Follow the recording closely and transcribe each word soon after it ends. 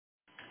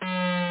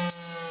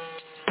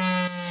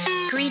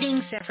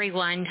Greetings,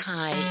 everyone.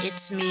 Hi,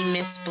 it's me,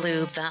 Miss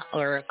Blue, the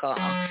Oracle.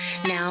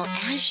 Now,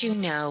 as you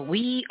know,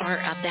 we are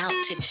about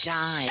to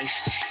dive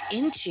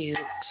into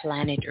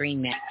Planet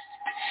Remix.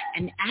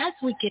 And as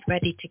we get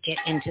ready to get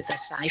into the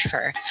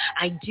cipher,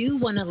 I do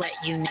want to let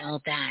you know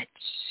that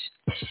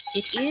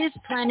it is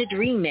Planet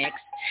Remix,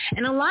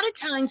 and a lot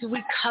of times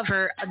we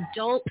cover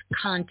adult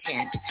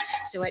content.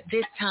 So at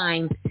this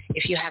time,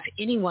 if you have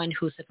anyone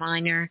who's a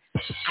minor,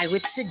 I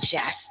would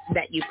suggest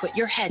that you put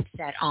your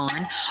headset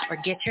on or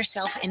get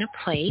yourself in a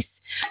place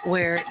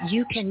where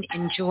you can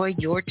enjoy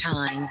your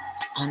time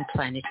on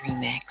Planet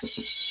Remix.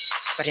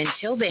 But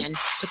until then,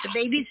 put the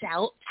babies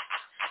out,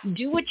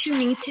 do what you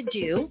need to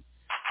do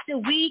so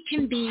we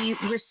can be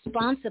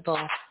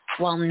responsible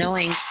while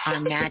knowing our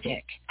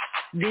magic.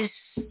 This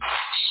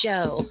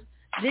show,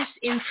 this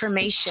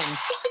information,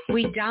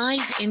 we dive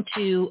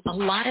into a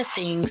lot of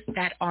things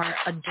that are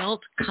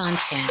adult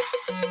content.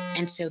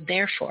 And so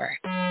therefore,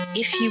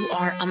 if you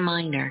are a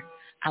minor,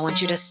 I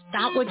want you to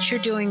stop what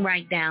you're doing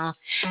right now.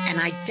 And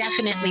I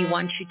definitely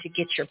want you to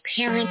get your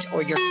parent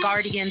or your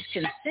guardian's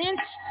consent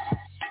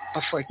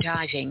before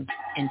diving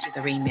into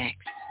the remix.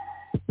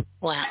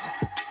 Well,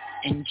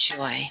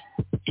 enjoy.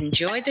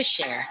 Enjoy the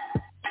share.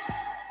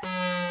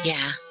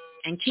 Yeah,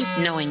 and keep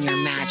knowing your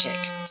magic.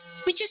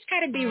 We just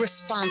got to be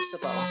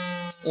responsible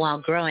while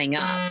growing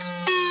up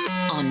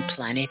on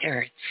planet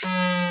Earth.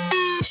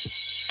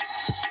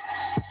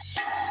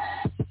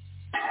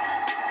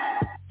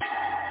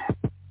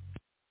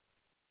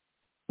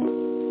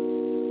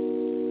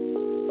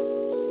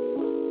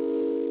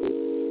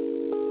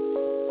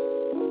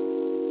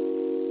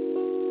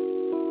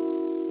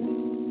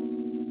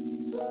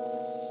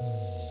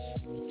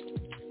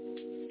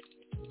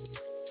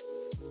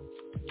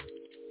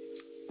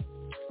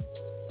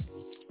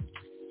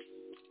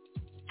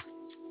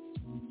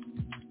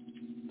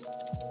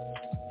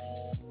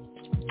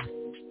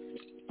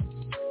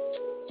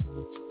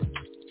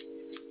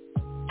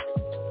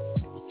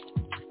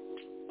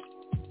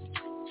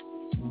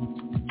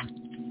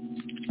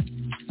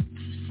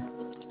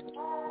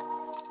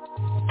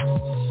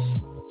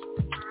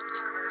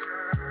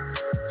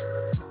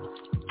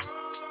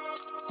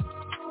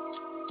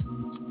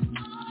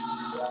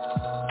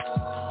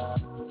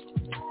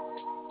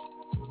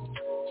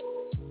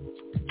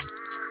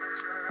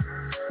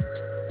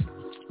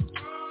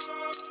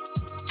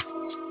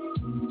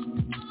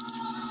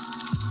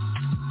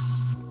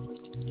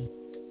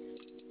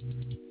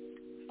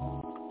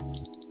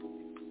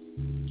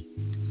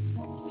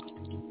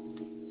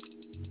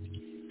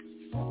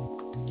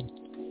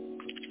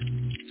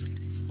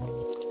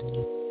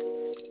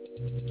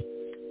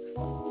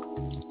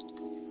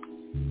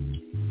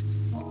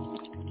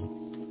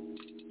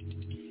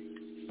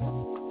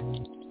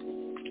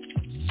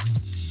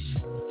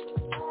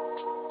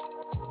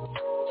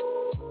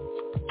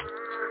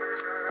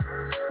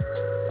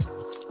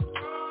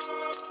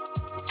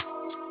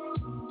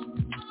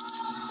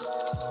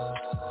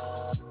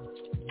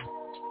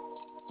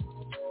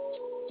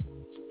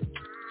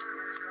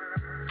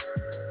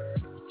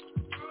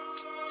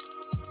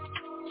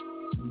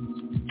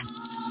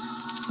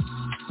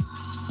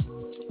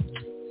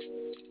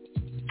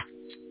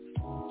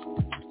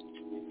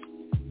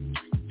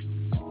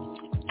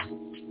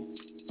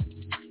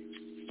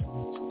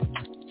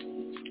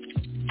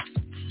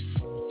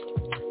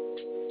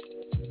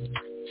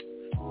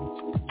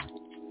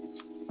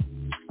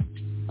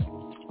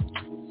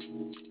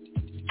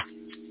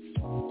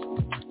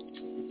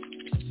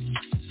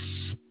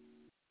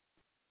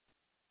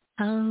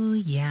 Oh,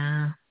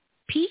 yeah.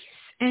 Peace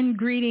and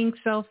greetings,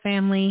 soul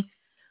family.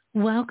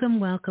 Welcome,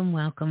 welcome,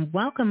 welcome,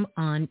 welcome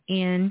on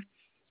in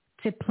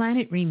to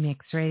Planet Remix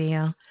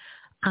Radio.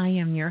 I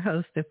am your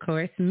host, of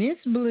course, Miss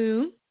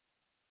Blue,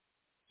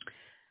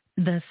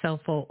 the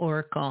Soulful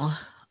Oracle.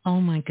 Oh,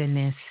 my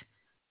goodness.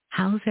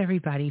 How's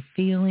everybody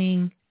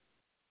feeling?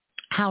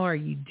 How are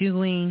you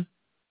doing?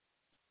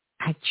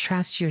 I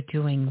trust you're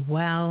doing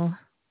well.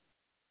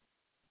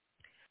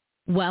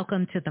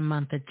 Welcome to the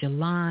month of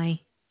July.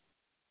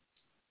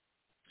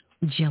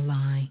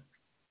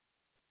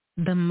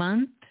 The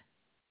month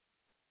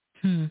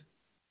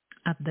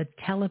of the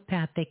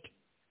telepathic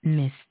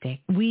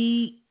mystic.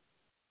 We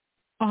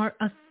are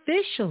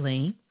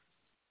officially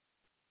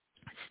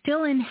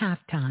still in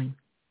halftime.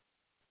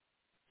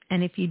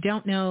 And if you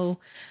don't know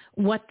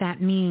what that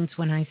means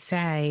when I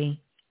say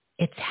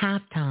it's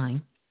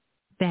halftime,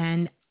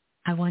 then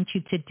I want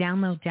you to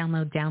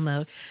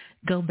download,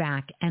 go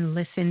back and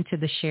listen to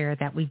the share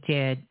that we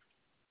did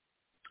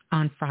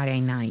on Friday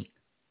night.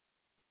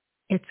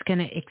 It's going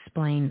to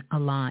explain a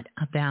lot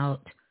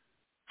about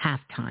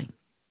halftime.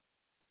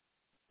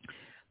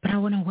 But I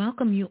want to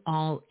welcome you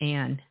all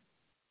in.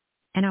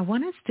 And I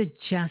want us to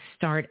just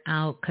start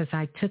out because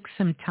I took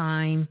some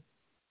time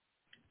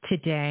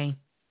today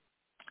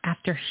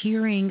after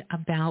hearing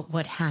about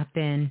what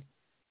happened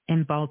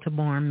in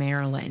Baltimore,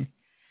 Maryland.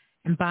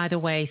 And by the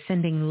way,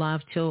 sending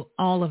love to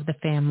all of the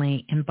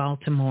family in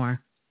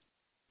Baltimore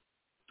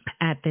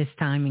at this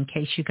time in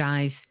case you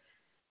guys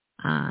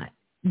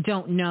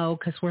don't know,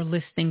 because we're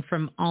listening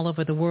from all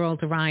over the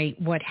world, right?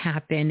 What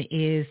happened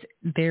is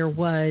there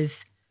was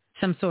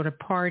some sort of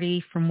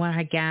party, from what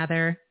I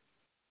gather,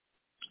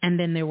 and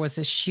then there was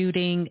a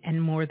shooting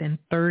and more than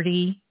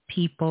 30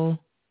 people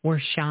were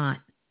shot.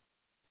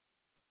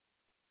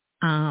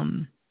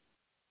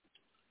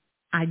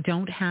 I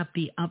don't have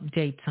the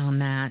updates on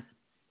that,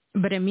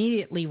 but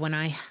immediately when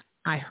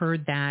I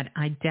heard that,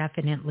 I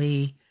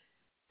definitely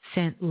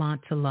sent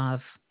lots of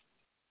love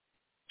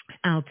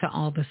out to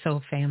all the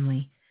Soul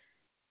family,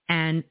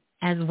 and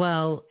as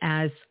well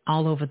as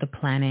all over the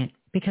planet,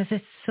 because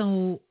it's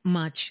so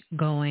much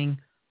going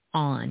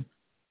on.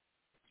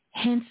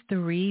 Hence the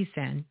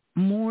reason,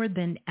 more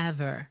than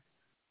ever,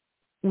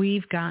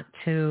 we've got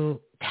to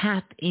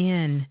tap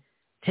in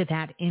to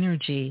that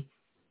energy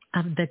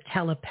of the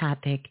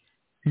telepathic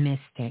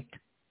mystic.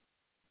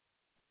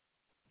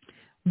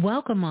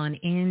 Welcome on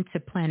into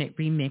Planet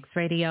Remix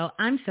Radio.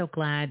 I'm so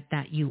glad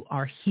that you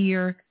are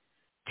here.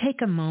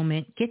 Take a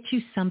moment, get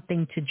you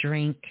something to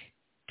drink,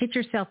 get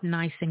yourself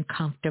nice and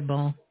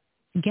comfortable,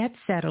 get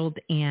settled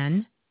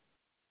in,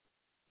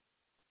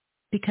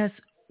 because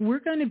we're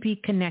going to be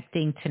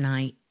connecting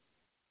tonight.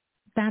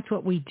 That's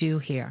what we do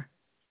here.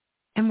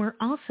 And we're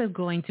also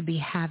going to be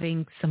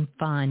having some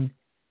fun,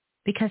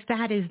 because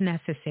that is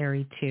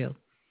necessary too.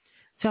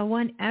 So I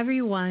want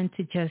everyone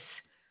to just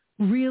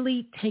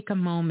really take a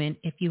moment,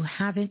 if you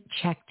haven't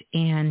checked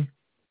in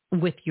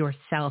with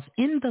yourself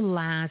in the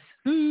last,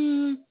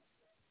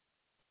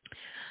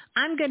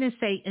 I'm going to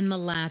say in the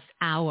last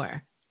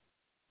hour,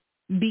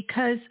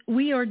 because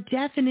we are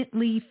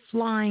definitely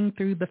flying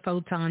through the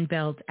photon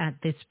belt at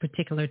this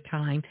particular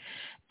time.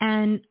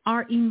 And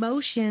our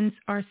emotions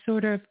are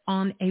sort of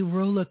on a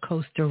roller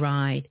coaster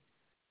ride.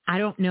 I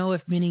don't know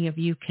if many of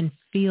you can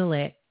feel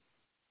it,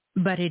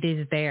 but it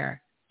is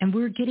there. And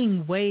we're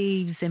getting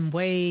waves and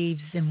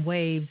waves and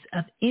waves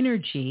of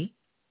energy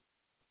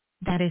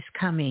that is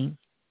coming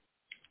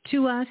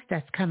to us,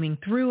 that's coming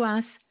through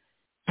us,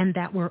 and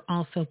that we're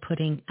also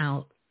putting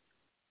out.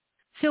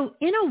 So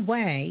in a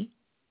way,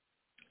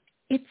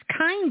 it's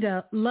kind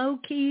of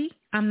low-key.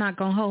 I'm not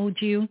going to hold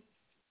you.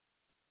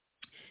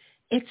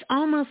 It's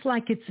almost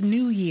like it's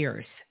New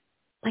Year's.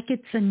 Like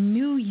it's a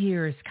New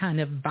Year's kind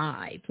of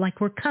vibe.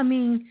 Like we're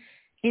coming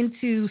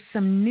into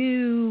some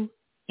new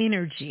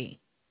energy.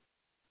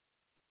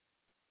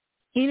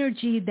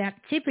 Energy that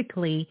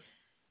typically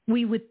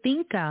we would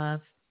think of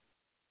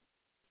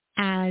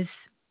as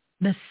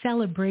the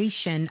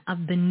celebration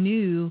of the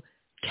new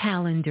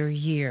calendar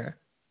year.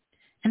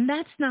 And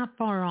that's not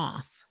far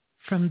off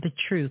from the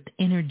truth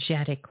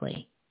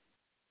energetically,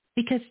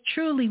 because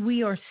truly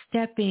we are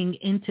stepping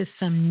into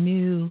some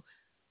new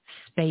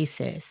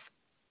spaces.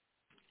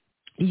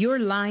 Your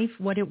life,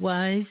 what it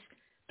was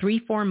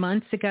 3-4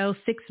 months ago,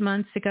 6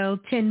 months ago,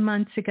 10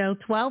 months ago,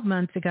 12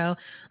 months ago,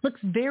 looks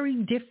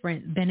very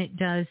different than it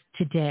does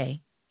today.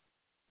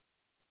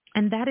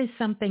 And that is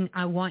something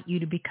I want you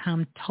to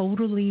become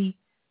totally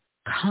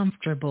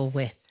comfortable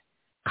with,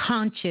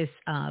 conscious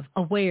of,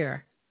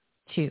 aware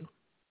to.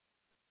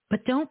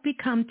 But don't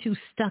become too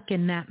stuck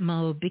in that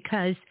mode,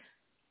 because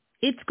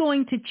it's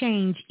going to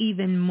change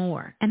even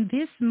more. And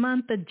this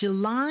month of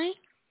July,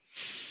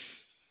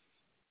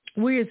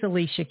 where's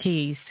Alicia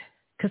Keys?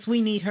 Because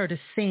we need her to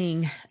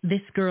sing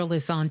 "This Girl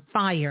is on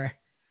Fire"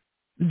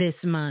 this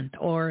month,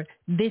 or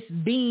 "This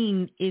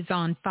Being is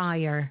on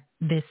Fire"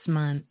 this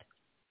month,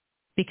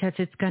 because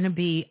it's going to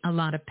be a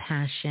lot of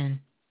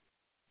passion,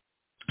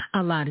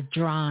 a lot of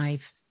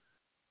drive,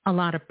 a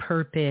lot of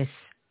purpose,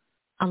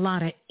 a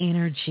lot of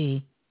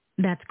energy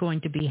that's going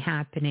to be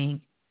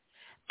happening.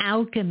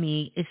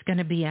 Alchemy is going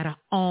to be at an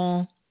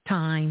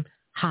all-time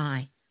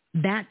high.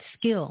 That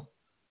skill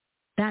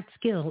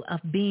of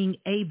being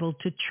able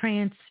to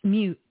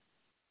transmute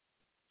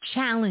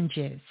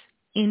challenges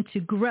into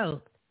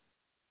growth.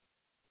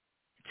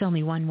 It's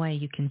only one way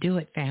you can do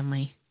it,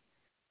 family.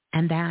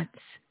 And that's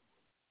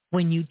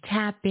when you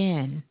tap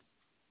in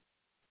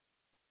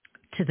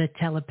to the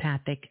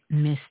telepathic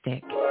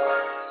mystic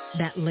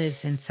that lives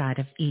inside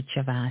of each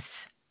of us.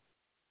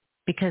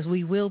 Because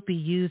we will be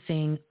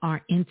using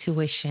our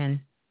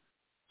intuition,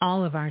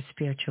 all of our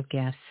spiritual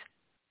gifts,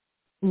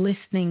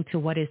 listening to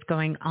what is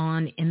going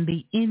on in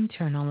the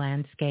internal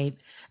landscape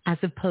as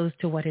opposed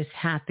to what is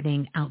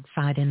happening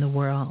outside in the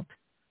world,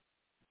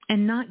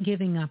 and not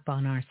giving up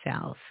on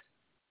ourselves,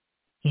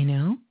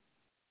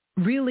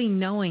 really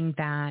knowing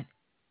that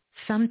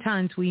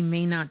sometimes we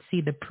may not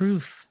see the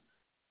proof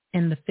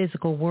in the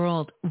physical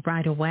world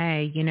right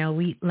away.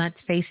 Let's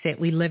face it,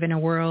 we live in a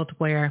world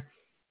where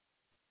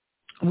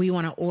we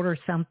want to order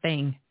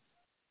something,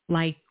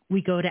 like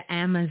we go to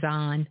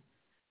Amazon.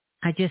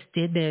 I just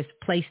did this,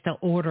 placed the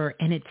order,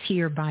 and it's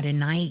here by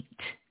tonight.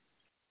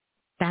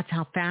 That's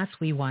how fast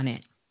we want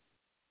it.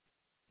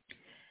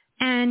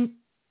 And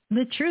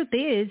the truth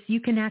is,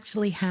 you can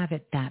actually have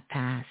it that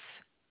fast.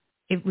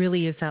 It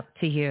really is up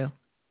to you.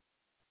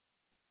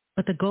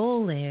 But the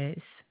goal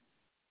is,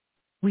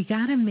 we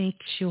got to make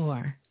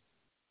sure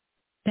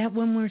that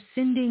when we're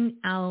sending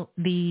out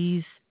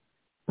these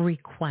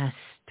requests,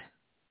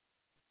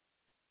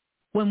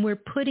 when we're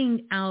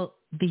putting out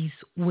these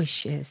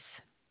wishes,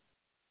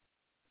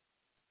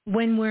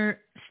 when we're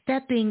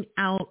stepping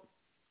out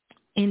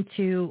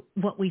into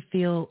what we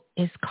feel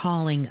is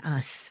calling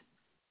us,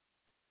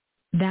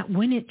 that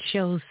when it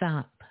shows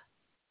up,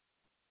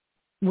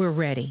 we're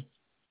ready.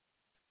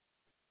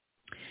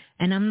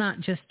 And I'm not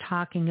just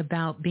talking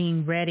about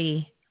being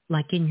ready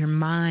like in your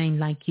mind,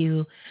 like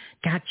you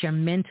got your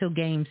mental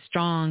game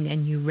strong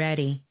and you're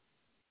ready.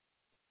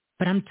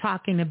 But I'm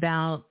talking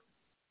about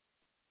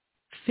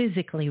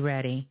physically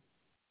ready,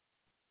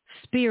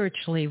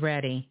 spiritually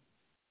ready,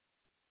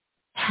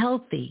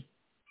 healthy,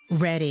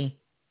 ready.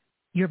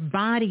 Your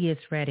body is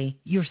ready.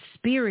 Your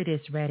spirit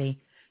is ready.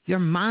 Your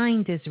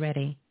mind is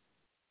ready.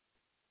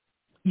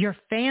 Your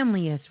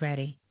family is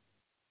ready.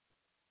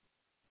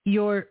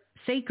 Your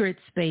sacred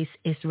space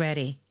is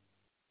ready.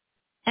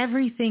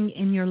 Everything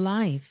in your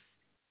life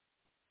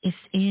is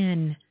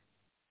in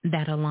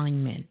that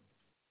alignment.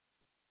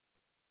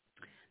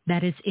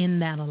 That is in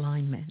that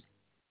alignment.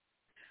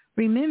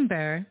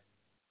 Remember,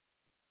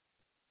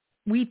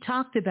 we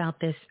talked about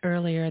this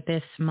earlier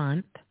this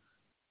month.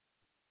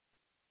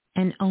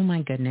 And oh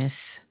my goodness,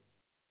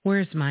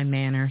 where's my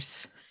manners?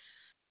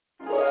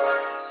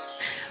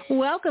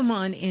 Welcome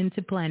on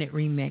into Planet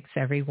Remix,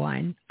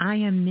 everyone. I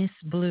am Miss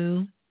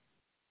Blue,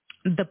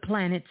 the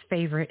planet's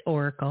favorite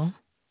oracle,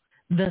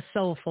 the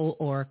soulful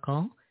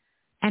oracle,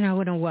 and I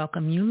want to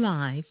welcome you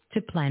live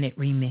to Planet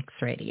Remix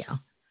Radio.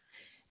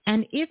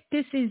 And if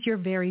this is your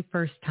very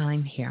first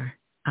time here,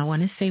 I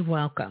want to say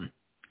welcome.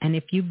 And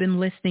if you've been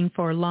listening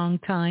for a long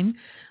time,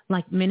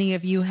 like many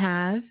of you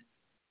have,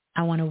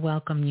 I want to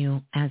welcome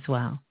you as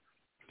well.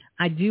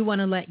 I do want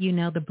to let you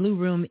know the Blue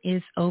Room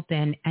is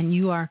open, and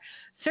you are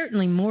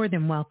certainly more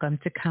than welcome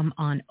to come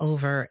on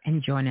over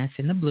and join us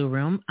in the Blue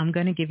Room. I'm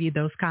going to give you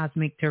those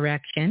cosmic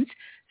directions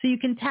so you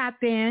can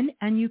tap in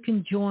and you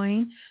can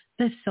join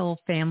the soul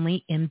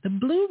family in the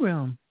Blue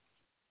Room.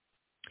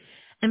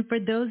 And for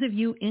those of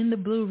you in the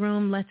Blue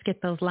Room, let's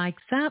get those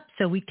likes up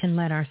so we can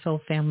let our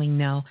soul family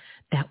know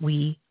that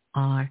we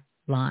are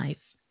live,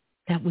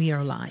 that we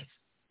are live.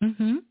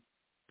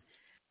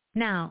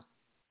 Now,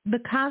 the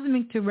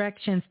cosmic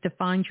directions to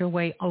find your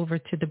way over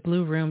to the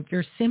Blue Room,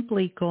 you're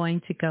simply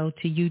going to go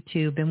to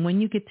YouTube. And when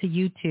you get to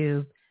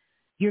YouTube,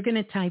 you're going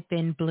to type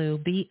in Blue,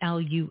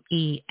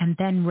 B-L-U-E, and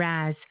then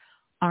Raz,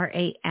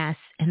 R-A-S,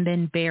 and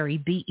then Berry,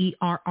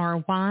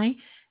 B-E-R-R-Y,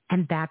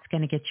 and that's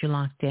going to get you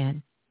locked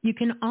in. You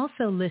can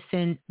also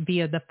listen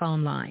via the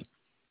phone line.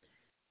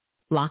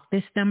 Lock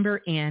this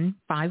number in,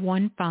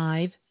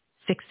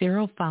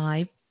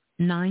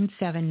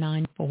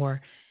 515-605-9794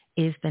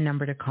 is the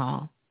number to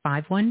call.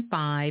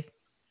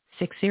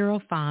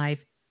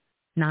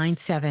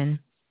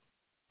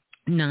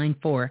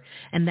 515-605-9794.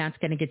 And that's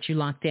going to get you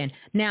locked in.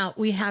 Now,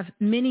 we have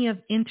many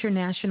of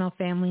international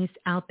families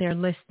out there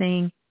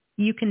listening.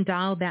 You can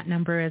dial that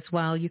number as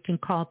well. You can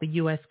call the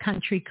U.S.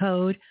 country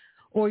code,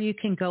 or you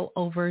can go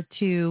over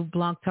to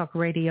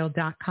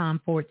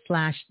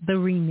blogtalkradio.com/the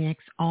remix,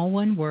 all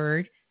one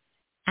word,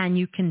 and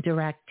you can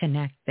direct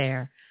connect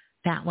there.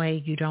 That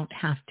way you don't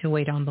have to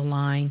wait on the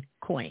line.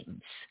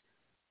 Coins.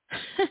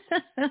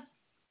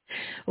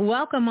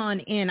 Welcome on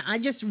in. I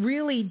just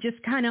really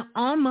kind of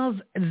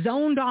almost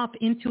zoned off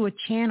into a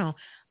channel.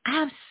 I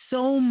have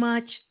so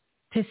much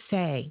to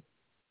say,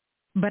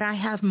 but I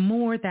have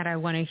more that I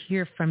want to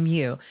hear from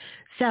you.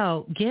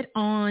 So get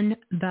on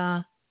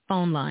the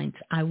phone lines.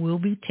 I will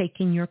be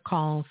taking your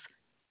calls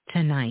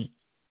tonight.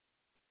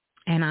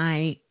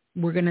 And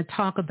we're going to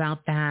talk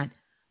about that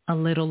a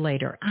little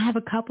later. I have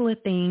a couple of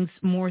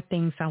more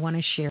things I want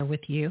to share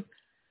with you,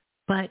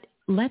 but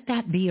let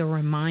that be a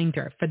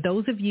reminder for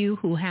those of you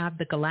who have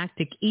the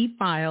Galactic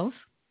E-Files,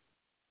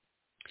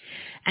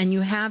 and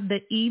you have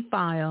the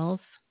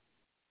E-Files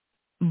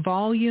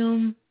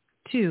Volume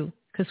 2,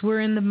 because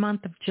we're in the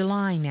month of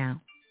July now.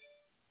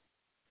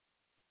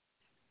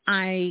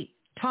 I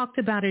talked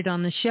about it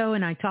on the show,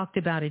 and I talked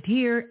about it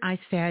here. I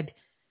said,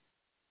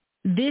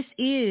 this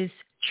is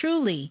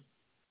truly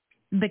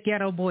the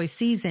ghetto boy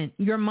season.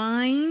 Your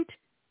mind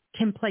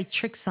can play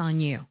tricks on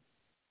you.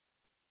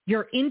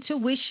 Your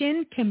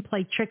intuition can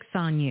play tricks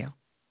on you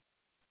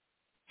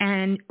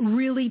and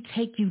really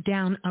take you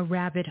down a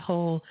rabbit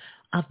hole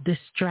of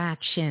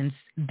distractions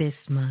this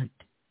month.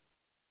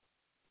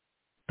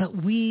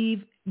 But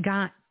we've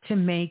got to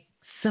make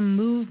some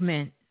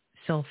movement,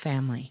 soul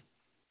family.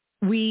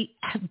 We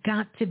have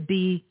got to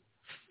be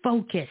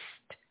focused,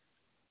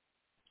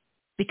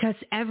 because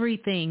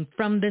everything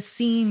from the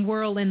seen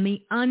world and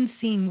the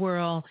unseen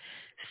world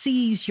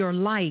sees your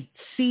light,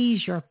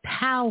 sees your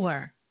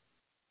power.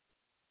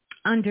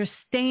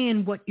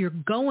 Understand what you're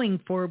going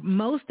for.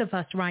 Most of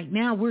us right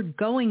now, we're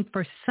going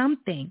for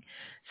something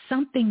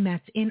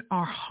that's in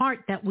our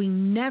heart that we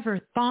never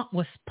thought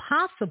was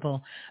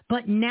possible.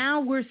 But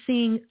now we're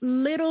seeing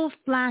little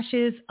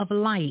flashes of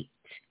light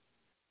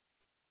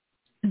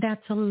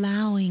that's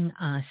allowing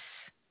us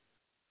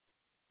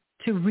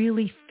to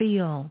really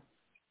feel,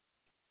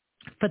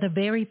 for the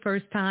very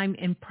first time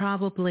in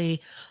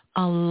probably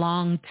a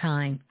long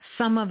time,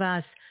 some of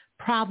us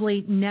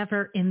probably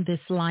never in this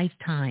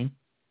lifetime.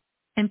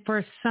 And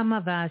for some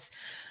of us,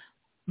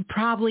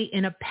 probably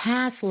in a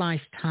past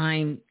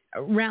lifetime,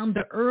 around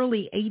the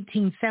early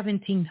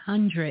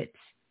 1700s,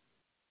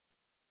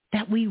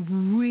 that we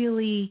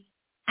really,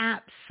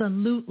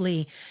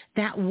 absolutely,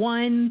 that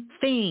one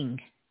thing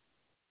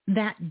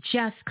that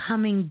just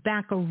coming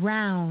back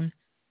around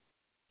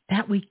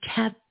that we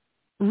kept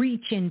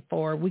reaching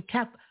for, we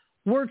kept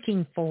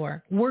working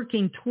for,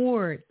 working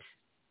towards.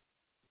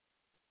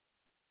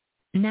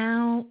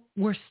 Now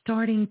we're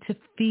starting to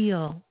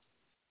feel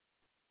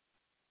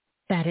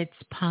that it's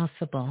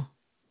possible.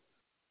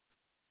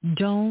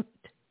 Don't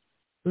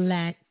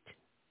let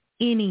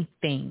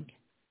anything,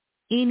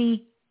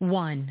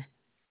 anyone,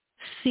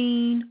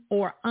 seen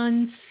or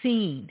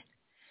unseen,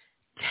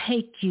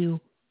 take you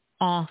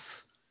off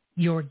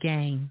your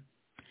game,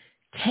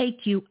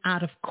 take you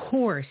out of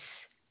course.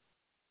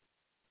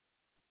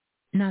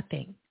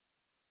 Nothing.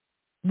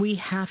 We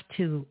have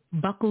to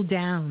buckle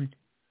down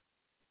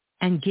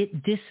and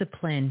get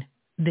discipline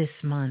this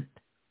month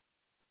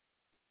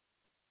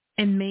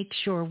and make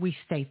sure we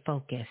stay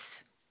focused.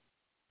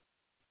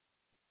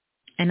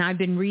 And I've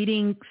been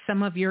reading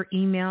some of your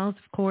emails,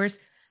 of course,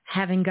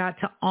 haven't got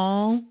to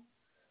all,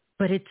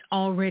 but it's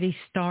already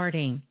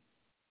starting.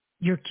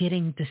 You're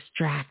getting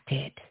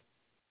distracted.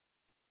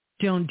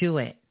 Don't do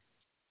it.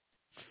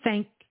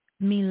 Thank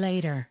me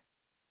later.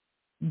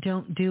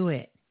 Don't do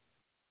it.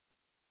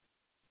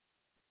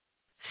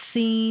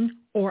 Seen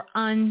or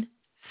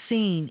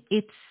unseen,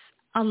 it's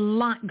a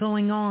lot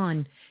going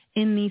on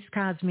in these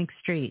cosmic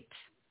streets.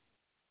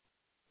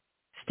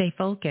 Stay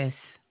focused.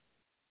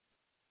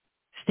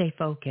 Stay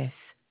focused.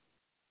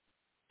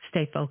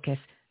 Stay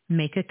focused.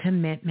 Make a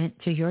commitment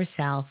to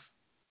yourself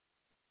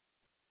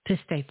to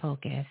stay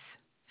focused.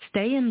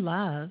 Stay in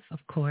love, of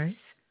course,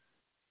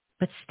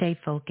 but stay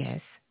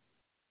focused.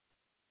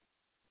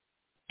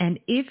 And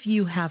if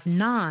you have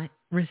not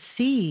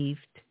received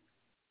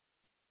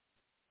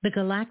the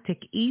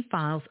Galactic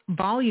E-Files,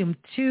 Volume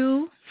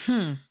 2,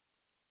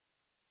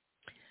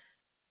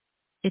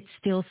 it's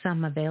still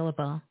some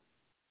available.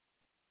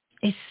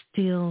 It's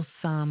still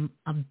some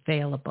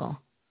available.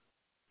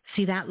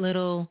 See that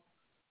little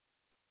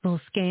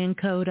scan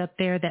code up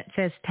there that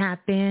says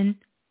tap in?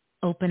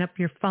 Open up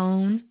your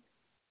phone,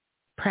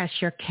 press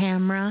your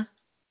camera,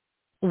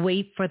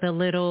 wait for the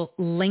little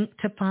link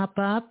to pop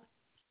up,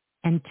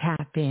 and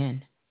tap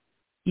in.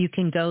 You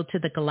can go to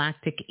the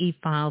Galactic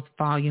E-Files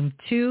Volume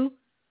 2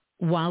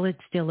 while it's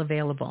still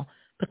available.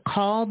 The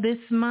call this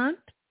month,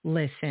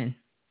 listen.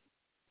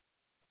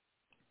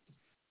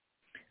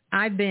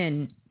 I've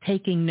been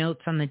taking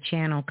notes on the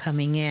channel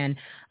coming in.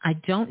 I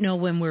don't know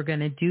when we're going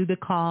to do the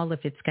call, if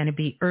it's going to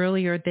be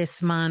earlier this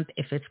month,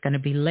 if it's going to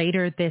be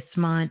later this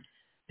month,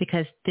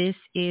 because this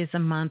is a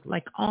month,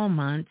 like all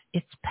months,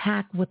 it's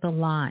packed with a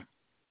lot.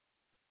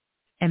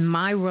 And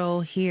my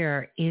role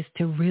here is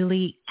to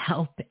really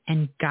help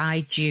and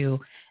guide you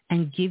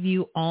and give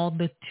you all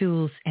the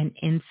tools and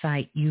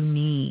insight you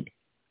need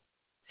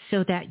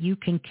so that you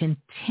can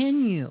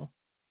continue,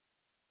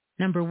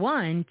 number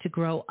one, to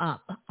grow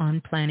up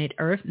on planet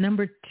Earth.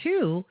 Number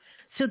two,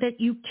 so that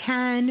you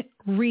can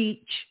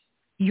reach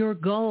your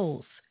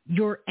goals,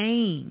 your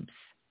aims.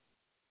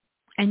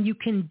 And you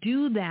can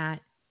do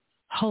that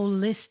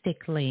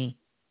holistically.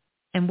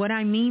 And what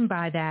I mean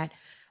by that,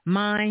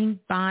 mind,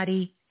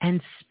 body, and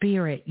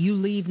spirit. You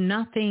leave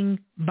nothing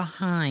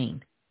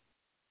behind.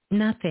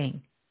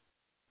 Nothing.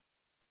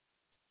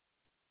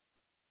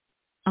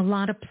 A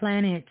lot of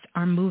planets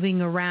are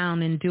moving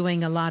around and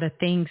doing a lot of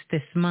things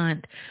this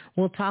month.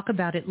 We'll talk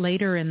about it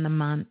later in the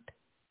month.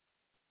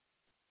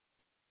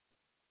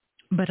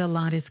 But a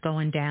lot is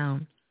going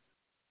down.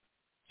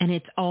 And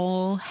it's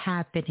all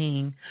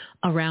happening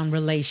around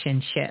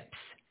relationships.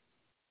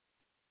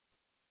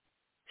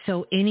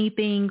 So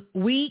anything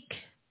weak,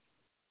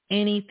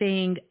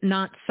 anything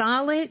not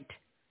solid,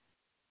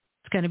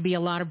 it's going to be a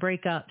lot of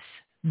breakups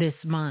this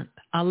month,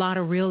 a lot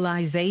of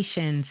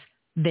realizations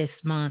this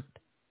month,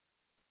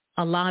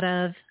 a lot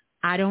of,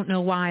 I don't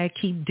know why I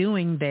keep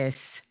doing this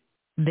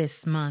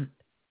month.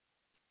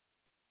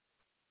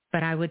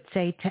 But I would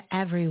say to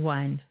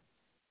everyone,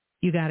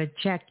 you got to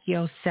check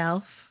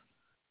yourself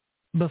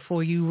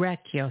before you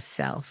wreck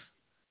yourself.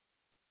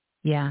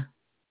 Yeah.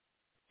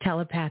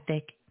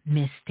 Telepathic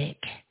mystic.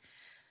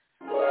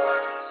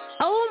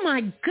 Oh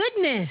my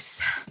goodness.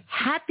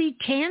 Happy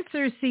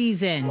Cancer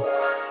season.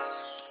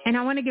 And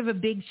I want to give a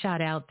big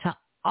shout out to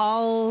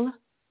all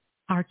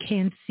our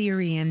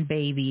Cancerian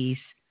babies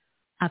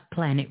of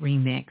Planet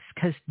Remix,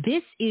 because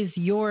this is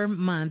your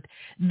month.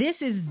 This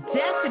is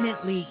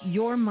definitely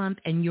your month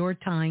and your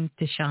time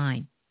to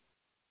shine.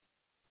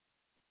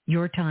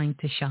 Your time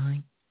to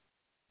shine.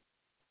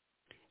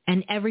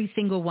 And every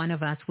single one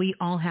of us, we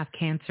all have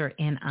Cancer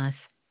in us.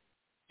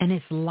 And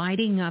it's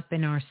lighting up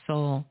in our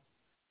soul.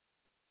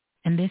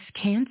 And this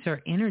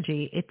Cancer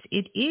energy,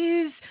 it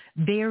is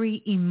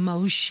very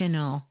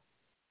emotional.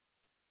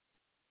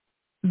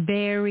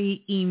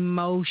 Very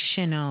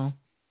emotional.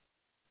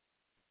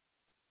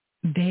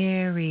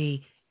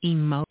 Very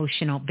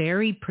emotional,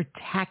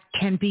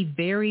 can be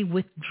very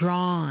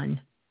withdrawn.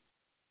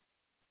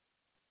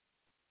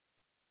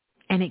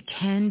 And it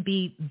can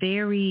be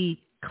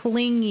very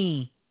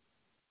clingy.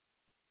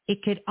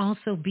 It could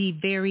also be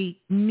very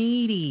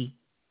needy.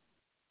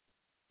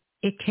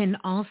 It can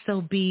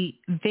also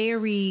be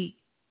very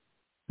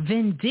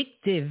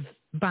vindictive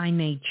by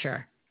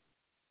nature.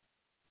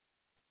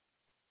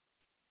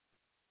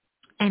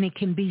 And it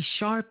can be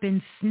sharp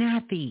and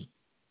snappy.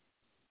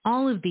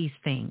 All of these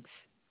things.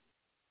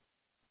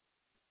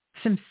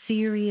 Some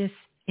serious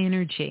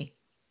energy.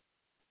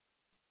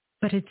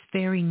 But it's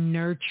very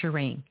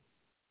nurturing.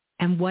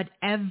 And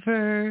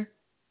whatever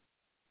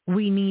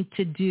we need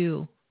to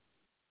do,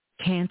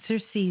 Cancer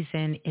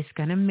season is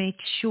going to make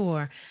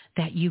sure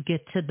that you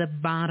get to the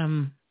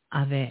bottom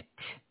of it.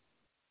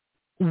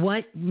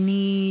 What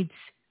needs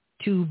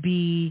to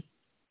be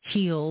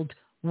healed?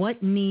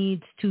 What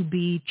needs to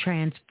be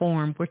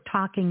transformed? We're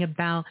talking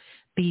about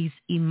these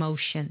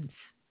emotions.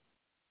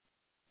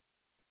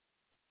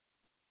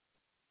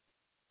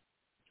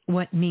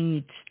 What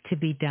needs to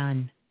be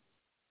done?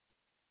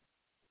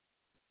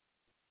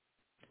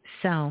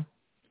 So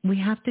we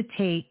have to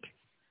take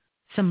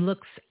some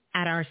looks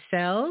at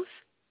ourselves.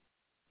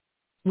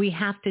 We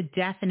have to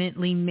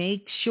definitely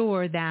make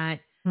sure that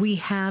we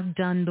have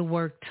done the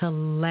work to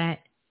let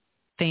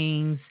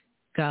things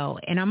go.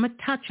 And I'm going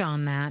to touch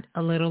on that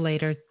a little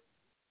later.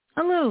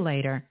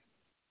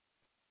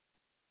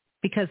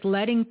 Because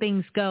letting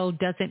things go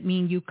doesn't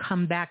mean you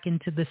come back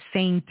into the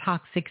same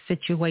toxic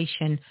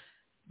situation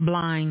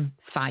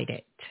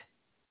blindsided.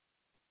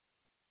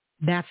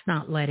 That's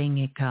not letting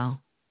it go.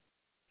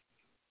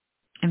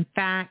 In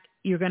fact,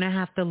 you're going to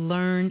have to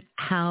learn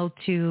how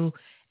to,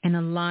 in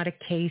a lot of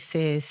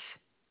cases,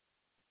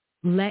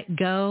 let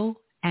go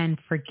and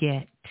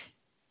forget.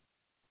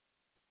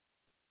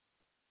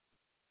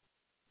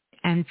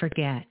 And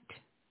forget.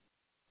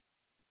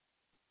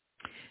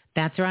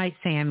 That's right,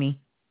 Sammy.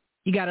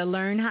 You got to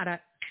learn how to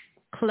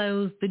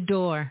close the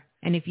door.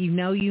 And if you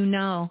know, you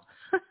know.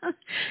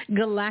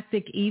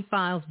 Galactic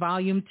E-Files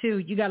Volume 2,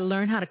 you got to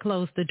learn how to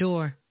close the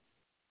door.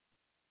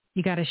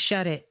 You got to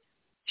shut it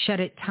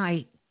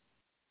tight.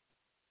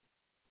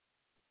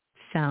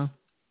 So,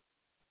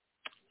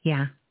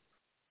 yeah.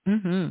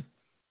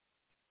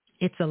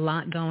 It's a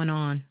lot going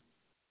on.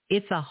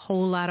 It's a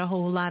whole lot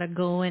of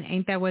going.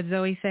 Ain't that what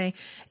Zoe say?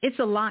 It's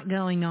a lot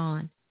going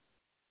on.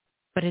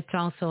 But it's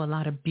also a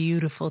lot of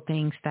beautiful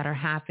things that are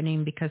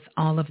happening because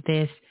all of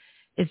this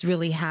is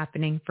really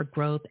happening for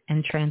growth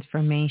and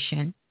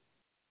transformation.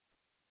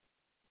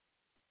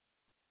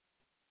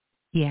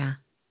 Yeah,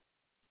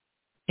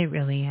 it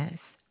really is.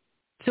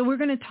 So we're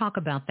going to talk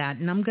about that,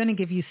 and I'm going to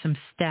give you some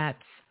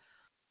steps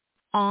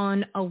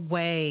on a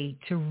way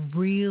to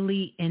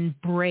really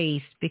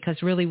embrace,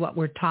 because really what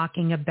we're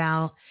talking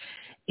about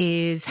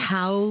is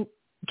how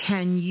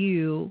can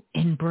you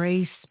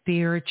embrace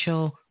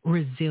spiritual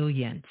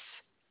resilience?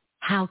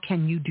 How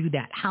can you do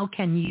that? How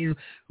can you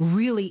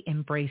really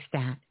embrace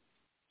that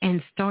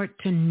and start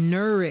to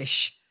nourish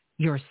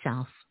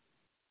yourself?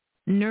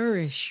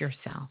 Nourish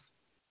yourself.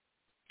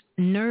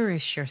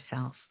 Nourish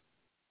yourself.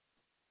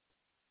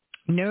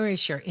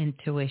 Nourish your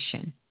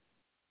intuition.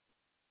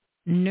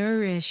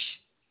 Nourish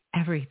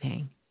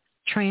everything.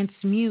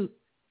 Transmute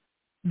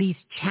these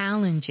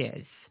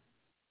challenges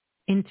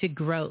into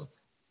growth,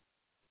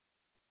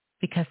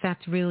 because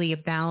that's really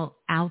about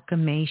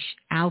alchemy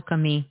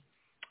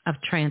of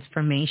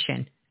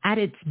transformation at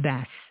its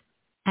best.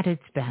 At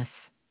its best.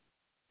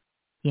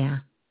 Yeah.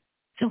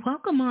 So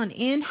welcome on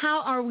in.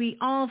 How are we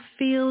all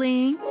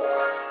feeling?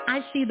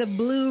 I see the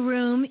blue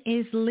room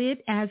is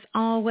lit as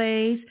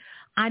always.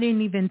 I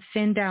didn't even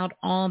send out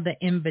all the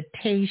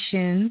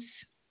invitations.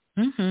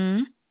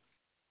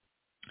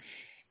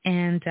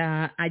 And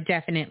I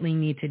definitely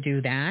need to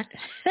do that.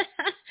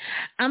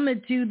 I'm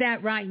going to do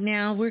that right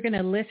now. We're going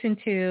to listen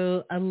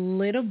to a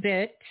little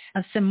bit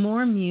of some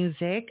more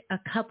music, a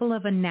couple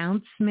of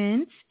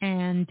announcements,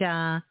 and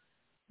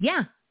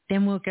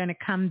then we're going to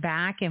come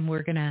back and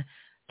we're going to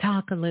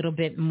talk a little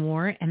bit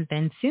more. And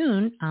then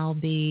soon I'll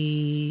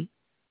be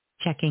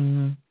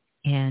checking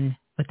in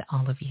with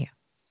all of you.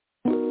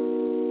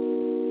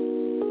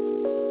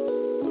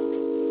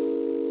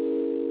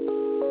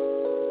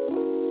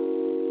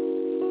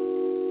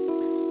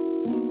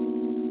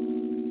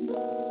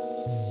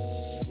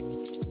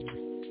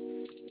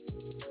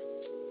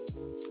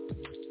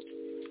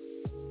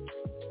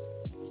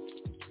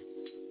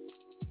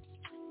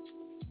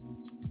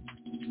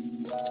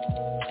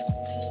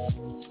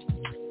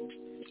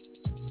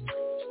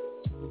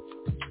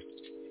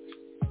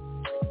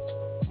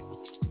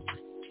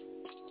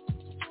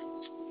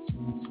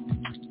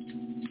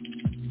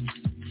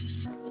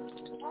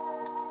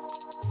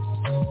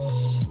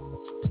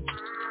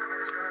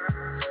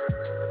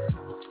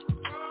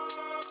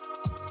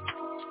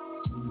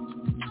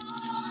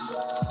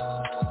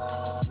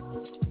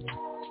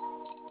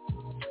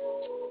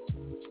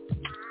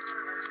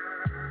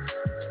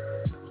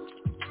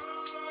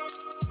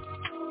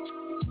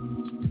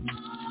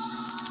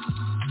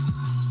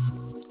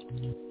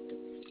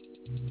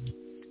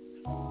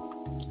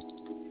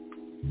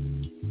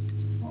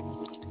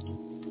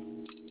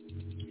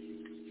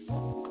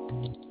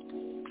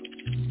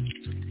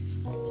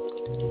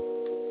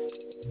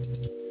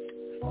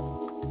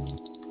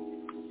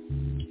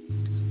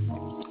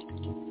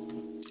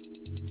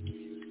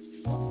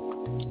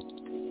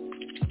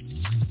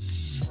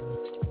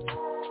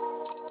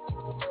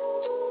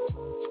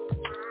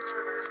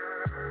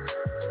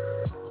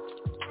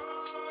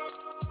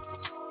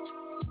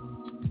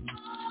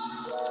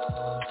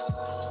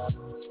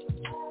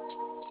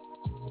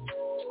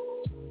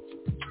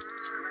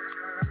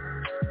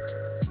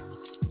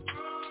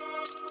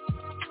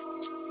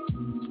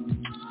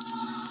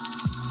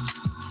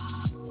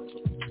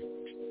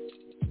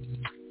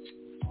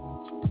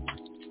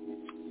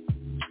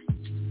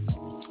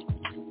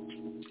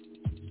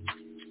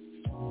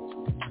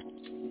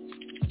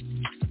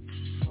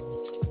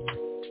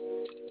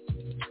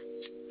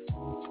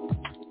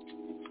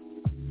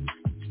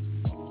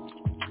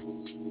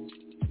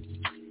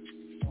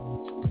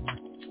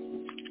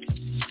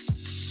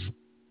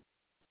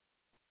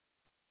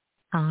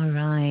 All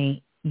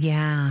right.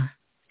 Yeah.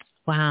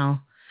 Wow.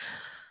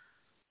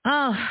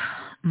 Oh,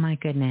 my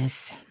goodness.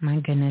 My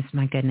goodness.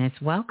 My goodness.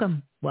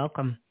 Welcome.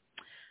 Welcome.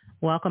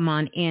 Welcome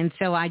on in.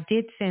 So I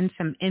did send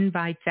some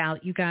invites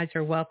out. You guys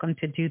are welcome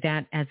to do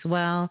that as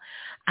well.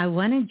 I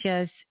want to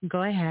just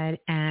go ahead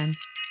and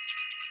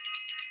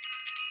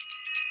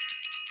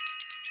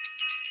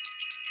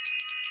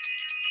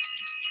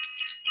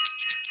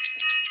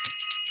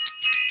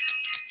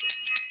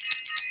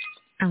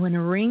I want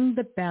to ring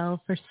the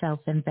bell for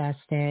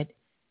Self-Invested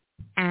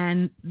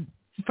and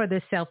for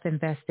the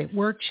Self-Invested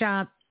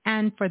workshop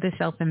and for the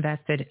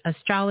Self-Invested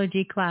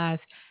astrology class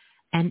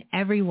and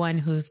everyone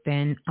who's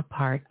been a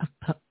part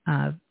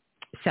of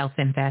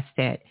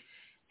Self-Invested.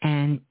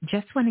 And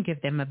just want to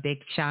give them a big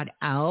shout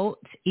out,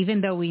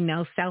 even though we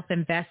know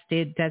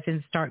Self-Invested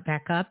doesn't start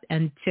back up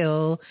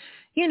until,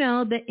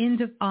 the end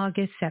of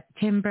August,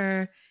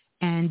 September,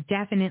 and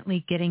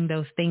definitely getting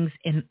those things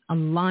in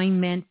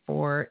alignment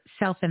for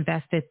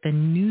Self-Invested, the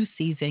new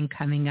season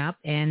coming up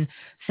and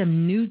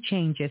some new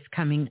changes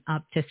coming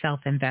up to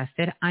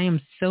Self-Invested. I am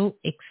so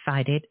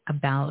excited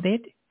about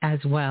it as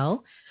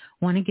well.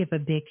 Want to give a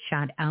big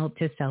shout out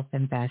to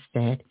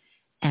Self-Invested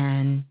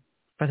and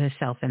for the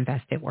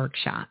Self-Invested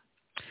workshop.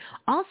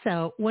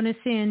 Also, want to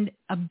send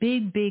a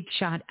big, big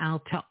shout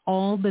out to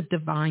all the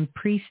divine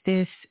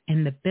priestess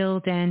in the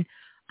building.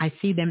 I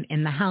see them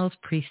in the house,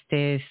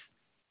 Priestess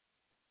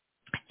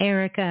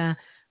Erica,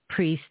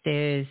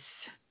 Priestess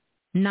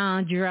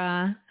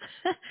Nadra,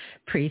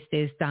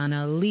 Priestess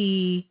Donna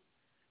Lee,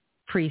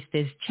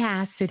 Priestess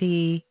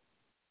Chastity,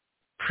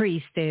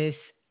 Priestess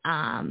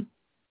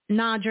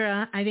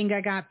Nadra. I think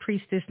I got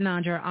Priestess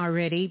Nadra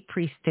already.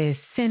 Priestess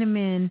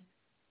Cinnamon,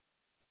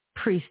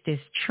 Priestess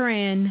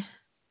Trin,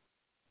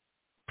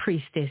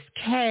 Priestess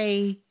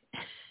Kay,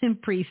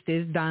 and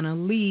Priestess Donna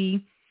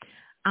Lee.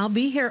 I'll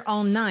be here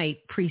all night,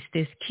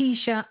 Priestess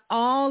Keisha,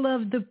 all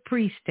of the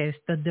priestess,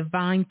 the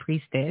divine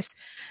priestess,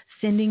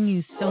 sending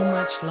you so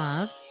much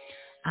love.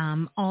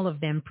 All of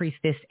them,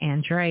 Priestess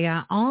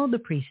Andrea, all the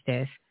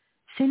priestess,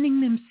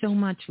 sending them so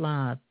much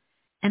love.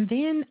 And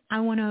then I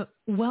want to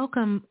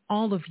welcome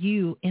all of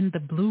you in the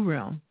Blue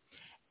Room.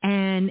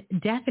 And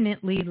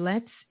definitely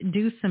let's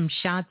do some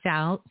shouts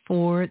out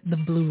for the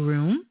Blue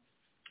Room.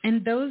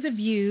 And those of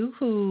you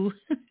who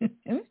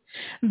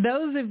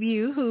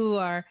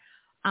are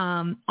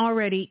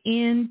already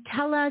in,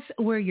 tell us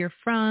where you're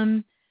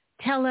from.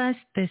 Tell us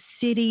the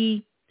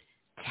city.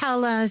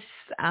 Tell us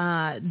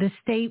the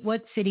state,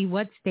 what city,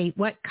 what state,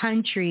 what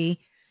country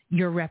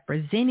you're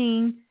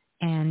representing.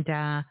 And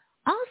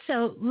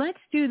also, let's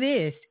do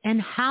this.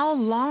 And how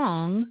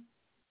long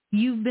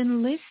you've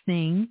been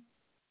listening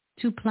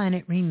to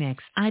Planet Remix.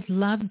 I'd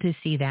love to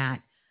see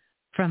that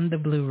from the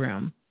Blue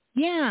Room.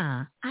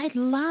 Yeah, I'd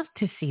love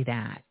to see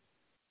that.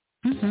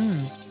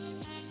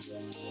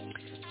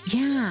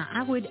 Yeah,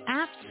 I would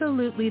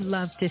absolutely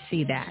love to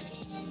see that.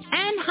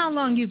 And how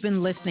long you've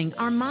been listening.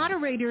 Our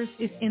moderators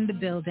is in the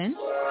building.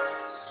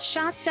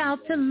 Shouts out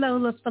to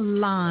Lola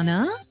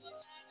Falana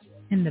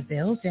in the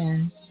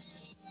building.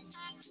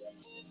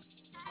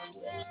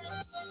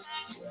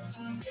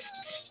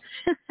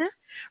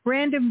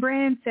 Random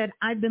Brand said,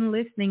 I've been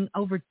listening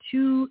over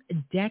 2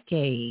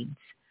 decades.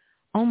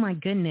 Oh my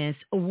goodness.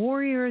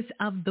 Warriors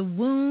of the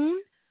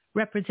Wound,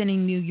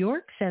 representing New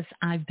York, says,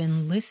 I've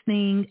been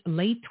listening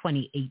late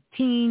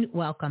 2018.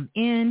 Welcome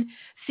in.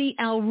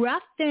 C.L.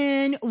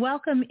 Ruffin,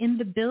 welcome in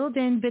the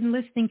building. Been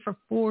listening for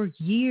 4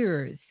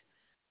 years.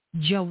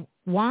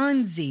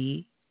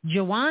 Jawanzi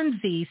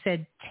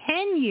said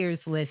 10 years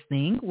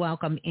listening.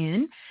 Welcome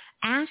in.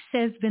 Ash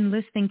says, been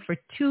listening for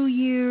 2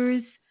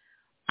 years.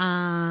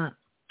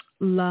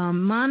 La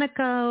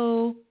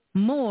Monaco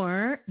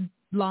Moore,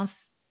 Los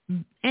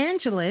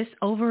Angeles,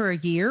 over a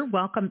year.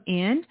 Welcome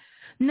in.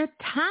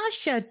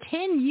 Natasha,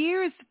 10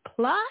 years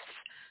plus.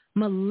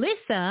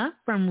 Melissa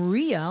from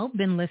Rio,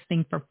 been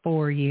listening for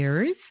 4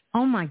 years.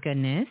 Oh, my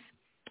goodness.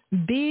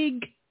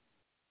 Big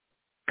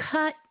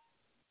Cut.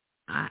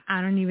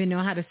 I don't even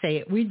know how to say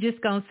it. We're just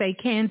going to say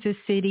Kansas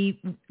City,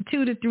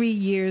 2 to 3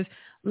 years.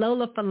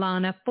 Lola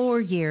Falana,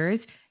 4 years.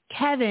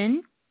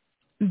 Kevin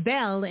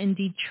Bell in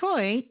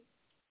Detroit,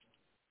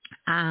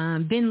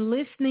 been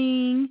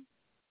listening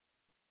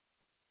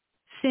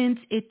since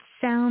it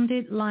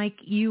sounded like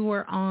you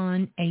were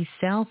on a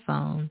cell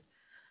phone.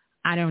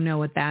 I don't know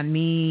what that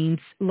means.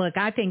 Look,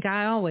 I think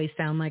I always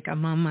sound like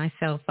I'm on my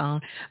cell phone.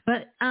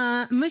 But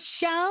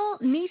Michelle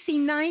Nisi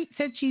Knight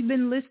said she's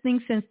been listening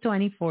since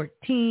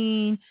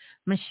 2014.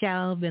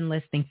 Michelle, been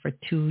listening for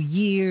 2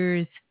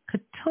 years.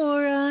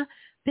 Katora,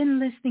 been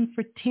listening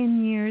for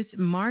 10 years.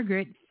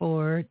 Margaret,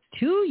 for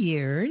 2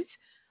 years.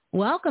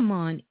 Welcome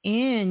on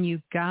in,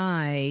 you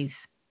guys.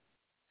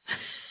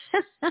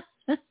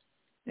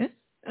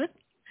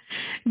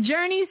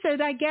 Journey says,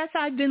 I guess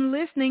I've been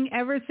listening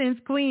ever since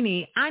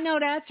Queenie. I know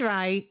that's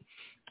right.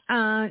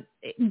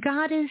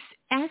 Goddess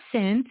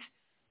Essence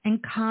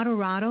in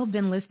Colorado,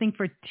 been listening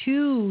for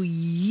 2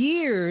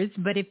 years,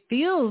 but it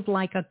feels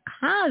like a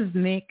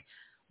cosmic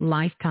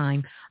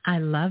lifetime. I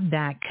love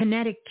that.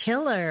 Kinetic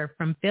Killer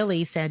from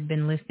Philly said,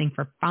 been listening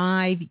for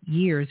 5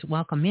 years.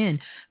 Welcome in.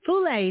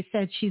 Fule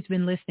said she's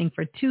been listening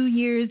for 2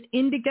 years.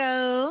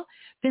 Indigo,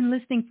 been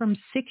listening from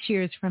 6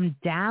 years from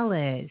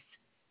Dallas.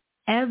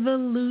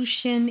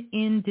 Evolution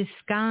in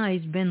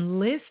Disguise, been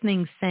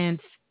listening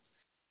since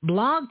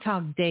Blog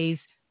Talk days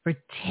for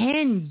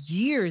 10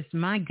 years.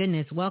 My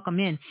goodness, welcome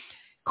in.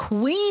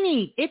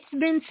 Queenie, it's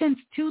been since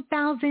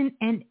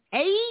 2008.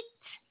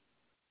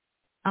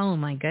 Oh,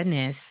 my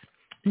goodness.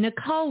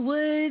 Nicole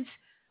Woods,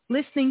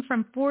 listening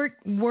from Fort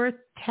Worth,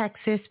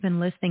 Texas, been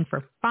listening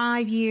for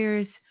 5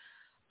 years.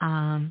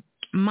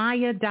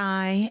 Maya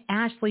Dye,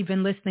 Ashley,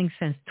 been listening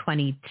since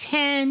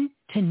 2010.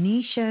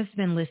 Tanisha's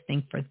been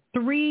listening for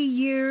 3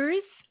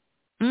 years.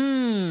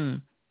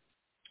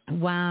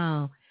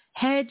 Wow.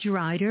 Hedge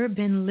Rider,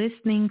 been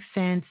listening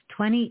since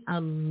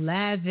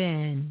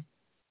 2011.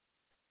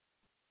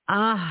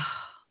 Oh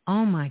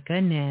my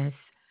goodness.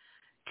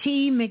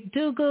 T.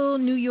 McDougall,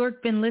 New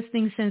York, been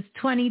listening since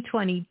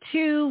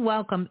 2022.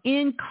 Welcome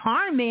in.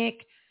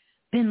 Karmic,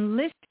 been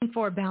listening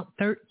for about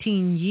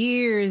 13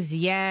 years.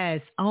 Yes.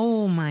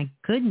 Oh my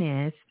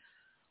goodness.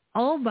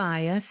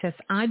 Obaya says,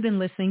 I've been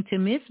listening to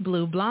Miss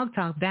Blue Blog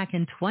Talk back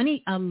in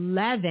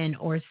 2011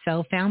 or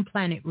so. Found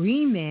Planet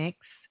Remix.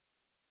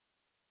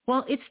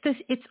 Well,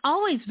 it's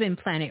always been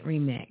Planet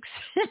Remix.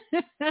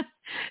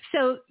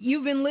 So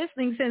you've been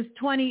listening since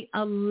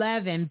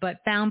 2011,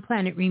 but found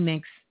Planet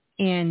Remix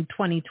in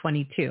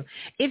 2022.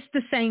 It's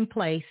the same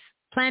place.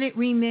 Planet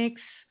Remix,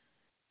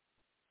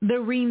 the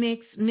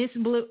remix, Miss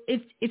Blue.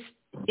 It's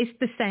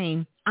the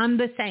same. I'm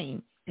the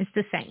same. It's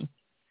the same.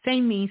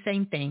 Same me,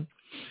 same thing.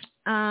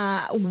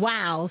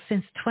 Wow,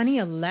 since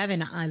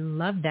 2011. I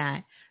love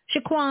that.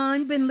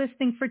 Shaquan, been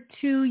listening for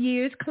 2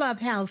 years.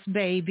 Clubhouse,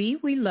 baby.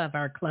 We love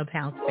our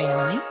Clubhouse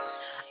family.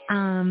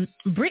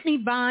 Brittany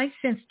Vise,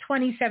 since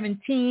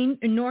 2017,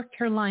 in North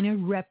Carolina,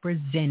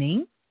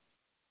 representing.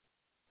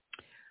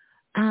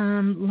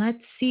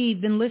 Let's see,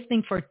 been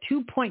listening for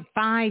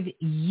 2.5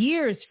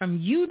 years from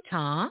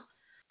Utah.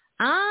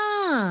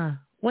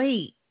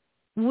 Wait,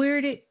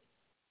 where did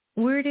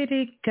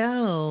it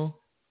go?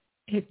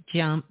 It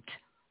jumped.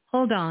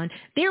 Hold on.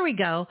 There we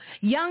go.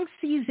 Young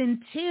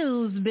Season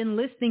 2's been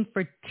listening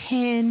for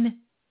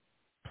 10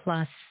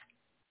 plus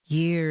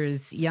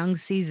years. Young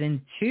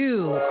Season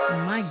 2.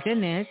 My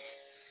goodness.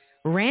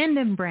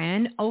 Random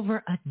Brand,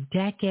 over a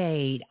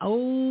decade.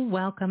 Oh,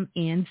 welcome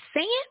in.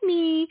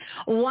 Sammy,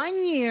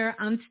 1 year.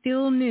 I'm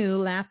still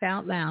new. Laugh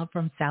out loud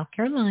from South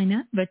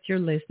Carolina, but you're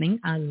listening.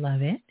 I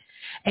love it.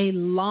 A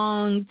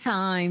long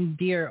time,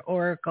 dear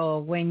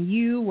Oracle, when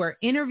you were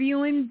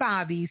interviewing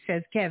Bobby,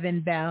 says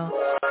Kevin Bell.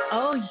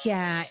 Oh,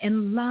 yeah.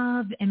 And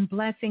love and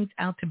blessings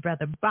out to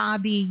Brother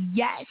Bobby.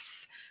 Yes.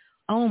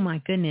 Oh, my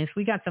goodness.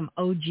 We got some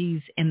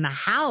OGs in the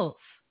house.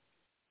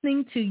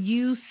 Listening to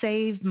you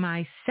save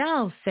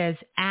myself, says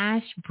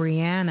Ash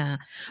Brianna.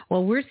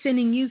 Well, we're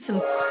sending you some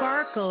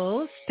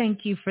sparkles.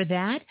 Thank you for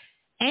that.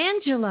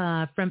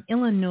 Angela from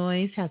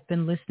Illinois has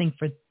been listening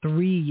for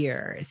 3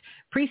 years.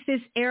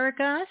 Priestess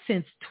Erica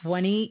since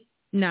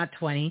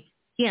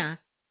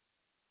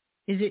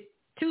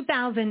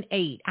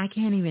 2008? I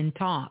can't even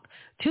talk.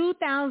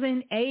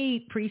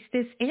 2008,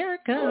 Priestess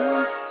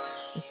Erica.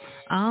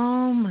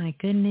 Oh, my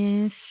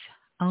goodness.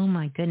 Oh,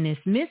 my goodness.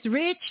 Miss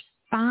Rich,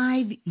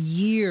 5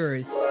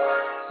 years.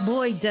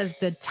 Boy, does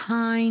the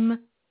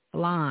time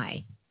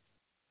fly.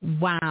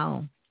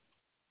 Wow.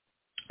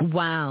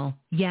 Wow.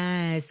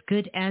 Yes.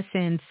 Good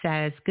Essence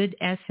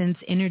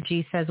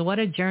Energy says, what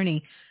a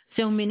journey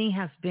so many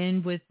have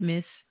been with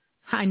Miss,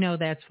 I know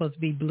that's supposed to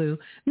be Blue.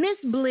 Miss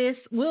Bliss,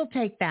 we'll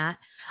take that.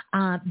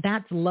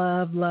 That's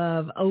love,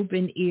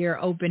 open ear,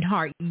 open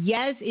heart.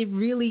 Yes, it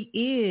really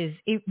is.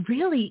 It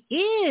really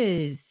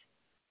is.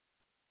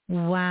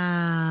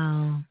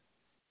 Wow.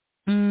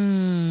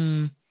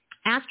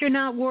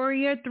 Astronaut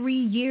Warrior, 3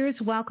 years.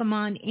 Welcome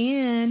on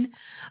in.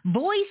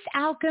 Voice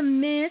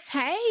Alchemist.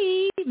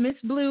 Hey, Miss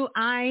Blue,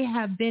 I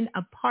have been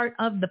a part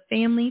of the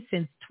family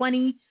since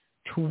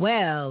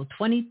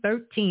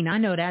 2013. I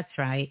know that's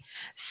right.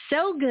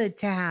 So good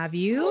to have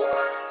you.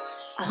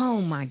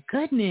 Oh, my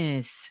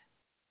goodness.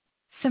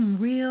 It's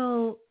some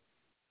real,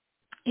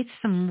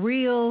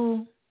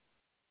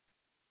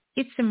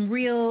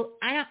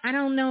 I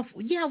don't know if,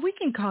 yeah, we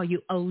can call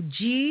you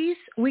OGs.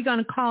 We're going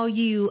to call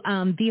you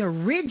the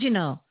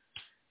originals.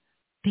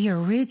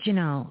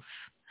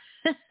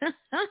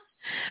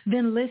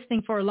 Been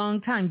listening for a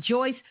long time.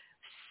 Joyce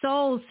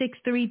Soul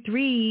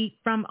 633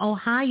 from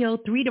Ohio,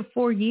 3 to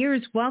 4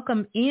 years.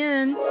 Welcome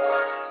in.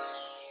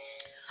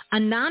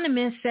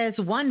 Anonymous says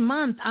 1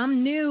 month.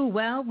 I'm new.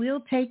 Well,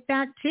 we'll take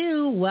that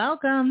too.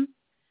 Welcome.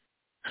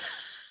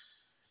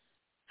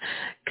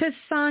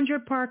 Cassandra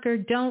Parker,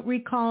 don't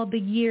recall the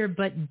year,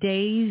 but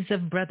days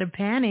of Brother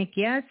Panic.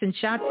 Yes, and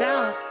shouts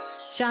out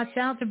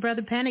to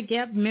Brother Panic.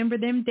 Yep, remember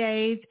them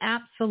days.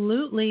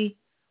 Absolutely.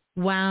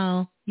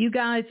 Wow, you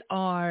guys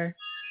are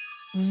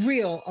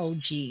real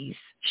OGs.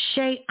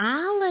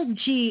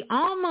 Shayology,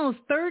 almost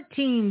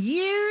 13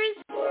 years.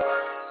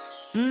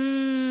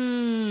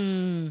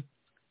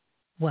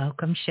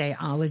 Welcome,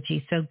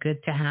 Shayology. So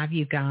good to have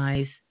you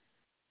guys.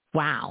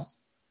 Wow.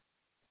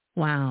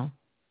 Wow.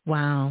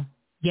 Wow.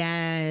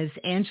 Yes.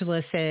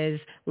 Angela says,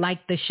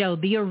 like the show,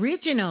 the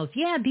originals.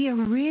 Yeah, the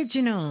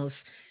originals.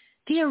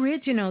 The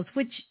originals,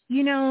 which,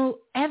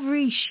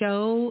 every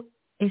show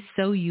is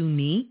so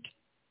unique.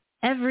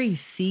 Every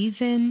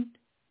season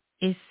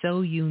is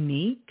so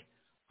unique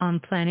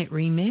on Planet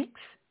Remix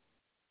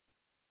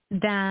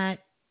that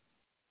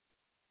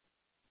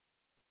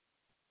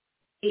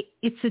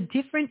it's a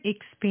different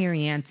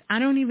experience. I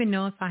don't even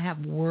know if I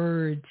have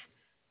words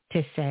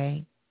to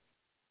say.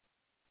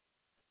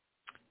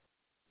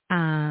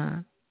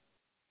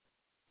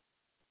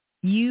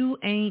 You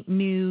ain't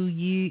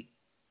new.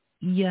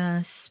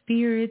 Your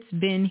spirit's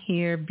been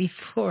here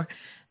before.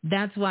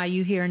 That's why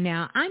you here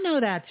now. I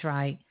know that's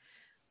right.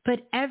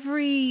 But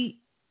every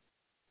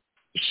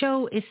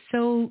show is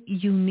so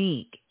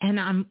unique. And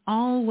I'm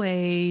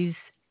always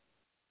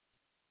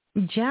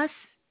just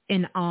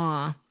in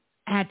awe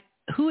at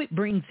who it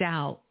brings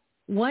out,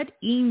 what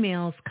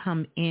emails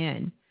come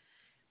in.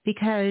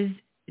 Because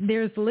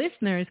there's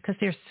listeners, because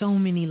there's so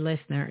many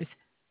listeners.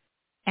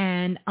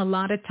 And a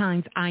lot of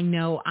times I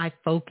know I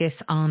focus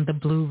on the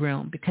Blue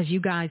Room because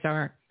you guys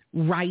are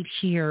right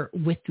here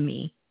with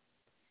me.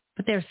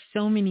 But there's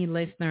so many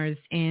listeners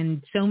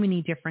in so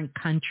many different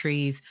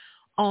countries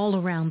all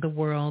around the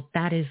world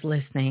that is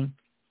listening.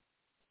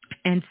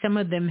 And some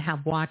of them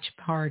have watch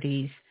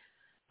parties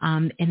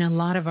in a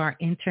lot of our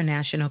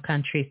international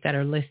countries that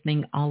are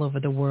listening all over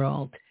the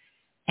world.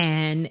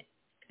 And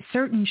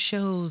certain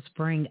shows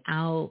bring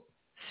out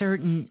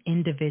certain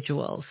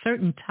individuals,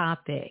 certain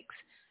topics,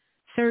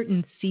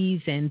 certain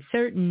seasons,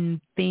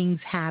 certain things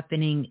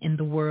happening in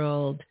the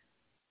world,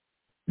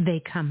 they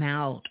come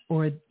out,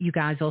 or you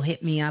guys will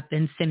hit me up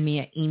and send me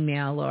an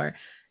email or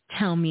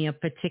tell me a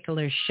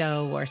particular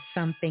show or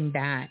something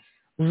that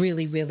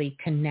really, really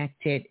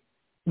connected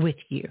with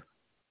you.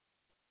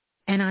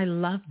 And I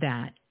love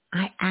that.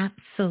 I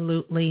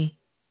absolutely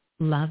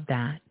love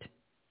that.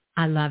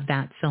 I love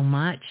that so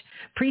much.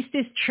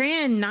 Priestess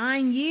Trend,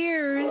 9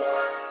 years.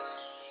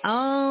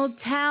 Oh,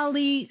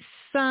 Tally,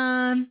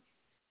 son.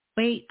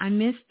 Wait, I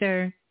missed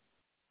her.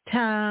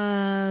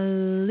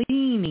 Talini.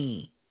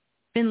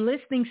 Been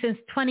listening since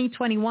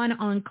 2021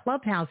 on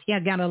Clubhouse. Yeah,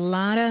 got a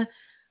lot of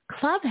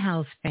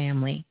Clubhouse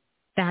family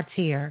that's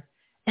here.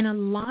 And a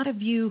lot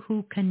of you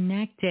who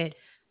connected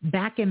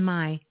back in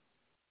my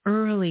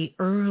early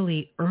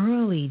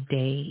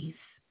days.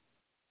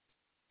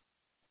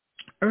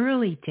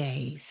 Early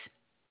days.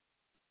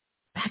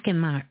 Back in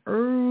my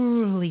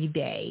early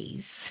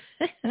days.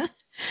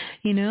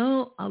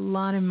 A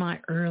lot of my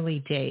early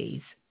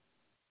days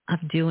of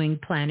doing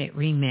Planet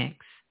Remix.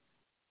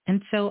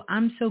 And so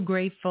I'm so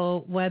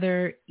grateful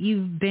whether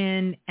you've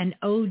been an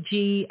OG,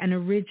 an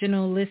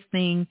original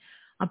listening,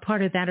 a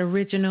part of that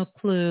original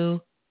clue.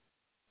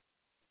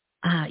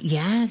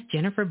 Yes,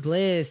 Jennifer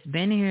Bliss,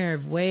 been here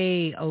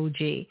way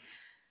OG.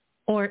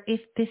 Or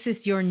if this is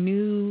your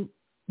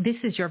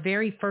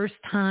very first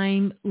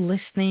time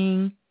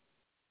listening,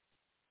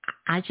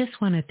 I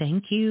just want to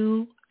thank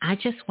you. I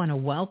just want to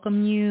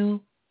welcome you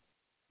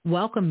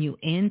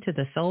into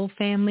the Soul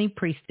family.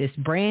 Priestess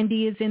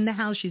Brandy is in the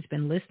house. She's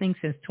been listening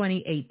since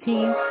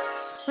 2018.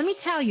 Let me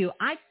tell you,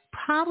 I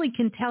probably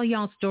can tell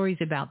y'all stories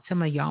about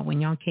some of y'all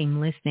when y'all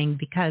came listening,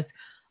 because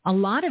a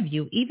lot of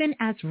you, even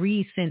as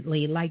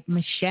recently, like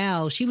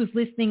Michelle, she was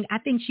listening. I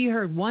think she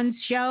heard one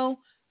show.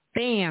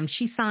 Bam,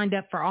 she signed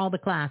up for all the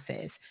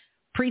classes.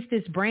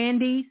 Priestess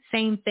Brandy,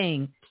 same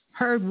thing.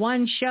 Heard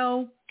one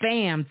show.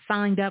 Bam,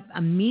 signed up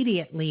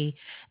immediately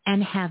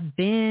and have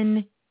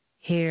been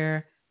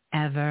here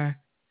ever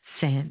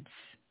since.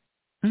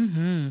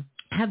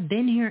 Have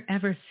been here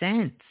ever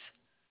since.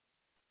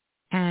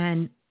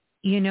 And,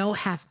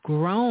 have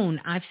grown.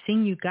 I've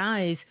seen you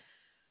guys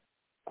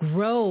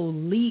grow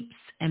leaps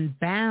and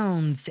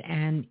bounds,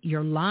 and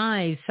your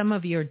lives, some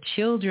of your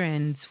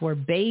children were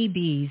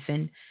babies,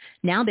 and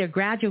now they're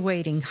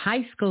graduating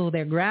high school,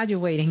 they're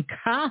graduating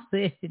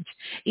college,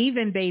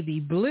 even baby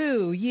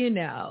Blue,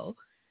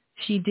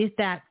 She did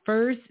that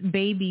first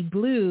baby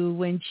Blue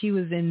when she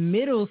was in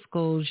middle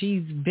school.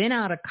 She's been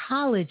out of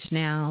college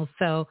now.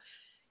 So,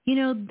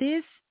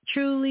 this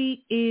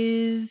truly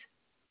is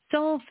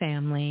Soul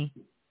Family.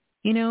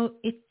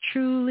 It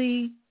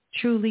truly,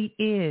 truly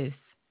is.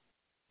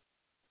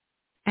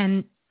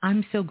 And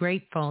I'm so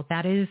grateful.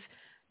 That is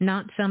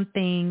not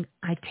something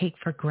I take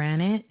for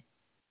granted.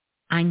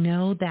 I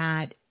know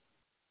that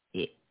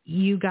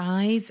you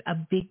guys, a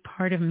big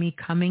part of me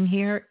coming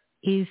here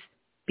is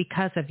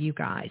because of you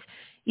guys.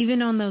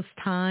 Even on those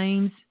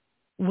times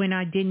when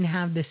I didn't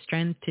have the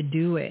strength to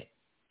do it.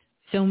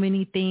 So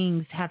many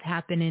things have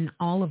happened in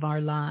all of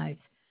our lives.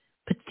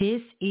 But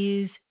this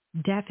is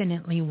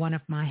definitely one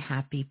of my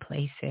happy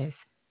places.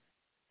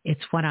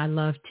 It's what I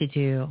love to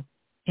do.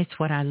 It's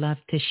what I love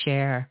to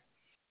share,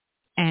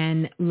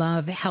 and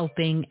love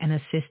helping and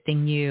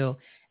assisting you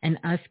and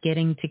us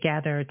getting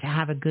together to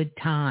have a good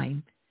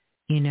time,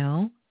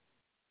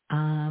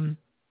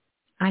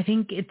 I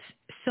think it's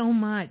so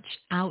much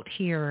out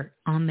here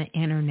on the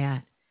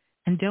internet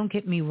And don't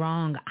get me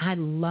wrong, I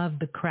love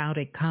the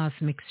crowded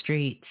cosmic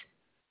streets.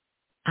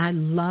 I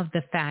love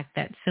the fact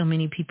that so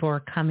many people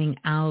are coming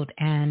out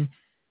and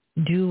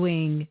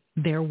doing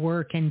their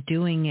work and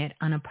doing it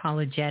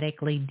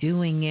unapologetically,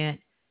 doing it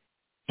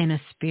in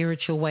a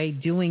spiritual way,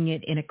 doing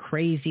it in a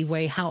crazy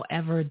way,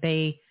 however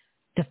they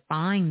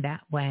define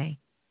that way.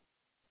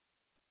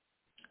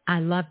 I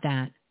love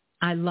that.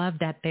 I love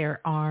that there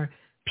are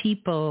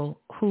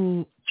people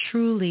who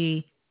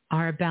truly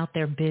are about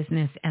their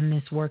business and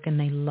this work and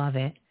they love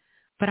it.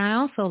 But I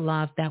also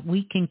love that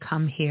we can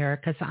come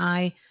here because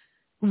I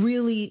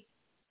really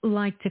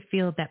like to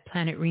feel that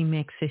Planet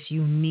Remix is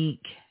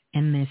unique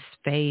in this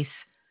space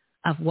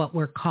of what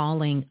we're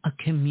calling a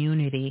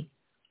community,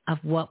 of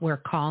what we're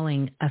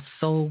calling a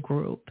soul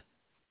group.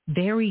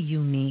 Very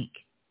unique.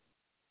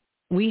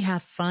 We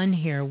have fun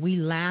here. We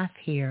laugh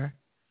here.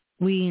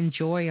 We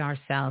enjoy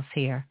ourselves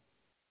here.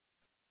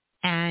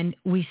 And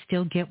we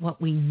still get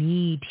what we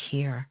need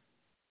here.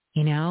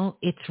 You know,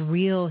 it's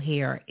real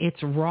here.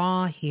 It's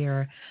raw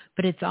here,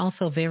 but it's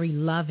also very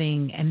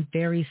loving and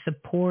very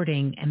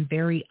supporting and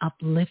very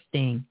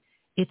uplifting.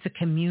 It's a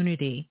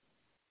community.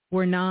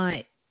 We're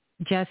not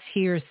just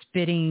here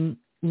spitting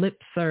lip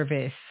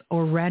service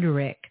or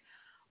rhetoric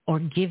or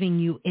giving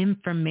you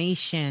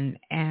information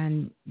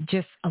and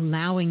just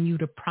allowing you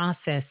to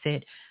process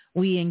it.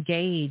 We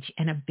engage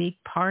in a big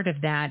part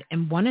of that.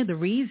 And one of the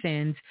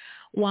reasons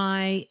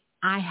why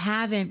I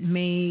haven't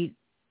made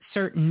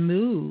certain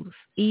moves,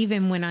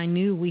 even when I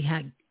knew we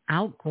had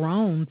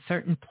outgrown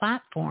certain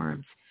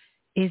platforms,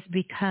 is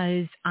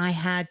because I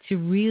had to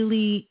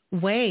really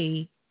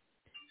weigh,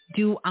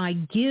 do I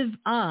give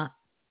up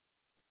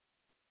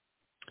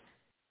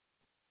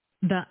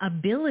the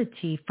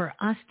ability for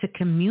us to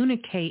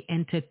communicate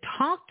and to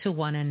talk to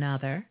one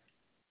another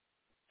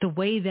the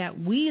way that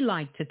we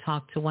like to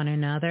talk to one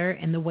another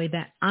and the way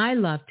that I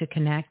love to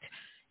connect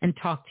and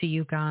talk to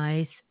you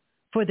guys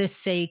for the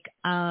sake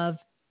of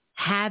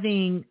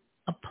having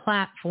a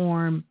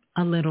platform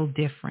a little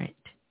different.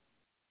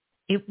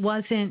 It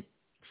wasn't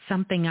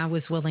something I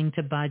was willing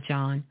to budge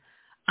on.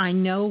 I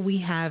know we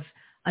have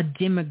a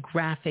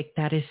demographic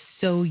that is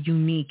so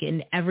unique,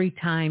 and every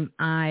time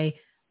I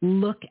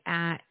look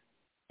at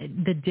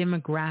the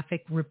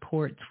demographic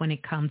reports when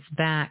it comes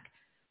back,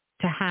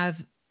 to have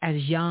as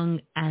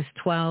young as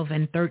 12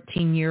 and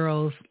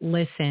 13-year-olds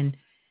listen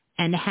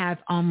and have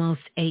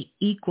almost a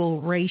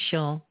equal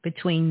ratio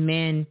between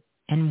men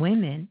and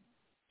women,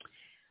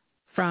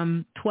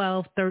 from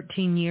 12,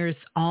 13 years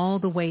all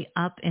the way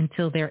up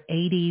until their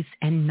 80s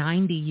and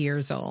 90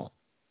 years old.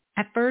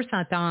 At first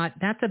I thought,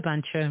 that's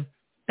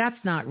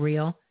not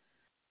real.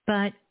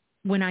 But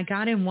when I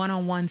got in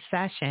one-on-one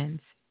sessions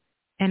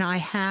and I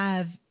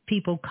have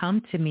people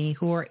come to me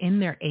who are in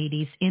their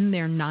 80s, in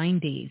their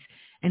 90s,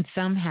 and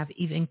some have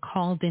even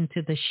called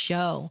into the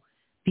show.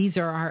 These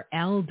are our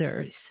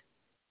elders,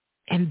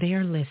 and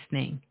they're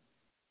listening.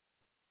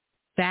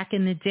 Back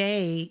in the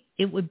day,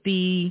 it would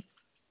be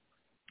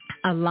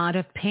a lot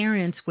of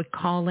parents would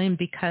call in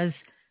because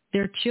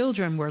their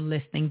children were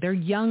listening, their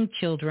young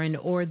children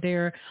or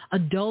their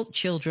adult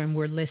children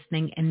were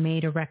listening and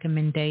made a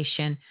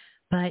recommendation.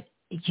 But,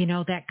 you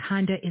know, that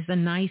kind of is a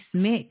nice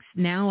mix.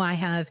 Now I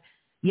have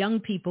young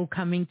people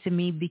coming to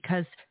me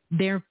because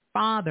their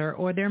father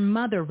or their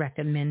mother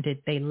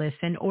recommended they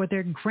listen, or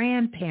their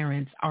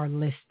grandparents are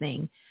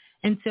listening.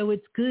 And so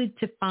it's good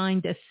to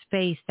find a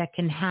space that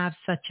can have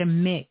such a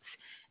mix.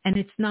 And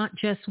it's not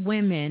just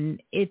women.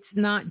 It's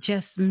not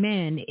just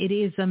men. It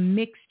is a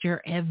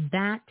mixture of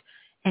that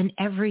and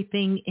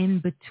everything in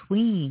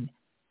between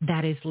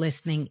that is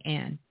listening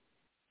in.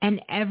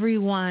 And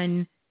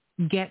everyone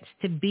gets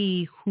to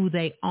be who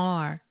they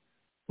are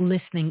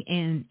listening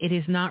in. It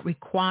is not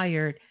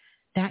required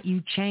that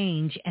you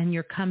change, and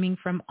you're coming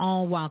from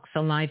all walks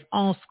of life,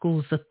 all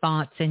schools of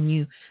thoughts, and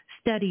you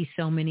study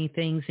so many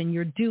things and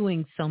you're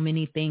doing so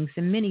many things.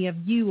 And many of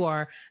you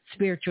are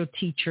spiritual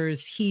teachers,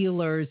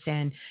 healers,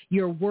 and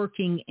you're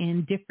working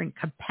in different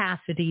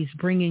capacities,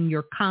 bringing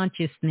your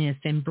consciousness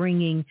and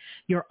bringing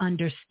your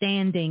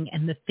understanding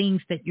and the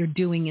things that you're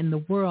doing in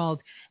the world.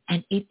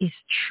 And it is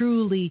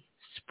truly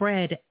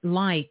spread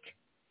like,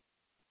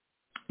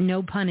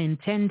 no pun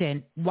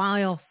intended,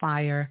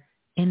 wildfire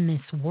in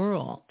this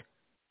world.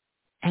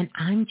 And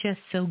I'm just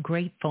so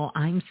grateful.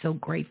 I'm so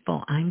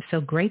grateful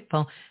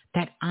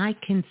that I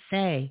can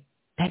say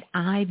that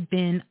I've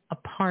been a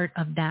part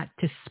of that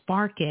to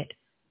spark it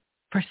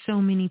for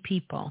so many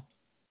people,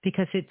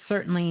 because it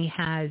certainly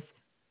has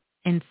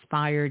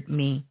inspired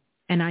me.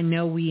 And I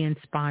know we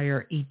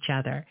inspire each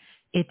other.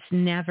 It's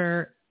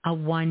never a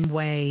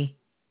one-way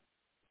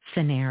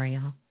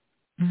scenario.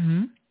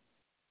 Mm-hmm.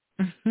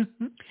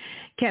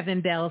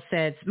 Kevin Bell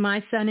says,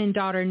 my son and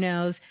daughter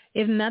knows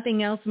if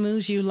nothing else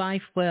moves you,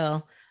 life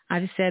will.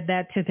 I've said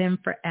that to them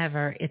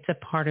forever. It's a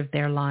part of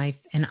their life,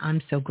 and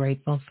I'm so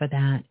grateful for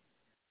that.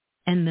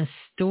 And the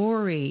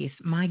stories,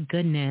 my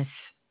goodness,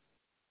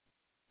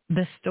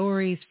 the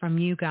stories from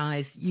you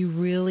guys, you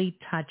really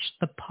touched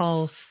the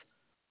pulse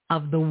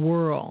of the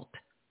world,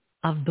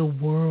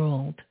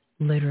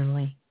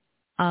 literally,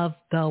 of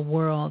the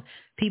world.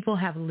 People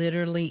have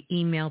literally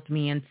emailed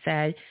me and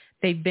said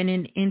they've been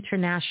in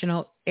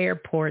international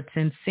airports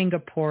in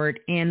Singapore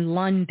and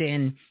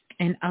London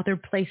and other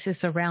places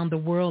around the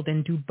world,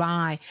 in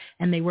Dubai,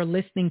 and they were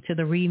listening to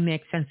the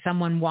remix, and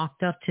someone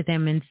walked up to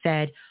them and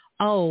said,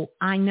 "Oh,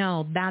 I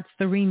know, that's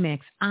the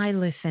remix. I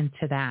listened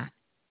to that."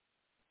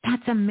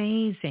 That's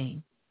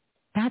amazing.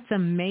 That's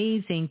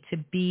amazing to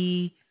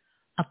be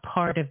a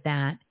part of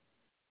that.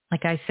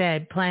 Like I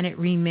said, Planet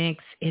Remix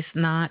is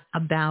not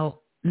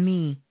about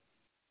me.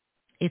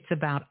 It's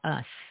about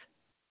us.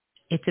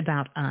 It's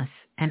about us.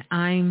 And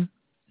I'm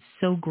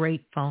so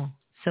grateful,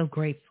 so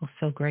grateful,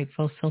 so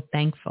grateful, so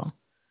thankful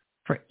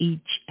for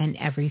each and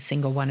every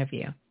single one of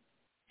you.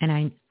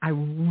 And I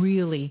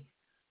really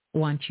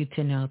want you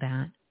to know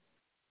that.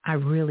 I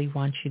really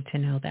want you to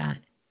know that.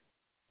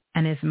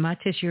 And as much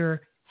as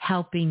you're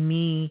helping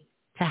me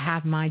to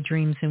have my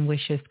dreams and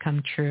wishes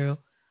come true,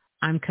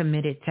 I'm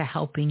committed to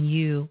helping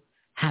you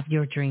have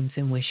your dreams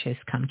and wishes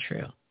come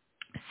true.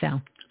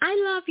 So I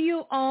love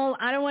you all.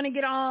 I don't want to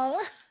get all,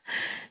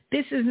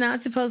 this is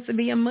not supposed to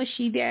be a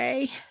mushy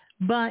day,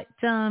 but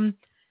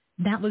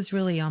that was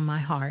really on my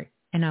heart,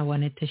 and I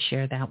wanted to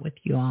share that with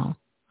you all.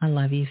 I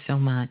love you so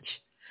much.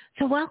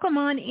 So welcome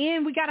on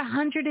in. We got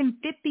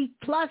 150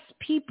 plus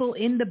people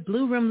in the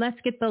Blue Room. Let's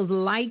get those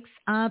likes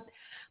up.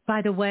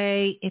 By the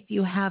way, if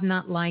you have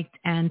not liked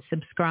and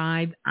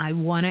subscribed, I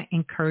want to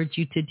encourage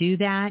you to do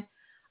that.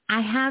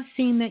 I have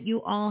seen that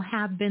you all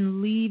have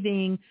been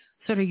leaving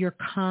sort of your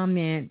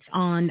comments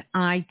on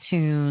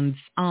iTunes,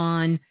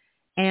 on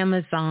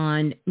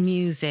Amazon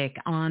Music,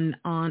 on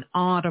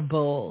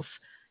Audibles,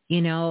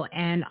 you know,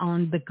 and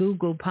on the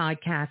Google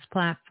podcast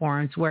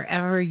platforms,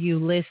 wherever you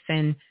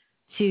listen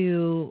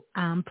to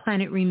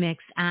Planet Remix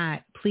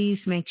at. Please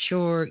make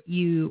sure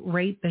you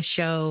rate the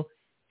show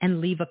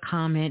and leave a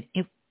comment.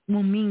 It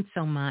will mean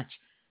so much.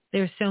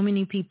 There's so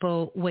many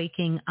people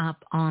waking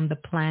up on the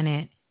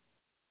planet,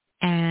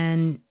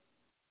 and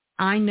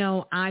I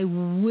know I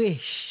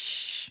wish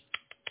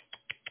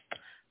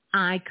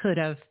I could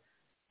have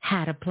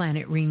had a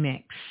Planet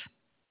Remix.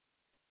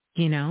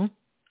 You know,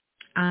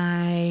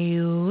 I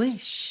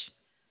wish.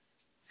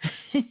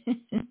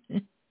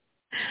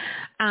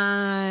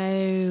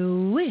 I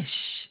wish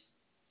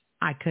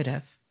I could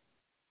have,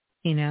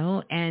 you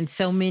know, and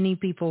so many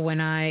people when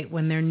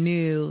they're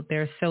new,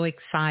 they're so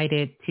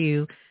excited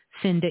to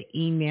send an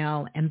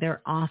email, and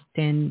they're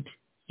often,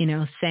 you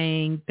know,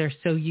 saying they're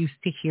so used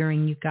to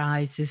hearing you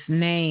guys'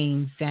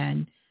 names,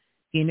 and,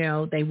 you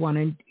know, they want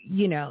to,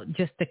 you know,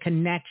 just the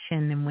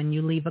connection. And when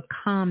you leave a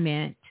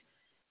comment,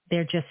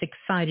 they're just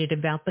excited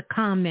about the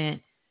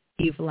comment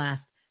you've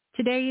left.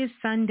 Today is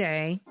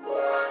Sunday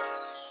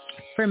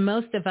for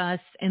most of us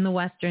in the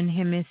Western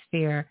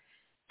Hemisphere,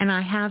 and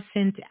I have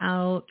sent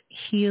out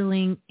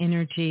healing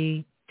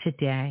energy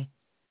today.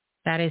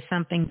 That is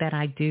something that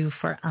I do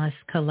for us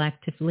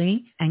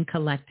collectively and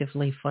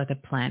collectively for the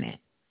planet.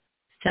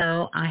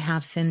 So I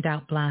have sent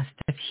out blasts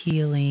of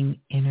healing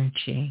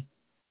energy.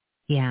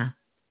 Yeah.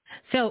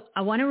 So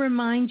I want to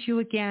remind you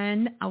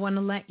again, I want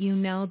to let you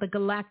know the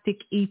Galactic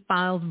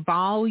E-Files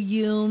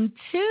Volume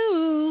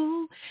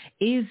 2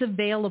 is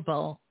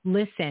available.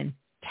 Listen,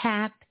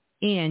 tap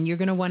in. You're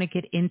going to want to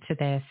get into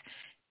this.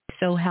 It's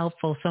so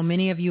helpful. So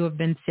many of you have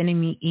been sending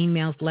me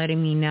emails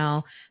letting me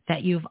know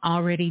that you've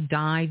already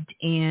dove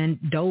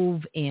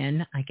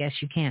in. I guess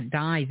you can't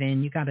dive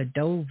in. You got to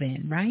dove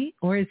in, right?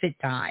 Or is it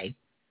dive?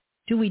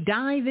 Do we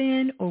dive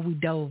in or we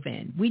dove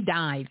in? We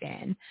dive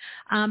in.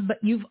 But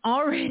you've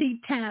already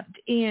tapped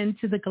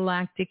into the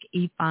Galactic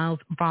E-Files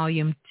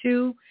Volume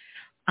 2,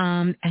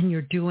 and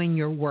you're doing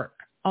your work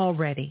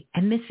already.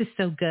 And this is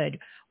so good.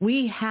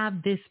 We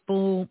have this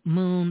full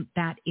moon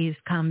that is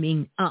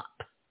coming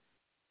up.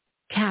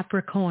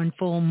 Capricorn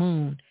full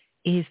moon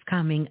is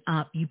coming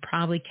up. You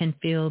probably can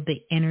feel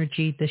the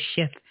energy, the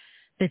shift,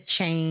 the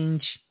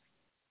change,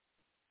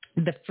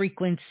 the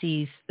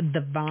frequencies,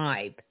 the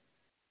vibe.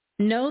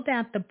 Know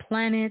that the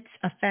planets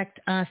affect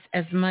us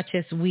as much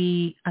as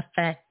we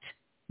affect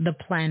the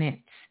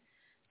planets.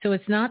 So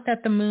it's not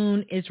that the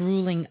moon is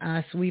ruling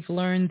us. We've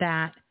learned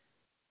that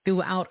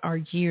throughout our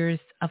years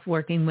of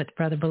working with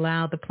Brother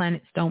Bilal. The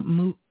planets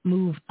don't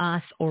move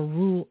us or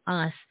rule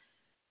us.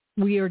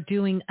 We are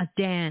doing a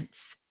dance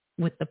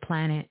with the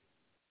planet.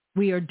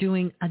 We are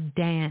doing a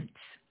dance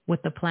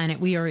with the planet.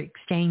 We are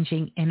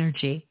exchanging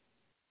energy.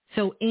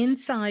 So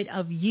inside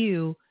of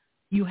you,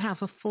 you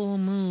have a full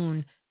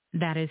moon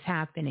that is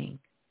happening.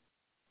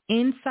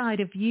 Inside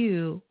of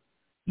you,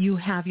 you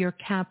have your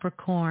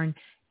Capricorn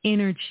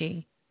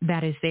energy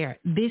that is there.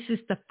 This is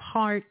the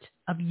part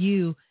of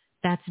you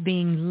that's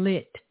being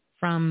lit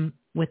from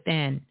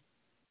within.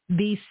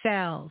 These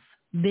cells,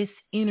 this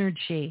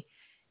energy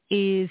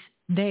is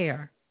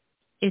there.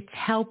 It's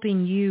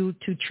helping you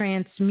to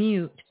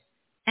transmute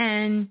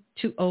and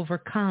to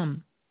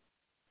overcome.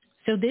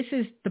 So this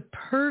is the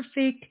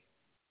perfect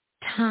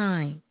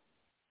time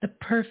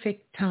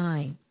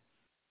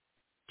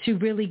to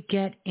really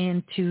get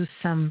into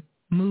some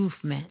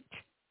movement.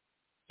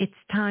 It's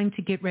time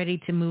to get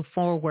ready to move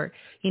forward.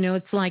 You know,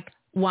 it's like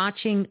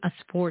watching a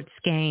sports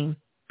game,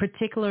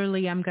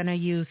 particularly I'm going to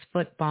use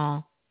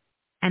football,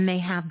 and they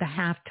have the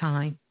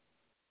halftime.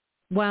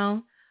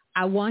 Well,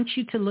 I want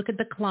you to look at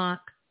the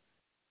clock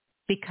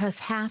because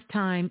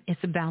halftime is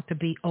about to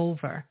be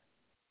over.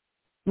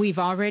 We've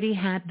already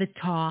had the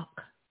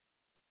talk.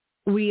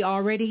 We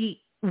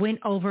already went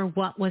over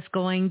what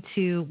went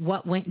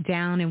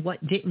down and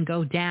what didn't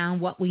go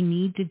down, what we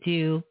need to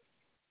do,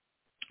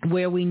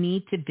 where we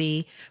need to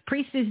be.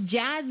 Priestess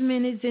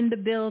Jasmine is in the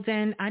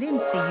building. I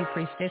didn't see you,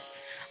 Priestess.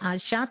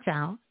 Shouts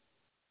out.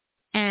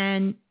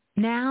 And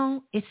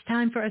now it's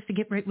time for us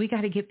to we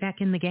got to get back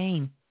in the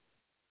game.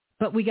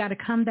 But we got to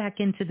come back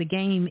into the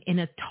game in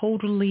a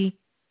totally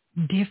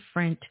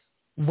different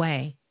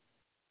way.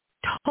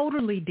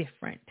 Totally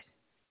different.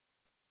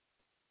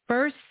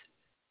 First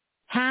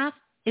half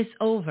is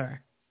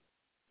over.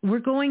 We're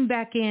going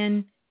back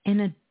in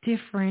a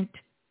different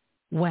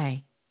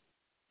way.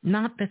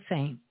 Not the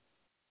same.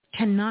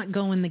 Cannot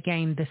go in the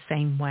game the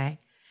same way.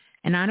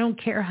 And I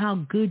don't care how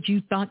good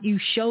you thought you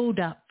showed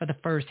up for the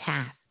first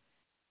half.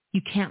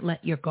 You can't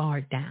let your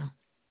guard down.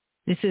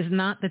 This is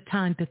not the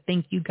time to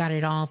think you got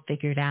it all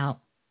figured out.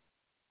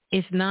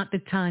 It's not the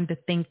time to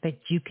think that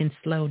you can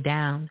slow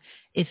down.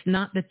 It's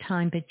not the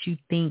time that you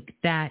think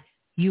that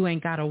you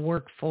ain't got to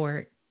work for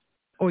it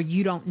or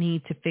you don't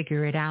need to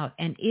figure it out.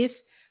 And if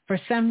for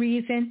some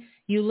reason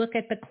you look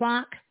at the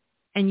clock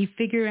and you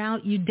figure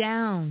out you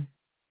down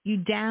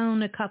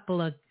a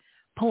couple of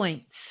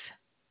points,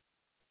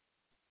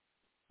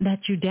 that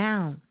you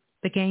down.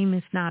 The game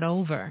is not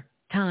over.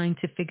 Time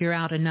to figure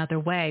out another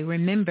way.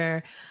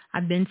 Remember,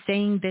 I've been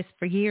saying this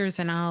for years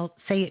and I'll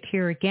say it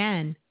here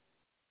again.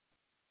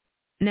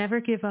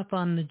 Never give up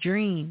on the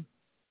dream.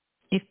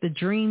 If the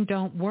dream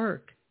don't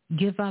work,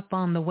 give up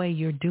on the way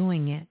you're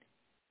doing it.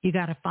 You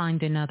got to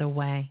find another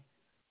way.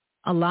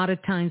 A lot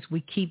of times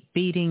we keep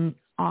beating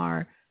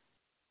our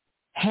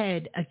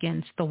head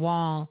against the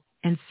wall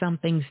and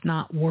something's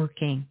not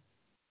working.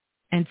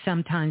 And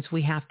sometimes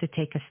we have to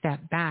take a step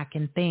back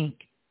and think,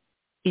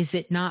 is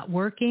it not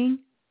working?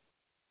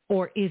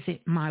 Or is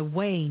it my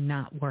way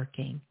not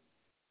working?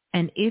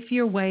 And if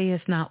your way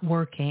is not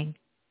working,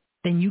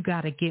 then you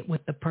got to get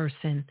with the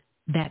person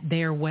that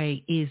their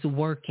way is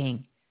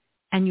working.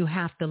 And you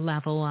have to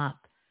level up.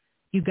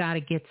 You got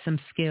to get some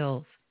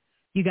skills.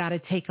 You got to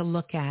take a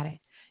look at it.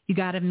 You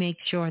got to make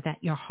sure that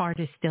your heart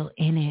is still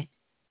in it.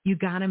 You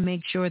got to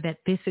make sure that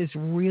this is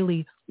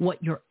really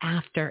what you're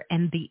after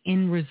and the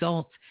end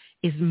result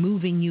is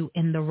moving you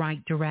in the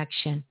right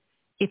direction.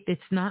 If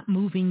it's not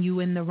moving you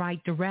in the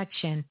right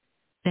direction,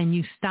 then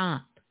you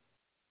stop.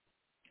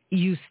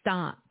 You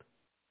stop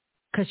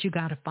because you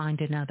got to find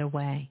another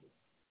way.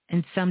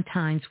 And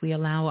sometimes we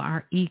allow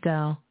our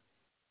ego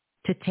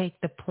to take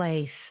the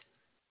place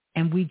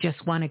and we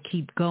just want to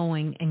keep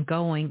going and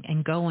going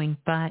and going,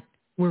 but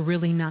we're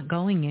really not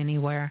going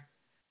anywhere.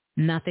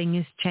 Nothing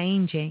is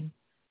changing.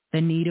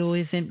 The needle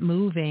isn't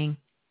moving.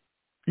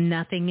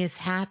 Nothing is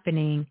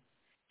happening.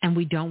 And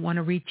we don't want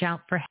to reach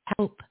out for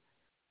help.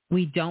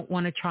 We don't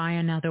want to try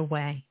another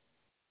way.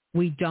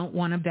 We don't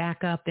want to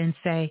back up and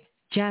say,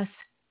 just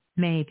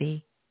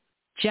maybe,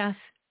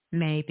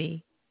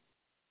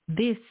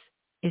 this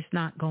is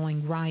not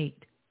going right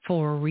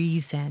for a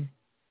reason.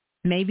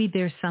 Maybe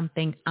there's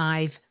something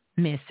I've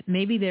missed.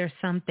 Maybe there's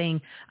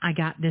something I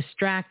got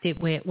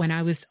distracted with when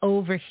I was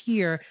over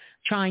here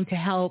trying to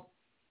help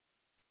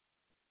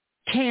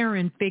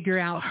Karen figure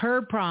out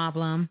her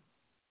problem.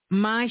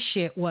 My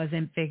shit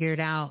wasn't figured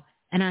out,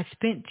 and I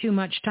spent too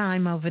much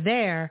time over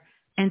there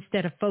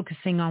instead of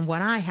focusing on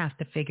what I have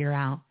to figure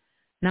out.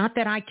 Not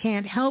that I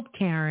can't help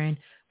Karen,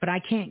 but I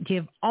can't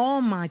give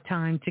all my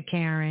time to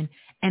Karen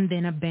and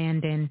then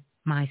abandon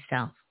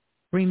myself.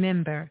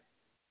 Remember,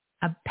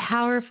 a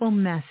powerful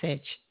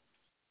message.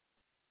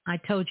 I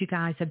told you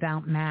guys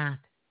about math.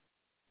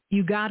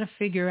 You got to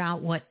figure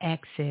out what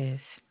X is.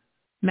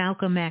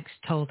 Malcolm X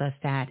told us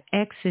that.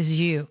 X is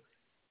you.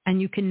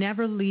 And you can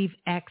never leave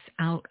X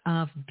out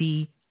of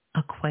the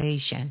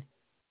equation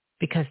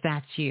because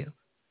that's you.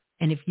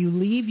 And if you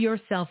leave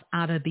yourself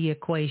out of the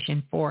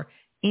equation for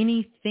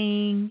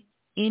anything,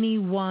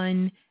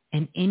 anyone,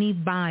 and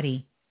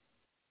anybody,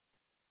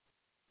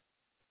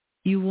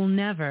 you will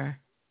never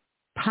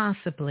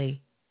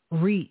possibly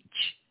reach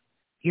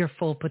your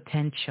full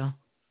potential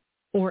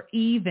or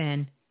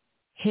even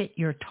hit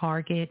your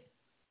target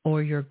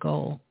or your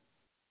goal.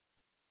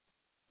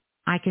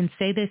 I can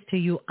say this to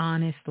you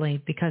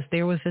honestly because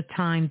there was a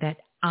time that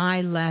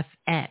I left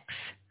X,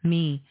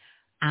 me,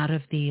 out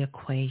of the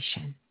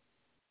equation.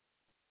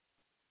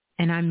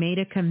 And I made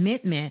a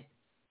commitment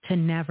to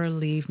never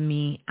leave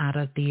me out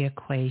of the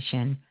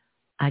equation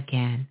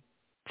again.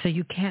 So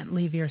you can't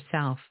leave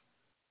yourself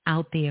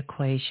out the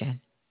equation.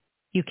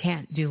 You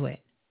can't do it.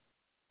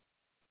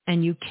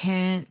 And you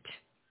can't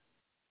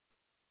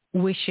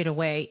wish it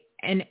away.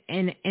 And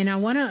I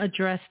want to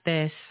address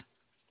this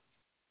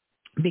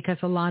because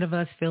a lot of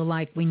us feel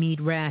like we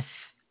need rest.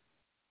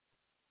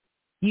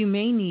 You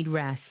may need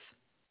rest.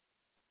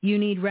 You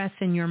need rest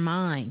in your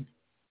mind,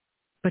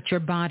 but your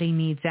body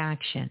needs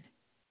action.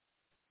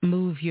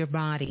 move your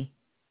body,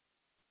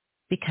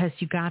 because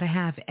you got to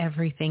have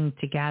everything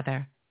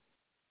together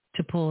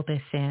to pull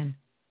this in.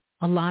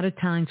 A lot of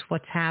times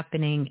what's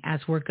happening as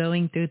we're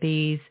going through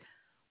these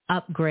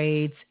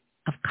upgrades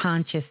of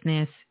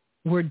consciousness,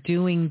 we're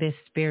doing this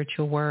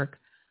spiritual work.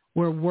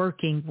 We're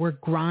working, we're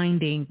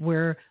grinding,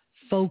 we're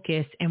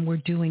focused, and we're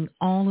doing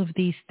all of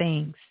these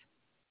things.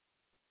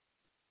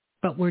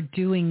 But we're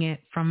doing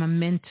it from a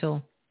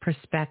mental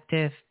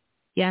perspective.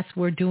 Yes,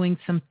 we're doing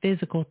some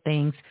physical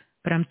things,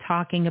 but I'm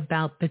talking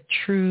about the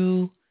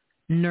true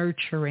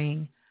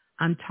nurturing.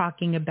 I'm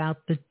talking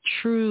about the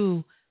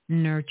true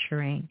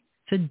nurturing.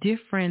 It's a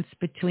difference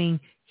between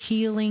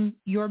healing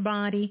your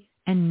body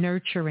and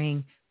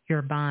nurturing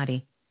your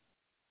body.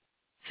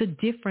 It's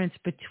a difference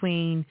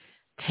between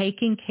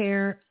taking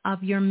care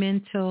of your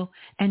mental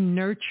and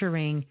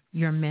nurturing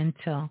your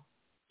mental.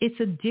 It's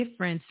a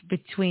difference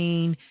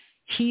between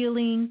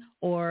healing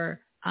or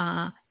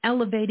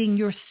elevating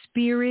your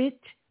spirit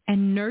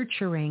and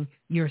nurturing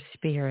your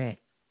spirit.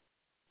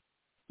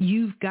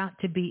 You've got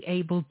to be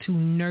able to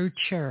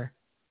nurture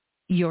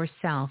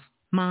yourself,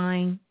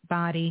 mind,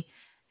 body,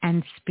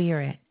 and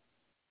spirit.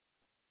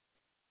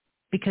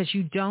 Because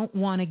you don't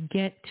want to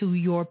get to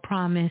your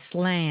promised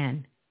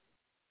land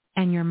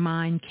and your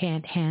mind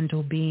can't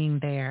handle being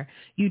there.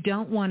 You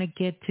don't want to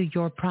get to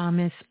your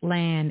promised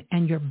land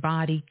and your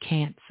body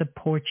can't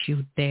support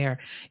you there.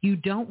 You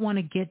don't want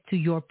to get to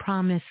your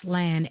promised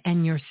land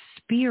and your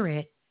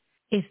spirit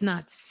is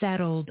not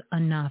settled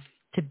enough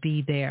to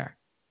be there.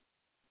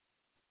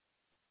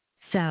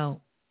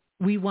 So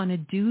we want to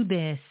do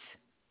this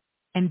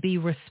and be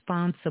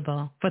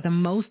responsible for the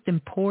most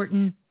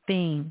important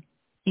thing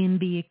in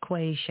the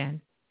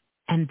equation,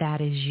 and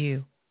that is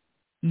you.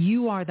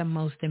 You are the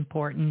most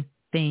important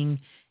thing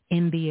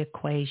in the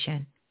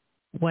equation.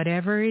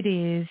 Whatever it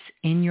is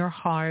in your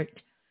heart,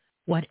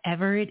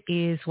 whatever it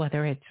is,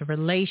 whether it's a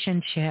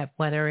relationship,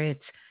 whether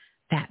it's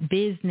that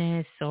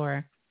business,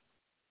 or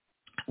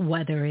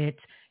whether it's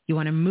you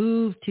want to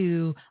move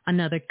to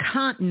another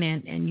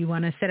continent and you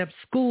want to set up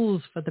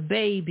schools for the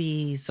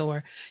babies,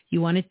 or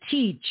you want to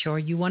teach, or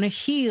you want to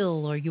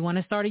heal, or you want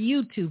to start a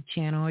YouTube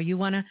channel, or you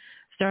want to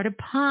start a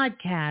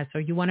podcast, or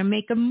you want to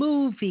make a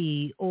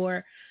movie,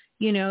 or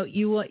you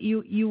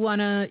want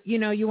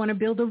to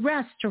build a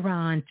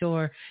restaurant,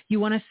 or you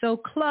want to sew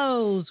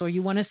clothes, or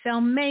you want to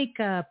sell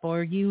makeup,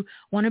 or you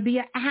want to be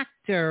an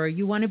actor, or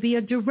you want to be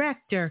a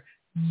director.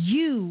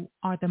 You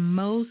are the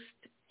most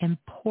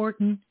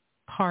important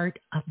part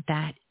of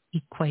that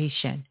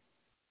equation.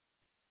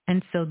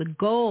 And so the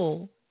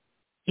goal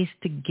is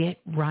to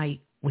get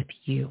right with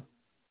you.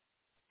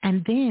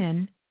 And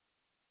then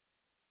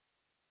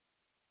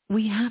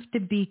we have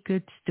to be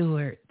good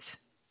stewards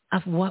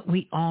of what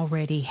we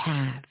already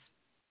have.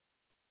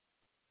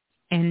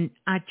 And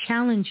I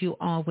challenge you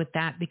all with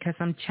that because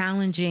I'm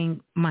challenging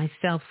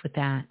myself with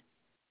that.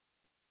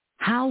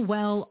 How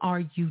well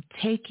are you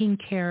taking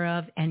care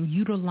of and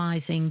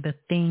utilizing the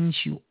things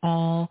you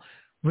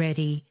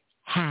already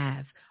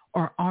have?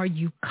 Or are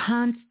you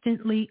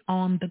constantly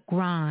on the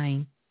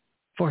grind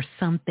for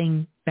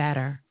something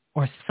better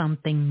or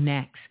something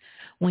next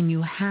when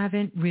you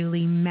haven't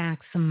really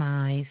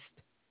maximized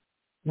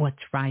what's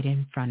right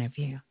in front of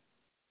you?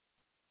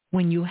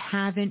 When you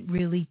haven't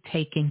really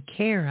taken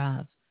care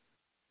of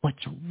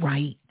what's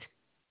right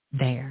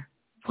there,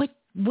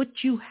 what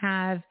you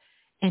have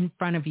in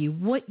front of you,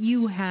 what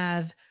you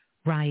have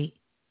right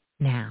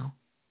now.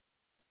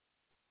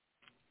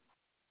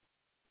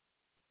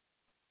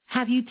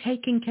 Have you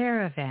taken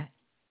care of it?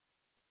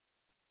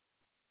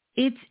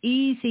 It's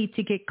easy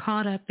to get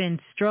caught up in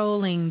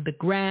strolling the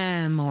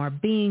gram or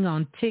being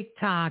on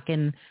TikTok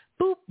and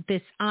boop,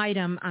 this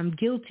item, I'm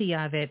guilty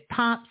of it,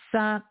 pops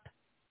up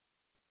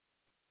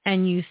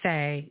and you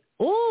say,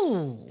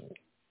 "Oh,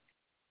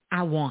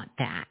 I want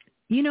that."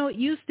 You know, it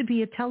used to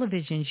be a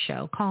television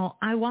show called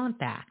I Want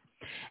That.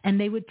 And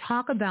they would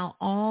talk about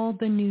all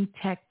the new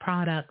tech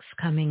products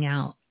coming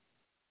out.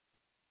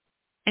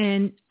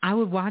 And I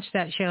would watch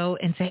that show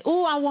and say,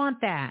 "Oh, I want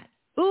that.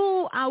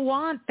 Oh, I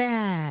want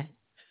that.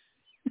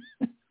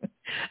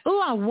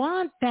 Oh, I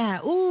want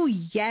that. Oh,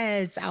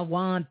 yes, I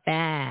want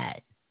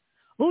that.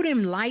 Oh,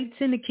 them lights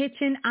in the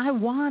kitchen, I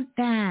want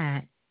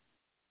that.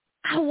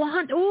 I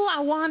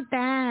want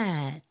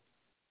that."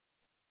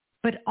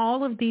 But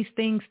all of these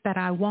things that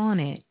I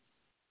wanted,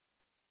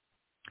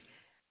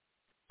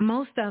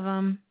 most of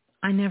them,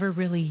 I never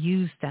really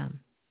used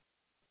them.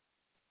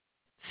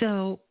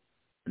 So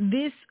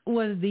this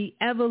was the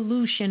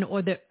evolution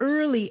or the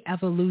early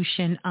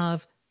evolution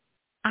of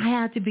I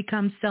had to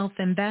become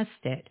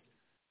self-invested.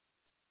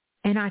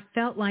 And I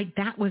felt like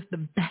that was the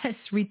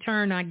best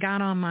return I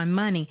got on my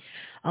money.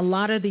 A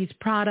lot of these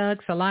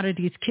products, a lot of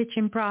these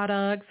kitchen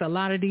products, a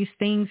lot of these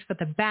things for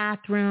the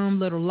bathroom,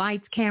 little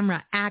lights,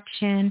 camera,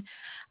 action.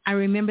 I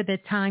remember the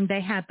time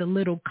they had the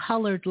little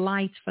colored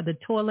lights for the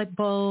toilet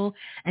bowl,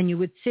 and you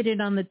would sit it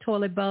on the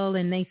toilet bowl,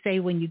 and they say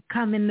when you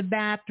come in the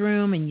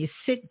bathroom and you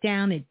sit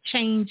down, it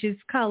changes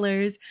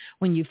colors.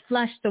 When you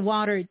flush the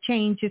water, it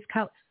changes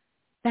color.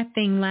 That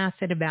thing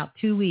lasted about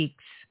 2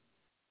 weeks.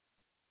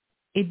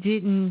 It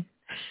didn't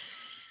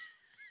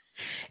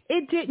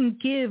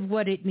give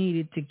what it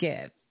needed to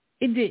give.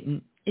 It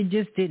didn't. It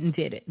just did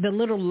it. The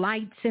little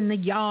lights in the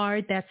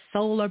yard, that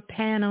solar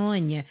panel,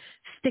 and you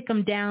stick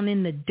them down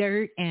in the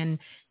dirt and,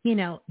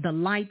 the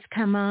lights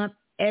come up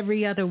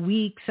every other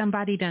week.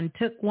 Somebody done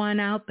took one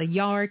out the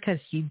yard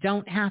because you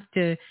don't have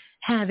to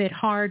have it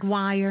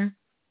hardwire.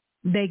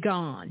 They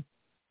gone.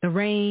 The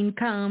rain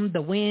come,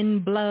 the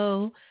wind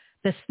blow,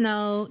 the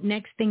snow.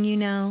 Next thing you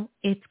know,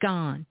 it's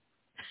gone.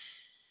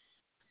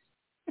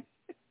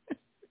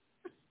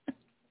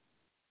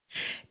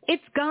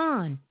 It's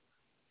gone.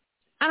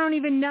 I don't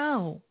even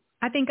know.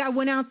 I think I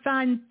went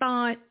outside and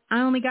thought I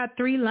only got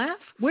 3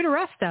 left. Where the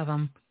rest of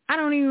them? I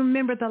don't even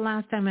remember the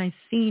last time I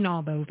seen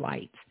all those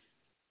lights.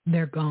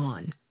 They're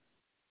gone.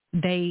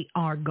 They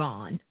are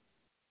gone.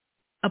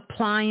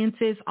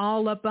 Appliances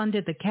all up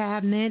under the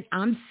cabinet.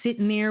 I'm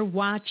sitting there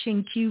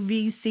watching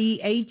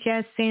QVC,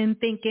 HSN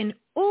thinking,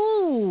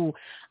 ooh,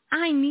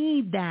 I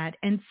need that.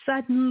 And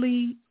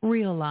suddenly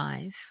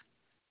realize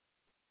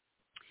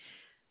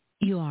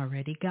you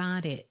already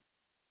got it.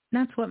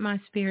 That's what my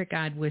spirit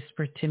guide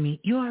whispered to me.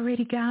 You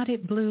already got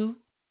it, Blue.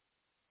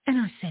 And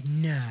I said,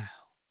 no.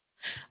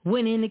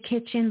 Went in the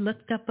kitchen,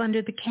 looked up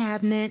under the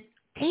cabinet.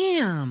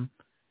 Damn,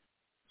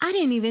 I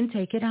didn't even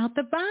take it out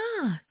the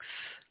box.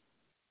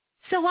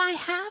 So I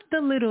have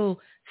the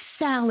little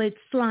salad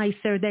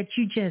slicer that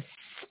you just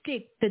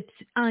stick the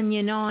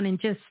onion on and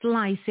just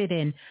slice it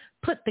and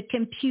put the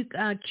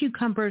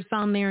cucumbers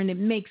on there, and it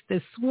makes the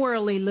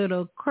swirly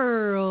little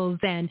curls,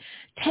 and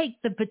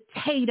take the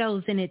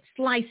potatoes and it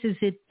slices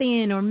it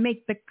thin, or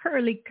make the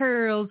curly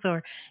curls,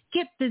 or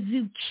get the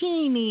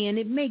zucchini and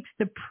it makes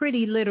the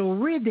pretty little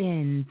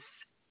ribbons.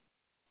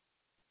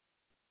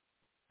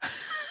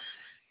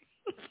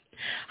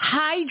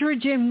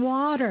 Hydrogen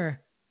water.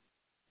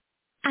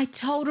 I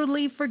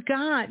totally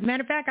forgot.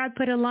 Matter of fact, I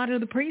put a lot of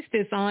the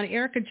priestess on.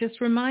 Erica just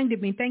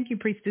reminded me. Thank you,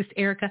 Priestess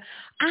Erica.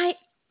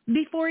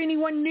 Before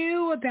anyone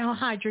knew about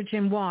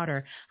hydrogen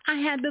water, I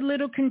had the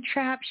little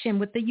contraption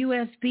with the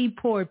USB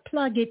port.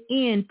 Plug it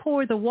in,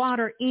 pour the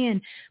water in,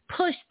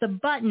 push the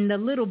button. The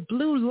little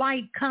blue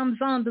light comes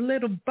on. The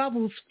little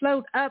bubbles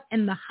float up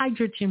in the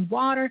hydrogen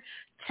water.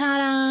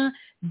 Ta-da!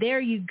 There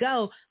you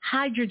go.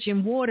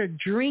 Hydrogen water.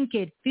 Drink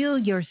it. Feel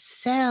your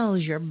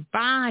cells. Your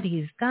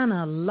body's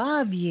gonna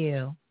love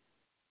you.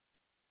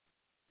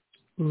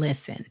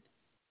 Listen.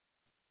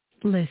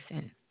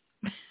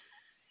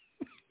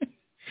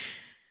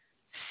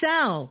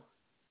 So,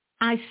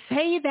 I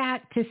say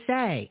that to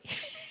say,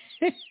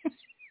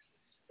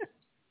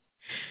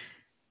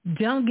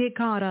 don't get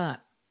caught up,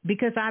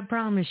 because I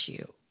promise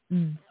you,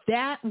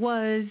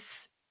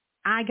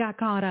 I got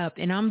caught up,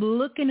 and I'm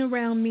looking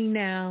around me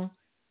now,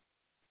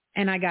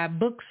 and I got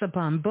books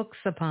upon books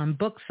upon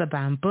books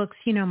upon books.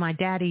 My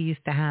daddy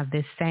used to have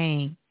this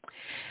saying,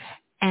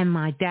 and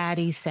my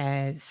daddy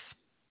says,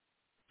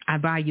 I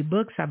buy you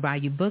books, I buy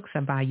you books,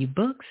 I buy you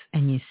books,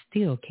 and you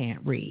still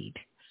can't read.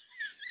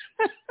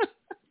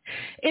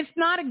 It's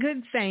not a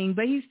good saying,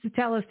 but he used to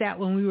tell us that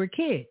when we were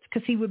kids,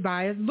 because he would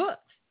buy us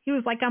books. He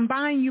was like, I'm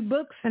buying you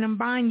books, and I'm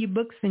buying you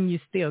books, and you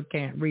still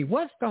can't read.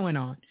 What's going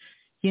on?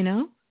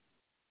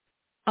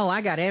 Oh,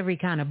 I got every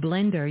kind of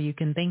blender you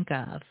can think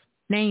of.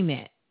 Name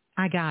it.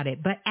 I got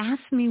it. But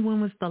ask me,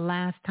 when was the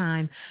last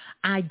time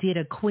I did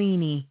a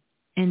queenie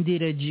and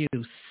did a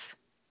juice?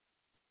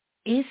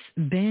 It's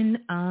been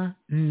a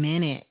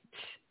minute.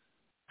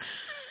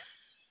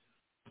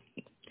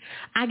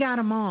 I got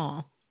them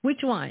all.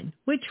 Which one?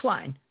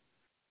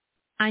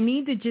 I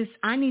need to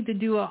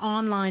do an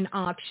online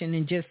auction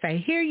and just say,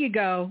 here you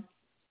go.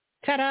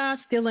 Ta-da,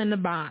 still in the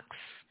box.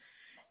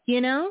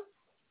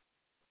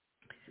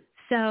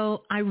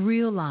 So I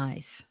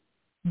realize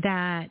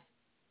that,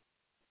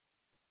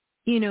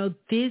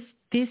 this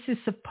is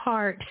a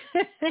part,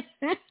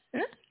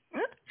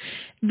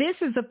 this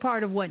is a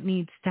part of what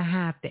needs to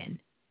happen.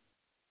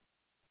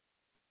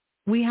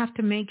 We have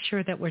to make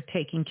sure that we're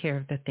taking care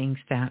of the things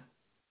that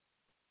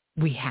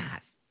we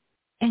have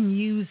and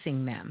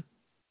using them.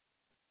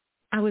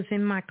 I was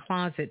in my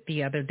closet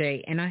the other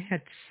day, and I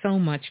had so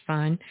much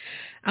fun.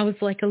 I was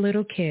like a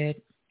little kid.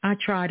 I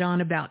tried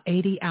on about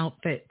 80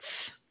 outfits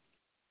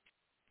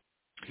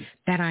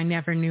that I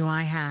never knew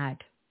I had.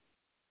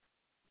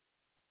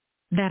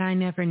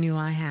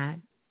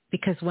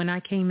 Because when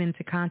I came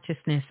into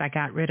consciousness, I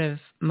got rid of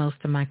most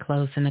of my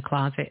clothes in the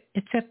closet,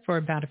 except for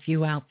about a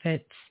few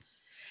outfits.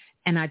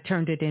 And I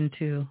turned it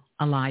into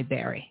a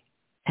library.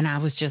 And I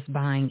was just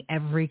buying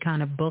every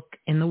kind of book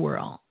in the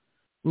world.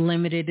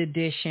 Limited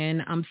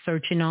edition. I'm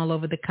searching all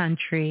over the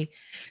country,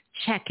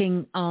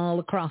 checking all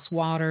across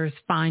waters,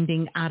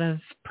 finding out of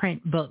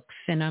print books.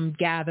 And I'm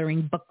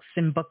gathering books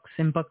and books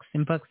and books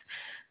and books,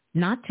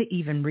 not to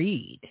even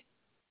read,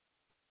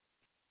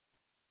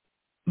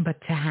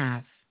 but to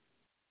have.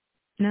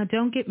 Now,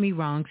 don't get me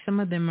wrong. Some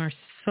of them are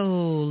so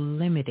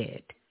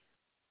limited,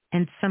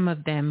 and some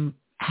of them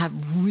have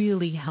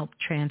really helped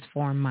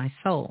transform my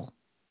soul.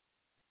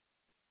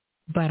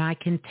 But I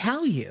can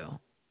tell you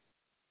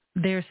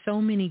There's so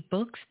many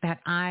books that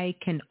I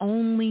can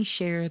only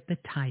share the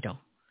title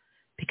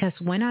because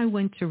when I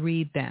went to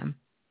read them,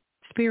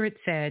 Spirit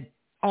said,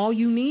 all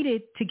you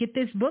needed to get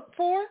this book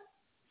for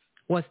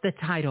was the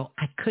title.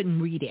 I couldn't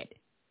read it.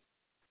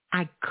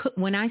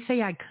 When I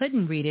say I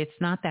couldn't read it,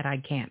 it's not that I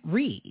can't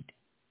read.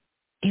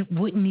 It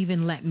wouldn't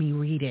even let me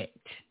read it.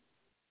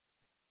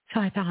 So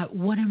I thought,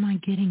 what am I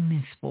getting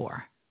this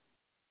for?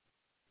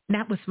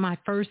 That was my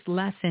first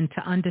lesson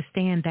to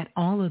understand that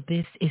all of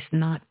this is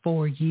not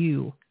for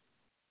you.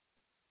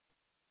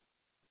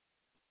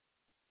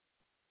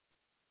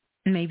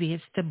 Maybe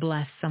it's to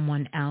bless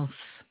someone else.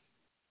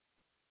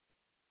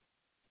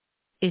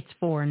 It's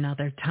for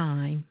another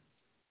time.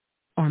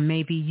 Or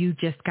maybe you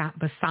just got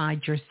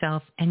beside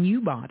yourself and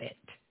you bought it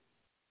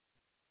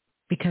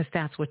because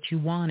that's what you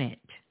wanted.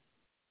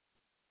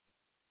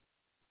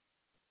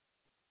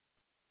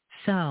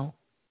 So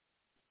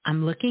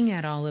I'm looking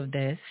at all of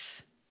this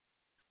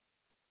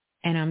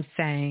and I'm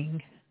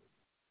saying,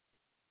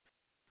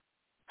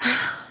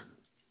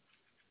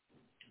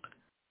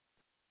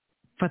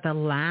 for the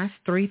last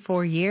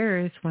 3-4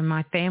 years, when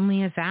my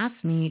family has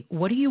asked me,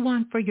 what do you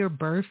want for your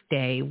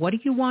birthday? What do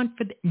you want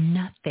for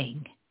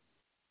nothing?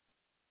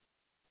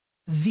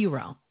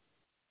 Zero.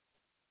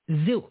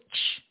 Zilch.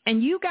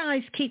 And you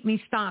guys keep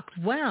me stocked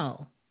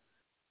well.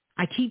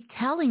 I keep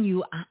telling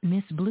you,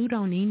 Miss Blue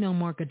don't need no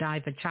more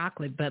Godiva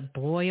chocolate, but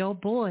boy, oh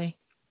boy,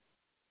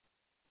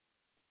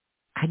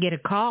 I get a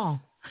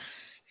call.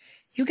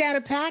 You got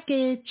a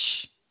package,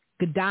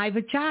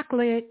 Godiva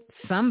chocolate.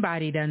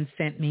 Somebody done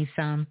sent me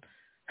some.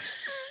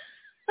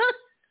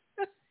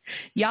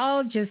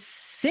 Y'all just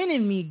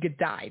sending me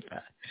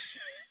Godiva.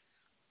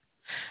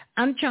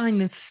 I'm trying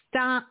to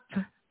stop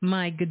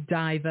my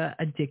Godiva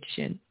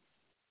addiction.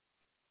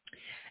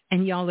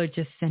 And y'all are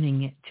just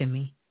sending it to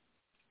me.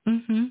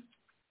 Mm-hmm.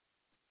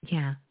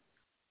 Yeah.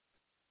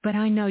 But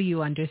I know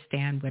you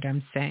understand what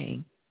I'm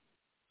saying.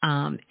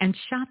 And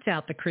shouts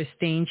out to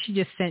Christine. She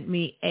just sent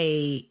me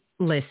a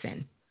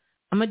listen.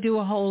 I'm going to do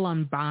a whole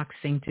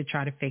unboxing to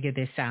try to figure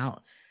this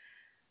out.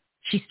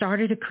 She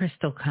started a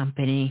crystal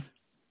company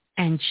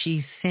and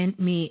she sent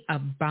me a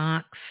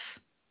box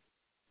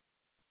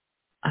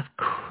of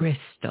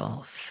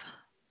crystals.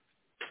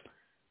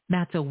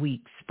 That's a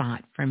weak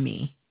spot for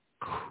me.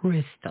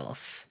 Crystals.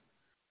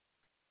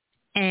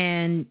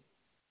 And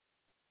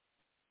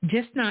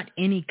just not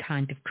any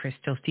kind of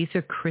crystals. These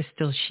are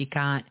crystals she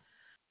got.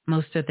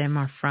 Most of them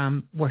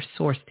were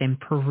sourced in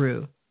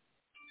Peru.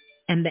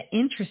 And the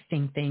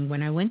interesting thing,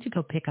 when I went to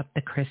go pick up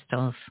the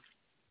crystals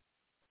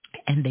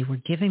and they were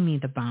giving me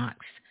the box,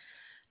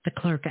 the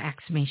clerk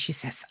asked me, she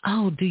says,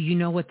 oh, do you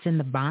know what's in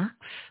the box?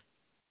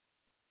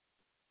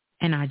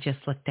 And I just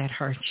looked at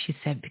her. She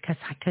said, because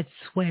I could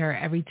swear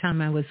every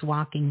time I was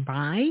walking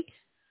by,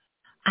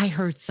 I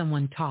heard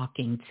someone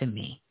talking to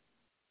me.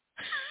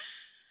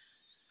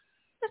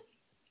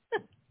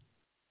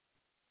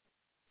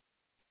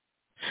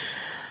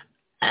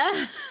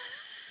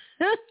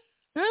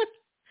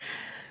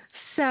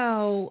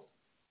 So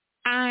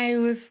I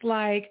was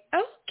like,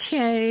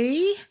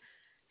 okay.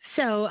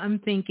 So I'm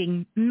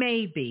thinking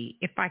maybe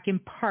if I can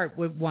part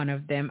with one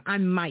of them, I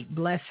might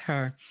bless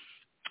her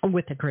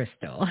with a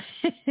crystal.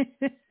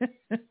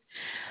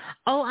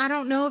 Oh, I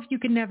don't know if you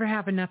can never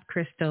have enough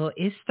crystal.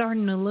 It's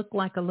starting to look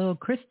like a little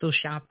crystal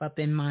shop up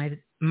in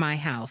my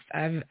house.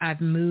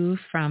 I've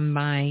moved from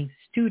my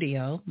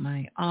studio,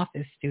 my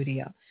office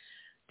studio,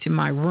 to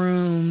my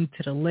room,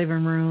 to the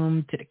living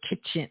room, to the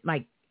kitchen,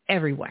 like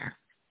everywhere.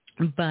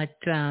 But,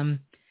 and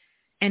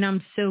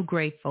I'm so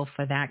grateful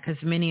for that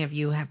because many of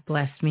you have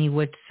blessed me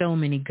with so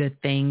many good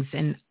things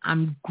and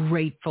I'm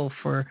grateful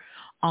for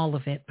all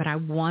of it. But I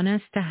want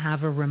us to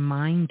have a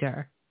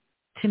reminder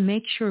to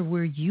make sure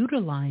we're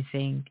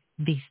utilizing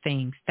these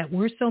things that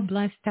we're so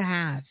blessed to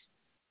have,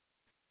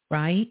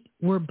 right?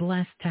 We're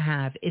blessed to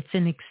have. It's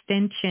an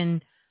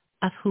extension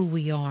of who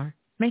we are.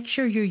 Make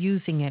sure you're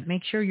using it.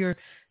 Make sure you're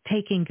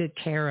taking good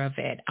care of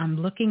it.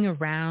 I'm looking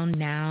around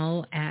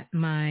now at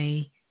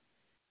my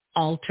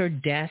altar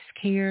desk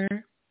here,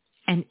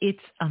 and it's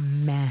a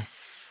mess.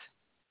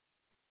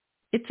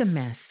 It's a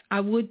mess. I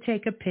would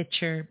take a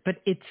picture, but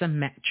it's a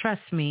mess.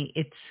 Trust me,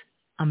 it's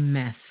a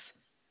mess.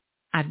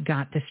 I've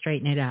got to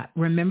straighten it out.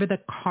 Remember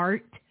the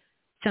cart?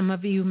 Some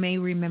of you may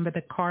remember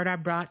the cart I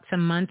brought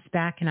some months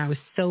back, and I was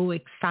so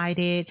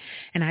excited.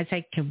 And I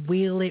can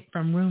wheel it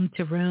from room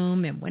to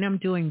room. And when I'm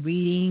doing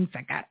readings,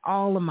 I got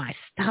all of my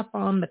stuff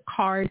on the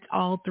cart,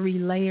 all 3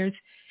 layers.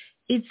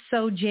 It's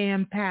so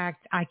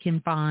jam-packed, I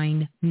can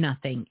find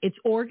nothing. It's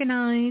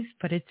organized,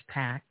 but it's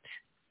packed.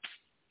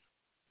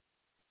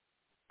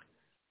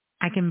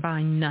 I can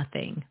find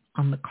nothing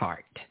on the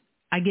cart.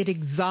 I get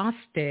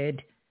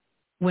exhausted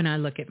when I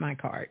look at my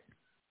cart.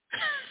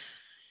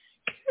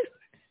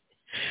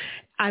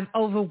 I've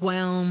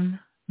overwhelmed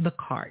the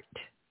cart.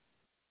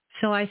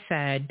 So I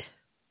said,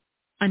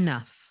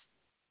 enough.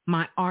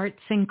 My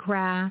arts and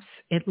crafts,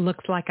 it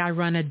looks like I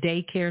run a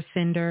daycare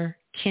center,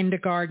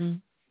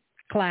 kindergarten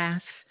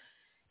class,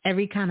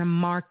 every kind of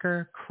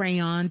marker,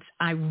 crayons.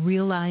 I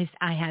realized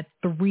I had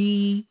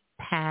 3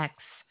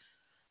 packs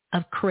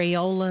of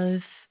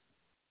Crayolas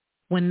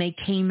when they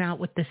came out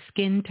with the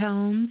skin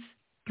tones,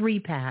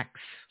 3-packs.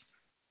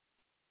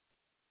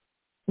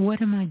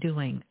 What am I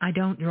doing? I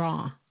don't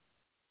draw,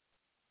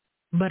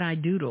 but I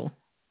doodle.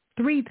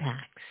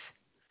 3-packs.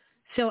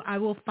 So I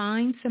will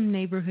find some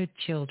neighborhood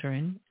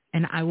children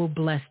and I will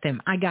bless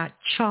them. I got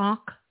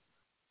chalk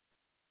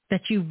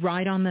that you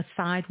write on the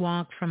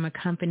sidewalk from a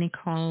company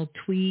called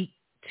Tweet.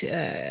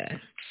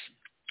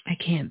 I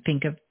can't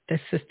think of the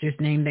sister's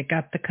name that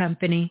got the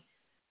company,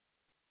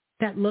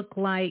 that look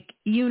like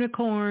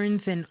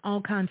unicorns and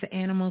all kinds of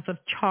animals of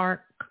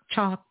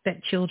chalk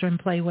that children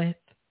play with,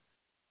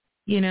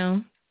 you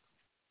know.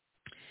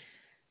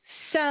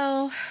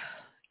 So,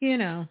 you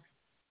know,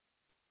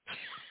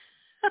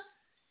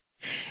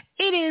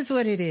 it is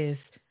what it is.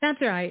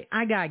 That's right.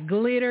 I got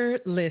glitter.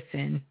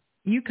 Listen,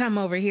 you come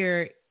over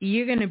here,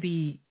 you're going to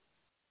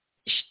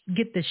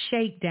get the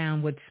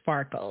shakedown with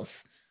sparkles.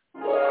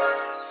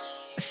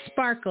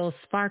 Sparkle,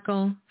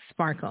 sparkle,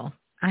 sparkle.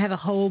 I have a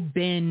whole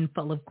bin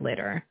full of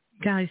glitter. You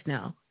guys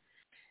know.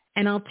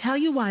 And I'll tell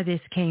you why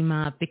this came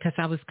up, because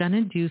I was going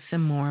to do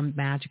some more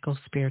magical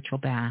spiritual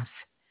baths.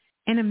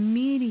 And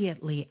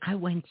immediately I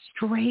went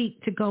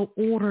straight to go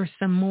order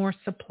some more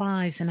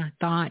supplies. And I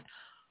thought,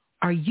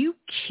 are you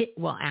kidding?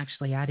 Well,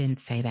 actually, I didn't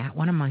say that.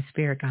 One of my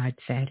spirit guides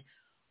said,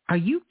 are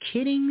you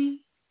kidding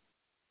me?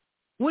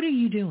 What are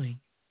you doing?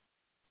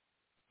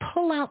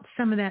 Pull out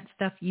some of that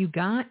stuff you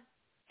got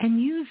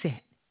and use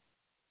it.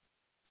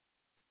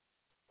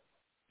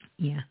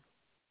 Yeah.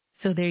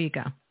 So there you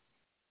go.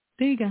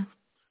 There you go.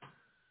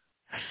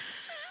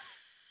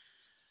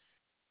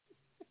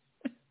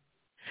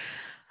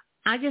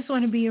 I just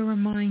want to be a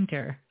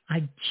reminder.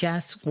 I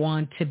just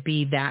want to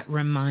be that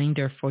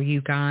reminder for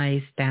you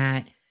guys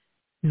that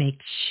make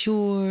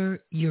sure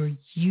you're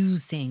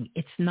using.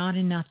 It's not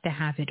enough to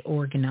have it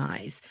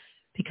organized,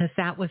 because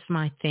that was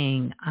my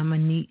thing. I'm a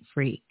neat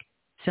freak.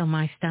 So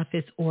my stuff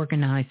is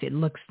organized. It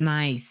looks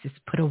nice. It's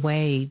put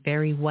away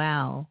very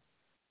well.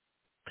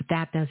 But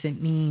that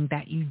doesn't mean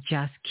that you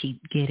just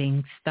keep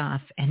getting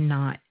stuff and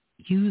not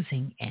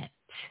using it.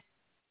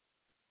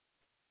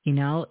 You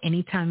know,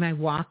 anytime I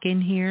walk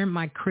in here,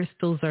 my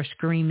crystals are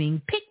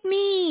screaming, pick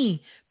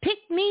me,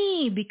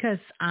 because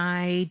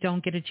I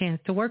don't get a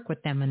chance to work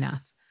with them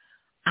enough.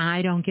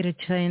 I don't get a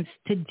chance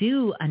to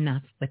do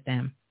enough with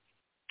them.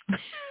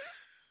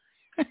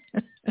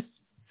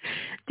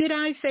 Did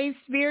I say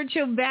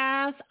spiritual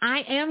bath?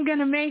 I am going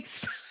to make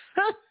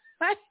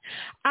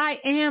I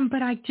am,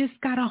 but I just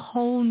got a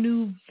whole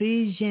new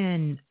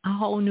vision,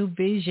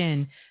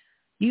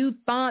 You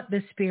thought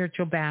the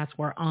spiritual baths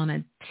were on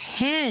a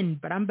 10,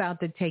 but I'm about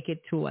to take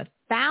it to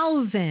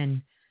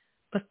 1,000.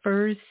 But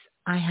first,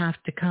 I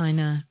got to kind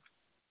of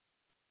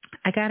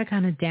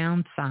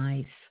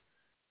downsize.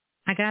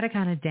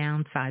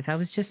 I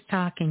was just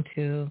talking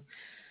to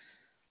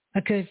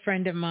a good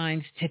friend of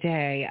mine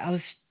today. I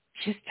was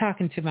just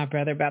talking to my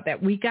brother about that.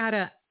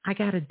 I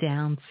got to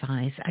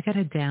downsize. I got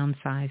to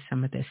downsize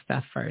some of this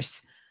stuff first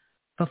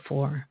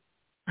before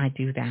I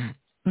do that.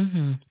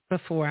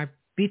 Before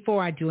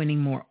I do any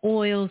more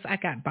oils. I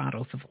got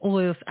bottles of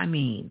oils. I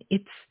mean,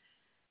 it's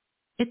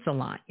a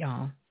lot,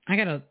 y'all. I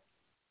got a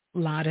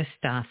lot of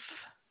stuff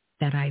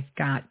that I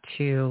got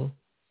to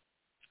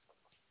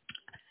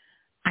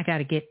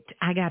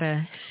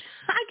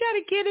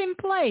get in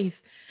place.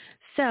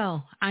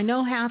 So I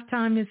know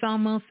halftime is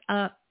almost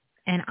up,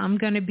 and I'm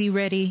going to be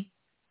ready.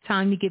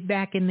 Time to get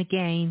back in the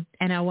game,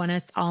 and I want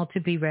us all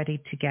to be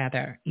ready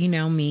together. You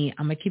know me.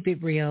 I'm going to keep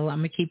it real. I'm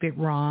going to keep it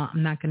raw.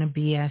 I'm not going to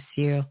BS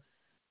you.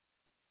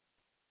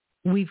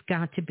 We've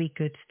got to be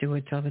good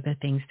stewards over the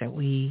things that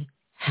we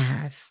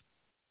have.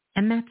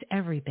 And that's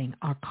everything.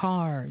 Our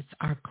cars,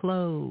 our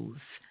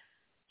clothes,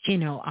 you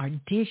know, our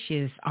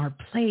dishes, our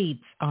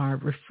plates, our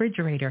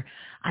refrigerator.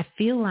 I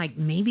feel like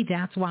maybe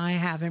that's why I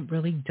haven't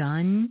really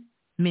done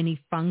many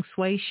feng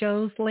shui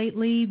shows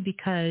lately,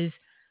 because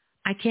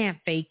I can't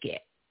fake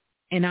it.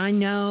 And I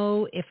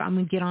know if I'm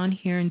going to get on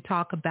here and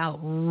talk about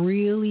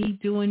really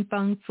doing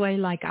feng shui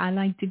like I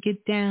like to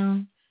get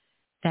down,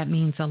 that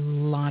means a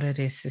lot of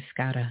this has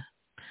got to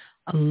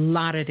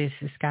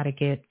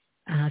get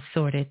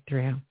sorted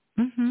through.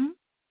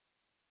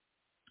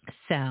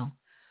 So,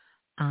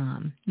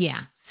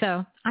 yeah.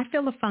 So I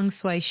feel a feng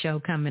shui show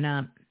coming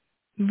up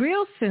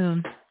real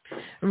soon.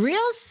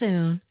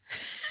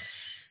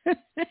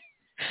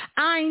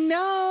 I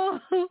know.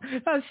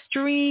 A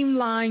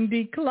streamline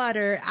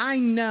declutter. I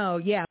know.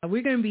 Yeah,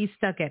 we're going to be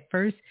stuck at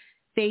first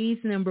phase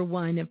number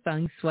 1 of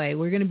feng shui.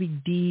 We're going to be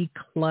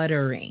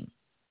decluttering.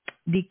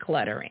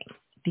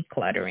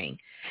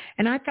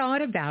 And I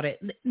thought about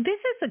it. This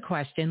is a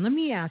question. Let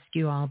me ask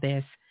you all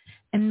this.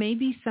 And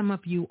maybe some of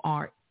you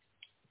are.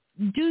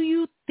 Do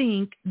you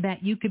think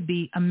that you could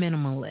be a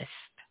minimalist?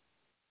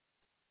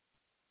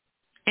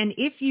 And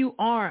if you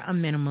are a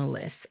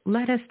minimalist,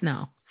 let us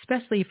know,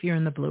 especially if you're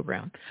in the Blue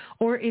Room.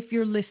 Or if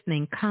you're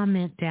listening,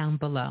 comment down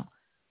below.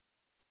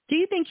 Do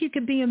you think you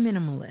could be a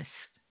minimalist?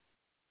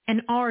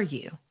 And are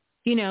you?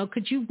 You know,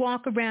 could you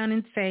walk around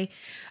and say,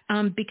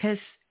 because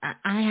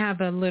I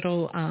have a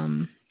little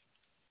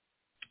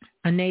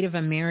a Native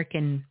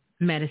American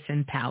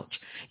medicine pouch.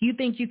 You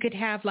think you could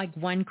have like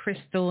one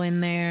crystal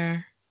in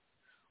there,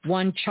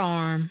 one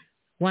charm,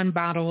 one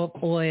bottle of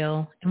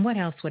oil, and what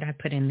else would I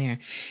put in there?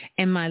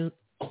 And my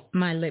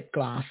lip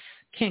gloss.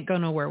 Can't go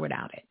nowhere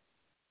without it.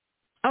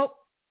 Oh,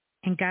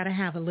 and got to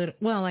have a little,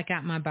 well, I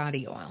got my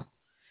body oil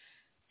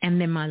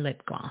and then my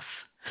lip gloss.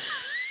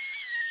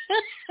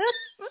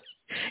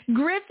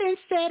 Griffin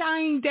said I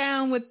ain't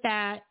down with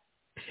that.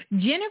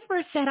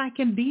 Jennifer said I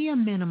can be a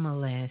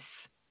minimalist.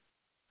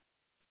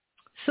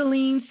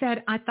 Celine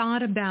said, I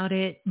thought about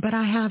it, but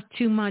I have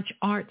too much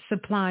art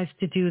supplies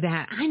to do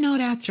that. I know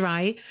that's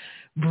right.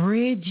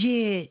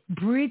 Bridget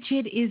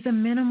is a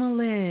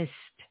minimalist.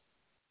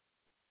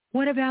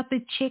 What about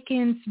the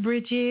chickens,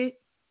 Bridget?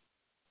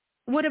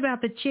 What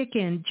about the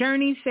chicken?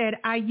 Journey said,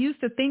 I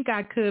used to think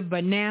I could,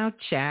 but now,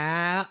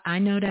 child, I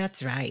know that's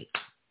right.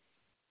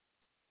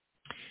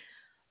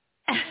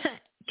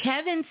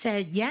 Kevin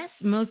said, yes,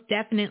 most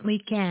definitely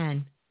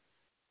can.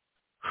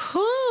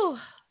 Whew.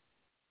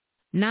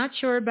 Not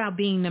sure about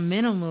being the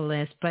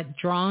minimalist, but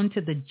drawn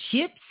to the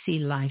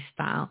gypsy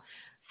lifestyle.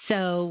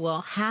 So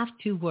we'll have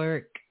to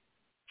work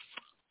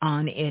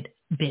on it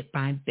bit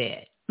by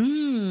bit.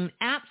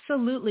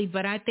 Absolutely,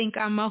 but I think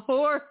I'm a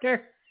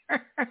hoarder.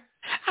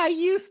 I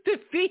used to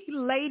be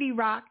Lady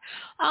Rock.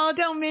 Oh,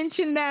 don't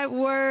mention that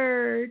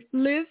word.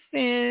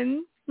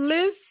 Listen,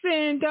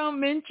 don't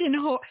mention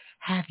hoard.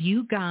 Have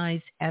you guys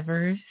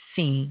ever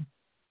seen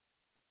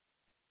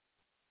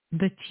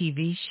the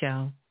TV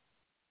show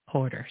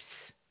Hoarders?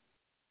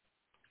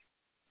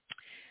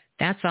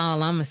 That's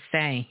all I'm going to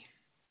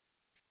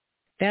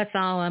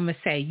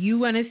say. You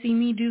want to see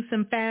me do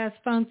some fast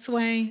feng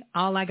shui?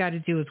 All I got to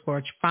do is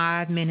watch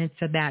 5 minutes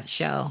of that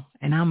show,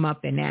 and I'm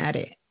up and at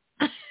it.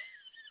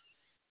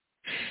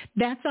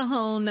 That's a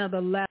whole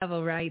nother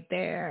level right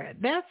there.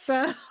 That's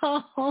a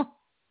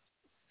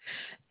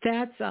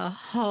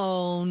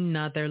whole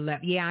nother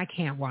level. Yeah, I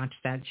can't watch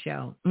that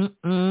show.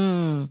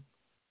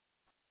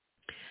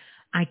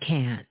 I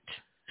can't.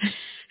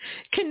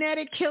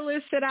 Kinetic Killer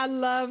said, I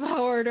love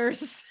hoarders.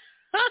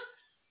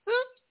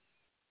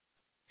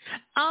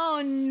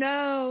 Oh,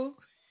 no.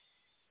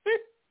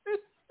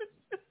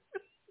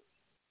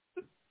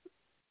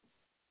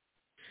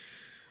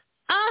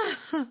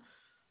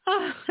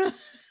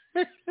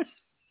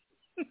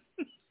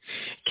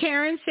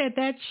 Karen said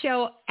that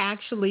show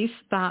actually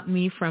stopped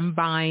me from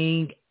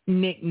buying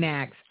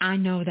knickknacks. I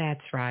know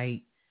that's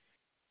right.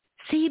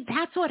 See,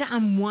 that's what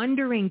I'm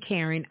wondering,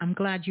 Karen. I'm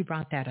glad you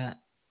brought that up.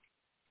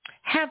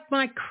 Have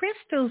my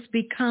crystals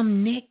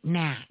become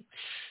knickknacks?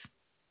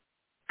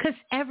 Because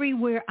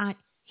everywhere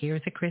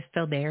here's a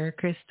crystal, there a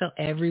crystal,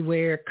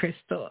 everywhere a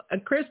crystal. I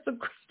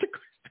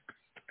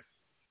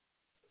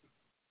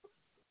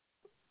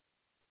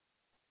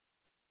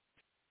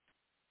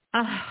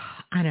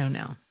don't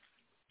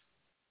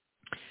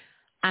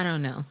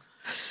know.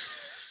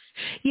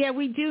 Yeah,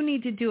 we do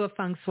need to do a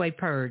feng shui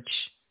purge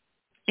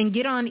and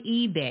get on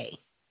eBay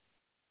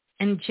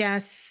and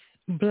just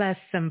bless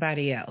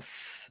somebody else.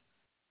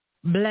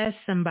 Bless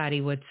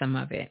somebody with some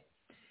of it.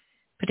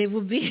 But it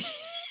will be,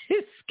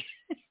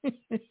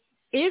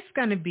 it's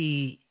going to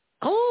be,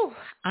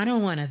 I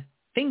don't want to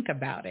think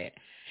about it.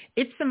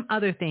 It's some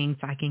other things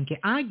I can get.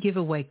 I give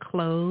away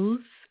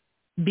clothes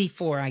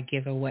before I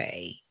give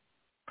away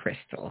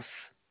crystals.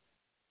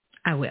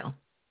 I will.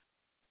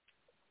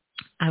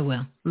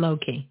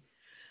 Low-key.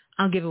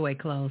 I'll give away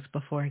clothes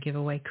before I give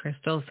away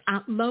crystals.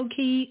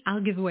 Low-key,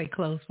 I'll give away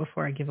clothes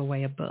before I give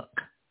away a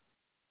book.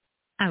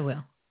 I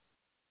will.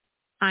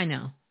 I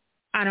know.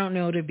 I don't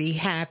know to be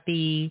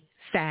happy,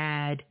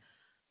 sad,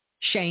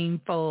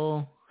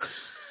 shameful,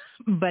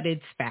 but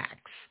it's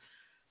facts.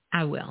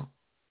 I will.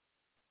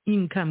 You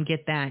can come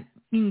get that.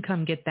 You can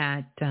come get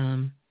that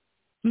Gucci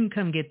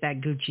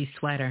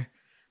sweater,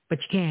 but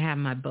you can't have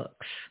my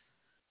books.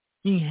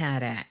 You can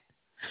have that.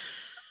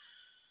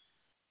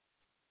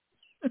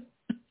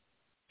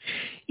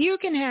 You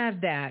can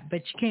have that,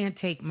 but you can't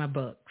take my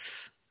books.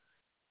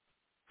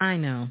 I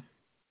know.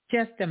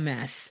 Just a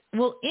mess.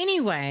 Well,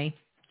 anyway,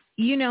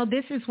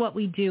 this is what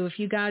we do. If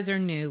you guys are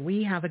new,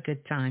 we have a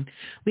good time.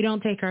 We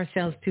don't take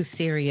ourselves too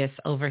serious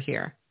over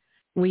here.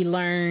 We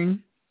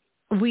learn,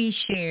 we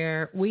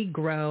share, we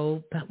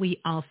grow, but we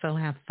also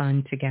have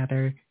fun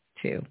together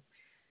too.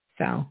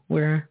 So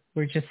we're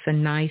just a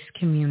nice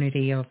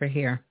community over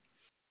here.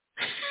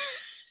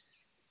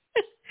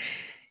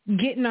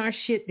 Getting our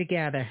shit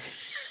together.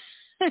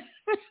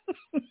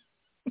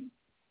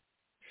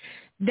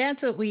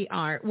 That's what we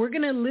are. We're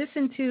going to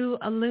listen to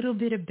a little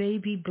bit of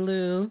Baby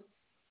Blue.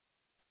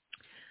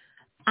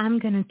 I'm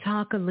going to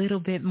talk a little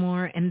bit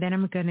more, and then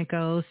I'm going to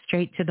go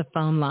straight to the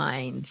phone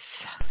lines.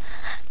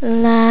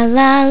 La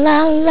la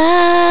la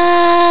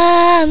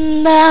la,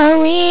 the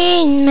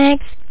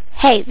remix.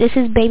 Hey, this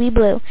is Baby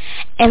Blue.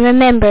 And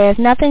remember, if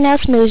nothing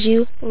else moves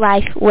you,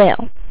 life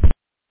will.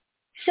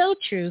 So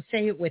true.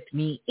 Say it with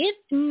me. If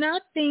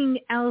nothing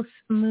else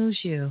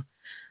moves you,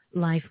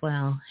 life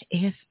will.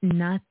 If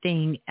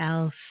nothing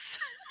else.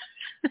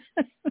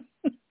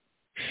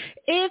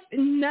 If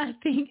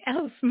nothing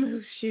else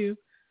moves you,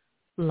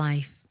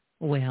 life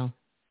will.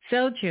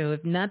 So true.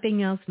 If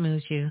nothing else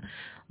moves you,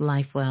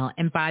 life will.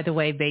 And by the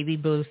way, Baby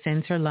Blue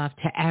sends her love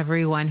to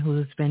everyone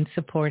who's been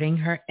supporting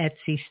her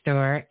Etsy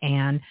store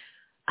and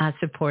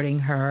supporting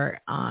her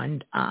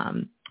on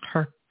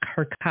her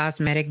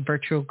cosmetic,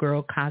 Virtual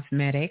Girl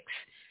Cosmetics.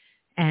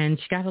 And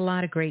she got a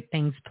lot of great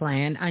things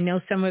planned. I know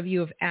some of you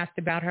have asked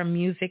about her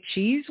music.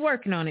 She's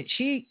working on it.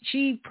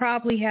 She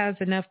probably has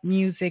enough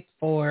music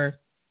for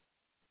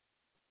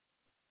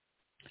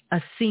a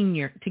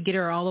senior, to get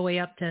her all the way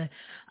up to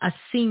a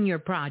senior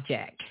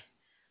project.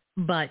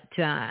 But,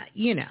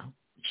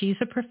 she's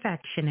a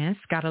perfectionist,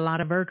 got a lot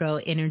of Virgo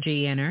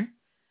energy in her.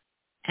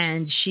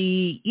 And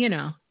she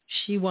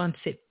wants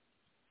it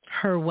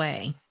her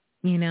way,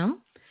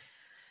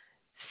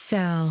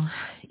 So,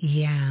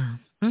 yeah.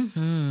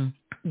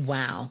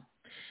 Wow.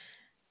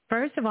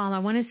 First of all, I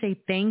want to say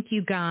thank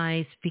you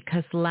guys,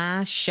 because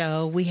last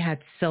show we had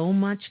so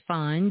much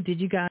fun.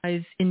 Did you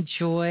guys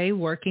enjoy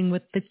working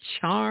with the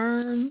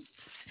charms?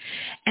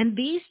 And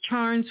these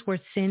charms were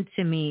sent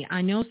to me.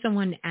 I know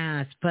someone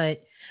asked,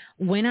 but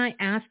when I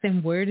asked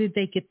them where did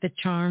they get the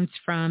charms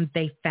from,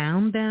 they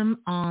found them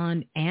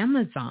on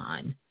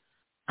Amazon,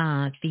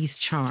 these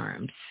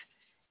charms.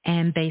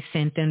 And they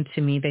sent them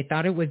to me. They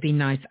thought it would be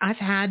nice. I've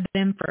had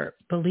them for,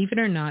 believe it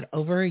or not,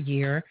 over a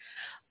year.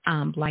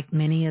 Like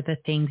many of the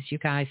things you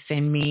guys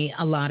send me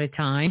a lot of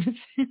times.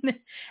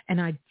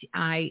 And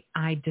I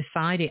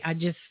decided,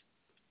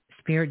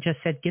 Spirit just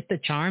said, get the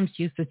charms,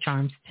 use the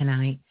charms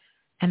tonight.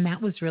 And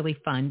that was really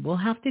fun. We'll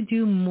have to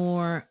do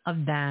more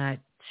of that.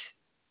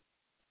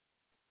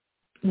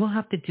 We'll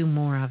have to do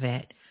more of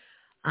it.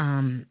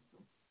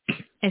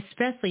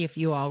 Especially if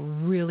you all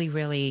really,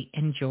 really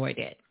enjoyed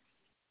it.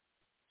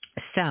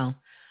 So,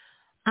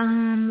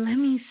 let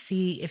me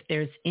see if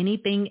there's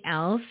anything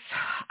else.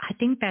 I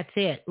think that's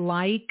it.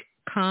 Like,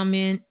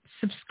 comment,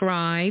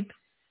 subscribe.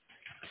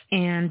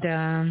 And,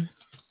 I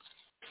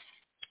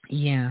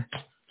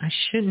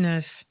shouldn't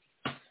have.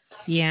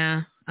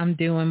 Yeah, I'm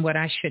doing what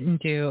I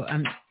shouldn't do.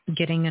 I'm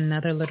getting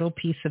another little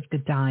piece of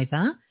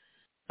Godiva.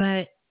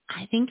 But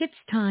I think it's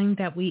time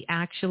that we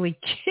actually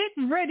get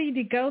ready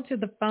to go to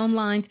the phone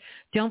lines.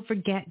 Don't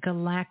forget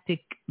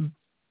Galactic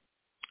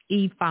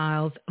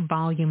E-Files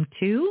Volume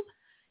 2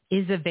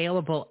 is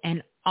available.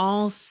 And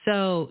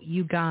also,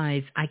 you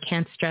guys, I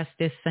can't stress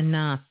this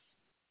enough,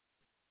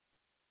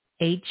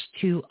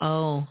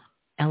 H2O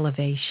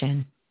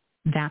Elevation,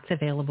 that's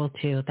available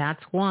too.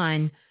 That's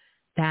one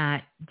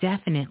that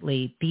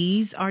definitely,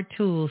 these are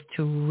tools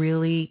to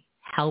really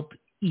help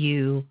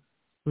you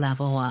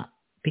level up,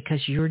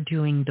 because you're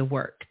doing the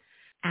work,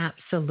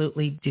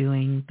 absolutely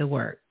doing the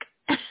work.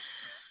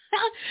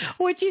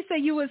 Would you say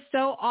you were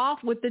so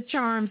off with the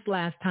charms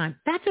last time?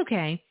 That's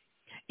okay.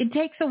 It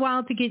takes a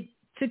while to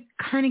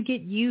kind of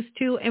get used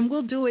to, and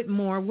we'll do it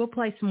more. We'll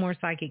play some more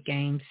psychic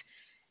games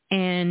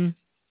and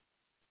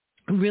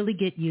really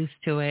get used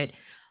to it.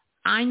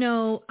 I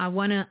know I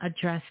want to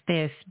address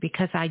this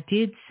because I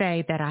did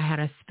say that I had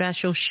a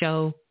special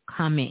show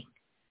coming.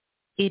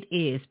 It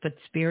is, but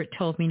Spirit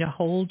told me to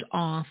hold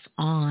off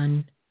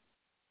on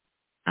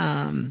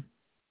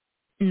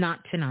not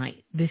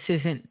tonight. This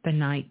isn't the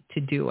night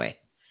to do it.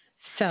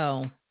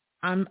 So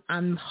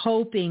I'm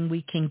hoping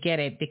we can get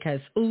it,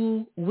 because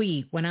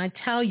when I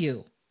tell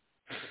you,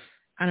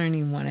 I don't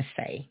even want to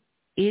say,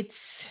 it's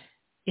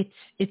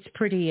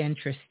pretty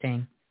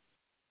interesting.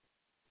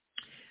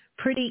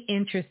 Pretty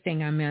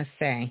interesting, I must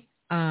say.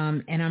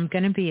 And I'm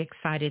going to be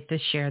excited to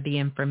share the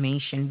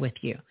information with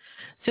you.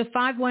 So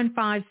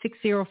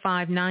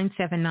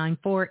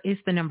 515-605-9794 is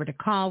the number to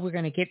call. We're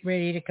going to get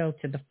ready to go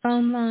to the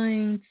phone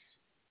lines.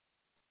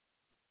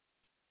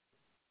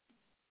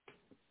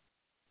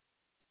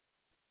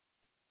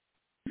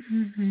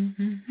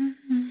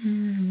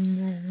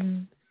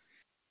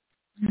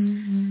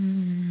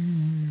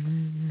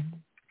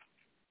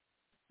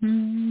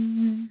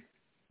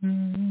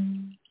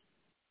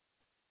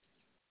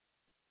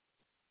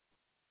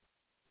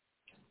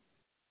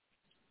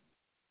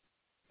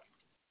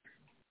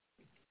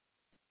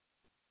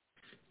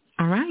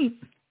 All right.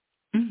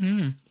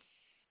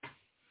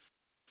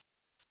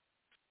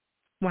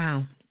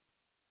 Wow.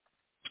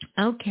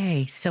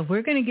 Okay, so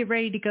we're going to get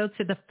ready to go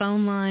to the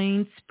phone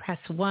lines. Press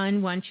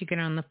 1 once you get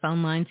on the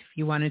phone lines if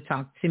you want to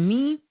talk to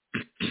me.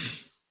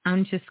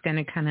 I'm just going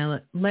to kind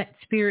of let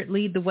Spirit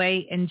lead the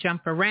way and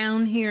jump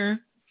around here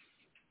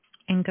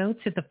and go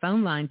to the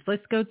phone lines.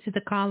 Let's go to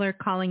the caller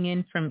calling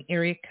in from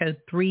area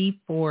code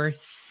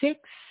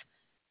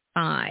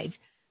 3465.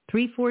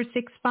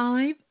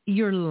 3465,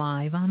 you're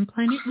live on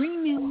Planet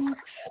Remix.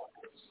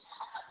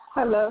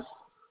 Hello.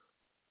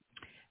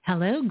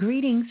 Hello,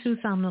 greetings. Who's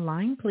on the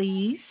line,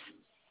 please?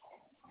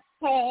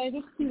 Hey,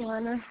 this is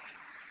Tijuana.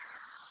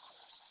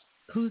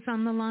 Who's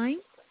on the line?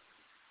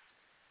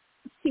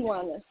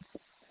 Tijuana.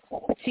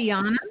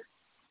 Tiana?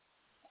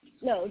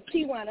 No,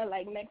 Tijuana,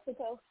 like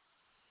Mexico.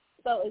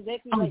 So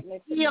exactly like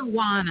Mexico.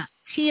 Tijuana.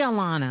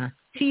 Tijuana.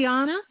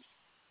 Tiana?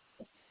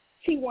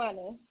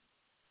 Tijuana.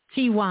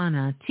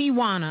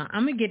 Tijuana.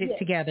 I'm going to get it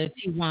together,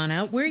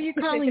 Tijuana. Where are you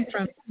calling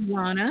from,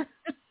 Tijuana?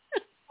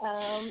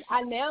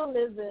 I now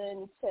live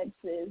in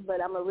Texas,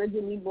 but I'm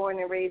originally born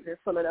and raised in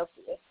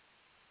Philadelphia.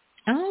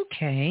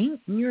 Okay,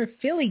 you're a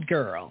Philly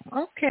girl.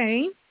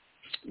 Okay.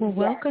 Well,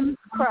 welcome.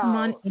 Come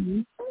on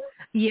in.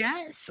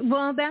 Yes.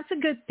 Well, that's a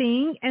good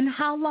thing. And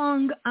how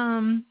long,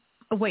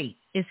 wait,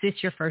 is this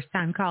your first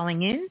time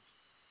calling in?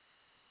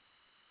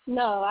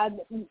 No,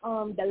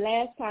 the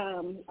last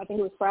time, I think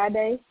it was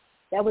Friday,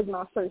 that was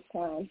my first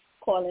time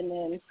calling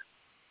in.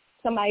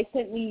 Somebody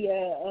sent me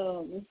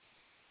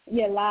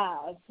your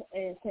live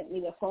and sent me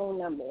the phone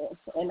number,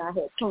 and I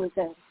had tuned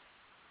in.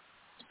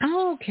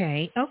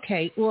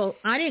 Okay. Well,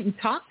 I didn't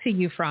talk to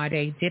you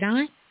Friday, did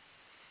I?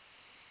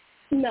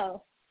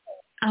 No.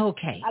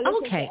 Okay. I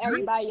listened to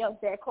everybody else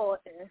that called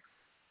in.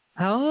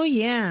 Oh,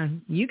 yeah.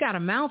 You got a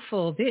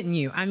mouthful, didn't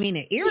you? I mean,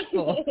 an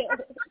earful.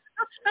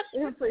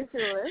 For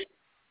sure.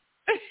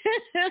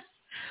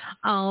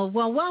 Oh,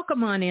 well,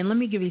 welcome on in. Let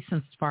me give you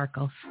some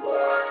sparkles.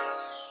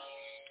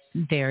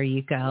 There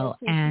you go.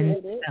 And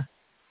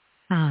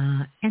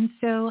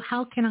so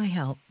how can I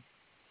help?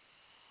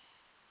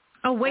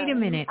 Oh, wait a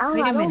minute.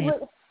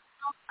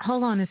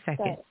 Hold on a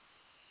second.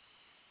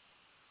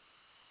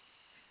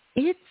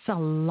 It's a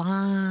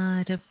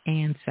lot of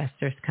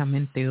ancestors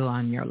coming through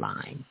on your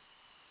line.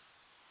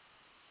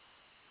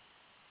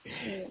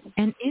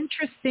 And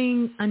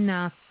interesting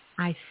enough,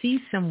 I see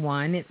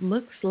someone. It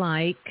looks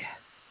like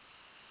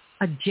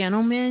a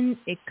gentleman.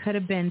 It could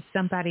have been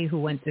somebody who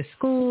went to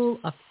school,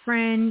 a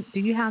friend. Do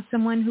you have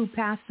someone who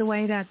passed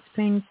away that's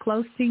been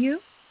close to you?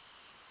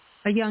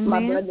 A young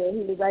man? My brother.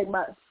 He was like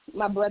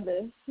my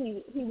brother.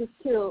 He was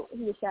killed.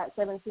 He was shot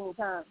 17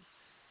 times.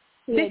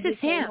 This is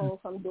him. Home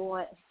from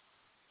doing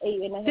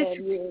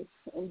 8.5 years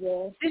in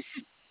jail.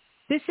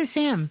 This is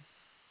him.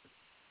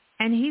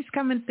 And he's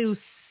coming through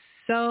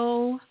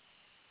so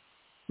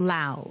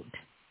loud.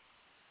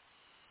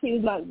 He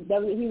was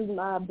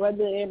my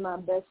brother and my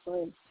best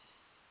friend.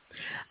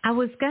 I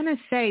was going to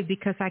say,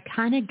 because I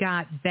kind of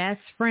got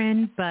best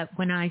friend, but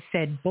when I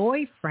said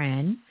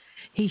boyfriend,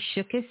 he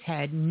shook his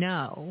head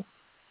no.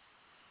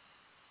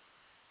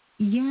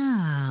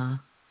 Yeah.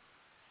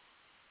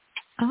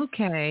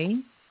 Okay.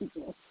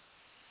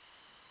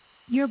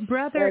 Your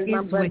brother is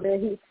my brother,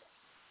 with...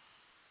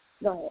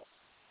 Go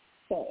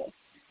ahead.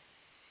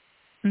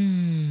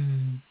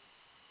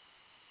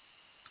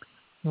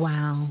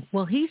 Wow.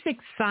 Well, he's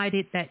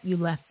excited that you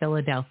left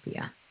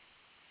Philadelphia.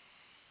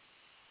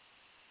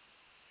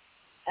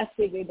 I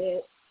figured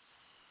it.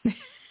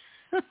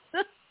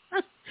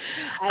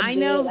 I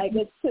know. Like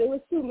it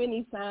was too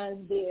many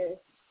signs there.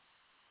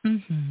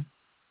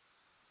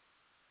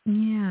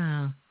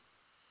 Yeah.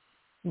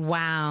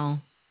 Wow.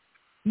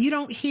 You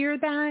don't hear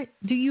that?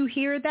 Do you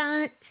hear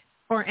that?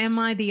 Or am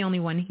I the only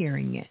one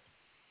hearing it?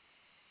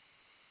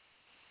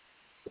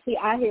 See,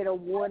 I hear the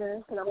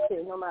water because I'm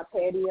sitting on my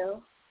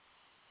patio.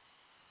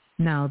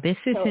 No, this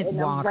isn't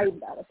water. I'm right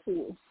by the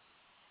pool.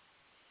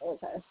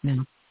 Okay.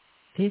 No,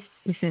 this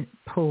isn't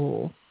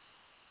pool.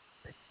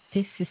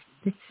 This is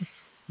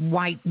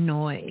white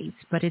noise,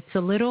 but it's a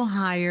little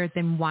higher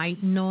than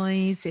white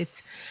noise. It's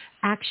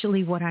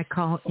actually what I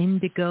call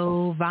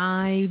indigo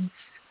vibes,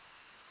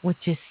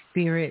 which is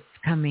spirits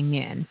coming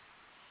in.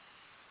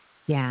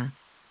 Yeah.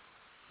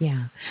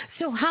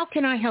 So how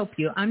can I help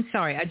you? I'm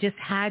sorry. I just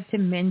had to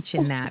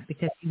mention that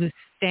because he was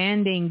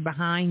standing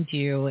behind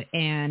you,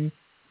 and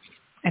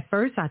at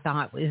first I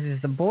thought, is this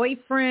a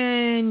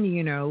boyfriend?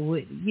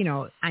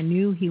 I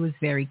knew he was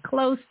very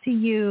close to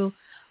you,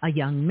 a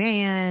young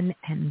man,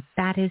 and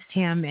that is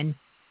him. And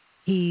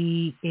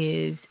he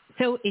is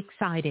so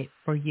excited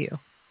for you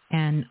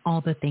and all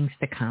the things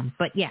to come.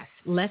 But yes,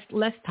 let's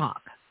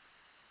talk.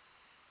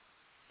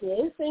 Yeah,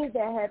 it's things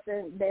that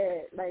happen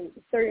that, like,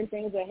 certain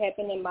things that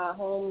happen in my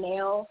home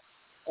now,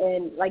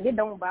 and, like, it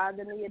don't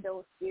bother me, it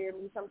don't scare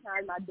me.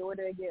 Sometimes my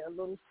daughter get a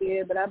little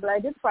scared, but I'm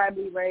like, it's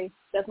probably Ray.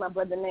 That's my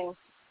brother's name.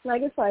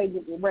 Like, it's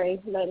probably Ray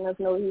letting us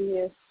know he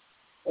is.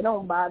 It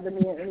don't bother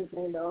me or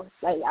anything, though.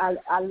 Like,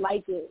 I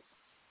like it.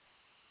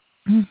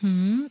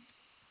 Mm-hmm.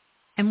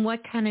 And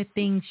what kind of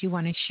things you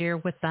want to share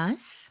with us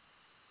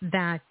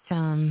that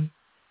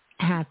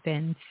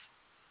happened?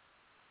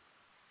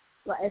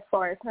 Like, as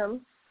far as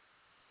him?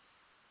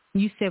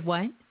 You said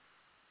what?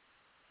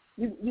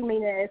 You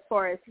mean as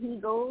far as he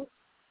goes?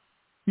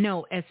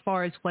 No, as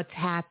far as what's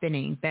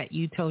happening, that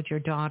you told your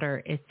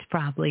daughter it's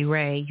probably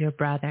Ray, your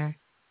brother.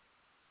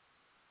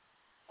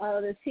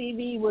 The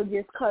TV would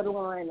just cut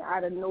on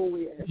out of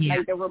nowhere. Yeah.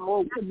 Like the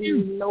remote could be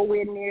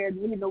nowhere near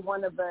neither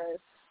one of us,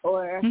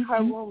 or her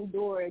room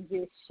door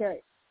just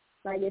shut.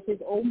 Like if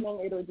it's open,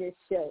 it'll just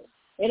shut.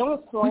 It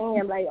don't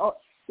slam. Like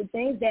the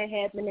things that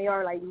happen, they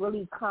are like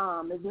really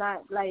calm. It's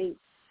not like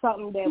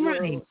something that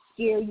will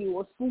scare you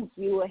or spook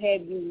you or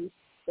have you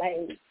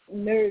like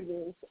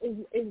nervous.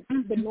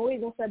 It's the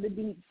noise and stuff. It'd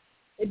be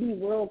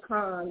real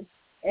calm.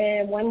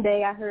 And one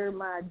day I heard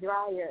my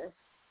dryer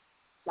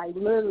like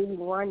literally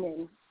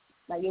running.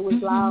 Like it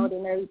was loud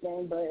and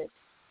everything, but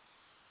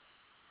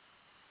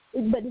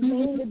it's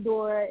mainly the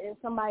door and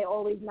somebody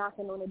always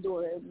knocking on the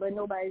door, but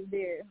nobody's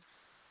there.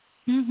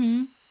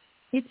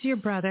 It's your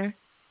brother.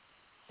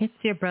 It's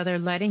your brother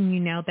letting you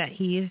know that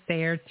he is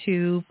there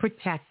to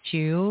protect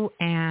you.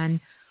 And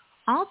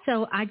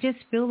also, I just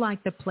feel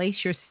like the place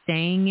you're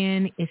staying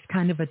in is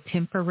kind of a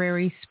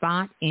temporary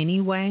spot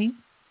anyway.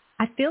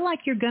 I feel like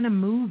you're going to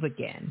move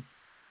again.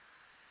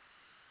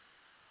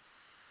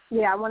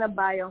 Yeah, I want to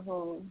buy a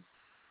home.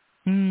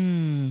 Well,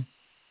 and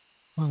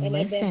listen.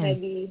 it's been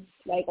heavy,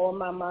 like, on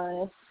my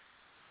mind.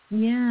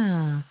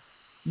 Yeah.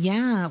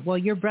 Yeah. Well,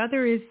 your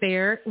brother is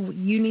there.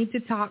 You need to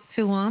talk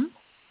to him,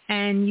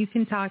 and you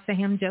can talk to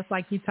him just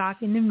like you're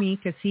talking to me,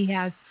 because he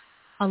has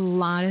a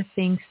lot of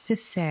things to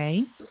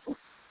say.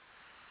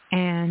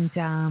 And,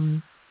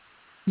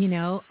 you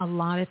know, a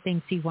lot of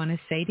things he wants to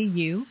say to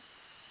you.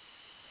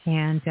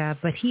 And,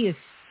 but he is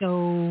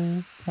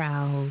so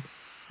proud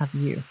of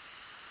you.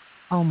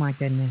 Oh my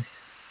goodness.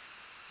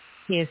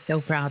 He is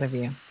so proud of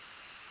you.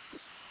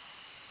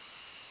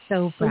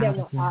 So proud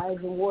of you. Eyes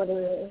and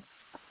water.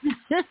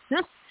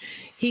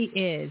 He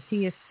is.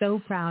 He is so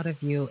proud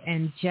of you.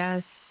 And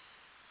just,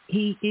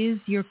 he is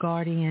your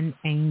guardian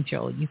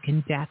angel. You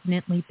can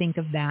definitely think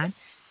of that.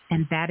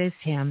 And that is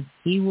him.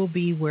 He will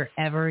be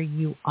wherever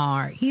you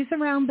are. He's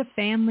around the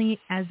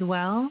family as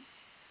well.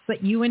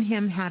 But you and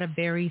him had a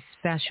very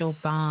special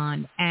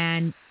bond.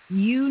 And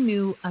you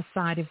knew a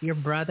side of your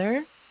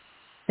brother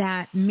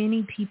that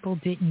many people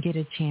didn't get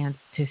a chance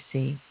to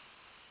see.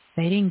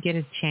 They didn't get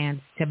a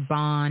chance to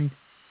bond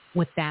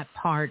with that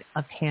part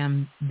of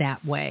him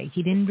that way.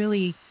 He didn't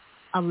really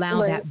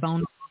allow that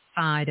vulnerable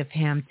side of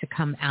him to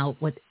come out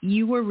with.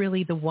 You were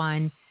really the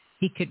one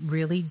he could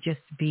really just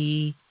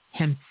be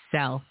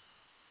himself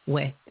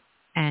with.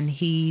 And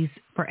he's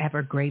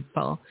forever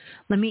grateful.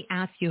 Let me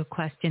ask you a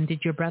question.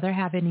 Did your brother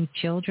have any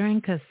children?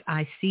 Because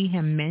I see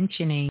him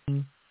mentioning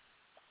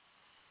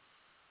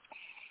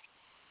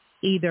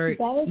either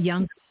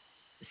young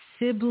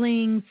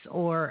siblings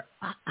or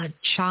a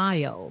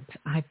child.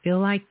 I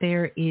feel like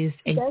there is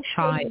a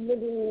child.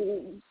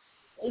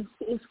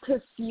 It's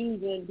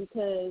confusing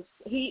because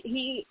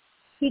he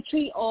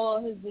treat all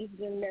his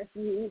nieces and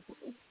nephews.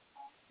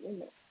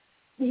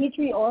 He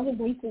treat all his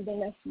nieces and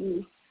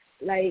nephews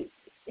like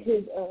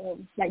his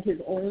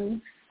own.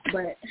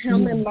 But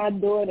him and my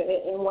daughter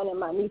and one of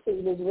my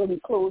nieces was really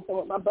close. And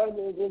when my brother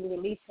was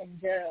released from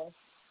jail,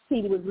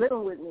 he was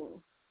living with me.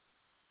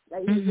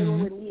 Like, he was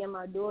living with me and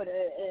my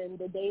daughter, and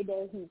the day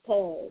that he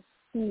passed,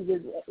 he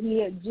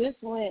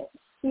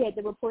had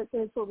to report to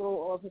his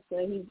parole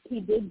officer. He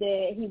did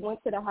that. He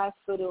went to the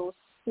hospital.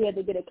 He had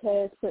to get a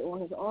cast put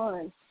on his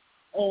arm,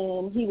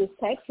 and he was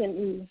texting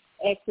me,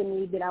 asking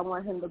me did I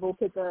want him to go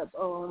pick up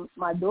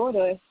my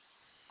daughter,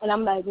 and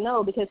I'm like,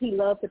 no, because he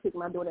loved to pick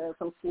my daughter up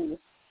from school.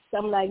 So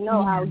I'm like,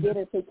 no, I'll get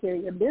her, take care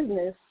of your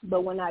business.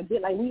 But when I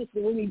get, like, we used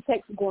to really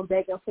text going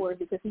back and forth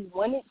because he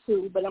wanted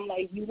to. But I'm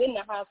like, you in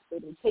the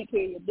hospital, take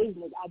care of your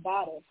business. I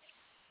got her.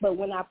 But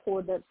when I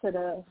pulled up to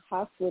the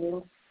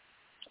hospital,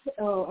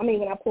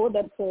 when I pulled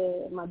up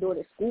to my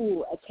daughter's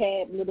school, a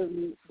cab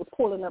literally was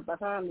pulling up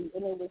behind me,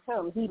 and it was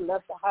him. He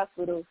left the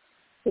hospital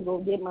to go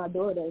get my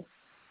daughter.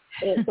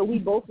 And so we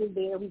both was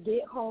there. We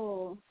get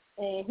home,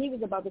 and he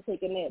was about to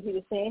take a nap. He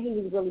was saying he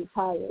was really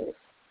tired,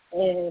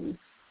 and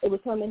it was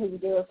him and his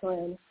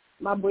girlfriend.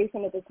 My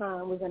boyfriend at the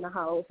time was in the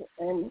house,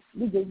 and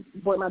we just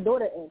brought my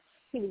daughter in.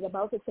 He was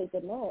about to take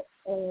a nap,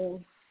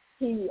 and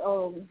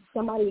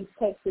somebody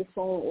texted his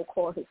phone or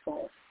called his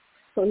phone.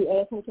 So he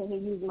asked me, can he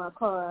use my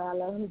car?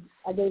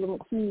 I gave him a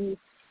key.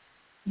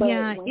 But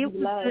yeah, when he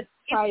left,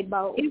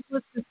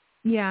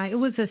 it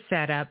was a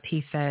setup,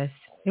 he says.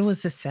 It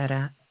was a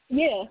setup.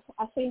 Yeah,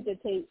 I think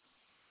it takes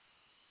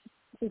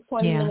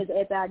 20 minutes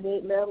after I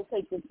let him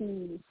take the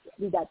keys,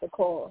 we got the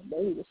call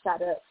that he was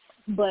shot up.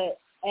 But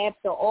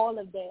after all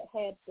of that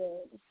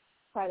happened,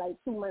 probably like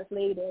 2 months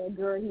later, a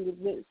girl he was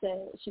with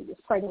said she was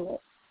pregnant.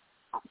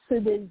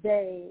 To this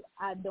day,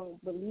 I don't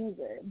believe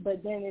her.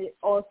 But then it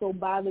also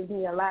bothers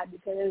me a lot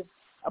because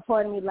a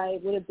part of me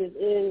like, what if this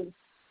is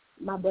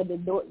my brother's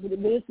daughter? What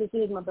if this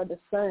is my brother's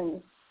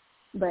son?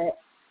 But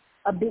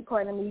a big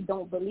part of me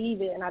don't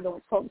believe it, and I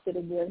don't talk to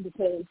the girl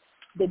because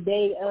the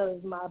day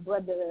of my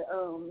brother,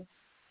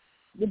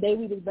 the day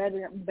we was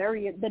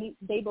burying, the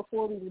day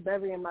before we was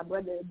burying my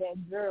brother,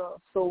 that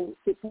girl stole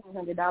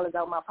 $1,500 out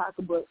of my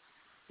pocketbook.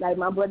 Like,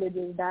 my brother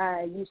just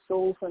died. You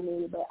stole from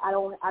me, but I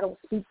don't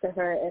speak to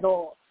her at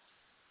all.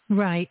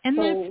 Right, and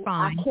so that's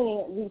fine. I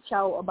can't reach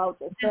out about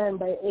the son,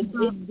 but it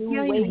do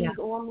weigh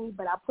on me,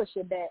 but I push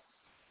it back.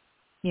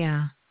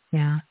 Yeah,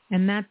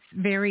 and that's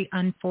very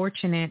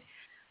unfortunate.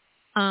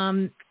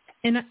 And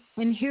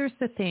here's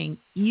the thing.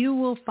 You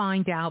will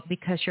find out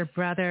because your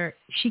brother,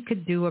 she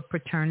could do a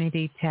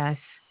paternity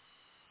test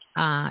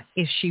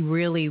if she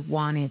really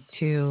wanted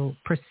to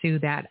pursue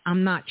that.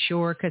 I'm not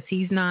sure because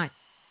he's not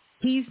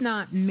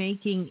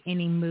making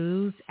any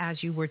moves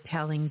as you were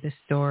telling the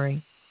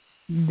story.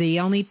 The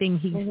only thing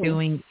he's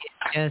doing is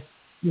just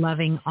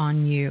loving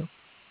on you.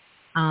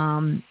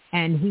 And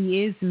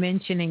he is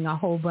mentioning a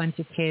whole bunch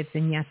of kids.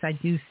 And yes, I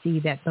do see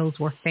that those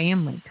were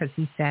family because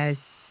he says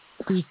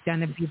he's going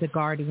to be the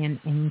guardian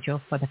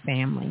angel for the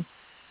family,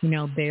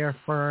 there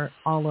for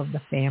all of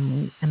the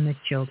family and the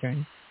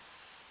children.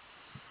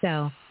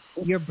 So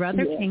your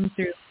brother came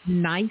through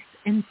nice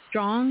and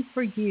strong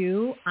for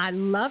you. I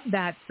love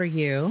that for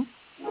you.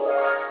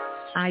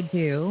 I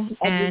do.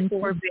 And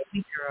for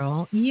baby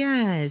girl,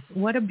 yes.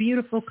 What a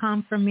beautiful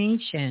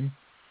confirmation.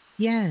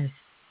 Yes.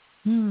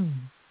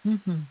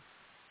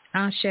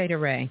 Ashe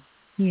Ray.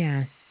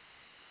 Yes.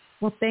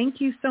 Well,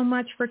 thank you so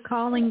much for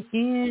calling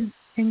in,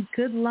 and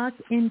good luck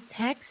in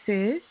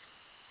Texas.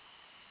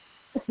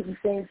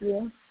 Thank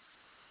you.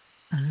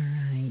 All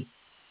right.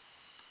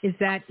 Is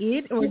that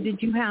it, or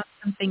did you have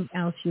something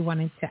else you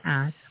wanted to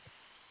ask?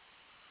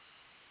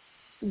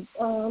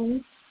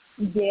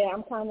 Yeah,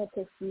 I'm kind of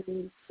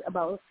confused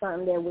about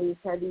something that weighs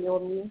heavy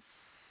on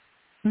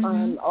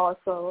me.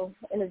 Also,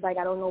 and it's like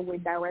I don't know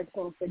what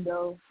direction to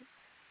go.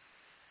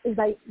 It's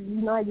like,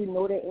 you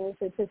know the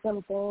answer to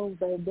some things,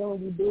 but then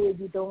when you do it,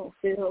 you don't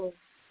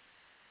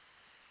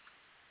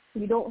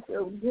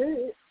feel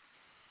good.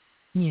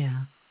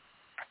 Yeah.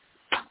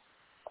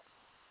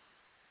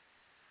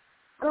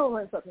 I don't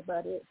want to talk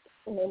about it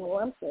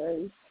anymore. I'm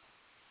sorry.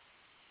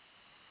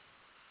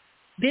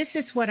 This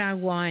is what I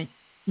want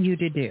you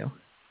to do.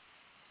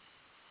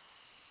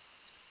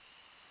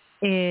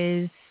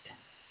 Is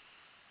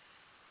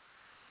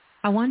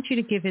I want you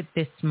to give it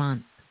this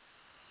month,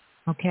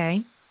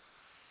 okay?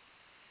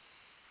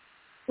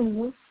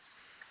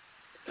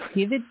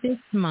 Give it this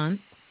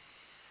month,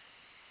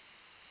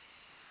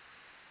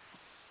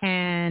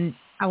 and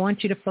I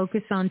want you to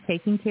focus on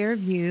taking care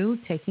of you,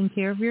 taking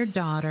care of your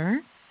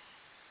daughter,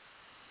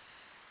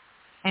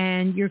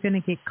 and you're going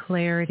to get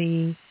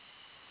clarity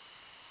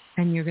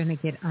and you're going to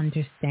get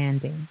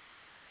understanding.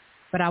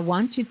 But I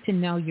want you to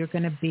know you're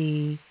going to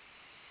be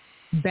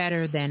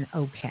better than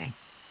okay.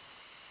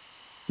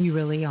 You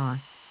really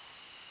are.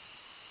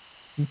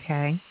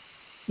 Okay?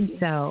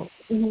 So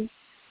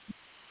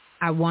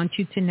I want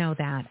you to know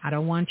that. I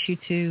don't want you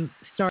to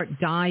start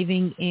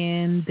diving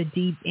in the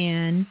deep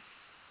end,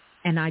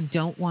 and I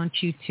don't want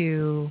you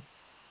to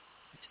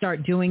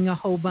start doing a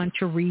whole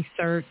bunch of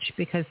research,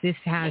 because this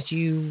has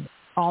you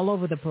all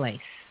over the place.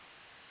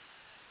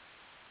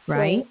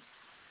 Right?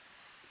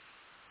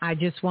 I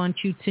just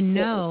want you to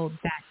know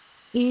that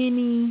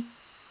anything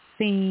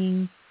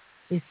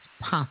is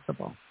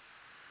possible.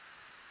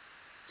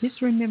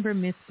 Just remember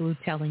Miss Blue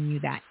telling you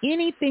that.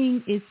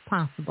 Anything is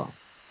possible.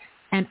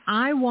 And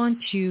I want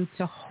you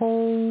to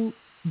hold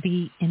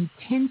the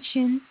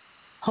intention,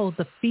 hold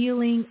the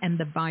feeling and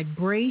the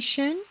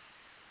vibration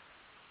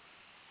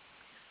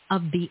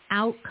of the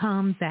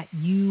outcome that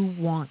you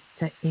want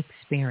to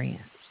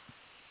experience.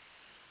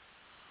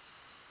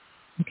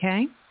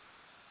 Okay?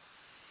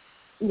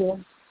 Yeah.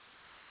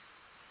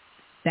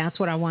 That's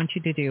what I want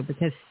you to do,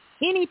 because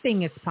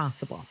anything is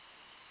possible.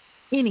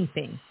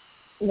 Anything.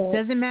 Yeah.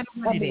 Doesn't matter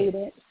what it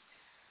is.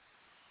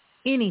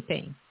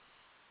 Anything.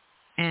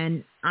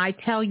 And I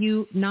tell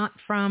you not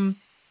from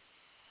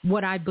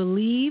what I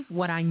believe,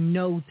 what I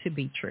know to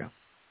be true.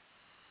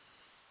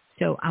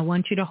 So I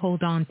want you to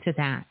hold on to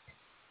that.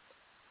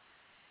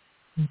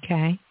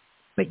 Okay?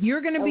 But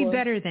you're going to be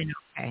better than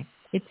okay.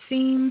 It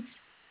seems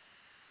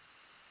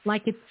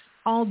like it's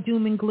all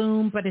doom and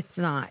gloom, but it's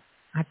not.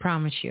 I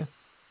promise you.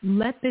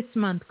 Let this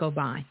month go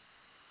by.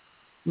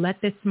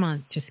 Let this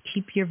month just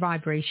keep your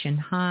vibration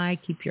high,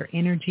 keep your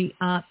energy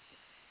up.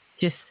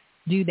 Just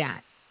do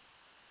that.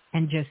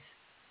 And just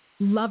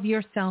love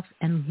yourself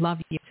and love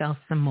yourself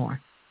some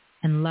more.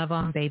 And love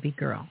on baby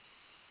girl.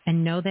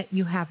 And know that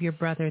you have your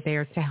brother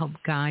there to help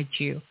guide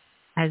you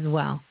as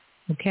well.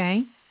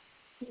 Okay?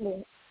 Yeah.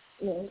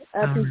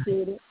 I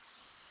appreciate it.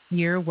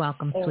 You're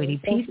welcome, sweetie.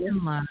 Peace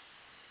and love.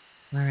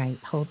 All right.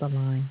 Hold the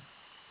line.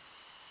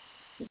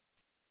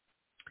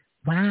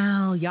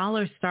 Wow, y'all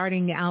are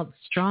starting out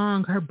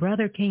strong. Her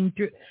brother came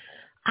through.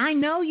 I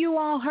know you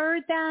all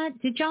heard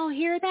that. Did y'all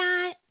hear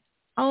that?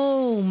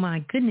 Oh, my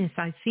goodness.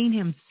 I've seen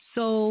him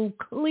so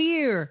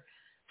clear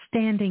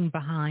standing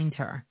behind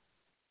her.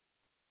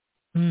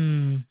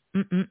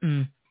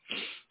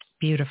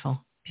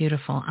 Beautiful,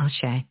 beautiful.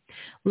 Ashe.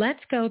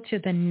 Let's go to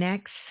the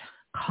next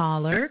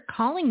caller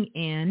calling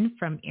in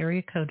from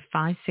area code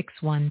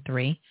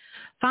 5613.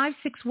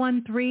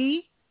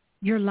 5613.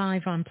 You're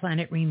live on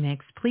Planet Remix.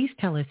 Please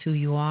tell us who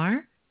you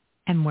are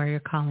and where you're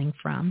calling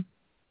from.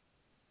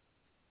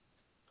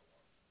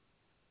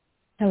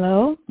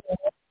 Hello.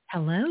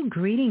 Hello.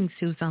 Greetings.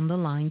 Who's on the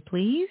line,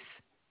 please?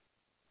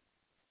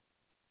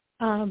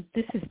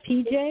 This is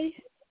PJ.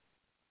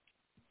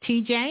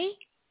 TJ?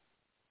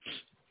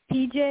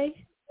 PJ.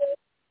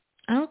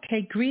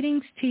 Okay.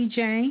 Greetings,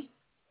 TJ.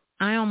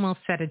 I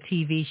almost said a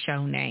TV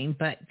show name,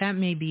 but that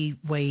may be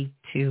way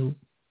too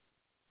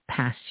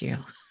past you.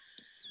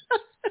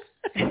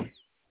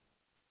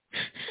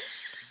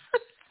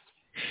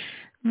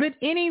 But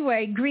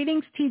anyway,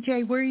 greetings,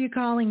 TJ. Where are you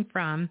calling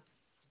from?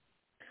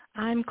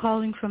 I'm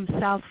calling from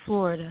South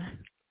Florida.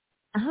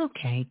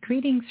 Okay.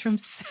 Greetings from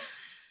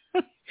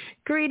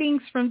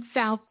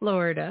South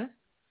Florida.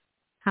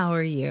 How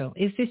are you?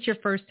 Is this your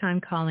first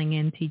time calling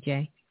in,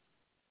 TJ?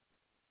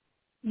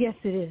 Yes,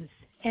 it is.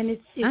 And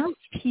it's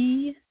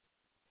P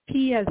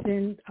as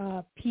in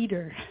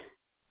Peter.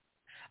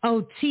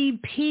 Oh,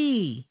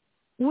 TP.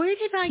 Where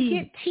did I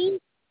get T?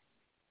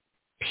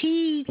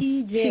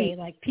 PJ,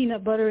 like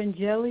peanut butter and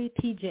jelly,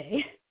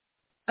 PJ.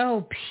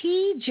 Oh,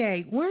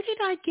 PJ. Where did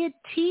I get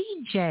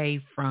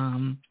TJ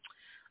from?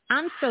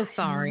 I'm so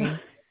sorry.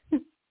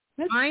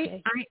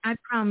 Okay. I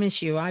promise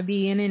you, I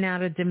be in and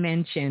out of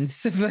dimensions,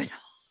 but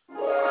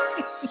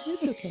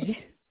it's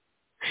okay.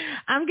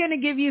 I'm going to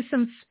give you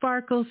some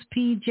sparkles,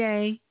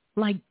 PJ,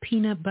 like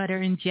peanut butter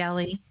and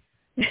jelly.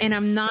 And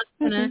I'm not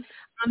going to,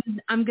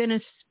 I'm going to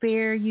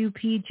spare you,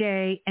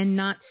 PJ, and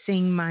not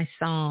sing my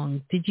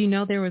song. Did you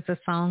know there was a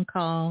song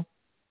called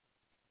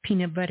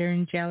Peanut Butter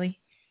and Jelly?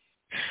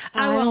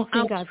 I don't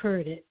think I've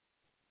heard it.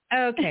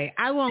 Okay.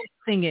 I won't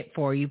sing it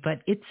for you,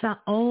 but it's an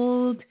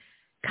old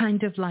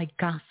kind of like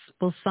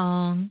gospel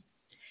song.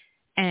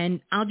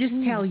 And I'll just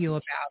tell you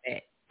about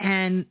it.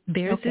 And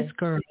there's this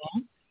girl,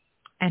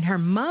 and her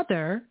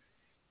mother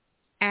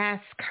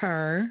asked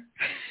her,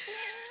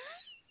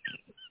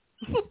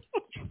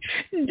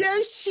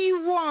 does she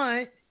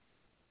want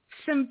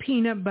some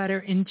peanut butter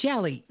and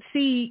jelly?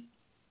 See,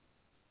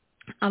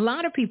 a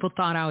lot of people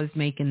thought I was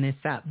making this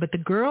up, but the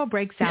girl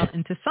breaks out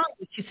into song.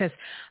 She says,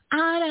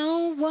 I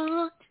don't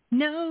want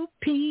no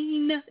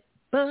peanut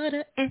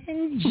butter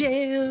and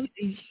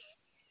jelly.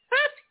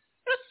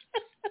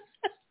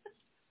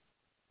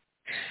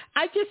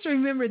 I just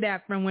remember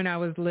that from when I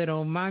was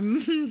little. My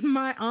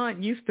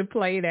aunt used to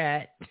play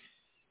that.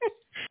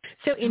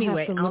 So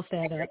anyway,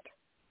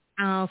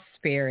 I'll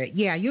spare it.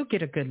 Yeah, you'll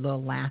get a good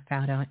little laugh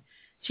out of it.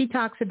 She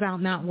talks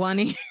about not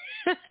wanting.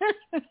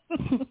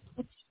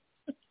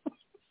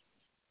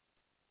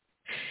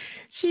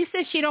 She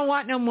says she don't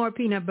want no more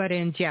peanut butter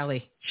and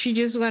jelly. She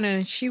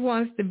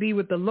wants to be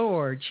with the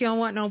Lord. She don't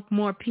want no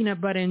more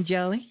peanut butter and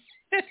jelly.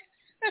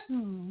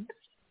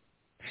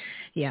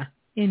 Yeah.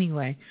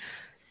 Anyway.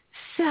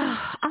 So,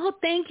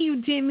 thank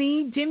you,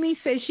 Jimmy. Jimmy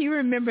says she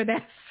remember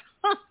that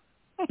song.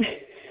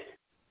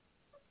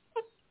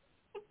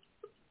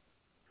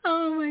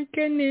 Oh, my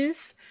goodness.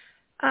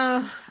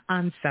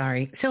 I'm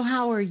sorry. So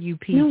how are you,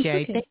 PJ? No,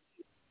 okay.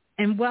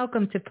 And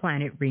welcome to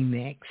Planet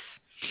Remix.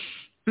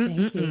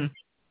 Thank you.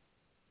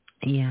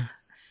 Yeah.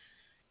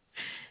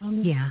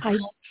 Yeah.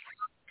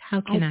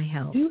 How can I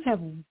help?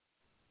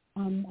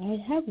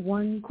 I have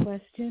one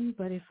question,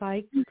 but if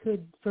I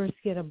could first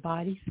get a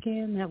body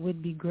scan, that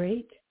would be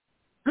great.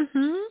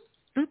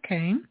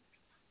 Okay.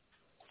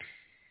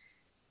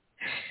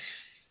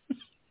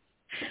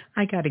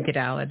 I got to get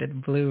out of the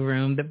blue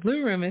room. The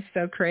blue room is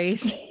so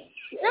crazy.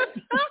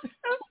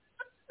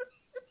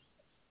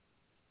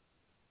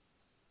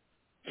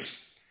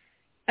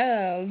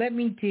 Oh, let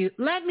me do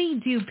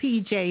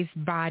PJ's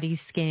body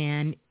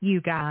scan, you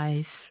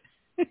guys.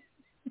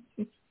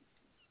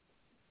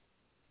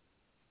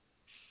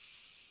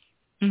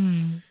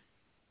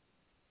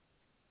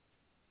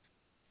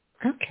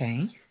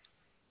 Okay.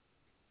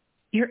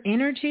 Your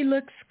energy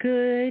looks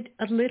good.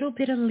 A little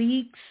bit of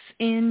leaks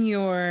in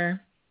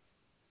your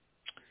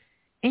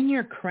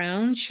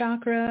crown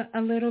chakra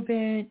a little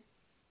bit.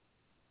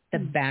 The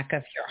back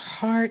of your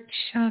heart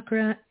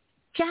chakra.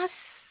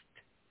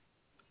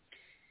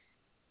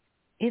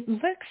 It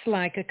looks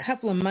like a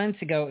couple of months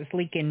ago it was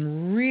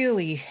leaking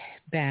really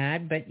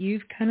bad, but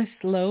you've kind of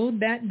slowed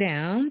that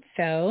down,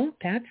 so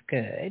that's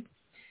good.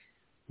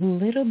 A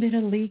little bit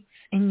of leaks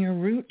in your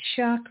root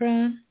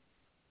chakra.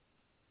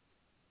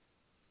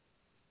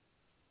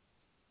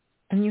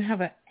 And you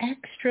have an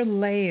extra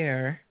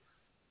layer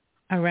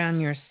around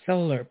your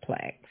solar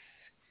plex.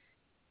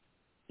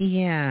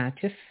 Yeah,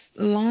 just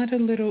a lot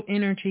of little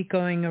energy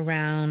going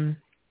around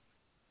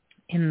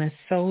in the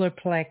solar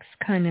plex,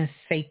 kind of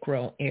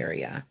sacral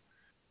area.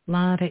 A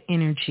lot of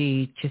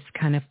energy just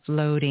kind of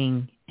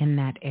floating in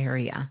that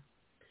area.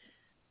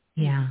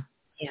 Yeah.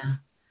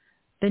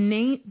 The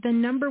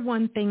number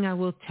one thing I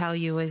will tell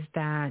you is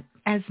that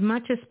as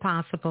much as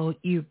possible,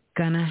 you're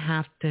going to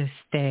have to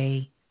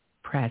stay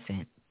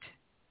present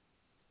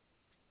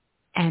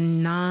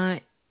and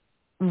not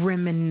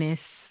reminisce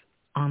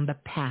on the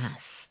past.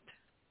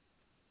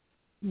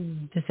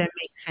 Does that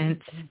make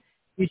sense?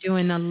 You're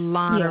doing a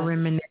lot of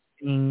reminiscing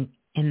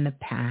in the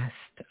past,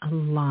 a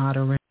lot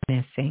of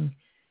reminiscing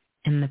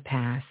in the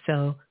past.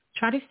 So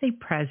try to stay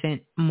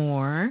present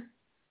more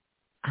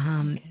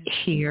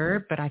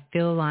here, but I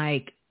feel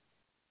like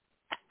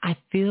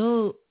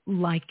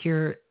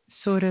you're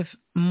sort of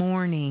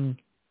mourning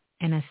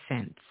in a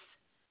sense.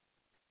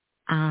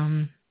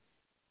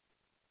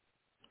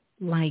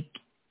 Like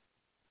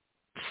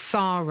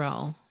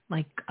sorrow,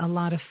 like a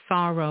lot of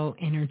sorrow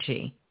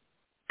energy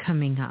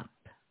coming up.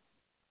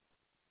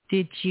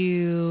 Did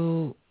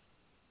you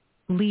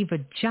leave a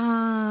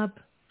job,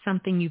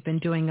 something you've been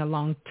doing a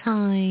long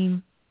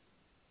time?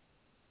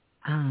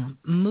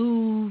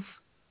 Move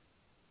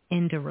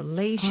into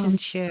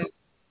relationship?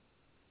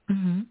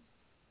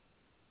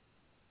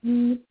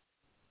 No,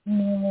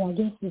 I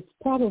guess it's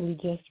probably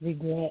just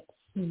regrets,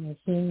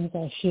 things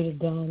I should have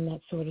done,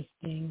 that sort of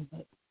thing.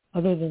 But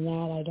other than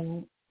that, I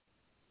don't,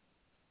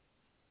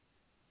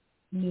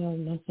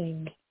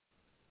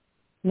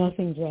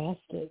 nothing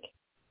drastic.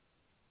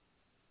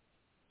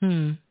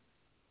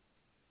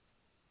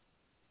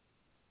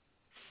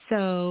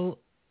 So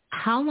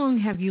how long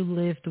have you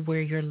lived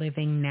where you're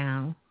living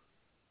now?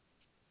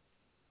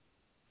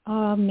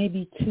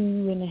 Maybe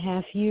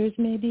 2.5 years,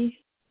 maybe.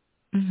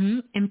 Mm-hmm.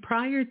 And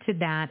prior to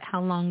that,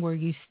 how long were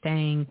you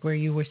staying where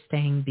you were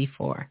staying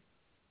before?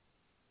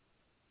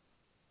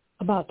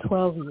 About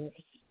 12 years.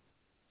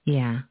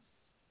 Yeah.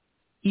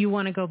 You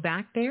want to go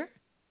back there?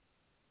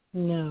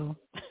 No.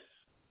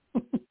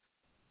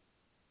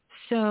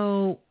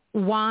 So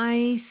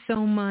why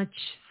so much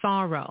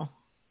sorrow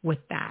with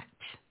that?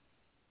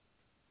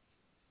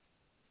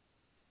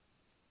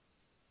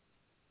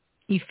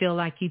 You feel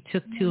like you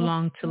took too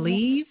long to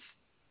leave?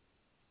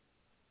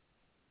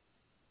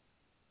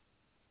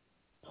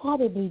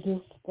 Probably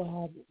just,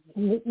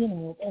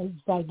 as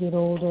I get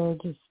older,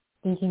 just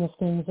thinking of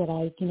things that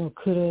I,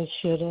 coulda,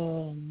 shoulda,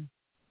 and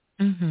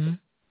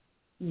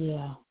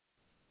yeah.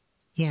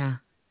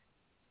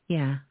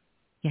 You're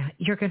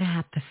You're going to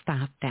have to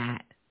stop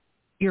that.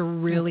 You're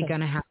really going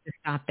to have to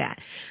stop that.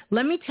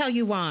 Let me tell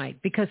you why.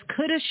 Because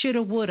coulda,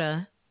 shoulda,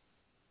 woulda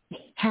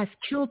has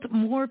killed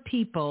more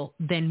people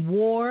than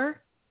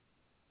war,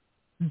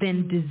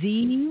 than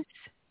disease,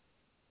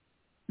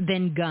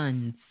 than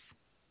guns.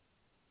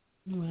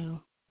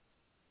 Wow.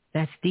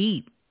 That's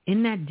deep.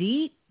 Isn't that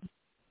deep?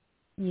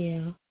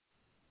 Yeah.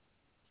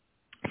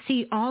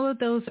 See, all of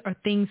those are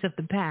things of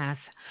the past.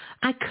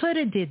 I could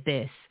have did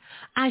this.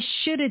 I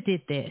should have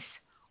did this.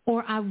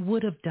 Or I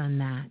would have done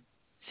that.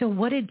 So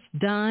what it's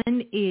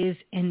done is,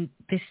 and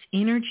this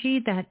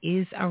energy that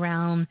is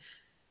around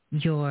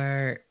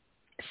your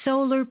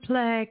solar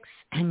plex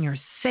and your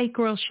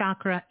sacral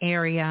chakra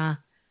area,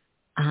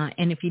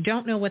 and if you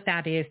don't know what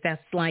that is,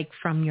 that's like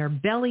from your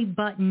belly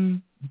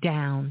button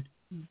down,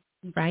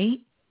 right?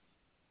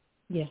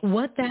 Yes.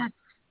 What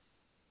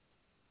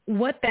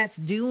that's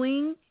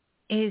doing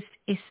is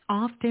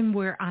often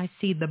where I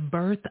see the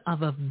birth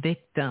of a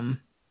victim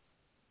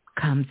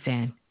comes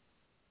in.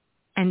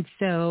 And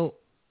so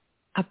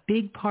a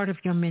big part of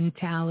your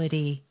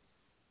mentality,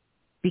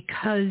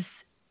 because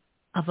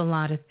of a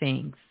lot of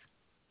things,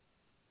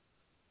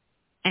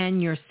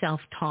 and your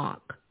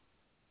self-talk,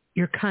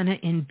 you're kind of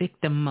in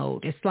victim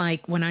mode. It's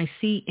like when I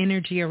see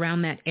energy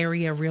around that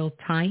area real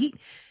tight,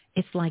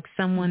 it's like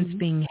someone's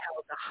being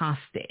held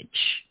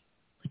hostage,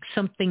 like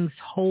something's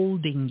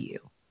holding you,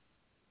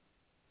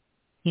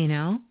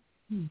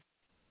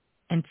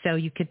 And so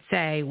you could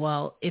say,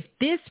 well, if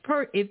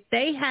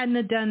they hadn't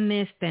have done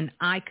this, then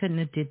I couldn't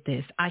have did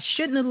this. I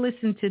shouldn't have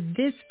listened to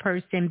this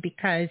person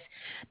because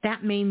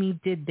that made me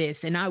did this.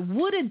 And I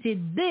would have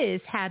did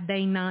this had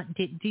they not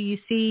did. Do you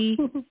see?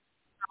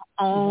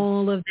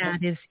 All of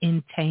that is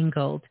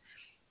entangled.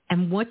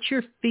 And what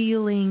you're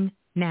feeling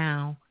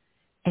now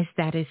is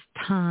that it's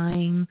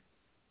time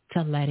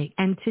to let it,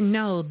 and to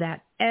know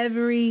that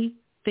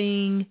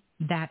everything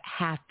that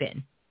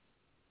happened,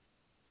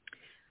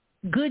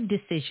 good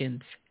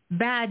decisions,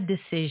 bad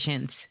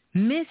decisions,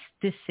 missed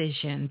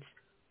decisions,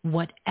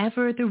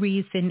 whatever the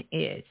reason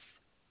is,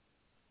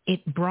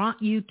 it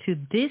brought you to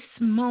this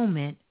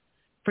moment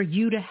for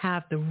you to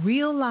have the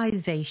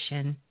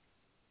realization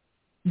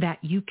that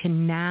you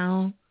can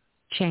now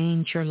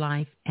change your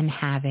life and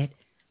have it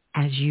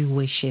as you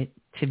wish it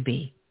to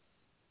be.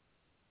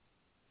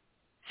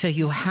 So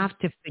you have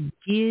to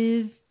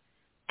forgive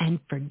and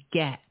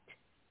forget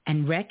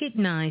and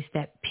recognize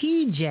that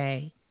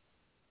PJ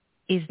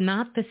is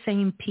not the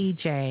same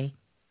PJ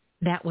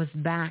that was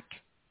back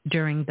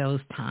during those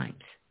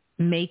times,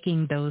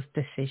 making those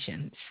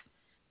decisions.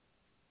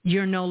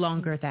 You're no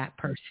longer that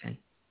person.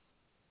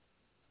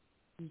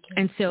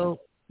 And so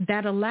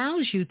that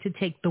allows you to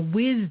take the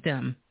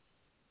wisdom,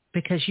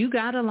 because you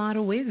got a lot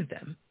of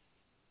wisdom.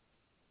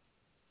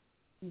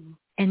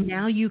 And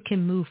now you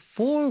can move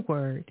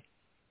forward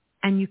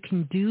and you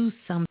can do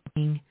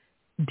something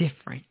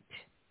different.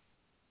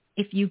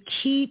 If you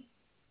keep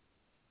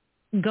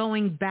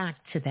going back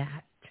to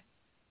that,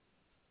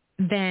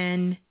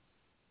 then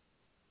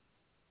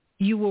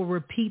you will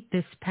repeat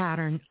this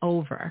pattern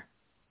over.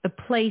 The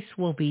place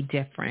will be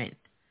different.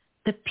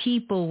 The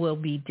people will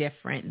be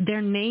different.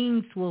 Their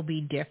names will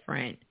be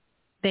different.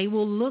 They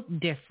will look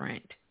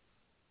different.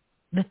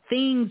 The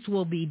things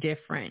will be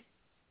different.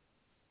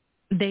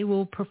 They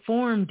will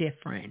perform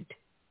different,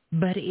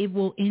 but it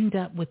will end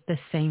up with the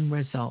same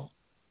result.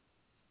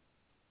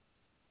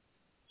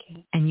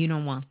 Okay. And you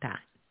don't want that.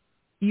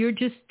 You're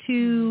just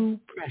too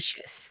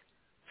precious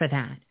for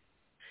that.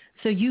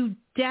 So you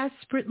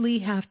desperately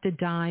have to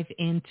dive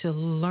into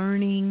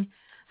learning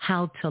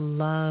how to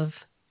love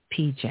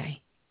PJ.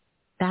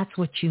 That's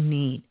what you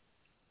need.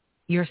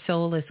 Your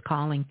soul is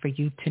calling for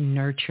you to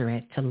nurture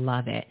it, to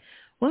love it.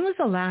 When was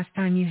the last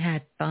time you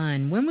had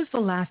fun? When was the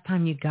last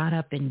time you got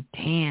up and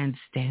danced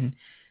and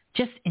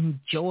just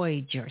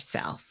enjoyed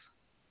yourself?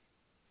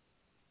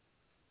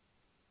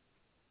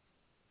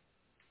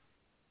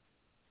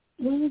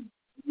 Well,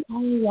 I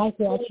like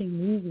watching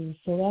movies,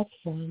 so that's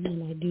fun,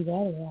 and I do that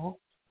a lot.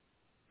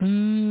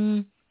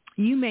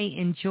 You may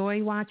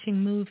enjoy watching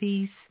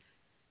movies,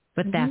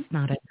 but that's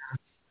not enough.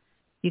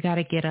 You got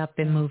to get up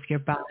and move your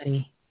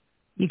body.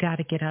 You got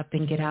to get up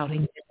and get out and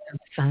get some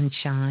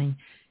sunshine.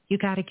 You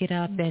got to get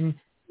up and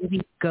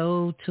maybe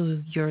go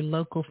to your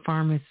local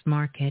farmer's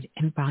market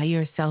and buy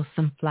yourself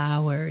some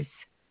flowers.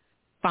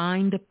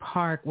 Find a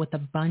park with a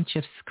bunch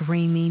of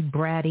screaming,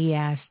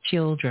 bratty-ass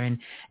children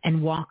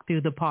and walk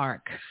through the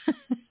park.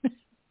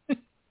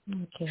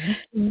 Okay.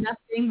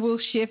 Nothing will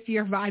shift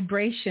your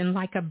vibration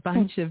like a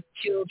bunch of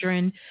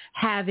children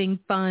having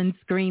fun,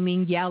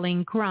 screaming,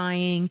 yelling,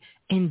 crying,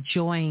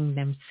 enjoying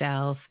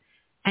themselves.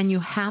 And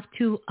you have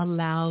to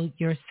allow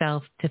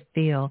yourself to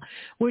feel.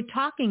 We're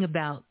talking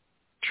about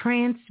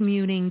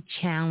transmuting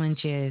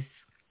challenges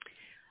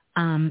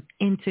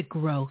into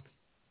growth.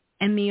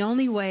 And the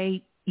only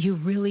way you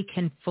really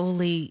can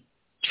fully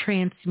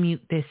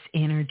transmute this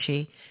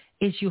energy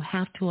is you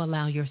have to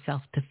allow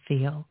yourself to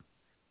feel.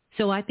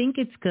 So I think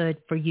it's good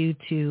for you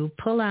to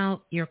pull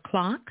out your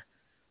clock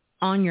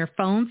on your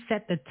phone,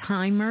 set the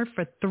timer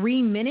for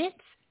 3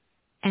 minutes,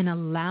 and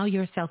allow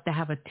yourself to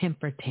have a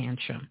temper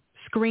tantrum.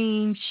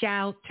 Scream,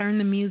 shout, turn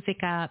the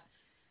music up.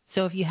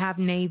 So if you have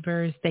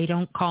neighbors, they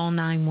don't call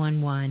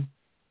 911,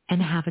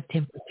 and have a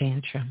temper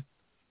tantrum.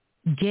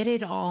 Get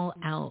it all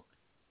out.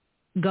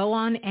 Go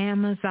on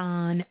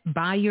Amazon,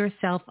 buy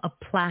yourself a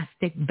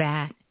plastic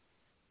bat.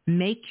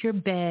 Make your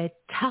bed,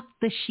 tuck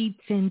the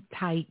sheets in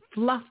tight,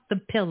 fluff the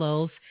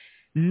pillows,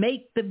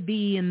 make the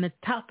bee in the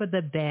top of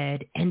the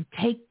bed, and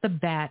take the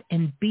bat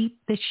and beat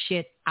the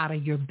shit out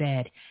of your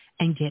bed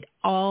and get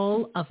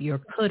all of your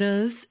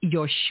couldas,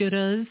 your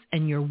shouldas,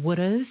 and your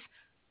wouldas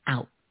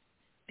out.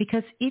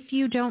 Because if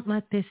you don't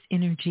let this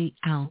energy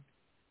out,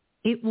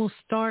 it will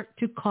start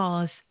to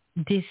cause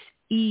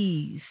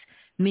dis-ease,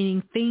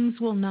 meaning things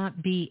will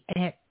not be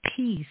at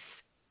peace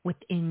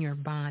within your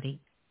body.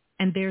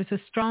 And there's a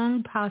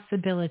strong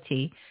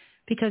possibility,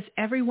 because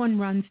everyone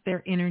runs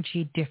their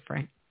energy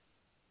different,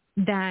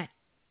 that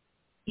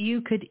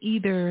you could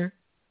either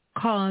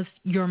cause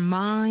your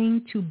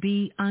mind to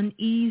be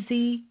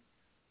uneasy,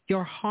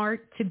 your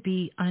heart to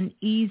be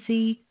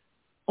uneasy,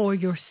 or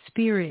your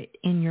spirit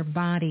in your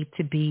body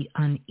to be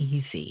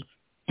uneasy.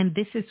 And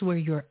this is where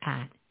you're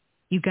at.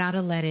 You got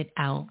to let it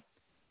out,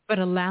 but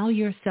allow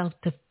yourself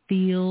to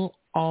feel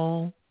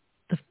all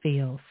the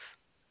feels.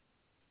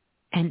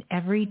 And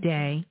every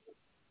day,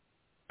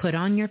 put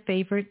on your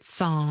favorite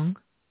song,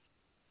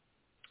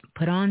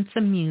 put on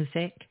some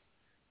music,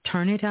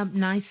 turn it up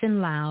nice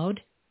and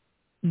loud,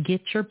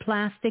 get your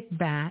plastic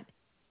bat,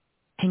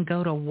 and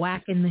go to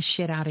whacking the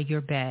shit out of your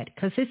bed.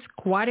 Because it's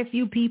quite a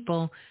few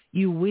people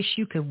you wish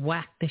you could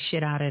whack the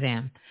shit out of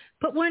them.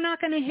 But we're not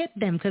going to hit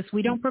them because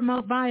we don't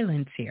promote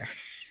violence here.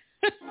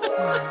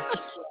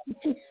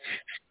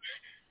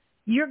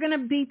 You're going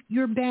to beat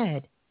your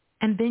bed,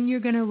 and then you're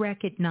going to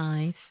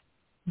recognize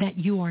that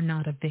you are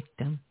not a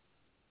victim.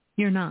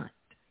 You're not.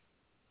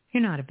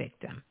 You're not a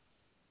victim.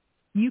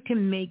 You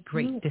can make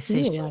great decisions.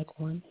 I don't feel like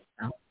one.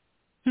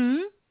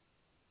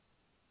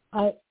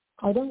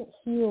 I don't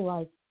feel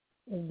like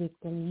a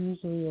victim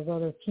usually of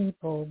other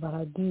people, but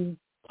I do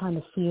kind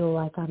of feel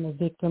like I'm a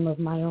victim of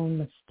my own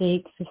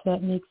mistakes, if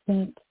that makes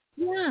sense.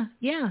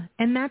 Yeah.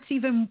 And that's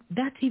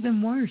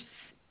even worse.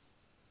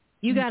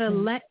 You got to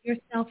let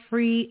yourself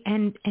free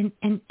and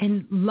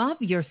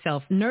love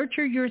yourself.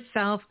 Nurture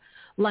yourself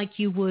like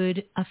you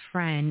would a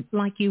friend,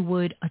 like you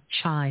would a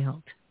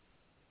child.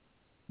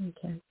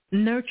 Okay.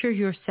 Nurture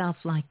yourself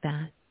like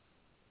that.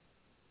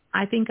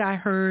 I think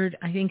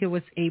it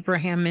was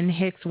Abraham and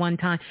Hicks one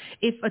time.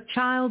 If a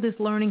child is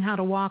learning how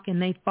to walk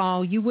and they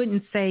fall, you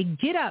wouldn't say,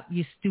 "Get up,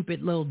 you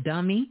stupid little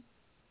dummy."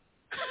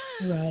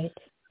 Right.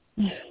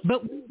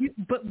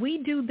 But we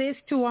do this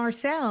to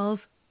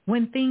ourselves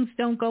when things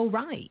don't go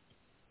right.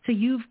 So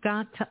you've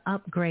got to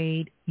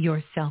upgrade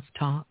your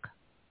self-talk.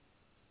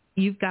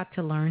 You've got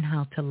to learn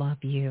how to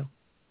love you.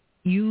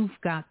 You've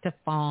got to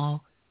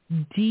fall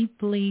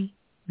deeply,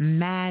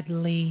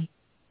 madly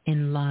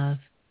in love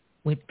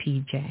with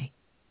PJ.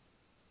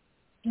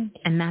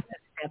 Okay. And that's a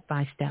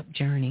step-by-step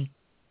journey.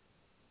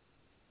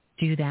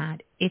 Do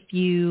that.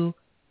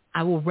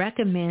 I will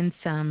recommend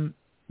some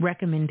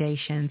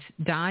recommendations.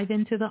 Dive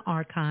into the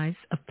archives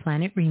of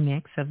Planet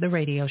Remix of the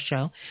radio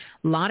show.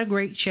 A lot of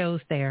great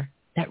shows there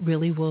that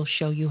really will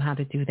show you how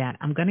to do that.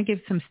 I'm going to give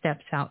some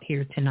steps out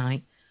here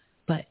tonight,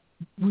 but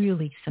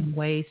really some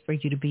ways for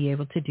you to be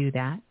able to do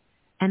that.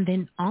 And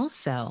then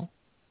also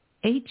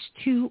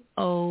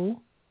H2O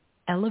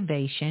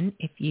Elevation.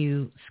 If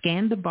you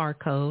scan the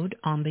barcode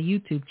on the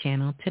YouTube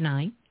channel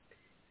tonight,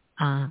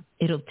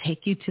 it'll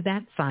take you to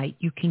that site.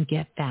 You can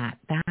get that.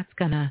 That's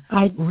going to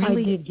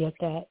really... I did get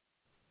that.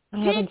 I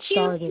haven't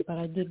started, but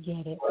I did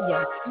get it.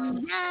 Yes.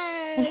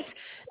 Yes.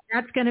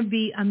 That's going to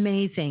be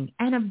amazing.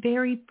 And a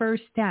very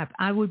first step,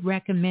 I would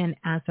recommend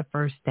as a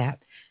first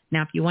step.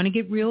 Now, if you want to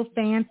get real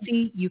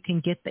fancy, you can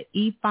get the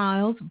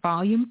e-files,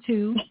 volume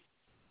 2.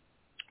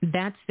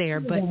 That's there.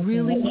 But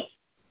really,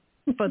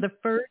 for the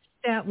first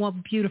step, well,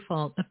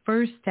 beautiful. The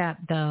first step,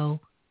 though,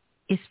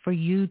 is for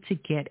you to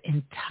get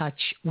in touch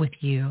with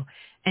you.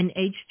 And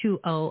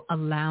H2O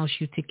allows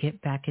you to get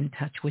back in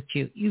touch with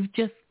you. You've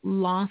just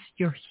lost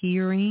your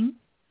hearing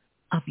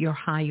of your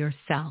higher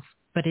self.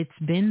 but it's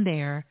been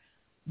there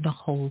the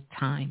whole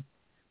time.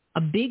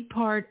 A big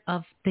part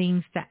of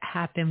things that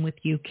happen with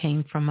you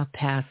came from a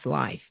past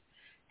life.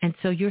 And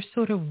so you're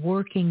sort of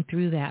working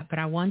through that. But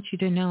I want you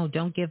to know,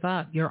 don't give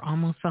up. You're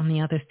almost on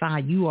the other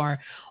side. You are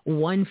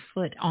 1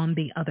 foot on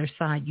the other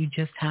side. You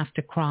just have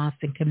to cross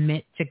and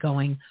commit to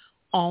going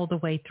all the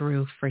way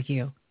through for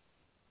you.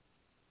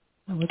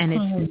 And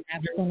it's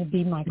going to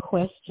be my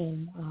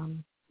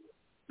question.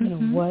 You know,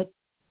 what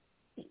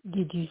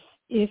did you,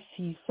 if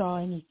you saw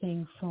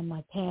anything from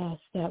my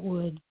past that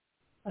would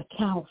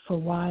account for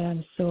why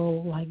I'm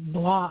so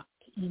blocked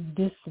in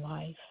this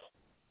life?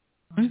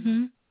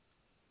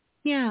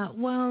 Yeah,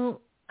 well,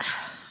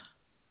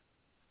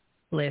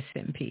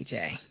 listen,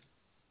 PJ,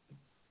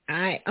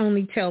 I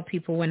only tell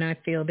people when I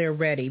feel they're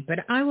ready, but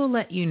I will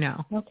let you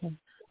know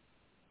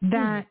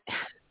that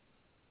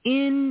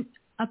in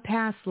a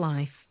past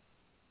life,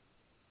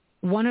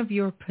 one of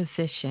your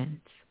positions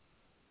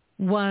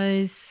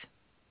was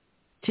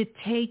to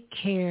take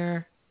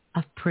care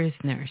of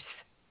prisoners.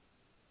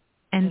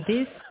 And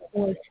this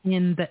was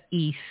in the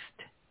East.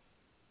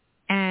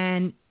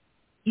 And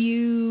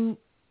you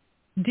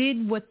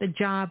did what the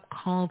job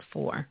called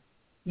for.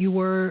 You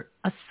were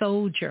a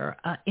soldier,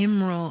 a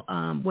Emerald,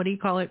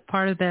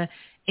 part of the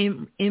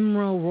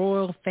Emerald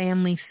royal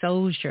family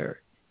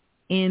soldier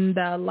in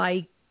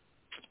the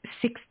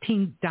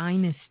 16th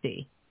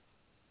dynasty.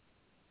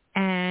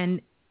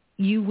 And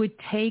you would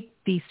take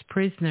these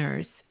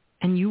prisoners,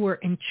 and you were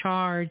in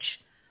charge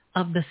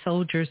of the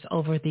soldiers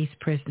over these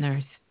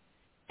prisoners.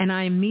 And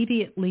I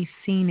immediately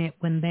seen it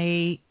when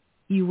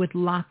you would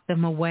lock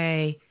them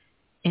away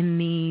in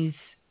these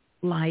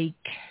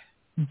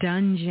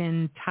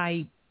dungeon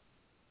type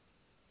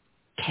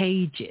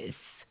cages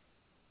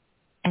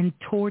and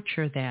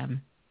torture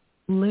them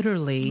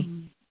literally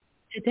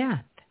to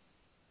death.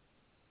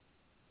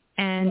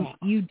 And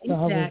you did that. I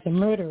was a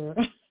murderer.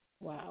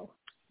 Wow.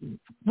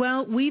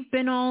 Well, we've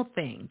been all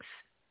things.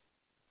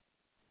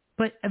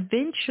 But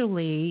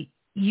eventually,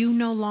 you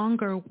no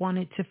longer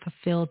wanted to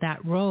fulfill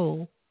that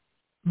role,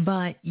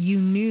 but you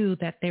knew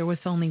that there was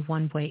only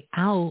one way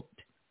out,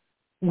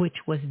 which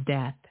was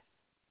death.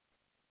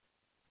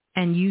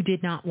 And you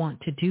did not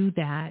want to do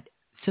that,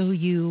 so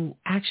you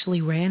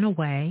actually ran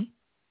away,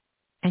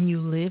 and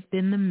you lived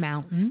in the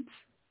mountains,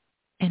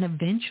 and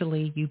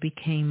eventually you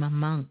became a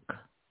monk.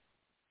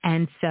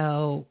 And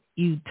so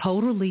you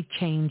totally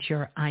changed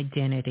your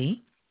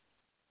identity.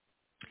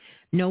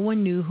 No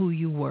one knew who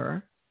you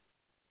were,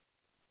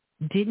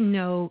 didn't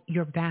know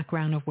your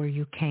background of where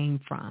you came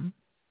from,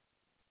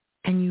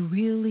 and you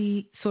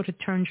really sort of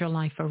turned your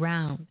life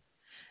around.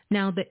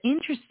 Now, the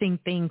interesting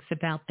things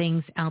about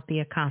things out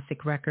the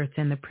Akashic Records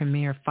and the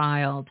Premier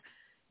filed,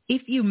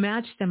 if you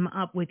match them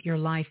up with your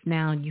life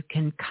now, you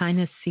can kind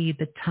of see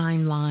the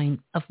timeline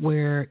of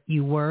where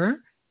you were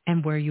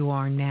and where you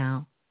are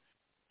now.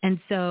 And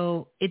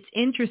so it's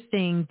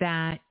interesting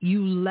that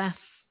you left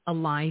a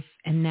life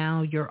and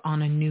now you're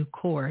on a new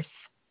course.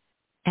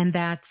 And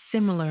that's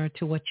similar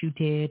to what you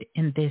did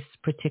in this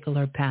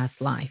particular past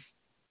life.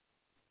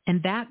 In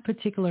that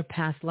particular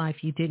past life,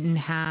 you didn't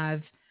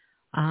have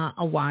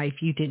a wife,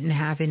 you didn't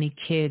have any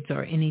kids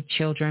or any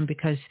children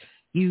because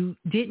you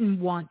didn't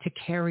want to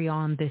carry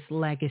on this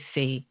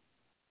legacy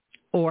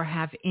or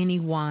have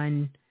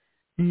anyone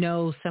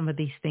know some of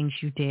these things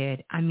you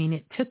did. I mean,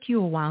 it took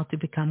you a while to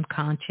become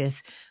conscious,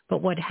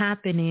 but what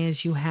happened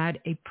is you had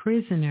a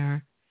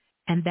prisoner,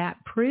 and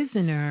that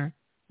prisoner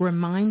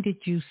reminded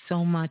you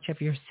so much of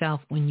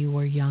yourself when you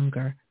were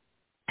younger.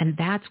 And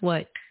that's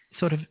what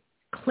sort of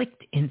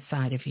clicked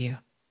inside of you.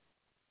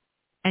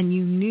 And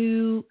you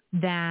knew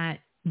that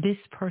this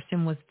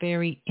person was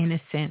very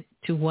innocent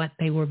to what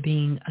they were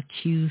being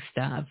accused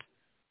of.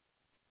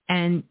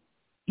 And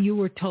you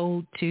were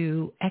told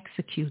to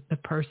execute the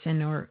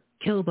person or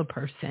kill the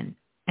person,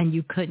 and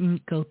you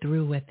couldn't go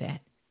through with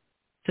it.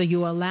 So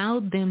you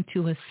allowed them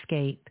to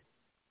escape,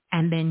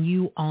 and then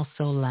you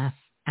also left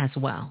as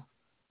well.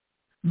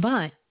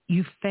 But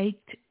you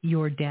faked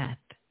your death.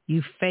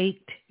 You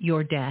faked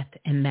your death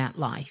in that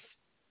life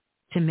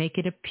to make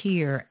it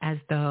appear as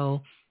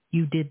though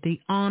you did the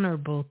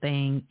honorable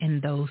thing in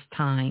those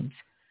times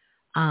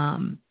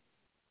and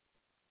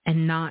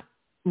not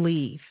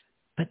leave.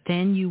 But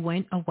then you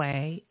went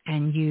away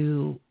and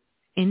you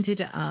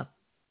ended up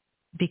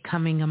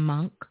becoming a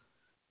monk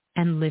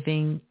and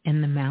living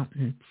in the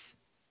mountains.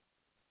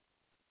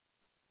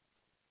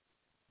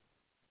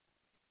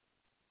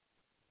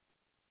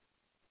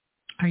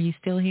 Are you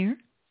still here?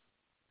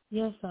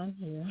 Yes, I'm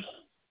here.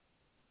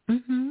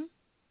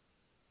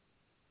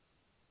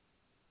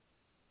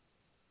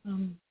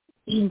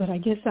 But I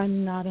guess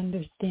I'm not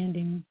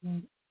understanding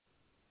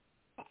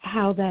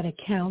how that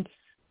accounts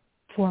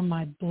for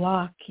my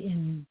block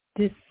in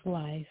this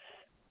life.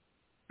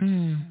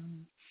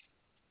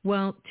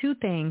 Well, two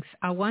things.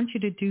 I want you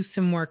to do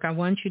some work. I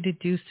want you to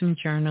do some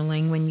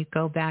journaling when you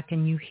go back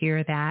and you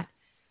hear that.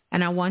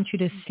 And I want you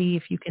to see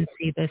if you can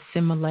see the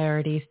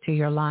similarities to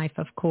your life.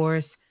 Of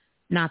course,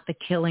 not the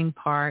killing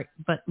part,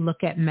 but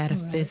look at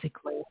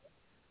metaphysically. Right.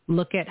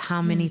 Look at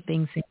how many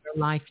things in your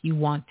your life you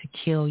want to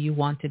kill, you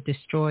want to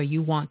destroy,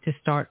 you want to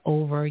start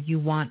over, you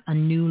want a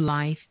new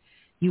life,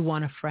 you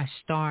want a fresh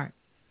start.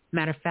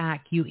 Matter of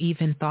fact, you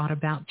even thought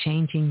about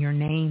changing your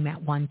name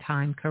at one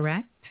time,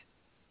 correct?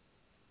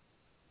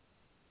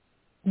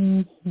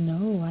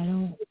 No, I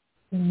don't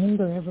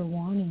remember ever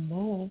wanting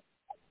that.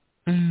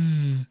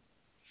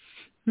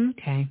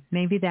 Okay,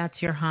 maybe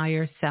that's your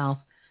higher self,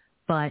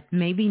 but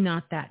maybe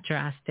not that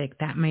drastic.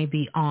 That may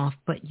be off,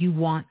 but you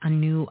want a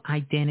new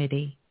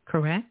identity,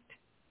 correct?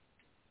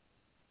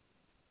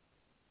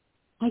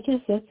 I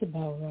guess that's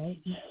about right.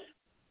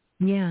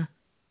 Yeah.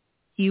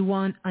 You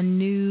want a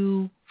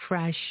new,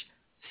 fresh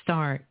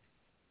start.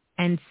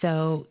 And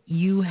so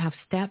you have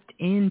stepped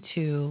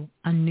into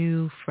a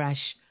new,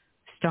 fresh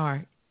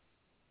start,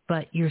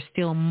 but you're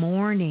still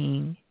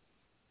mourning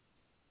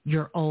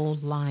your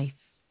old life.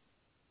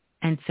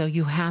 And so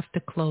you have to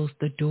close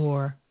the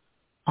door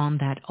on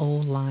that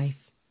old life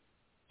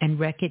and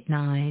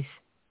recognize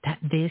that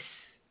this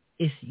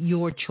is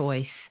your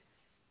choice,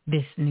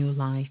 this new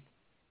life.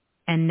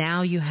 And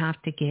now you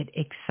have to get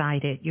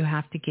excited. You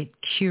have to get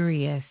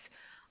curious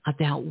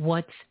about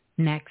what's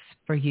next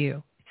for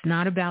you. It's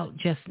not about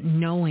just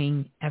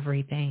knowing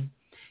everything.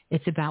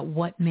 It's about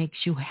what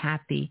makes you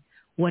happy,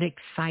 what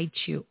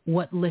excites you,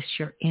 what lifts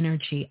your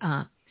energy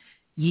up.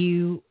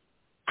 You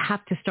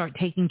have to start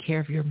taking care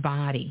of your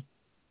body.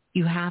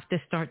 You have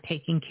to start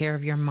taking care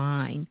of your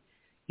mind.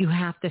 You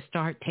have to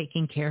start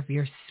taking care of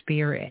your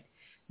spirit.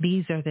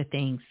 These are the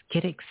things.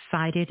 Get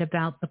excited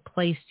about the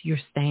place you're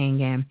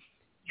staying in.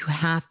 You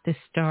have to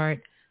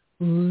start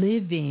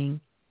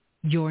living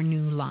your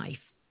new life.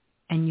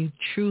 And you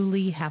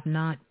truly have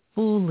not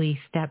fully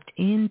stepped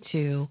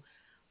into,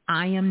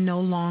 I am no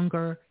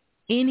longer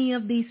any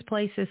of these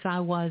places I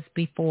was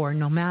before,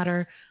 no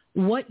matter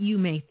what you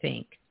may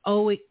think.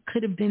 Oh, it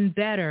could have been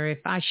better if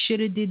I should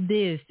have did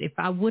this. If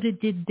I would have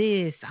did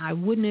this, I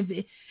wouldn't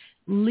have.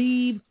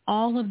 Leave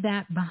all of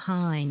that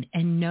behind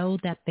and know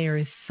that there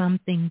is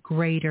something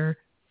greater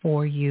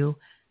for you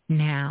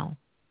now,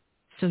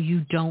 so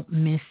you don't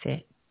miss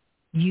it.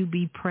 You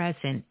be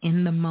present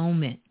in the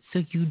moment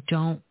so you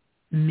don't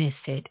miss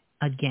it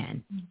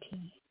again.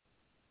 Okay.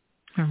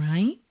 All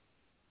right?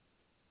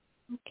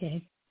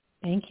 Okay.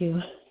 Thank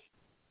you.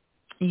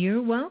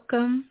 You're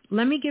welcome.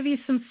 Let me give you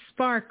some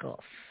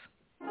sparkles.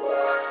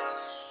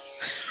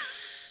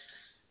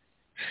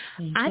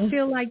 I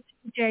feel like,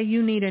 TJ,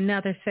 you need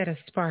another set of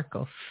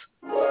sparkles.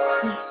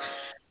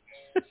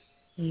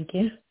 Thank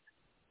you.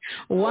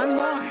 One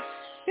more.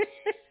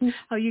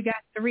 Oh, you got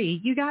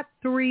 3. You got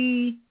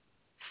 3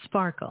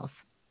 sparkles.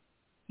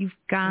 You've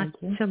got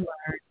to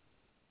learn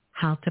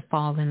how to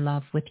fall in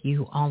love with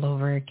you all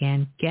over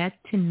again. Get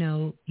to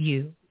know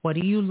you. What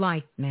do you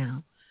like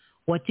now?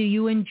 What do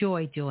you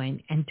enjoy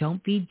doing? And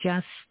don't be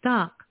just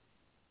stuck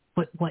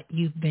with what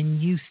you've been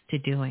used to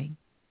doing.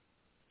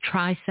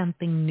 Try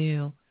something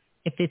new.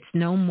 If it's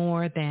no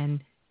more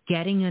than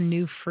getting a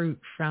new fruit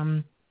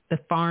from the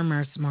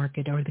farmer's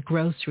market or the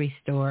grocery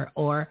store,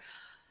 or,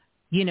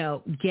 you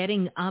know,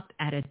 getting up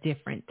at a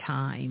different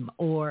time,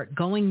 or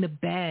going to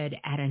bed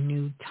at a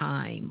new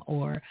time,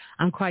 or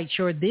I'm quite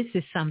sure this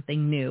is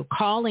something new.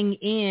 Calling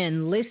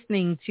in,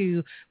 listening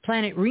to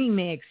Planet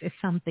Remix is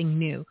something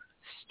new.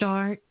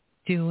 Start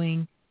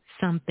doing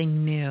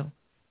something new,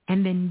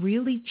 and then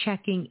really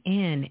checking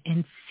in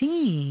and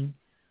seeing,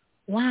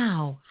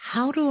 wow,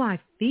 how do I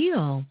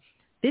feel?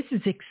 This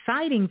is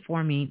exciting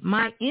for me.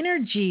 My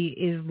energy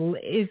is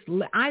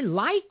I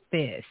like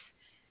this.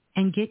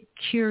 And get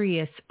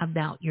curious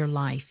about your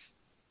life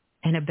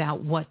and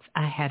about what's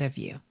ahead of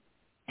you.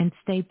 And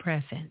stay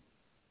present.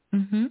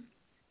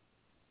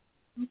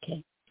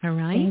 Okay. All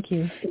right? Thank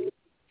you.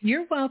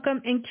 You're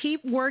welcome. And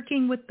keep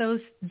working with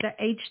the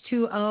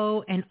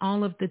H2O and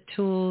all of the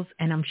tools,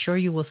 and I'm sure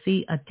you will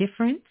see a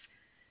difference.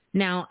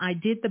 Now, I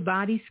did the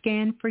body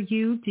scan for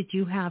you. Did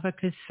you have a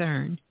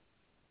concern?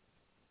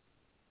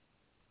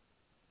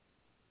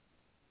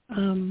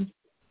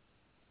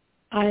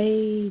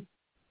 I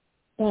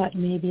thought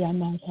maybe I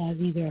might have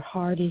either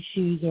heart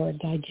issues or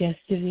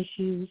digestive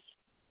issues.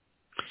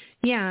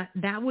 Yeah,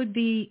 that would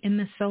be in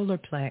the solar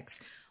plex.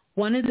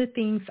 One of the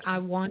things I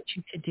want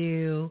you to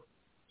do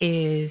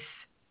is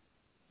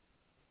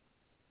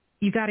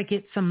you got to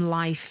get some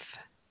life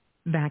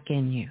back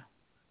in you.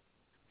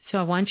 So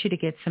I want you to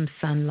get some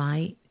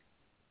sunlight.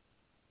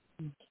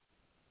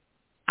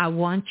 I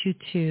want you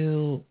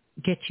to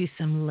get you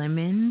some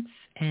lemons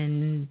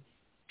and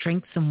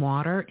drink some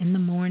water in the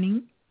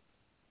morning.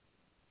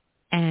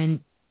 And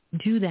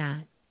do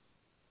that.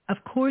 Of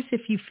course,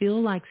 if you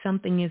feel like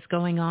something is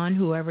going on,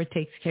 whoever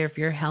takes care of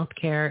your health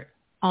care,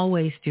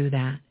 always do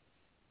that.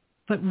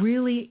 But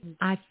really,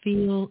 I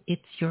feel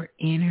it's your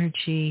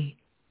energy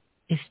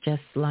is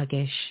just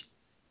sluggish.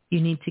 You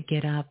need to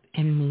get up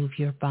and move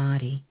your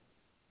body.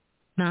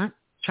 Not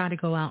try to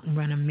go out and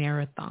run a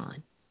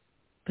marathon,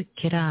 but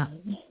get up,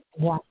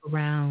 walk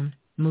around,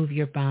 move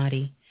your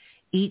body.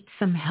 Eat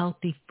some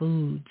healthy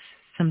foods,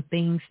 some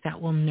things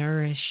that will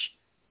nourish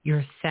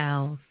your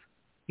cells,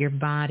 your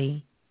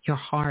body, your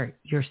heart,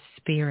 your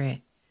spirit,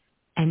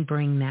 and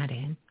bring that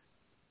in.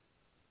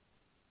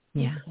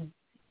 Yeah. Okay.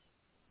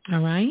 All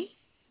right.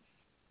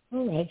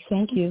 All right.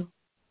 Thank you.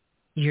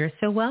 You're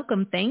so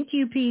welcome. Thank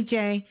you,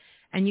 PJ.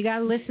 And you got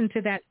to listen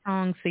to that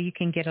song so you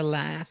can get a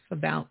laugh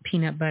about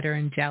peanut butter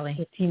and jelly.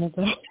 The peanut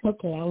butter.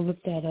 Okay, I'll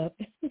look that up.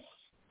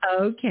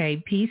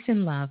 Okay. Peace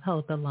and love.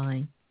 Hold the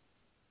line.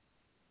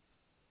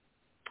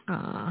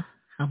 Ah,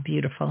 how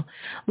beautiful.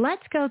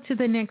 Let's go to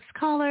the next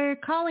caller,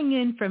 calling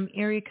in from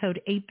area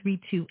code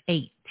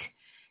 8328.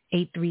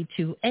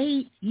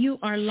 8328, you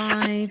are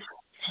live.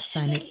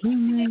 Planet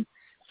Remix.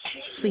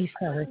 Please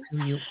tell us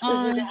who you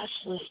are. This is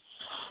Ashley.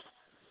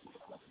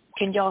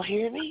 Can y'all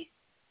hear me?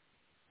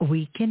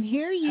 We can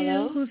hear you.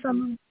 Hello? Who's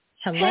on?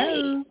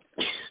 Hello.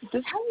 Hey.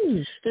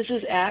 Hey. This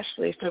is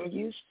Ashley from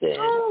Houston.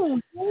 Oh,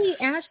 hey,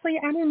 Ashley.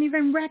 I didn't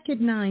even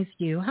recognize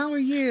you. How are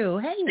you?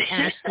 Hey,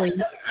 Ashley.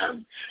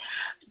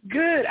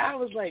 Good. I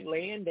was like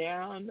laying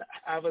down.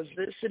 I was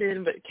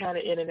listening, but kind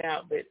of in and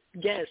out. But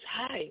yes,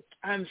 hi.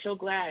 I'm so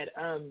glad.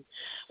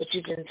 What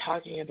you've been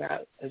talking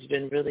about has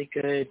been really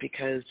good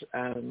because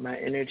my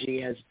energy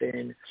has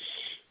been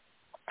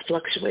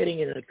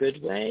fluctuating in a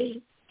good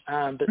way.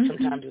 But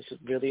sometimes it's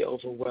really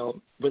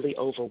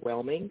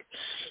overwhelming.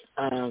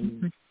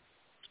 And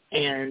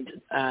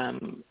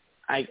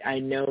I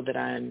know that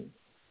I'm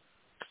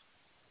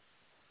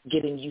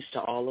getting used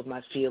to all of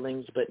my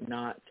feelings, but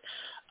not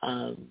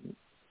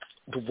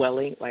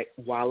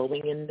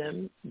wallowing in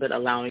them, but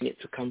allowing it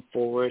to come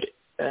forward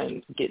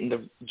and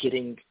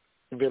getting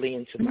really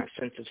into my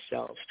sense of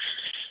self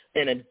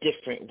in a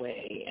different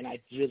way. And I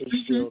really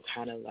feel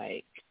kind of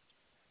like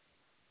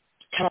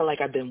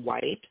I've been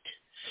wiped.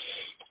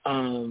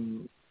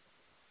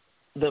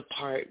 The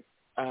part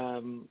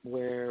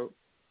where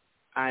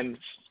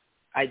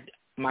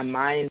my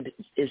mind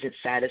isn't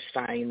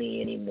satisfying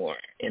me anymore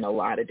in a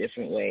lot of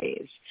different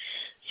ways.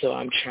 So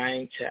I'm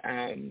trying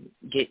to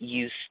get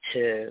used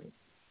to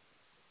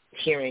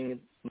hearing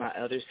my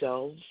other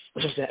selves,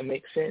 if that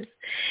makes sense.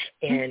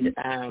 And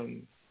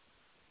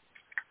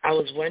I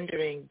was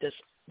wondering this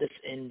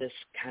in this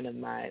kind of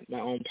my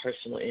own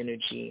personal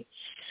energy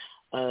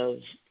of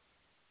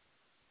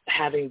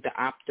having the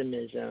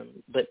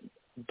optimism, but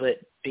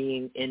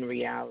being in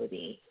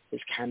reality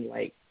is kind of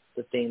like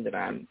the thing that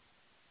I'm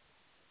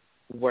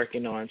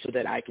working on so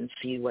that I can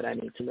see what I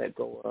need to let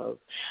go of.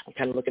 I'm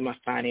kind of looking at my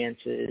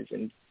finances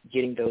and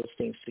getting those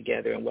things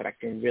together and what I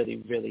can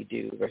really, really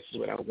do versus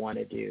what I want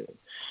to do.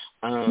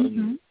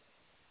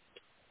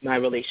 My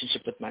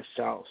relationship with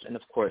myself and,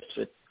 of course,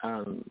 with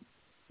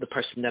the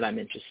person that I'm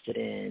interested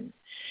in.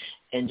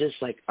 And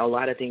just like a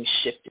lot of things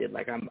shifted.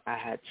 Like I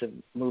had to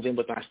move in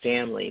with my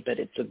family, but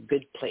it's a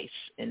good place.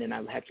 And then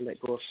I had to let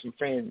go of some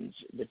friends,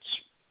 which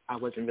I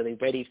wasn't really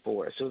ready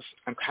for. So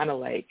I'm kind of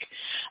like,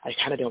 I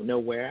kind of don't know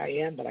where I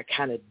am, but I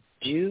kind of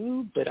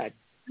do. But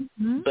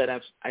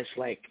it's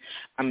like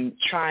I'm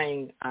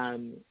trying,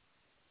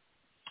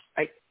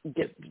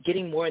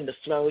 getting more in the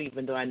flow,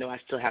 even though I know I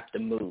still have to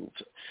move.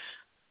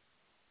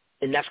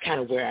 And that's kind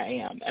of where I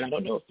am. And I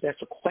don't know if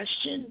that's a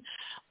question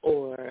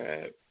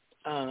or,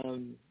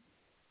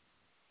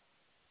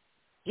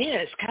 yeah,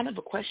 it's kind of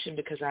a question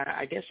because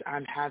I guess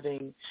I'm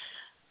having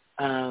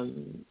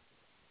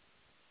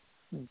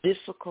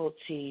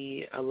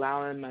difficulty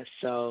allowing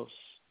myself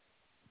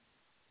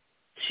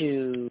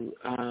to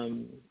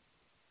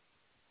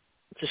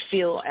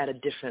feel at a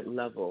different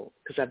level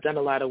because I've done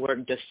a lot of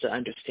work just to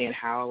understand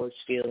how I was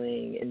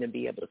feeling and then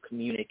be able to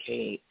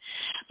communicate.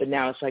 But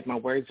now it's like my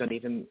words don't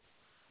even,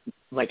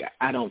 like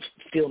I don't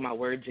feel my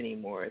words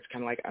anymore. It's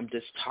kind of like I'm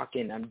just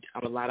talking. I'm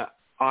a lot of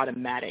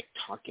automatic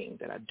talking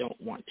that I don't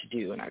want to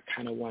do, and I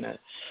kind of want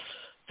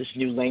this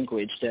new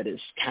language that is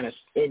kind of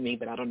in me,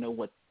 but I don't know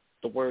what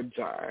the words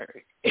are.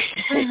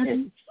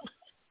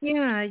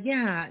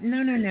 Yeah.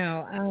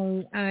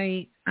 No.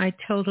 I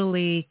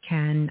totally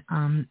can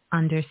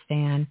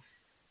understand.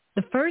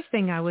 The first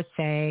thing I would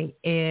say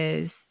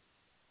is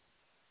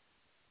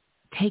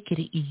take it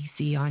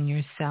easy on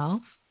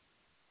yourself.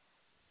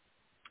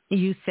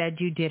 You said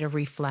you did a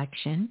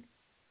reflection.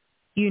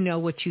 You know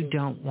what you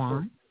don't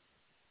want.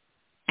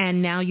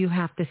 And now you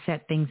have to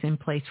set things in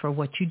place for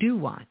what you do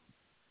want.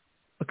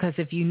 Because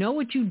if you know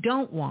what you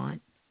don't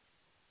want,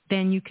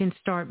 then you can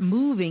start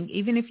moving.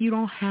 Even if you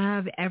don't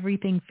have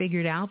everything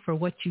figured out for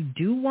what you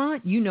do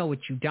want, you know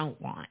what you don't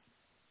want.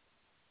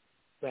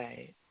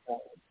 Right.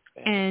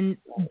 And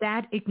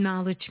that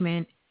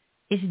acknowledgement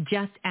is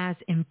just as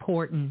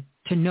important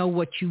to know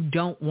what you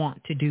don't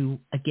want to do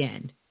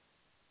again,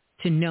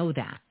 to know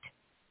that.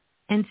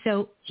 And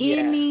so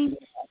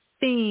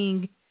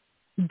anything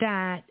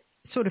that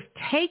sort of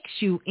takes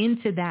you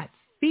into that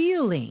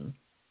feeling,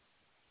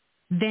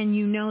 then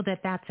you know that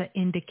that's an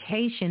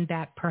indication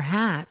that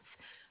perhaps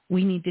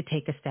we need to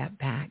take a step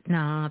back.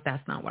 No,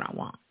 that's not what I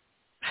want.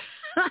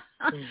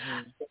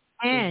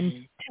 And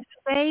to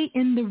stay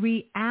in the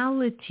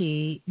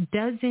reality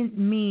doesn't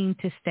mean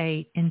to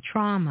stay in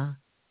trauma.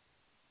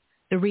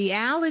 The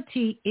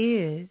reality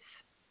is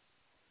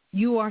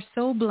you are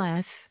so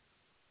blessed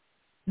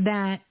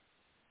that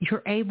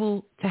you're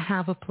able to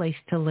have a place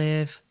to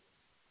live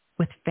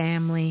with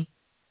family,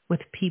 with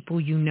people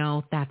you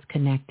know that's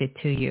connected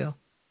to you.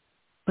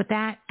 But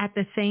that at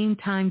the same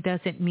time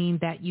doesn't mean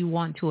that you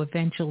want to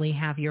eventually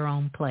have your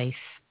own place.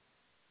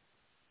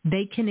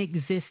 They can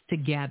exist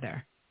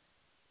together.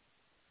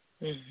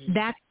 Mm-hmm.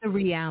 That's the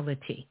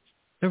reality.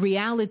 The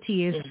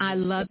reality is I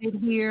love it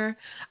here.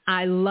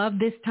 I love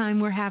this time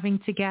we're having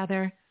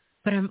together,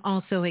 but I'm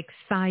also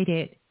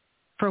excited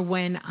for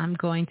when I'm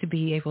going to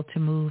be able to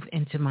move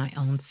into my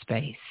own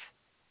space.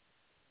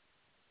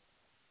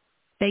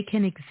 They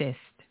can exist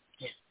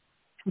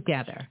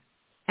together,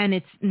 and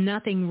it's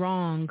nothing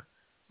wrong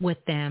with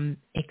them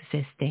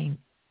existing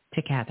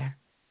together.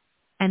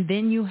 And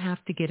then you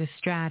have to get a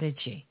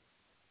strategy.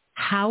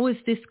 How is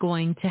this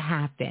going to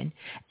happen?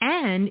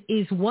 And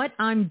is what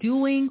I'm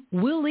doing,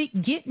 will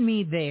it get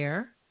me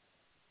there?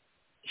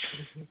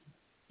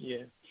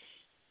 Yeah.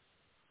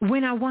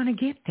 When I want to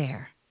get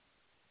there.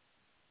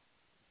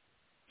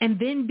 And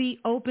then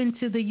be open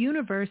to the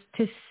universe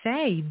to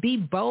say, be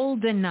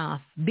bold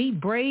enough, be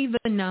brave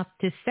enough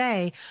to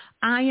say,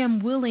 I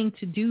am willing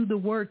to do the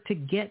work to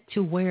get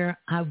to where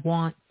I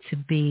want to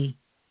be.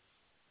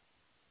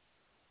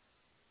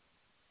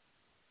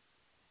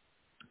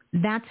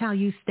 That's how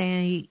you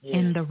stay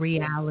in the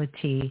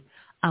reality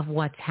of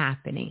what's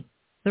happening.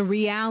 The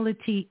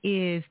reality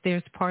is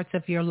there's parts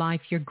of your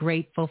life you're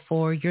grateful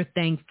for, you're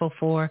thankful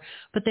for,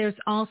 but there's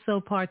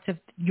also parts of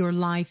your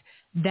life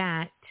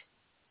that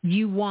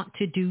you want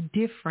to do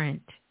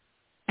different,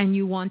 and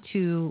you want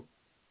to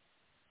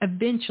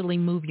eventually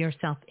move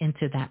yourself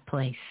into that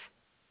place.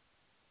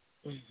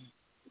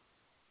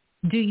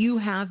 Mm-hmm. Do you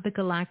have the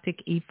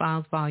Galactic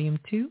E-Files Volume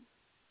 2?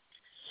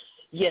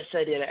 Yes,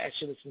 I did. I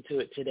actually listened to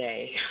it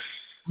today.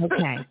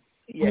 Okay.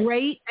 Yes.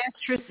 Great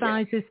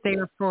exercises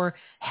there for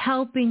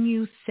helping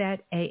you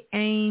set an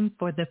aim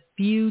for the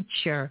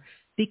future,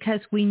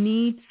 because we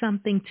need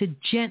something to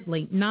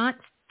gently, not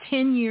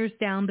 10 years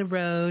down the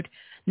road,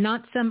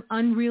 not some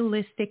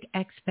unrealistic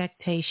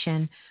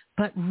expectation,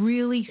 but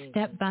really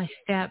step by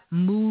step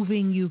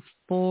moving you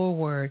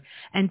forward.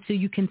 And so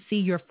you can see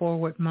your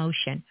forward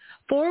motion.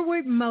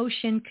 Forward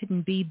motion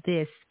can be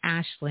this,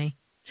 Ashley.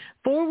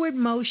 Forward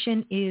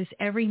motion is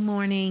every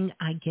morning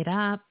I get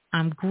up,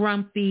 I'm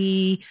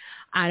grumpy,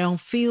 I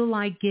don't feel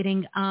like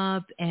getting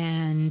up,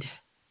 and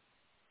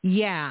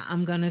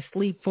I'm going to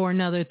sleep for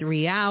another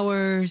 3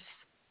 hours.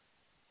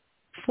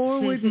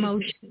 Forward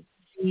motion,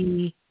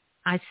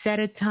 I set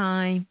a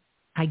time,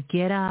 I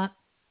get up,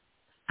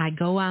 I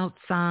go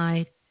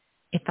outside.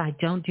 If I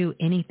don't do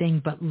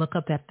anything but look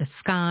up at the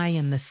sky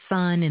and the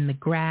sun and the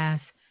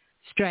grass,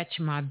 stretch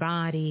my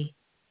body,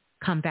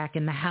 come back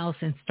in the house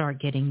and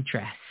start getting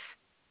dressed.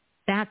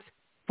 That's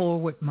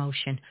forward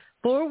motion.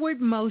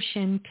 Forward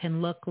motion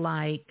can look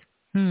like,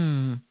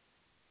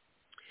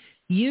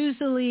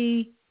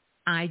 usually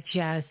I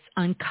just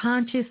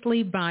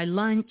unconsciously buy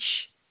lunch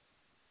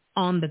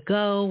on the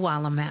go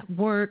while I'm at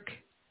work.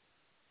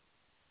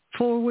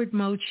 Forward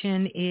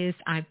motion is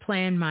I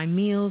plan my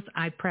meals,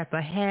 I prep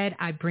ahead,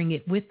 I bring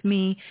it with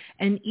me,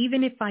 and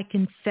even if I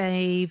can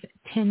save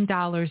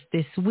 $10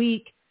 this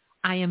week,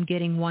 I am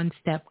getting one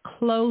step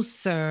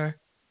closer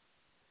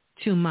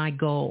to my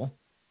goal.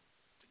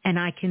 And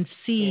I can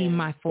see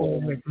my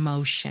forward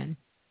motion.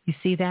 You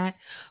see that?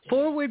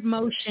 Forward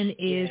motion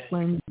is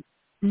when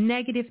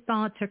negative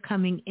thoughts are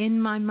coming in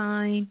my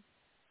mind,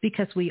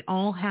 because we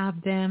all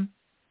have them.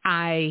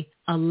 I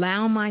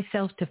allow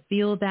myself to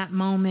feel that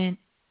moment,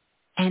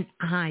 and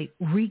I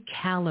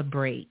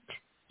recalibrate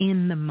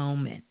in the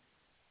moment.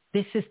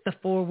 This is the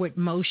forward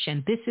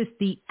motion. This is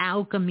the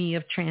alchemy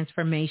of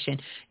transformation.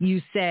 You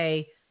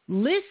say,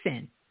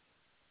 listen,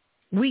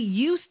 we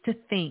used to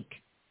think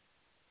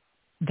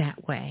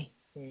that way.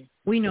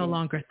 We no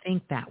longer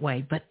think that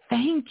way, but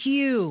thank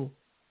you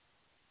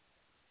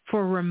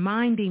for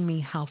reminding me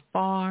how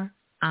far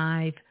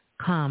I've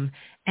come.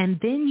 And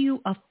then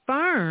you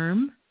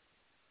affirm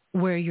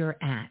where you're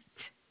at.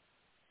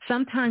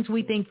 Sometimes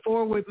we think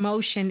forward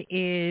motion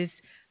is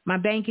my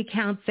bank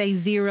account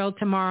say 0,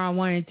 tomorrow I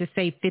wanted to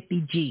say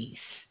 50 G's.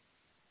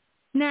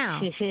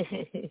 Now,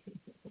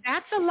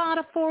 that's a lot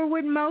of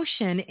forward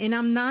motion, and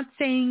I'm not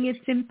saying it's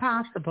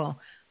impossible,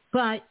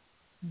 but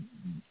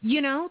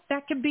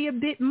that could be a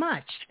bit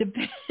much,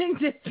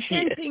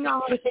 depending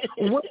on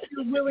what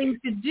you're willing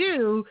to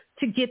do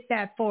to get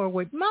that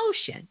forward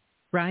motion,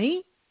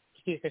 right?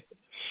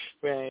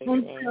 Right.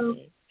 And so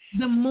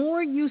the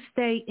more you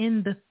stay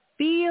in the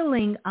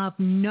feeling of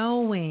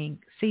knowing,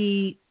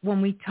 see,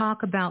 when we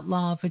talk about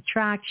law of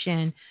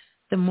attraction,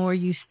 the more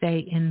you stay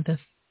in the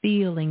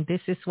feeling.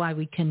 This is why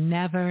we can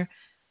never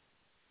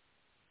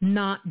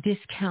not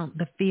discount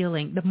the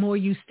feeling. The more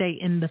you stay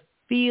in the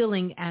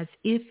feeling as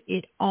if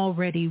it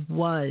already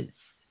was.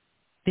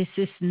 This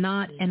is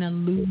not an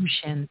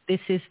illusion.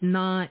 This is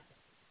not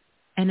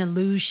an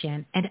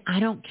illusion. And I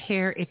don't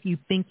care if you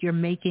think you're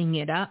making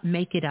it up,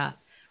 make it up.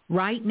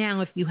 Right now,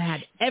 if you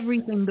had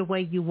everything the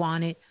way you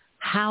wanted,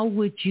 how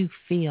would you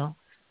feel?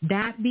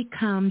 That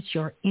becomes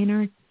your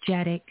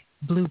energetic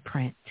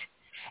blueprint.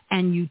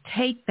 And you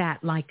take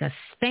that like a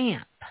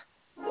stamp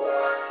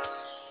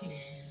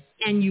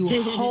and you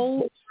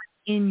hold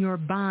in your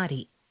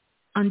body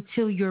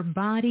until your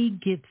body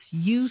gets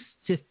used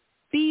to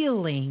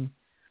feeling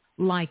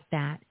like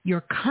that.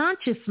 Your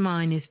conscious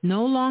mind is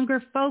no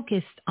longer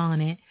focused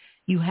on it.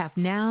 You have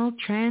now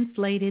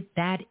translated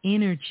that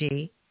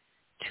energy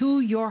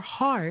to your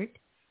heart,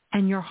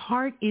 and your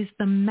heart is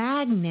the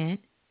magnet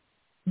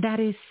that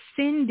is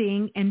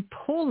sending and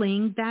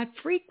pulling that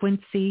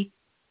frequency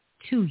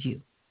to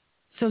you.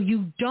 So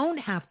you don't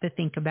have to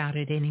think about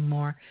it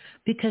anymore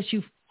because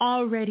you've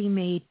already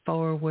made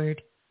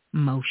forward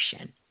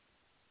motion.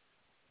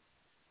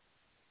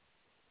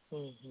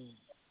 Mm-hmm.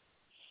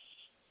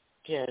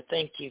 Yeah,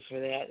 thank you for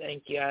that.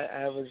 Thank you.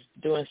 I was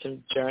doing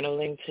some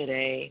journaling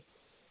today,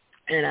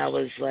 and I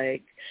was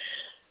like,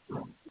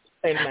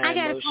 in my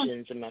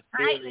emotions and my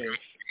feelings.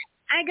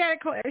 I got a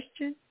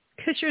question.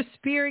 Because your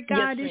spirit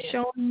guide is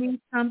showing me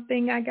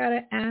something, I got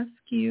to ask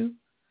you.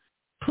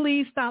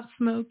 Please stop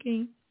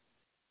smoking.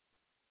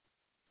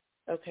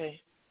 Okay.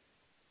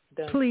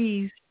 Done.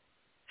 Please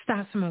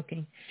stop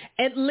smoking.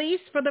 At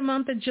least for the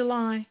month of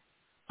July.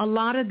 A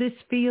lot of this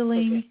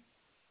feeling,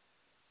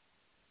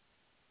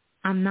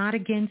 I'm not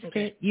against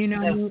it. You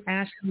know,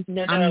 Ashley,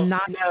 I'm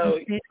not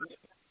against it.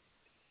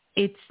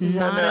 It's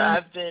not. No,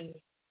 I've been,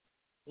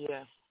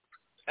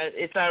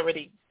 it's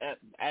already,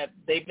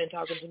 they've been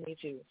talking to me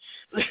too.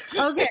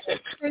 Okay,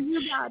 so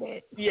you got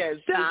it. Yes.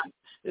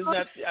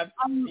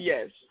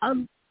 Yes.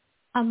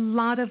 A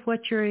lot of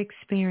what you're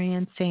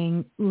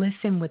experiencing,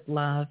 listen with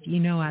love. You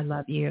know I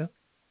love you.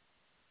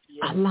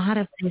 Yes. A lot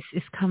of this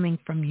is coming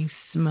from you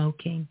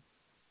smoking.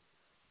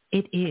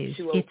 It is.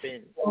 Too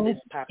open. It's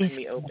popping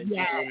me open.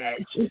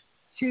 Yes, it's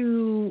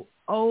too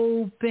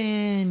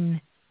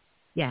open.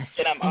 Yes.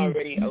 And I'm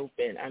already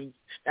open.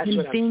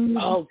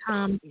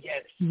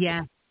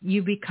 Yes,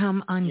 you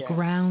become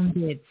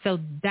ungrounded. Yes. So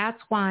that's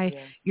why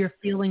you're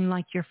feeling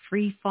like you're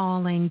free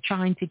falling,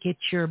 trying to get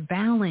your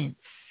balance.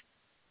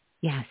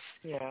 Yes.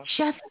 Yeah.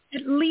 Just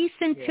at least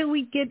until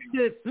we get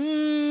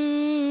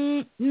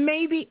to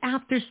maybe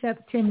after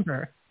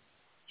September.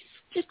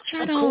 Just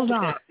try to hold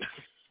on.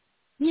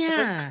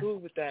 Yeah. I'm cool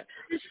with that.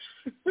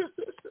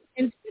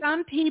 And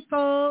some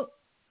people,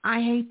 I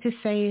hate to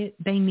say it,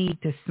 they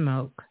need to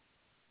smoke.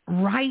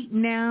 Right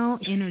now,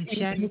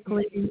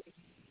 energetically,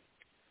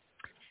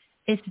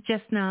 it's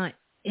just not,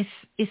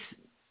 it's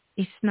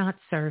not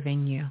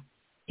serving you.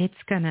 It's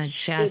going to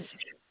just,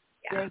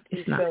 thank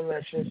you so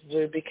much, Ms.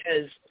 Blue,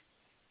 because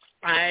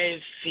I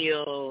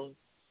feel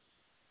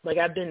like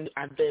I've been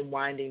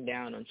winding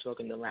down on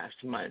smoking the last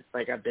month.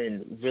 Like I've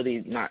been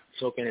really not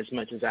smoking as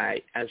much as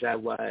I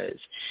was,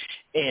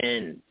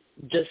 and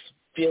just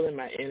feeling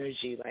my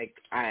energy. Like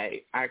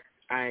I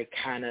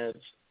kind of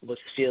was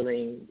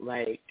feeling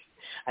like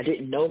I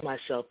didn't know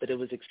myself, but it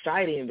was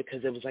exciting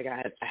because it was like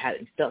I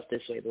hadn't felt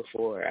this way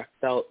before. I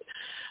felt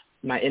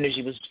my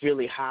energy was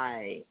really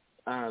high,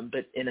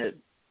 but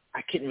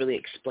I couldn't really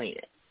explain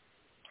it.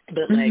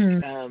 But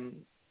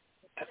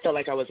I felt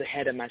like I was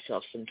ahead of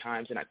myself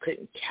sometimes, and I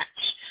couldn't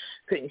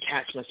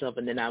catch myself.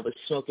 And then I was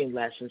smoking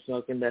less, and I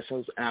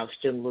was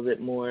feeling a little bit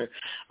more,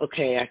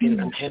 okay,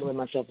 I'm handling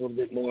myself a little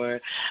bit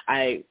more.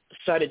 I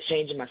started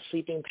changing my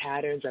sleeping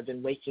patterns. I've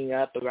been waking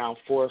up around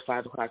 4 or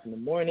 5 o'clock in the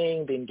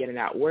morning, been getting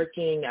out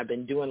working. I've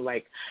been doing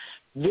like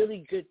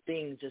really good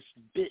things, just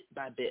bit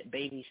by bit,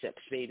 baby steps.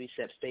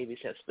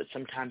 But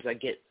sometimes I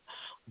get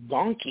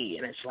wonky,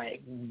 and it's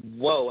like,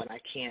 whoa, and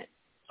I can't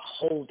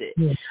hold it.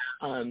 Yeah.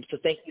 So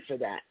thank you for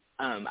that.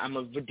 I'm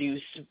a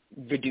reduce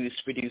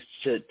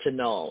to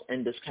null,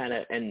 and just kind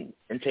of and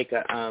take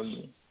a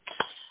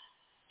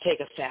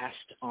fast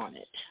on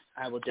it.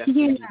 I will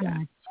definitely do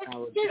that. I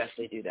will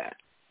definitely do that.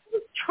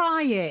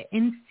 Try it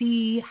and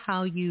see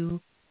how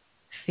you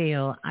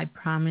feel. I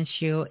promise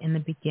you, in the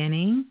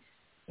beginning,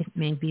 it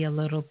may be a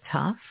little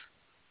tough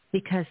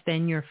because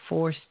then you're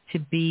forced to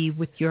be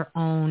with your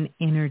own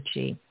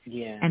energy.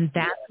 Yeah. And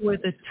that's where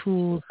the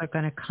tools are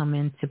going to come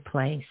into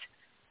place.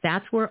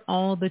 That's where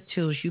all the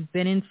tools, you've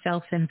been in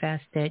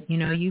self-invested,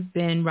 you've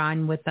been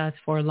riding with us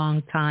for a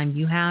long time.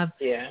 You have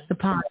the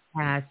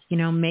podcast,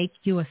 make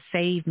you a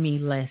save me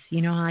list.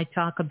 You know how I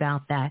talk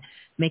about that.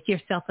 Make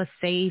yourself a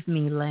save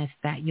me list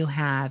that you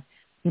have.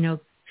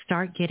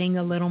 Start getting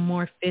a little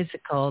more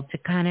physical to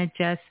kind of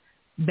just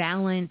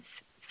balance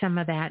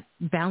that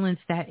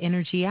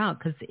energy out,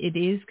 because it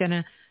is going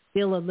to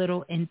feel a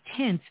little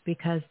intense,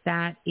 because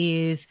that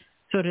is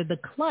sort of the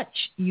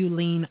clutch you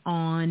lean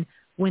on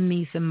when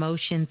these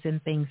emotions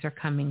and things are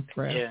coming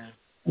through. Yeah.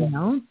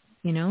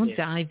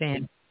 Dive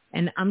in.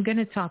 And I'm going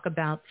to talk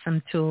about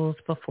some tools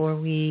before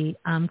we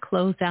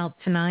close out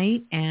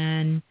tonight,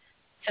 and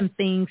some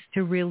things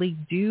to really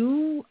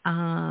do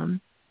to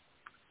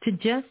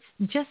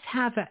just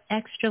have an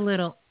extra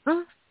little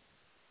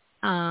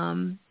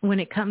when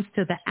it comes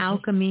to the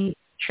alchemy,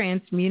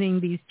 transmuting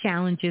these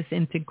challenges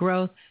into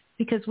growth,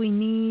 because we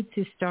need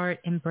to start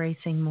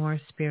embracing more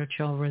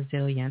spiritual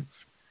resilience.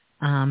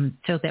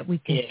 So that we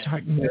can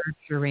start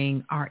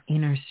nurturing our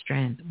inner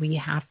strength. We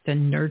have to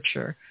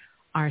nurture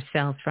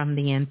ourselves from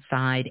the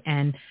inside.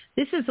 And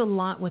this is a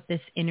lot what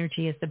this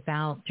energy is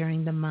about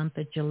during the month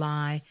of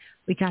July.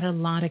 We got a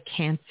lot of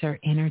Cancer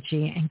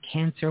energy, and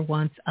Cancer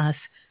wants us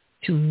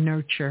to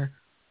nurture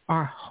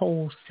our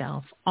whole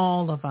self,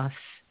 all of us,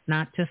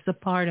 not just a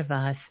part of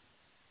us,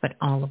 but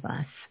all of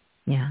us.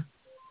 Yeah.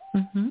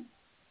 Mm-hmm.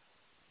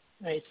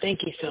 All right.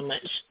 Thank you so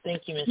much.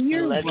 Thank you, Ms.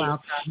 You're Love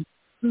welcome. you.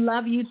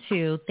 Love you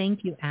too.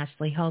 Thank you,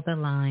 Ashley. Hold the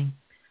line.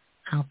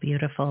 How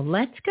beautiful.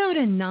 Let's go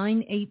to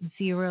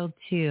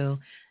 9802.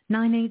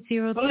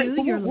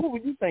 9802. What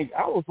would you think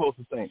I was supposed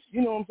to think?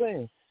 You know what I'm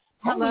saying?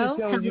 Hello? I'm really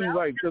telling you,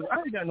 like, because I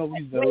ain't got no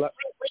reason to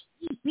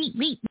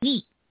Wait.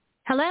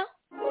 Hello?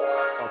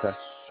 Okay.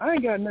 I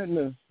ain't got nothing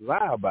to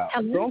lie about.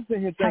 Hello? So I'm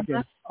sitting here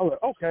thinking, oh,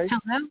 okay.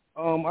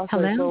 Hello? I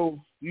said, so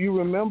do you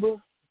remember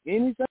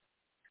anything?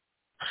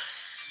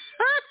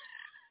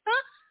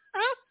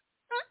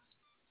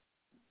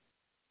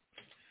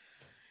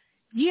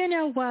 You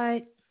know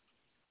what?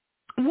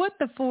 What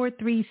the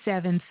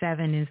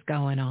 4377 is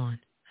going on?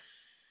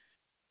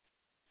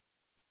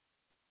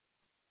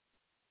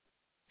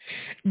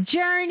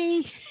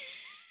 Journey.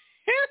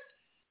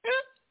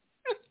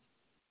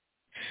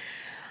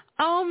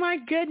 Oh my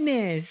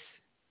goodness.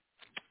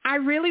 I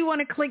really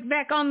want to click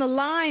back on the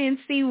line and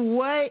see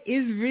what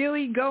is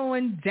really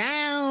going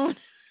down.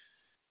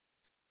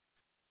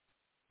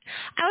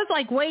 I was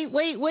like, wait.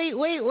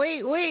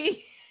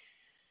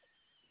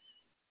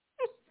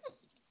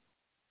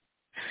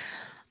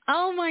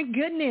 Oh my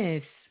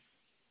goodness.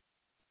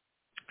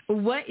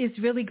 What is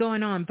really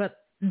going on?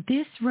 But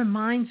this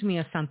reminds me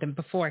of something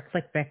before I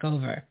click back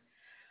over.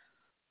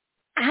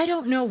 I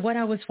don't know what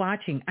I was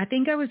watching. I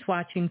think I was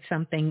watching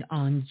something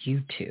on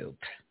YouTube.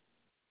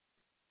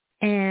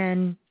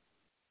 And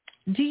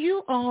do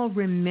you all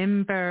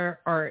remember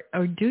or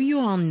do you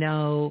all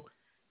know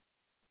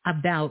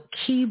about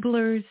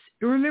Keebler's?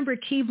 Remember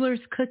Keebler's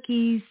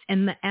cookies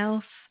and the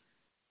elf?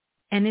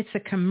 And it's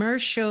a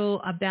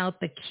commercial about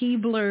the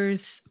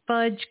Keebler's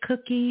fudge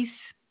cookies.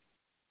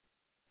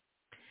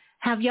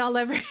 Have y'all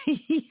ever,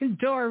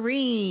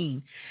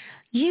 Doreen,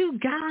 you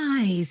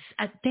guys,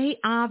 they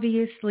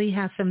obviously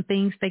have some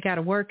things they got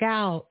to work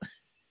out.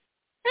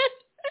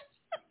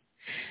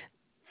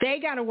 They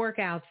got to work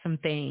out some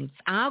things.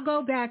 I'll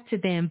go back to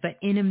them, but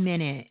in a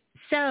minute.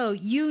 So,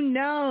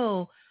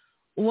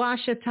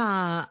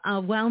 Washita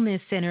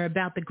Wellness Center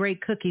about the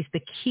great cookies, the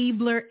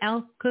Keebler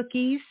elf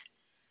cookies.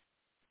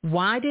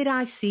 Why did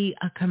I see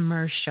a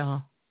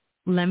commercial?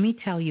 Let me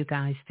tell you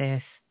guys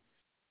this.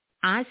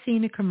 I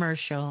seen a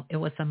commercial. It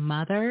was a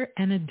mother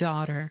and a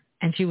daughter,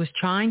 and she was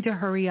trying to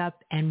hurry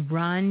up and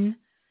run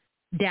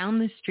down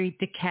the street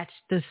to catch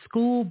the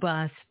school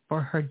bus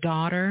for her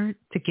daughter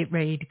to get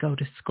ready to go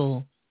to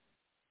school.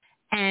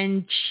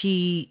 And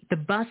the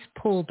bus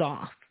pulled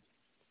off.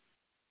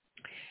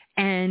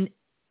 And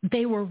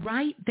they were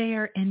right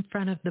there in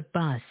front of the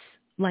bus,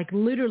 like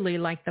literally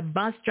like the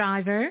bus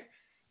driver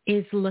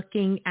is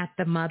looking at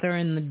the mother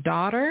and the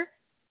daughter,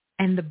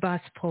 and the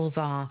bus pulls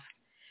off.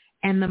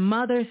 And the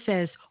mother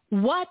says,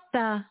 "What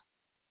the?"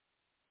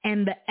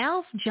 And the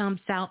elf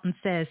jumps out and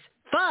says,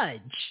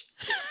 "Fudge."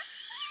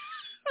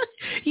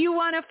 You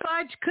want a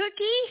fudge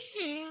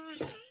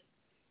cookie?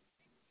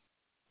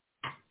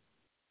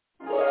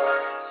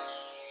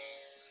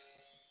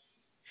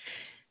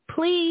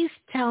 Please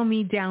tell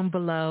me down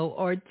below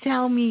or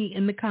tell me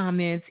in the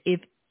comments if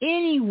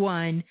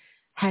anyone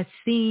has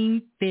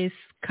seen this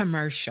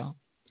commercial.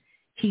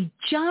 He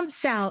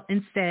jumps out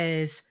and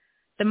says,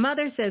 the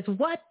mother says,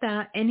 "What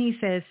the?" And he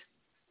says,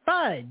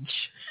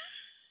 "Fudge."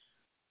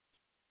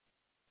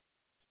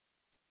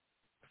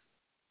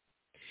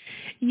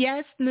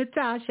 Yes,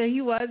 Natasha,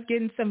 he was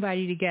getting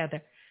somebody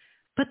together.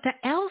 But the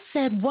elf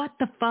said, "What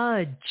the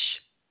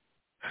fudge?"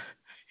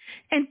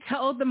 And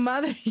told the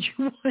mother, "You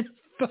want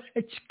a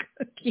fudge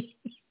cookie?"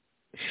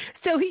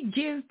 So he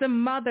gives the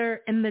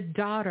mother and the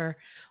daughter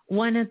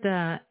one of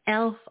the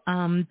elf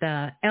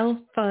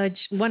fudge,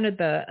 one of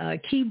the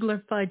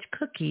Keebler fudge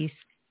cookies.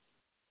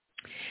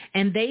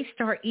 And they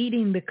start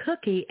eating the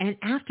cookie. And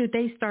after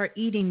they start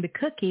eating the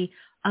cookie,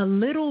 a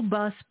little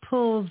bus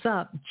pulls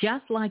up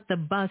just like the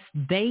bus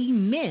they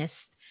missed.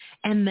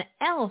 And the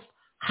elf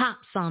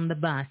hops on the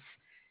bus.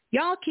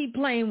 Y'all keep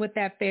playing with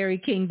that fairy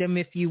kingdom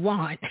if you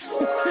want.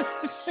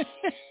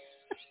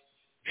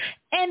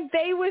 And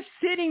they were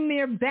sitting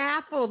there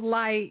baffled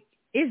like,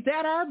 is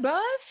that our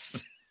bus?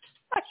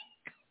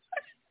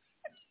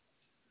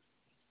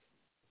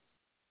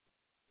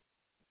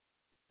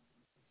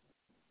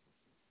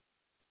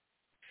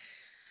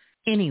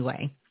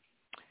 Anyway,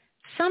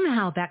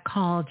 somehow that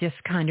call just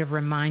kind of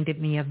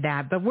reminded me of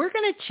that. But we're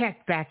going to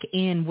check back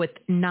in with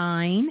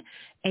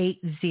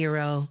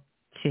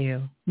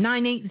 9802.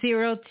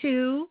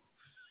 9802.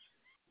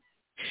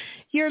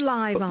 You're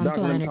live on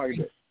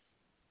Planet.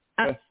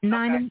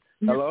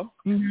 Hello?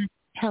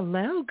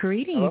 Hello,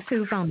 greetings.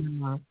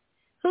 Hello?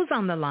 Who's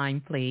on the line,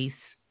 please?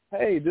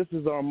 Hey, this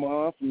is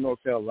Armand from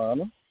North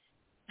Carolina.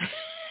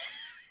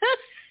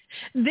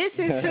 This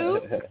is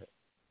who?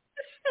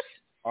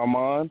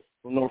 Armand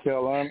from North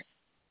Carolina.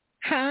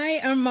 Hi,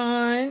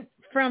 Armand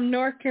from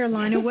North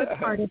Carolina. What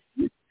part of?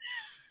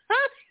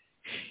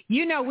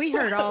 You know, we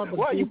heard all the.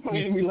 Why are you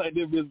playing me like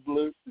that, Miss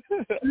Blue?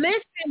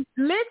 Listen.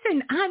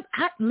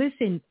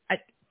 Listen.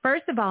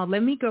 First of all,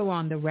 let me go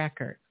on the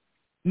record.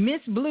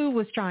 Miss Blue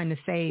was trying to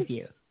save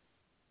you.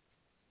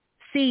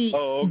 See,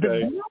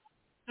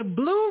 the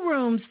Blue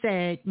Room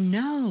said,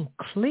 no,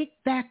 click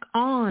back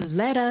on.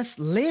 Let us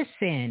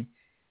listen.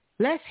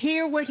 Let's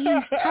hear what he's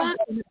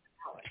talking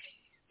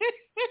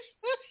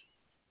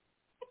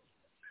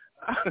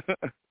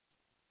about.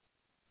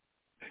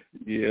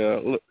 Yeah,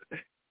 look.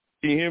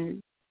 Can you hear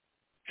me?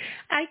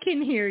 I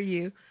can hear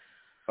you.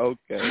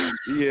 Okay.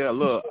 Yeah,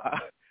 look,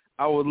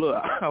 I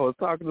was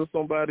talking to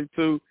somebody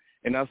too,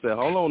 and I said,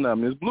 hold on now,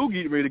 Miss Blue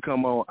getting ready to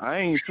come on. I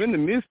ain't finna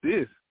miss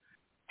this.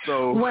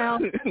 So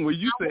when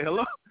you say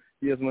hello,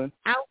 yes, ma'am.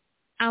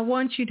 I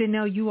want you to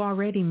know you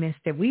already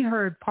missed it. We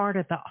heard part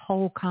of the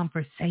whole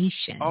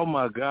conversation. Oh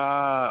my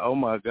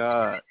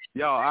God.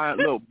 Y'all,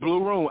 look,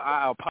 Blue Room,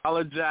 I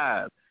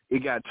apologize.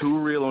 It got too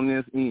real on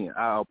this end.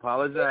 I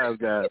apologize,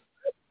 guys.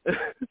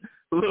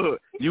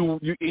 Look, you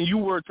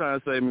were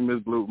trying to save me,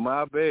 Miss Blue.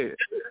 My bad.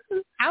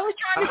 I was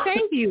trying to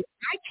save you.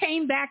 I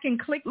came back and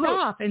clicked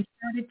off and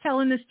started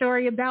telling the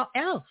story about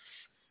Elf.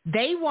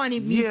 They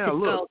wanted me to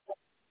go.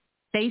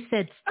 They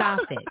said, stop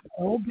it.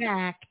 Go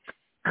back,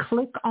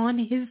 click on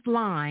his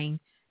line,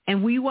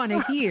 and we want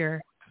to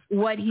hear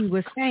what he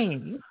was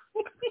saying.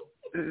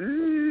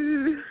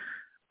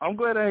 I'm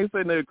glad I ain't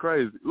saying nothing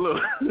crazy.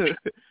 Look,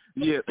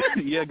 yeah,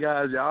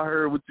 guys, y'all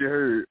heard what you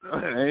heard.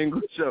 I ain't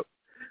gonna show.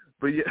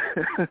 But yeah,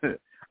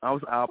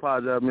 I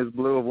apologize, Miss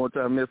Blue. I won't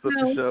try to mess up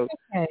the show.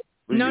 Okay.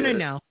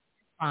 No.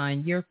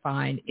 Fine, you're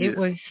fine. It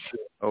was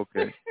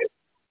okay.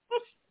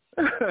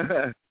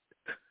 At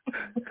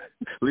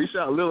least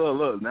y'all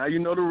look. Now you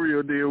know the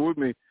real deal with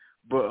me.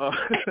 But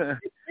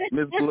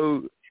Miss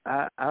Blue,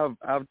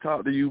 I've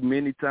talked to you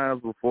many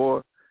times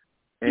before,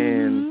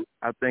 and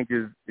I think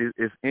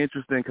it's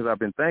interesting because I've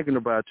been thinking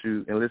about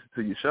you and listening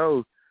to your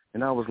shows,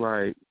 and I was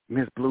like,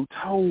 Miss Blue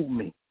told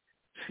me.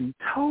 She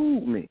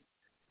told me.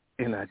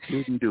 And I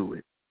didn't do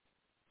it.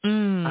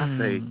 I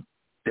say,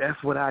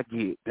 that's what I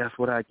get.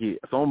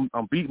 So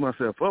I'm beating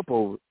myself up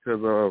over it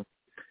because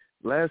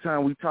last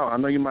time we talked, I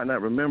know you might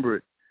not remember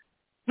it.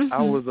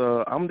 I'm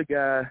the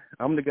guy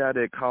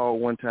that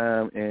called one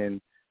time and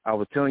I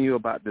was telling you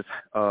about this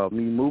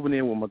me moving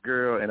in with my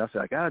girl, and I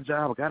said I got a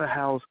job, I got a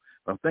house,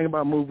 I'm thinking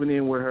about moving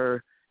in with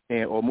her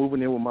or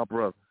moving in with my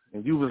brother.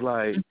 And you was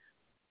like,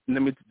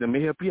 let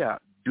me help you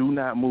out. Do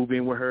not move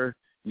in with her.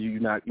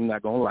 You're not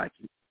gonna like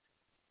it.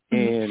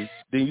 And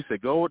then you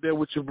said, go over there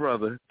with your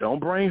brother. Don't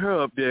bring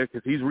her up there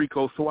because he's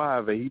Rico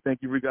Suave. He think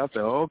you Rico. I said,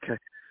 okay.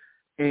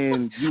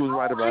 And you was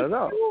right about it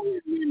all.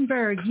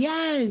 Remember,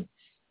 yes.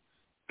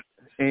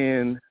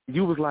 And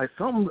you was like,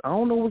 something, I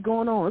don't know what's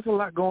going on. There's a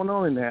lot going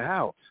on in that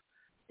house.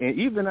 And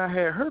even I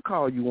had her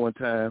call you one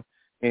time,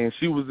 and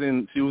she was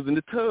in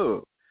the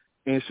tub,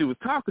 and she was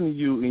talking to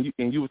you,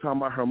 and you were talking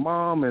about her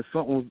mom, and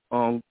something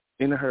was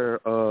in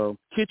her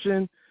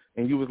kitchen,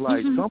 and you was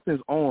like,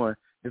 something's on.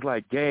 It's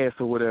like gas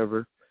or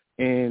whatever.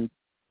 And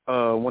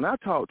when I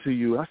talked to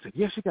you, I said,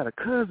 yeah, she got a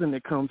cousin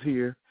that comes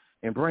here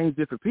and brings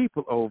different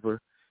people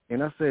over.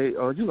 And I said,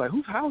 you like,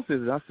 whose house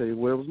is it? I said,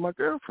 well, it was my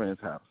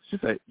girlfriend's house. She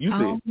said,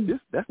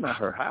 that's not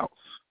her house.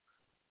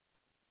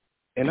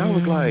 And I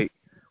was like,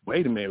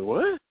 wait a minute,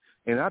 what?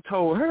 And I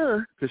told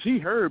her, because she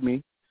heard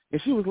me,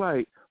 and she was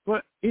like,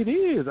 but it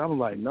is. I was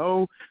like,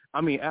 no.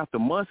 I mean, after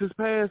months has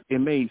passed, it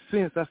made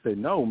sense. I said,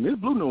 no, Miss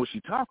Blue knows what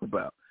she's talking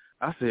about.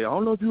 I said, I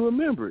don't know if you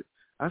remember it.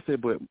 I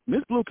said, but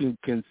Miss Blue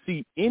can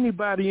see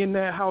anybody in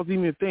that house,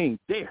 even if they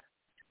ain't there.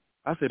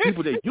 I said,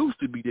 people that used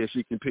to be there,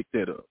 she can pick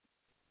that up.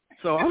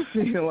 So I'm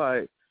feeling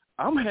like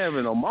I'm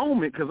having a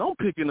moment because I'm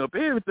picking up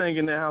everything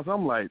in that house.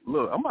 I'm like,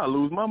 look, I'm about to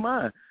lose my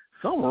mind.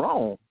 Something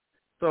wrong.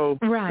 So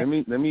let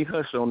me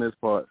hush on this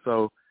part.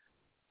 So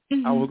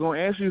I was going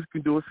to ask you if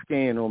you can do a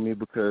scan on me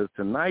because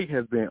tonight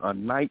has been a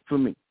night for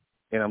me.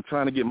 And I'm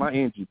trying to get my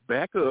energy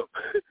back up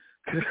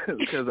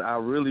because I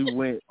really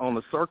went on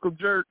a circle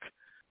jerk.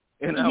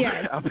 And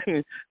I've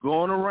been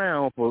going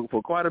around for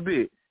quite a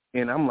bit.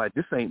 And I'm like,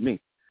 this ain't me.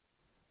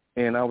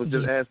 And I was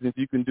just asking if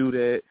you can do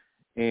that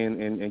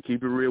and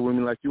keep it real with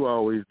me like you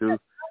always do.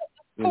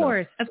 Of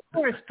course.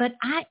 But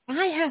I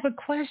have a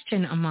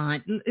question,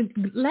 Amon.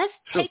 Let's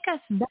take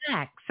us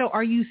back. So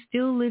are you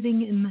still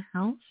living in the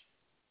house?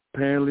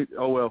 Apparently.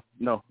 Oh, well,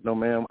 no,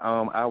 ma'am.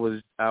 I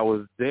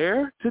was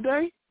there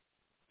today,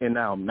 and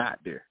now I'm not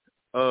there.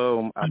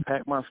 I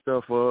packed my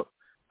stuff up.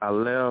 I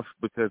left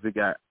because it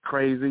got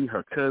crazy.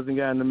 Her cousin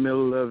got in the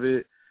middle of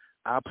it.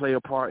 I play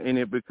a part in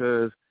it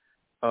because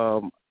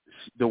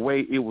the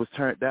way it was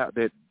turned out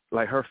that,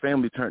 like, her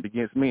family turned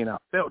against me, and I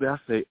felt that. I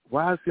said,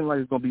 why does it seem like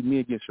it's going to be me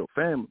against your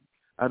family?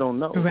 I don't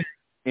know. Right.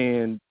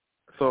 And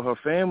so her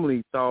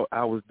family thought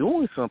I was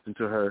doing something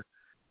to her,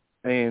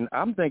 and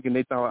I'm thinking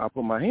they thought I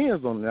put my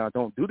hands on her. I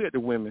don't do that to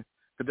women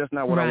because that's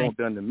not what I want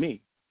done to me.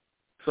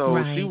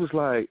 So she was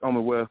like,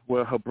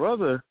 well, her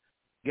brother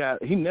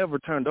he never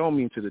turned on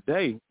me until the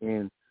day,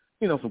 and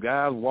some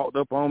guys walked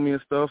up on me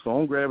and stuff, so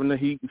I'm grabbing the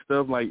heat and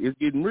stuff. Like, it's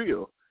getting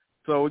real.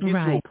 So it gets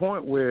to a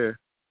point where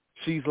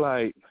he's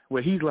like,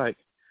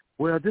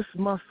 well, this is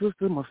my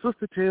sister. My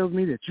sister tells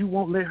me that you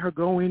won't let her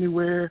go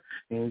anywhere,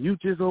 and you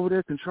just over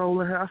there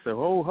controlling her. I said,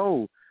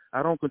 ho,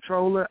 I don't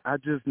control her. I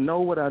just know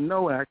what I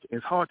know, and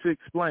it's hard to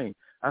explain.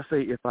 I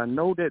say, if I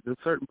know that the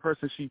certain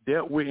person she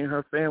dealt with in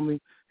her family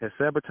has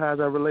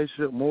sabotaged our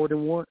relationship more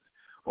than once,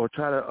 or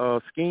try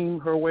to scheme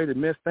her way to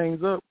mess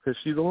things up because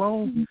she's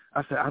alone,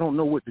 I said, I don't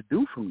know what to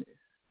do from this.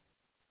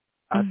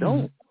 I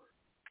don't.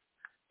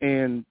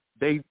 And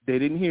they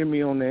didn't hear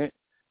me on that,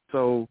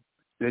 so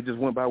they just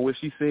went by what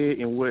she said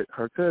and what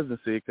her cousin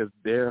said because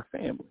they're a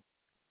family.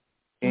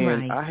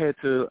 And I had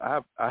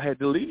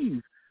to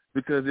leave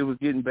because it was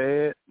getting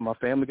bad. My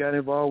family got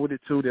involved with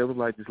it too. They was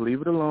like, just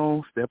leave it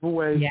alone, step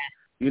away,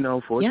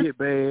 before it get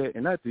bad.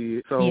 And I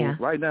did. So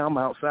right now I'm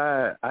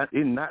outside.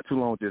 It not too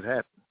long just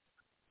happened.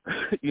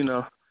 And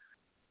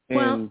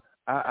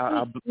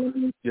I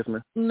yes,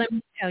 ma'am. Let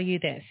me tell you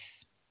this.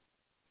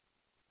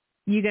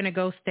 You going to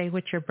go stay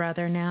with your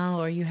brother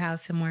now, or you have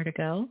somewhere to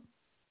go?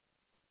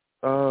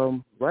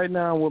 Right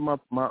now with my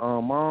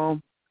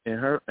mom and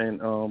her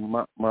and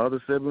my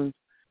other siblings.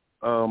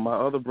 My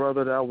other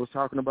brother that I was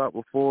talking about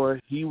before,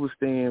 he was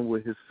staying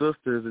with his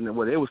sisters, and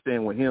they were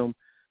staying with him,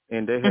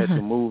 and they had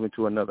to move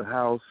into another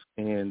house,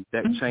 and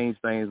that changed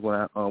things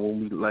when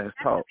we last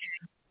talked.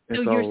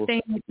 So you're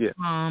staying with your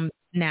mom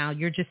now.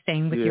 You're just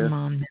staying with your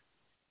mom now.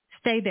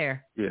 Stay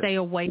there. Stay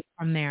away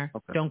from there.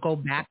 Okay. Don't go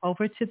back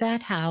over to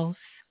that house.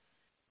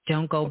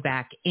 Don't go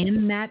back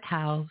in that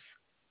house.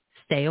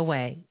 Stay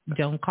away.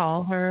 Don't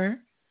call her.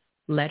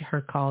 Let her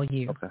call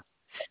you. Okay.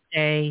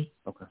 Stay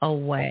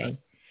away.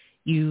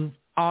 You've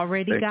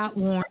already got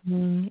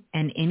warning,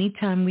 and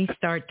anytime we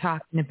start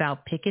talking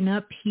about picking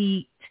up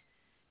heat,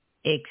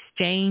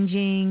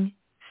 exchanging,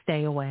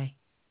 stay away.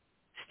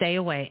 Stay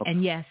away. Okay.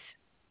 And yes,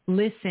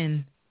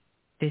 listen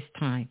this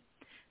time.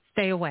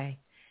 Stay away.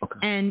 Okay.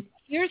 And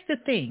here's the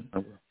thing.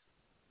 Okay.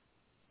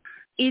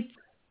 It's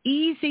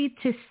easy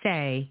to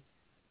say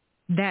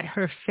that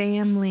her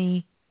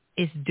family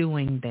is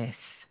doing this,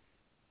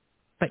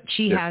 but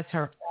she has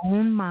her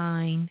own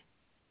mind.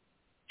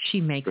 She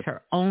makes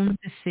her own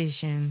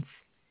decisions,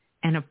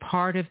 and a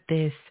part of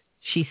this,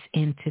 she's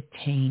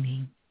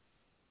entertaining.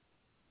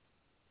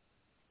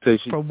 So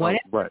for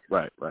whatever,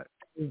 right.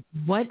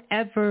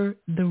 Whatever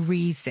the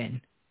reason,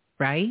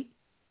 right?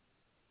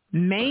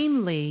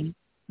 Mainly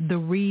the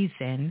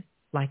reason,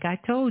 like I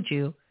told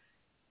you,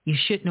 you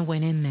shouldn't have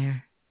went in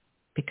there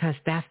because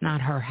that's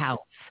not her house.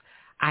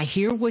 I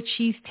hear what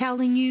she's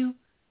telling you,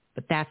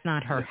 but that's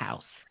not her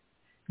house.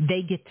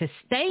 They get to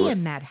stay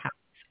in that house.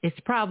 It's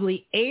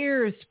probably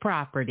heirs'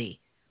 property,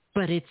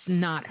 but it's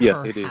not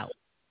her house.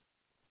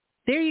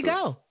 There you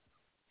go.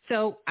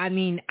 So, I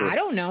mean, I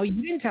don't know. You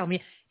didn't tell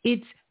me.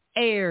 It's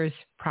heirs'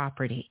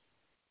 property.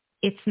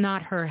 It's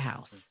not her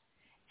house.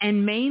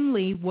 And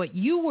mainly what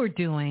you were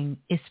doing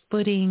is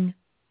footing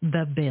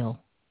the bill.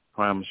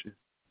 Promise you.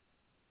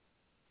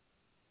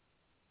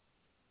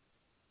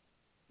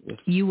 Yes.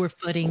 You were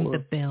footing the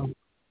bill.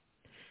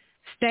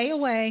 Stay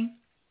away.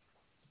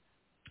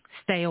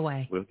 Stay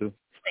away. Will do.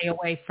 Stay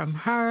away from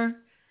her.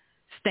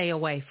 Stay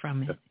away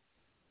from it.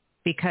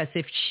 Because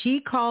if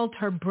she called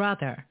her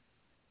brother,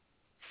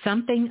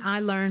 something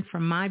I learned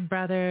from my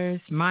brothers,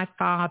 my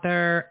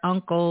father,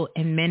 uncle,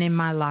 and men in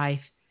my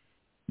life,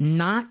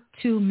 not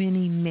too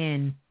many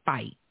men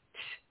fight.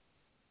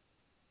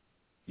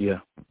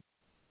 Yeah.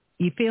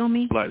 You feel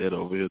me? It's like that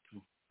over here,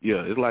 too.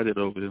 Yeah, it's like that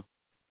over here.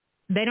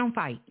 They don't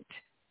fight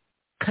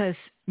because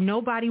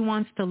nobody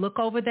wants to look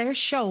over their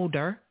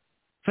shoulder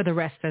for the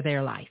rest of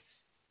their life.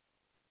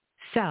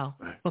 So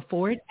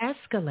before it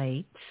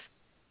escalates,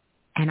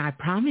 and I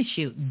promise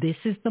you, this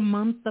is the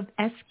month of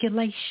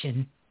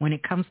escalation when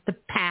it comes to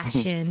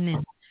passion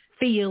and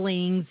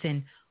feelings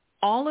and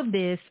all of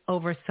this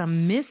over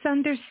some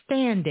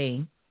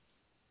misunderstanding.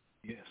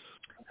 Yes.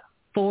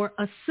 For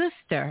a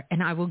sister,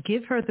 and I will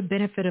give her the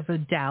benefit of a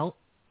doubt,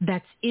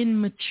 that's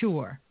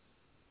immature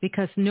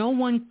because no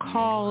one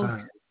calls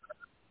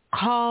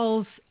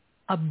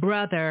a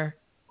brother,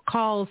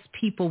 calls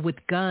people with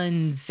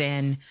guns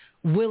and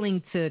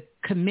willing to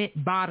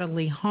commit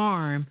bodily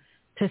harm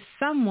to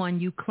someone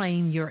you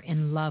claim you're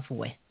in love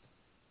with,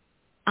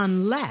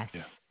 unless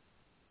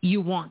you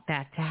want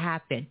that to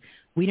happen.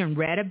 We done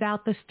read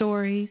about the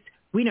stories.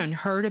 We done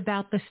heard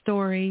about the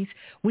stories.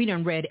 We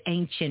done read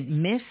ancient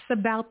myths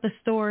about the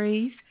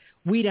stories.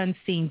 We done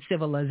seen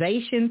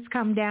civilizations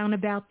come down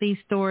about these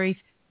stories.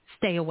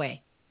 Stay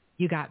away.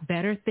 You got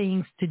better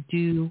things to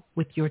do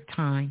with your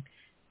time.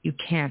 You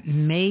can't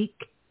make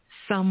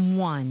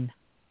someone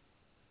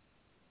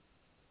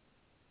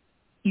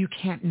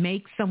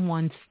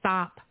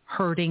stop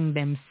hurting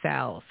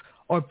themselves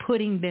or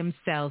putting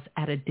themselves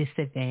at a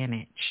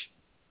disadvantage.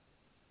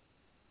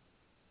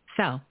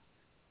 So,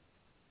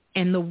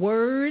 in the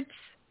words,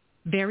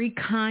 very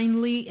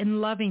kindly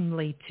and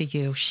lovingly to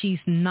you, she's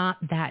not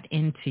that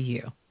into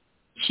you.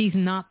 She's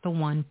not the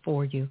one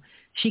for you.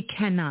 She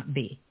cannot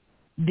be.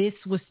 This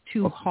was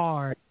too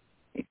hard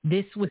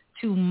This was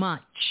too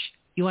much.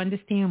 You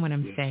understand what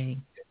I'm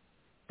saying?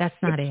 That's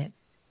not it.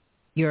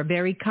 You're a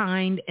very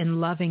kind and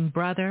loving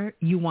brother.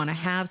 You want to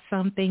have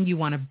something. You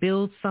want to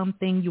build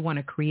something. You want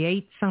to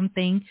create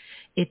something.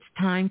 It's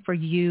time for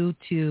you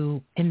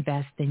to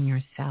invest in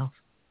yourself.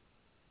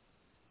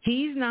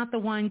 He's not the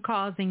one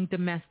causing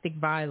domestic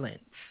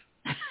violence.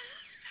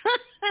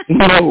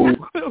 No,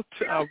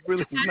 I'm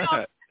really not.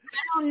 I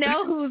don't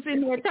know who's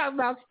in there talking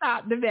about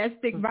stop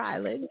domestic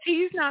violence.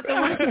 He's not the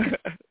one.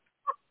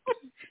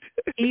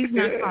 He's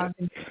not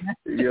causing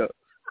domestic violence. Yeah.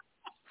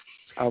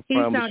 I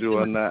promise you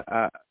I'm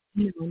not.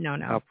 No.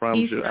 I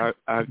promise you,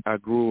 I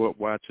grew up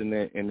watching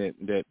that, and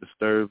that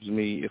disturbs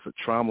me. It's a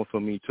trauma for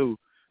me too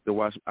to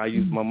watch.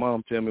 My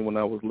mom tell me when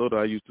I was little,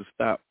 I used to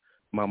stop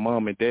my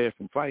mom and dad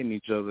from fighting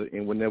each other,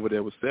 and whenever they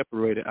were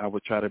separated, I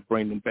would try to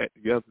bring them back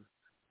together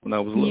when I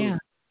was little.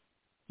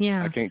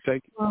 Yeah. I can't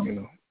take it, well,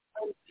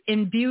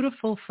 And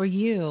beautiful for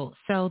you.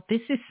 So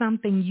this is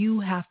something you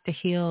have to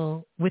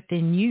heal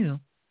within you.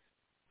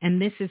 And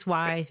this is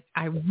why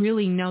I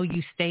really know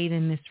you stayed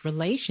in this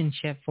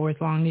relationship for as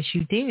long as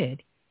you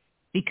did,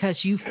 because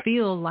you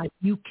feel like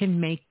you can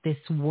make this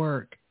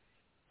work.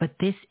 But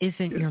this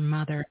isn't your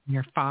mother and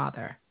your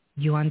father.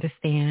 You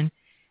understand?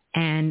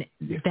 And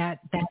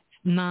that's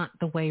not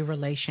the way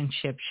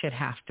relationships should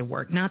have to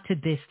work, not to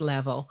this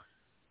level.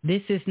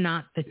 This is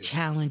not the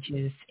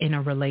challenges in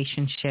a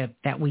relationship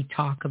that we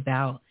talk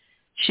about.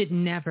 Should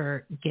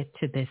never get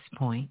to this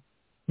point.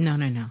 No.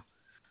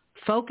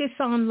 Focus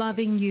on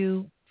loving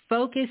you.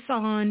 Focus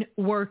on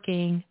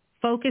working.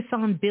 Focus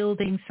on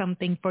building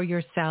something for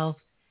yourself.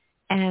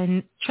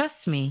 And trust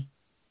me,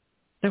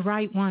 the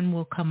right one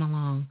will come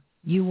along.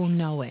 You will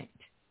know it.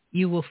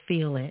 You will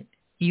feel it.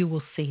 You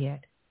will see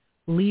it.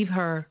 Leave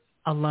her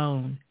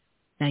alone.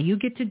 Now, you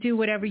get to do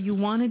whatever you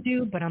want to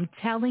do, but I'm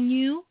telling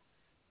you,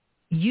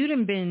 you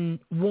done been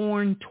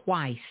warned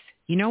twice.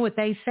 You know what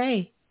they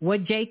say?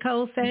 What J.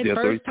 Cole said,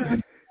 first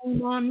time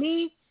on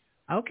me?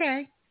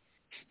 Okay.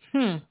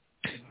 All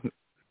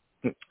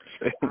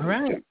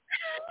right.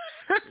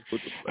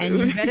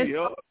 And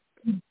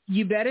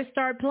you better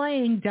start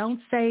playing.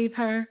 Don't save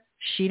her.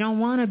 She don't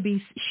want to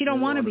be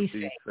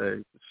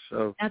saved.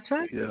 So, that's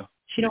right. Yeah.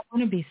 She don't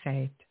want to be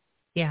saved.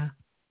 Yeah.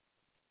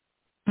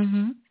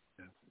 Mhm.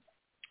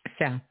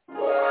 So,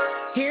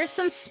 here's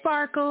some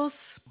sparkles.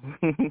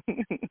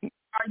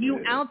 Are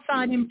you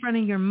outside in front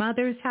of your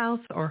mother's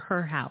house or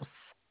her house?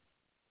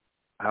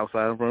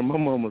 Outside in front of my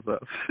mama's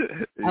house.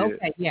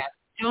 Okay, yeah.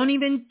 Don't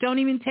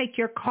even take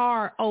your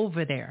car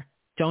over there.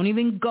 Don't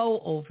even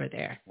go over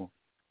there.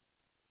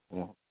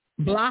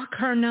 Block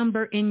her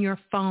number in your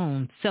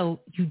phone so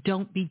you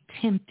don't be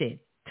tempted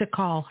to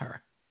call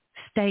her.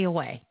 Stay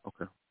away.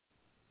 Okay.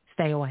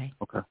 Stay away.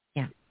 Okay.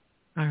 Yeah.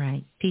 All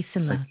right. Peace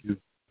and love. Thank you.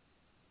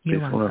 You're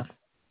Peace welcome.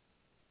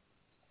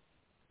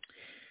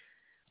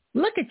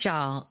 Look at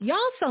y'all.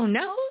 Y'all so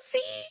nosy.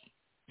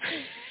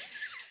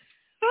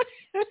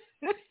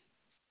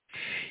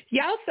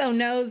 Y'all so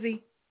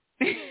nosy.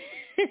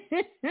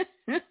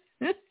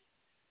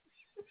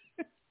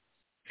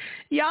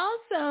 Y'all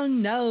so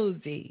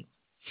nosy.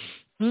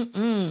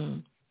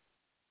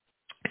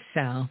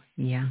 So,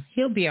 yeah,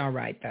 he'll be all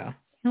right, though.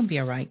 He'll be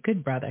all right.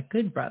 Good brother.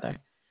 Good brother.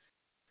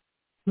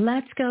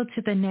 Let's go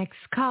to the next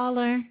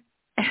caller.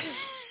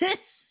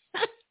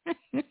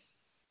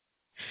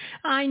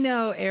 I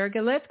know, Erica.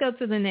 Let's go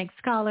to the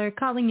next caller.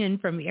 Calling in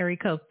from area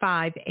code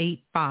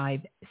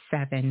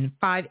 5857.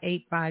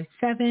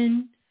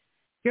 5857.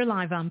 You're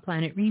live on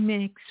Planet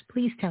Remix.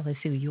 Please tell us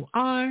who you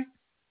are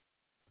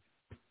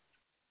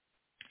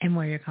and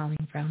where you're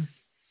calling from.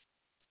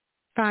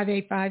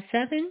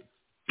 5857.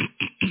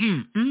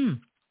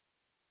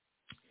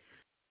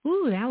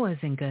 Ooh, that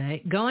wasn't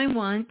good. Going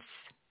once.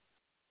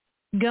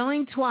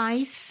 Going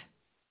twice.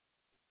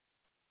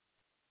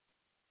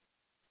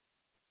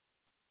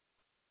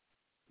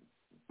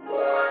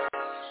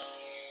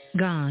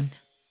 Gone.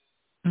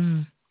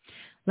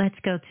 Let's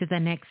go to the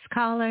next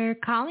caller.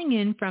 Calling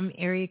in from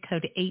area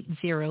code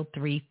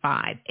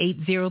 8035.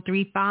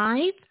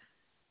 8035.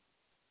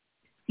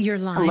 You're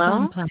live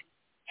on Planet.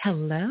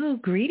 Hello.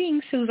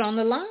 Greetings. Who's on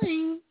the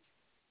line?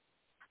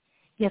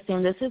 Yes,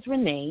 and this is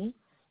Renee,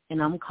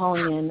 and I'm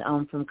calling in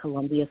from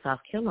Columbia, South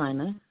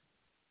Carolina.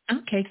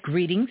 Okay.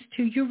 Greetings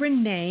to you,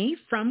 Renee,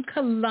 from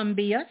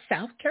Columbia,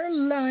 South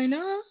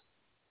Carolina.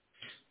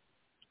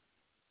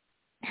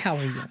 How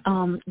are you?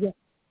 Yes,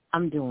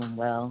 I'm doing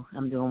well.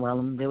 I'm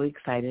really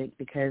excited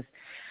because,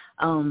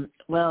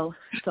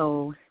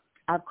 so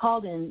I've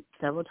called in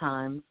several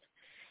times,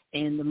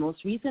 and the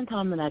most recent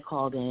time that I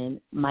called in,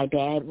 my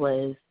dad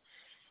was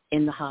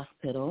in the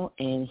hospital,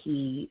 and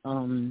he,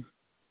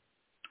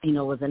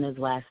 was in his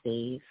last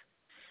days.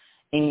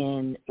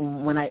 And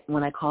when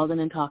I called in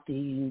and talked to you,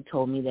 you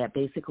told me that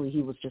basically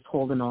he was just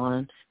holding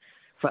on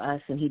for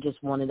us, and he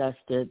just wanted us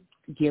to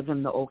give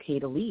him the okay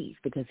to leave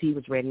because he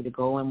was ready to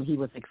go and he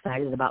was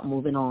excited about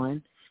moving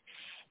on.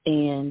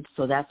 And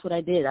so that's what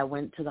I did. I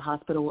went to the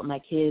hospital with my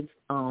kids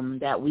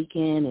that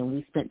weekend, and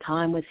we spent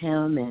time with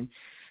him, and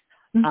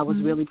I was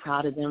really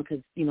proud of them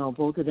because,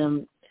 both of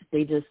them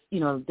they just,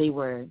 they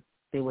were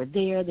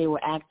there, they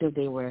were active,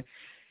 they were,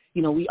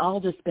 we all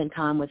just spent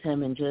time with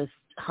him and just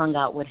hung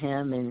out with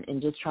him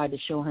and just tried to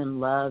show him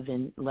love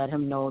and let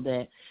him know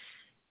that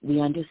we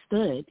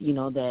understood,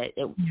 that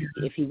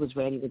if he was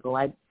ready to go.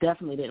 I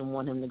definitely didn't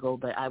want him to go,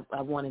 but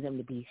I wanted him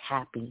to be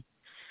happy.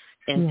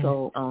 And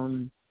so,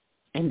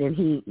 and then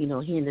he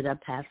ended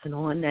up passing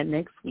on that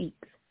next week.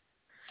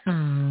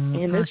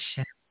 And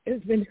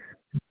it's been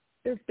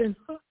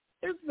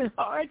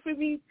hard for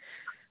me.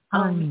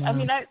 I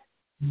mean,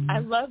 I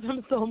love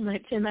him so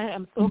much, and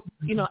I'm so,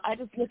 I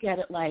just look at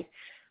it like,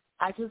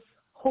 I just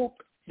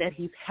hope that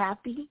he's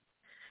happy.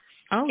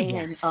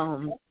 And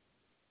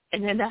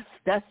then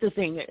that's the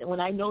thing. When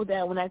I know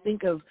that, when I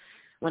think of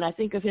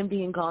him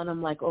being gone,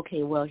 I'm like,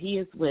 okay, well, he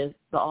is with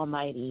the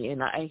Almighty,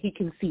 and he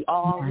can see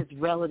all his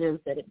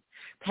relatives that have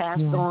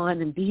passed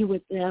on and be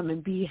with them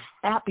and be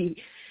happy.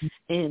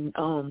 And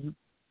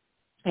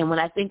when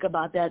I think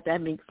about that, that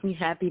makes me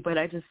happy. But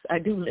I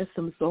do miss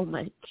him so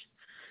much.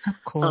 Of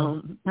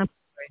course.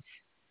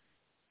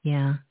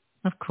 Yeah,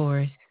 of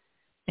course.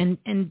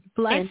 And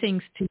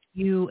blessings to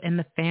you and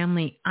the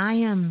family. I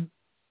am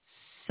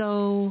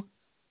so,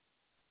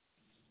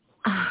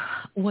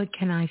 what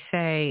can I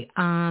say?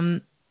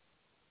 I'm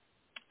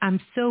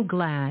so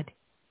glad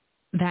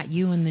that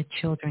you and the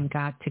children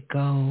got to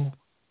go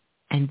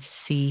and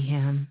see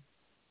him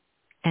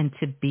and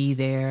to be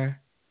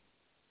there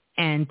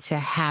and to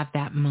have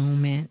that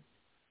moment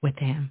with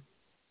him,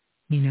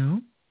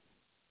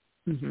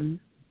 Mm-hmm.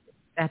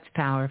 That's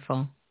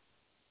powerful.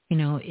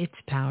 It's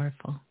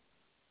powerful.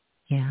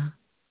 Yeah.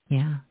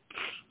 Yeah.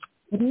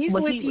 And he's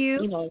with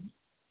you.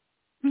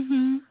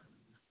 Mm-hmm.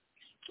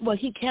 Well,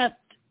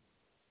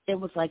 it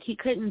was like he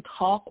couldn't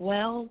talk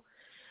well.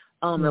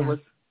 It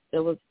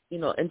was,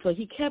 and so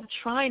he kept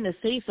trying to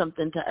say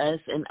something to us.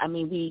 And I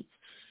mean, we,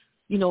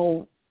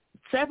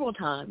 several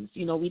times,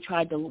 we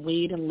tried to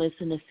wait and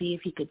listen to see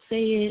if he could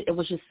say it. It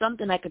was just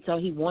something I could tell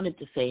he wanted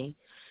to say,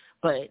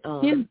 but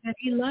that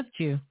he loved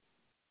you.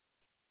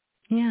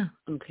 Yeah.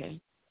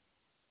 Okay.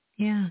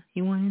 Yeah,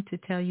 he wanted to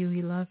tell you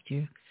he loved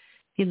you.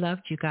 He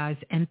loved you guys,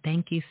 and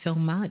thank you so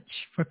much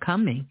for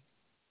coming.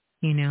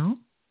 Mm-hmm.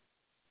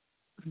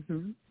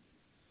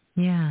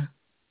 Yeah.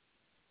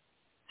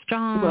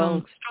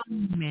 Strong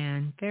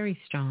man, very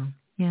strong.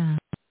 Yeah.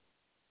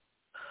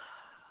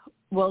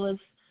 Well,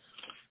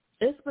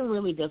 it's been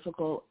really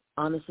difficult,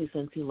 honestly,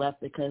 since he left,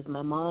 because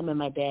my mom and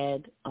my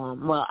dad,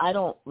 I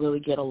don't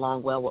really get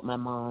along well with my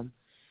mom.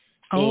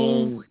 Oh,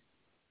 and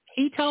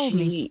he told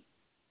me.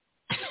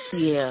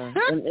 Yeah,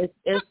 and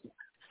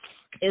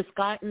it's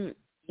gotten,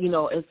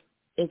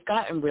 it's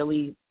gotten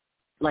really,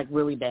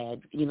 really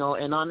bad,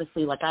 and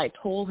honestly, I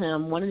told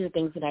him, one of the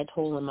things that I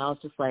told him, I was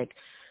just like,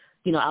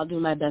 I'll do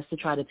my best to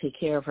try to take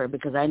care of her,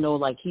 because I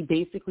know, he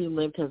basically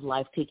lived his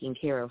life taking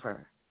care of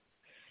her.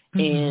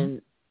 Mm-hmm.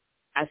 And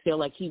I feel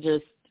like he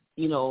just,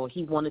 he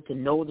wanted to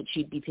know that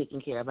she'd be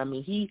taken care of. I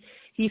mean, he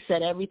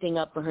set everything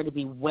up for her to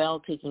be well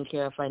taken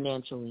care of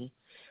financially.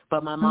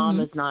 But my mom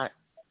is not,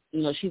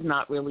 she's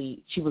not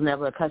really, she was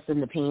never accustomed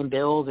to paying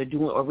bills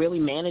or really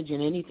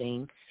managing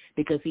anything,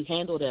 because he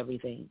handled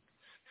everything.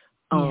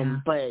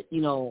 But,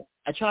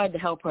 I tried to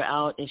help her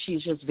out, and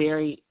she's just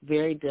very,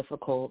 very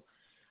difficult.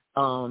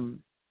 I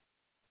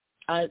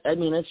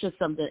mean, it's just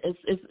something,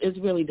 it's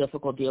really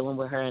difficult dealing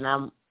with her, and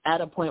I'm at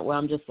a point where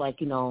I'm just like,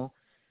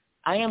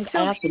 I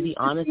have to be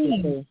honest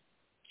with her.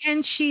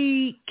 Can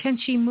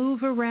she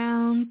move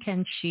around?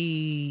 Can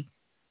she,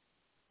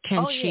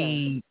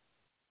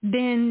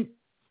 then,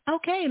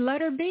 okay,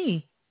 let her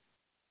be.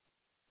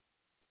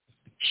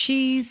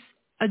 She's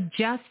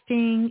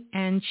adjusting,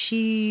 and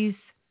she's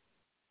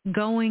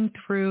going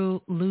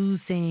through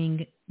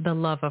losing the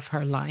love of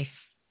her life.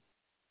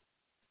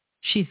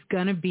 She's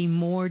going to be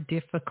more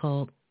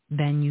difficult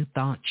than you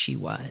thought she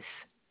was.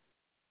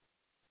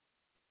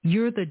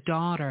 You're the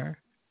daughter,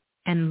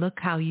 and look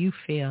how you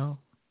feel.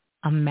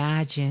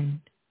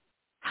 Imagine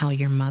how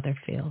your mother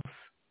feels.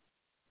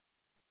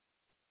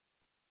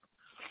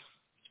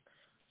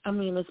 I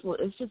mean,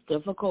 it's just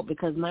difficult,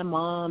 because my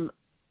mom,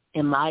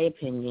 in my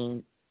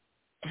opinion,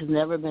 has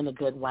never been a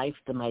good wife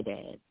to my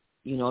dad.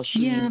 That's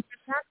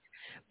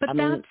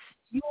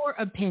your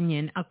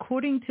opinion.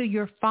 According to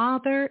your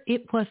father,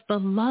 it was the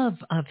love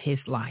of his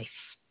life.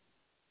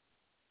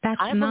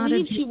 I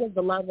believe she was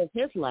the love of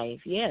his life,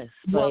 yes.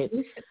 Well,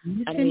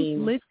 but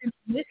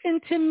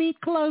listen to me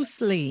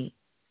closely.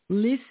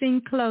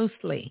 Listen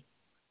closely.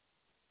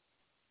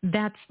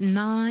 That's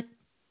not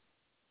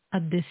a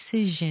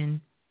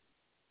decision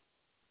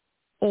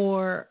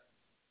or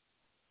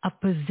a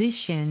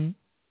position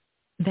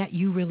that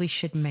you really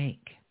should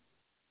make,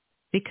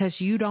 because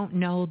you don't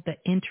know the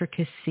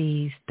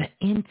intricacies, the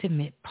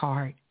intimate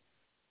part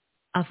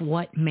of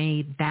what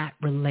made that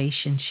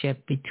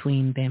relationship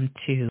between them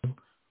two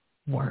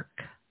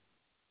work.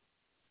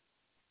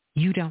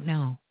 You don't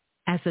know.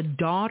 As a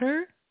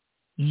daughter,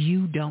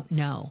 you don't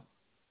know.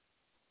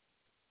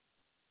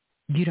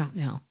 You don't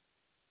know.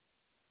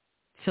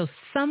 So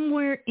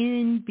somewhere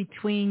in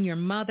between your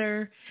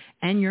mother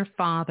and your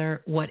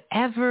father,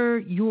 whatever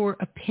your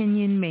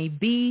opinion may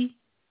be,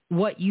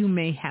 what you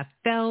may have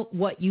felt,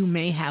 what you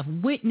may have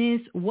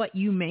witnessed, what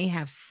you may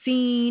have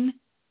seen,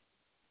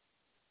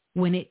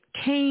 when it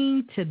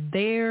came to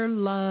their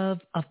love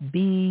of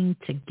being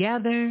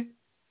together,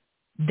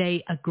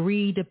 they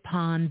agreed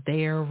upon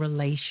their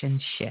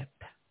relationship.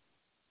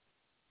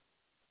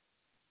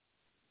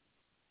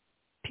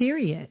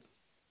 Period.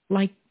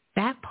 Like,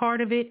 that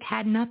part of it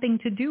had nothing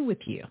to do with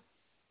you.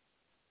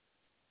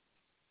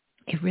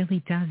 It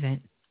really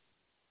doesn't.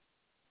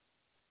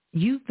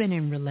 You've been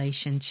in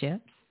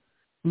relationships.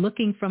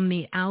 Looking from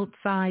the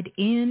outside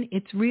in,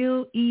 it's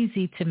real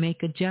easy to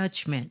make a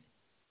judgment.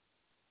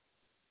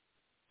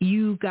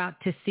 You got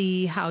to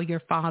see how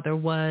your father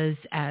was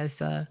as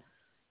a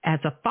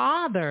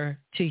father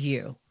to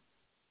you.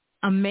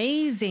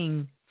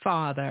 Amazing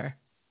father.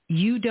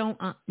 You don't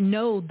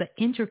know the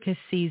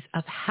intricacies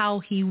of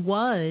how he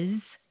was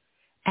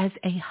as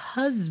a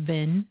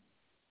husband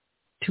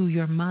to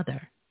your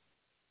mother,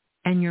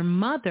 and your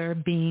mother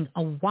being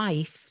a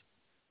wife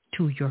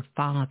to your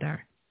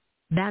father.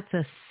 That's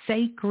a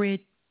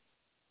sacred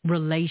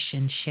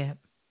relationship.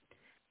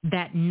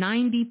 That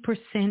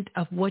 90%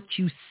 of what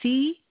you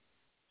see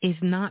is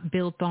not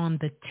built on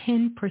the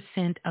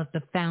 10% of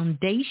the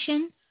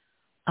foundation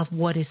of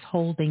what is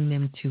holding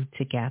them two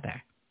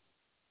together.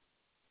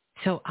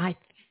 So I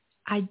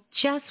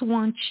just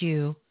want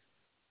you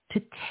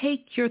to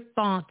take your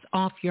thoughts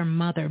off your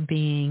mother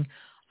being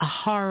a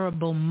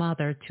horrible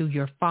mother to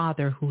your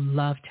father who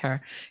loved her.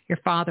 Your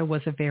father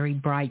was a very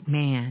bright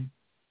man.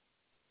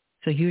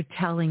 So you're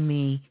telling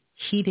me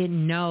he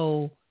didn't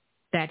know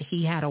that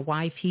he had a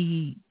wife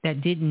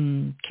that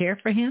didn't care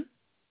for him?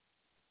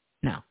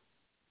 No,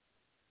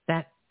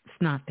 that's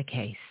not the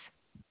case.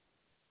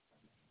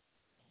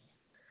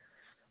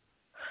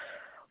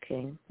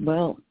 Okay.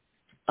 Well,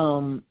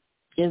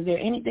 is there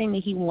anything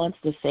that he wants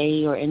to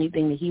say or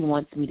anything that he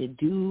wants me to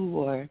do?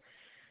 Or,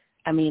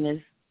 I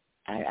mean,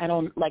 I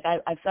don't, like,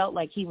 I felt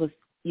like he was,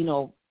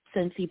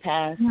 since he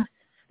passed,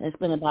 it's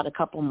been about a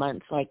couple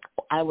months, like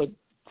I would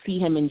see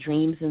him in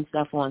dreams and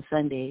stuff on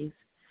Sundays.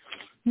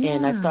 Yeah.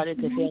 And I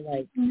started to feel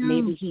like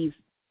maybe he's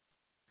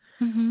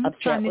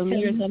upset with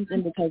me or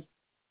something, because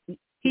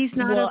he's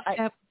not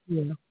upset with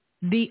you.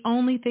 The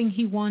only thing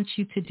he wants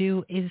you to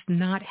do is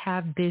not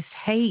have this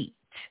hate.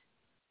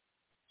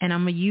 And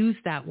I'm going to use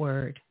that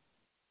word,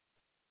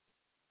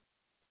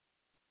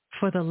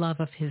 for the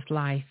love of his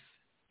life,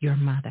 your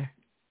mother.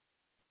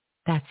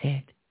 That's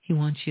it. He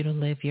wants you to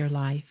live your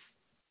life.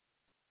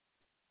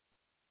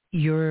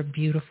 You're a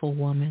beautiful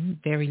woman,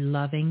 very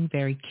loving,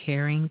 very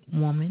caring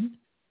woman,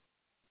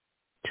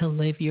 to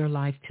live your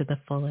life to the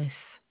fullest.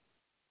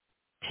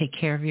 Take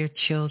care of your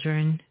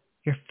children,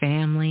 your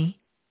family,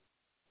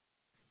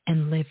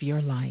 and live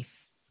your life.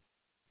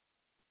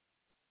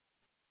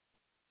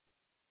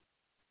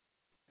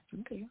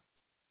 Okay.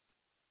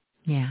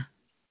 Yeah.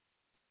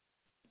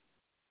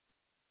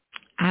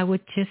 I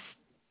would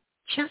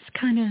just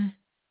kind of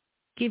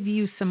give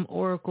you some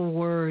oracle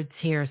words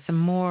here, some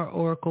more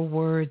oracle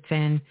words,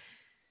 and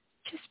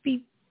just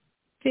be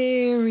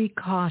very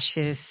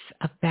cautious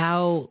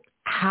about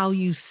how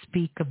you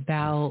speak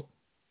about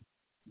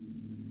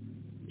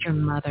your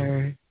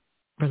mother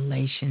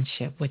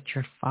relationship with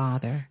your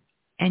father.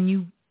 And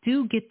you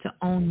do get to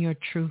own your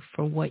truth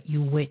for what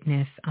you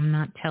witness. I'm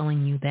not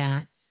telling you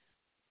that.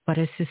 But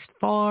it's as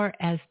far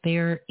as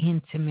their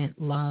intimate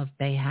love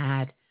they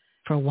had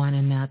for one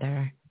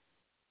another.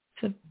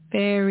 It's a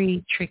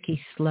very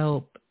tricky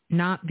slope,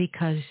 not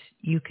because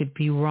you could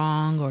be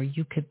wrong or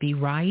you could be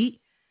right,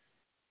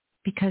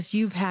 because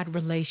you've had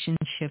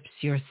relationships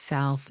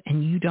yourself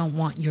and you don't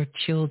want your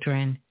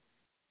children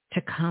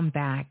to come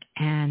back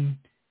and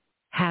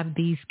have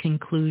these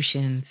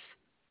conclusions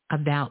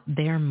about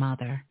their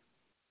mother.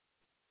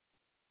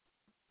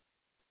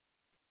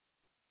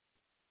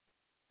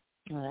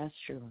 Oh, that's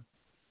true.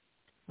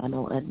 I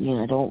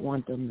don't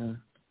want them to.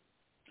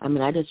 I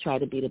mean, I just try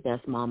to be the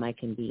best mom I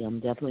can be. I'm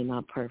definitely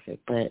not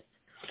perfect, but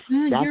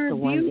that's the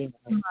one thing.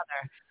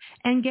 Mother.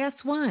 And guess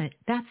what?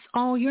 That's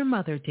all your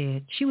mother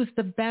did. She was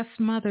the best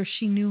mother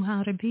she knew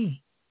how to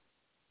be.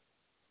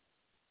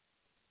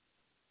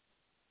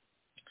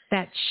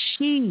 That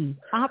she,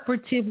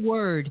 operative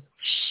word,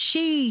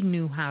 she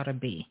knew how to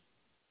be,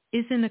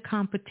 isn't a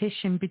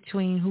competition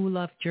between who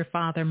loved your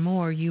father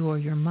more, you or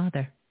your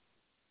mother.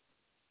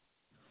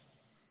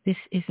 This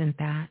isn't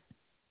that.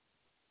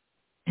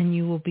 And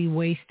you will be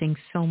wasting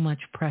so much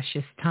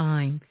precious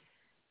time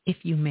if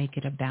you make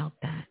it about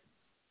that.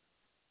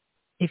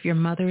 If your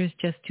mother is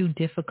just too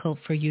difficult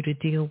for you to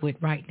deal with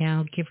right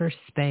now, give her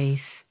space.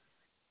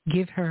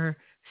 Give her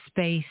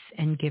space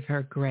and give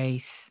her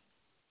grace.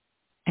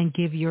 And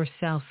give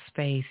yourself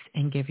space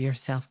and give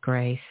yourself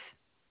grace.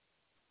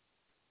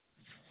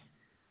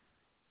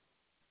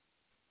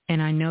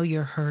 And I know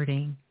you're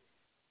hurting.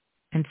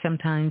 And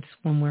sometimes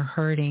when we're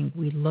hurting,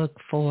 we look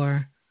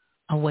for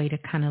a way to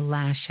kind of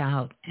lash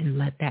out and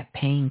let that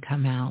pain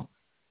come out.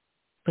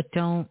 But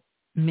don't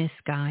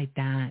misguide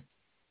that.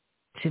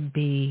 to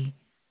be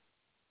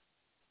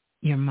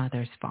your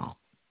mother's fault.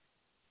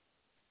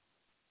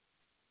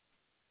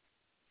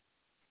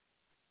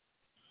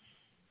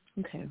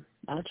 Okay.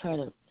 I'll try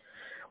to.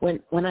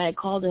 When I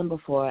called in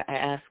before, I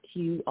asked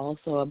you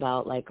also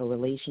about like a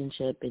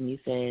relationship, and you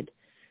said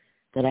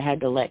that I had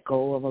to let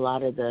go of a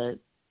lot of the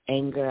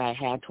anger I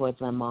had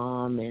towards my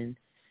mom, and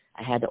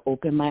I had to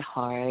open my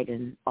heart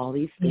and all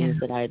these things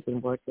that I had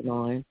been working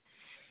on.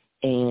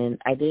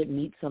 And I did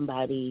meet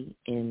somebody,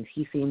 and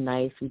he seemed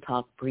nice. We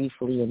talked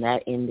briefly, and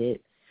that ended.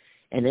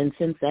 And then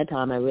since that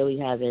time, I really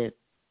haven't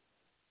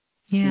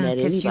met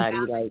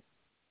anybody.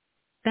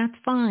 That's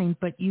fine,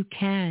 but you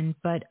can.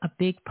 But a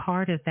big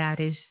part of that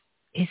is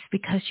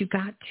because you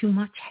got too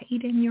much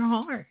hate in your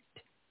heart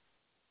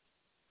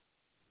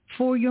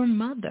for your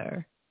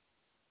mother.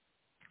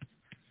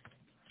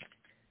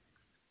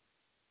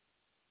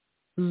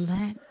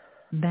 Let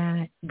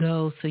that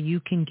go so you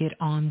can get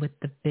on with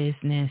the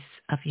business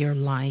of your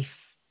life.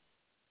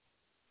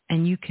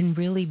 And you can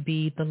really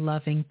be the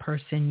loving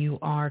person you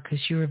are, because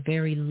you're a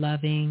very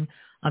loving,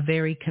 a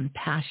very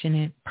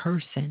compassionate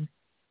person.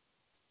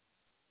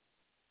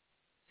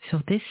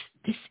 So this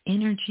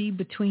energy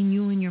between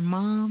you and your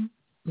mom,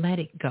 let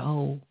it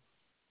go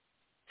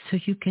so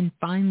you can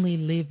finally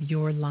live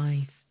your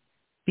life,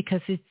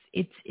 because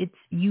it's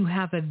you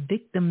have a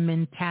victim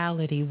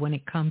mentality when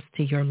it comes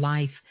to your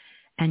life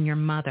and your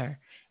mother.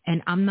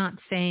 And I'm not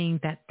saying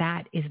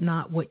that is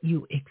not what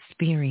you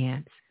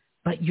experience,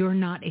 but you're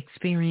not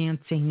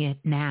experiencing it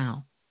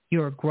now.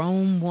 You're a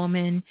grown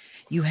woman.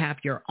 You have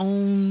your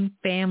own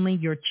family,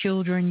 your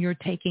children you're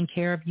taking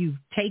care of. You've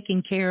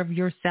taken care of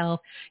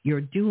yourself.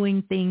 You're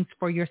doing things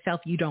for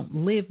yourself. You don't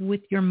live with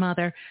your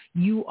mother.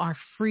 You are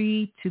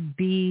free to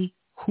be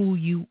who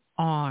you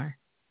are.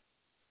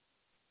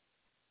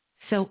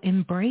 So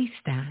embrace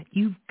that.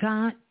 You've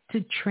got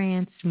to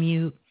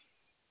transmute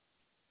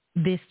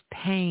this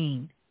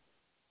pain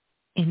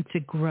into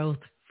growth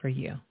for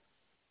you.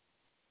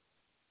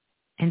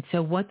 And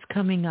so what's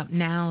coming up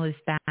now is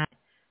that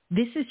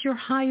this is your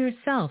higher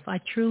self, I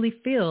truly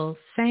feel,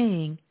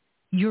 saying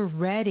you're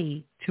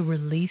ready to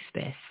release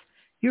this.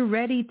 You're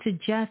ready to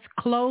just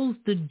close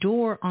the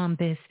door on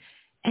this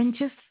and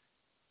just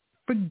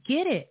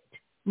forget it.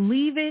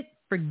 Leave it,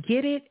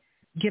 forget it,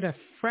 get a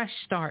fresh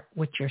start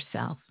with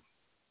yourself.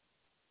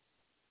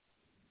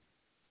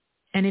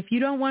 And if you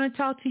don't want to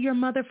talk to your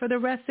mother for the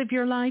rest of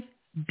your life,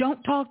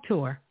 don't talk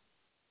to her.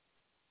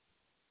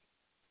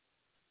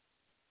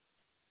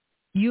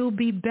 You'll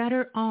be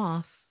better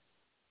off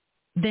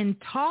than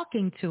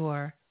talking to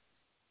her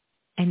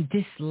and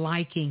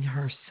disliking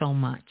her so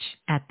much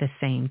at the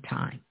same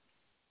time.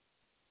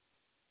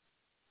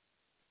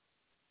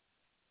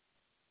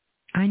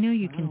 I know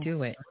you can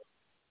do it.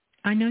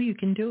 I know you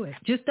can do it.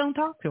 Just don't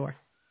talk to her.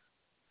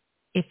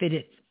 If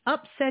it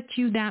upsets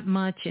you that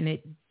much and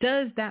it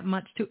does that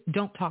much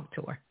don't talk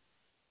to her.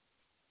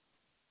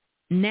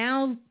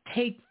 Now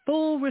take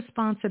full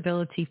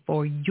responsibility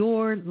for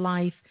your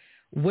life,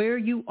 where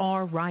you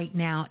are right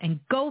now, and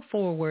go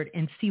forward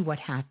and see what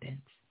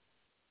happens.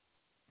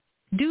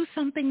 Do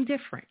something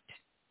different.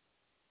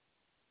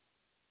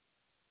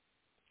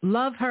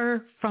 Love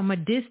her from a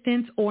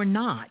distance or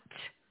not.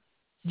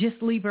 Just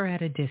leave her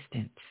at a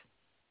distance.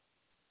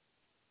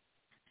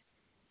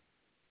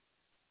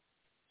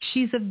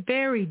 She's a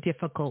very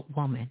difficult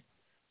woman.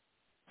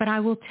 But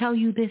I will tell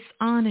you this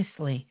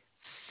honestly.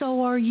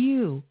 So are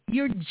you.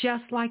 You're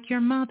just like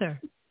your mother.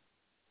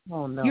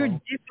 Oh, no.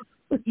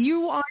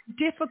 You are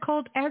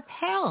difficult as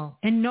hell,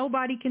 and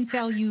nobody can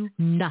tell you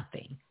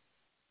nothing.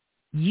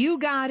 You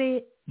got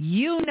it.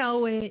 You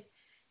know it.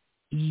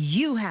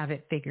 You have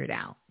it figured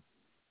out.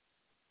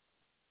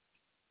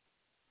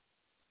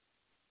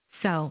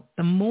 So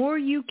the more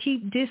you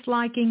keep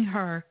disliking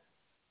her,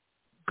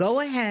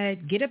 go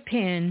ahead, get a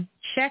pen,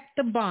 check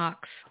the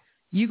box.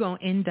 You're going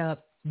to end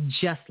up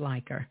just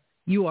like her.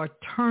 You are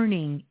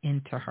turning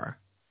into her.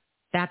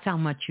 That's how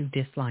much you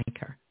dislike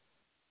her.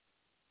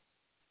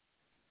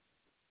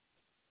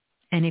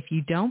 And if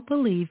you don't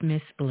believe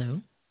Miss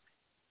Blue,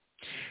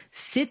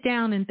 sit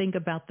down and think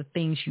about the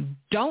things you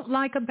don't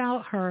like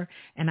about her,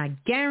 and I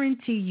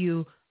guarantee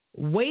you,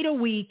 wait a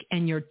week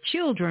and your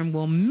children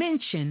will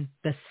mention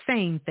the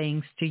same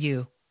things to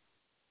you.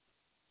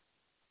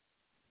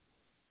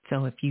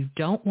 So if you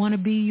don't want to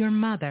be your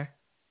mother,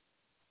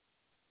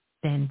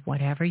 then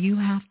whatever you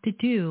have to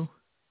do,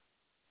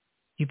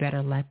 you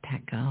better let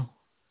that go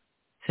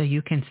so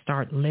you can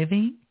start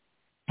living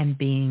and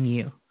being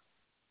you,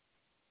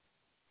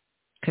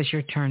 because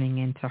you're turning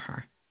into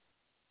her.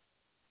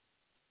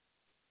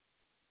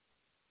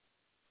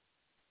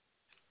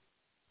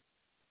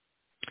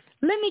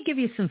 Let me give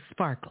you some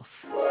sparkles.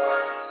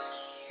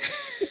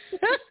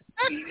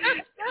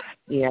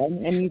 Yeah,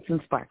 I need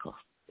some sparkles.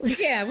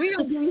 Yeah, we're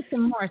going to give you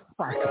some more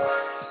sparkles.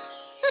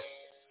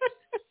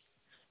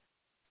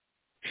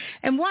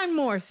 And one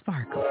more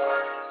sparkle.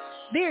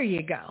 There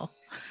you go.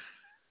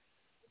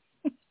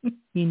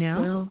 You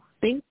know? Well,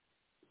 thank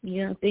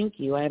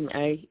you.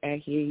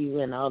 I hear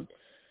you, and I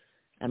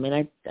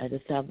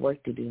just have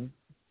work to do.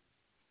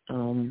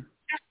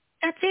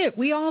 That's it.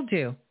 We all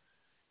do.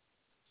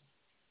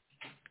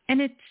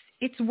 And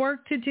it's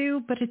work to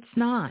do, but it's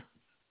not.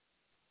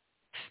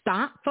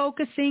 Stop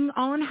focusing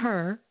on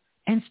her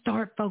and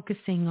start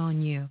focusing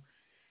on you.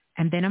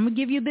 And then I'm going to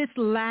give you this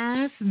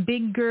last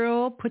big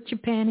girl, put your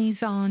panties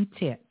on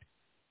tip.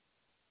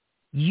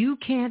 You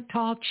can't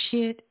talk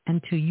shit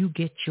until you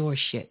get your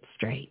shit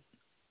straight.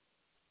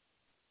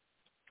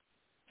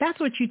 That's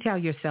what you tell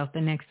yourself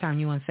the next time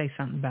you want to say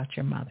something about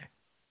your mother.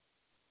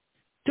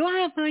 Do I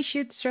have my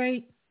shit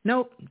straight?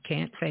 Nope,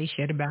 can't say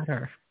shit about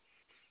her.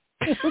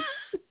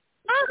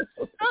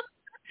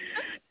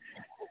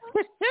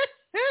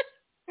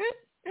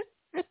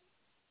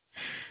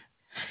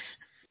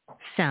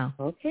 So,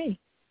 okay.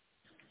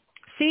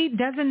 See,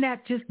 doesn't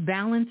that just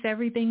balance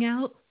everything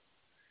out?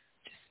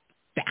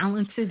 Just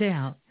balance it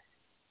out.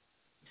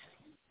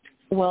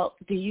 Well,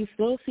 do you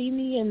still see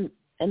me in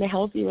a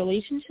healthy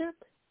relationship?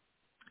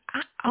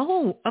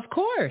 Of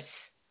course.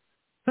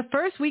 But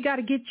first, we got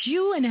to get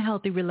you in a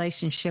healthy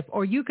relationship,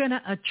 or you're going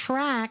to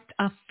attract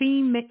a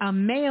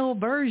male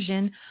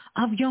version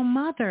of your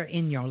mother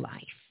in your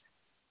life.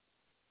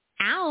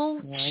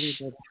 Ouch.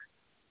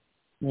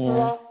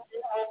 Yeah.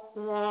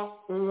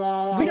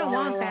 We don't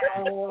want that.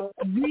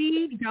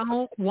 We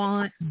don't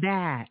want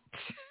that.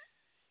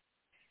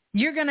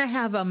 You're going to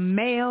have a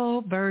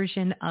male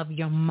version of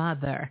your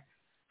mother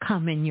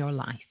come in your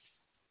life.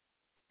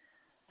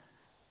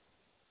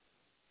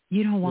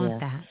 You don't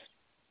want that.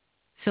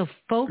 So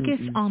focus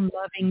on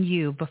loving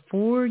you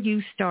before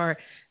you start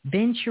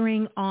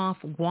venturing off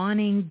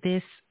wanting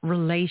this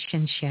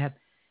relationship.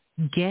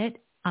 Get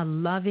a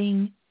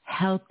loving,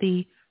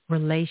 healthy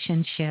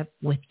relationship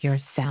with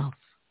yourself.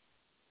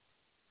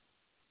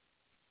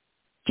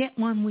 Get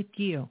one with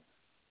you.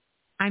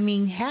 I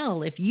mean,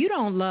 hell, if you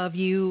don't love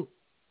you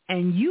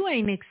and you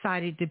ain't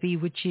excited to be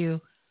with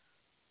you,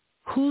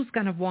 who's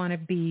going to want to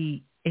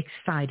be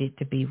excited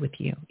to be with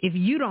you if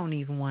you don't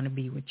even want to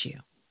be with you?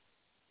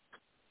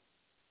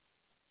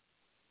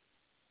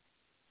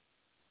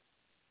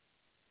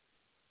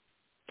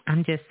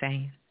 I'm just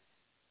saying,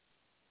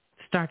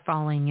 start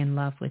falling in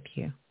love with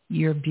you.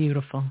 You're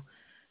beautiful.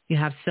 You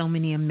have so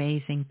many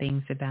amazing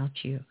things about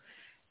you.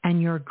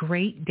 And you're a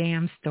great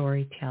damn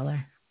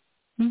storyteller.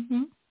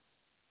 Mm-hmm.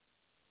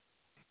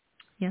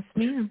 Yes,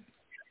 ma'am.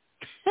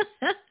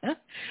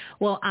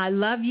 Well, I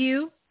love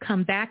you.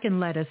 Come back and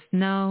let us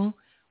know.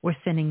 We're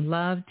sending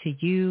love to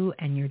you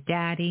and your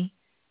daddy.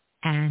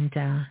 And,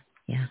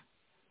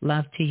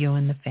 love to you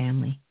and the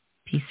family.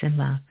 Peace and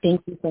love.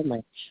 Thank you so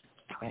much.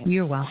 Okay.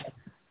 You're welcome.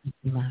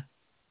 Love.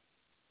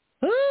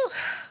 Ooh.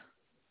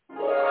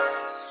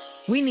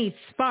 We need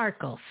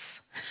sparkles.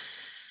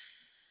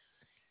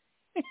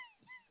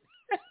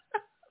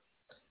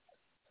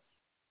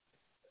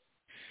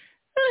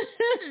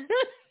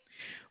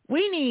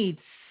 We need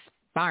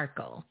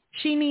sparkle.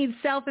 She needs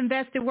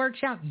self-invested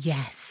workshop.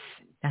 Yes,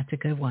 that's a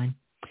good one.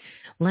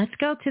 Let's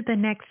go to the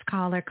next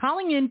caller.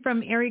 Calling in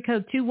from area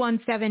code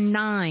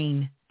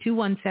 2179.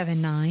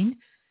 2179.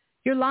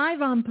 You're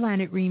live on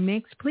Planet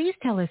Remix. Please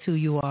tell us who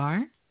you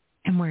are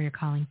and where you're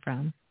calling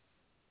from.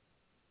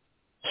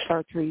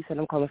 Chartrice, and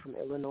I'm calling from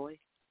Illinois.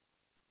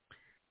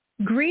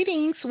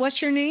 Greetings.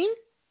 What's your name?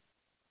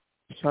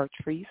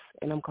 Chartrice,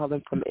 and I'm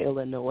calling from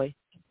Illinois.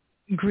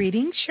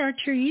 Greetings,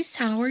 Chartrice.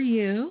 How are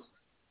you?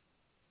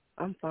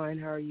 I'm fine.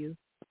 How are you?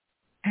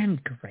 I'm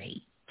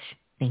great.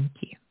 Thank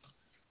you.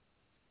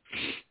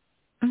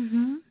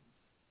 Mm-hmm.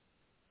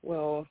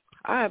 Well,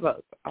 I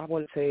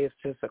wouldn't say it's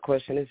just a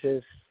question. It's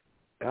just,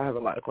 I have a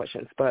lot of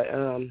questions, but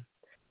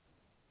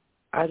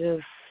I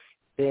just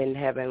been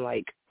having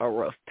like a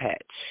rough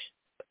patch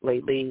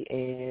lately,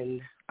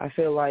 and I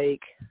feel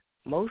like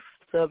most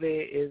of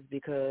it is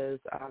because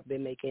I've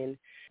been making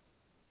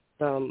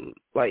some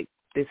like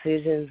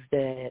decisions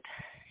that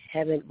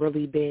haven't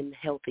really been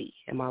healthy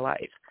in my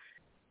life.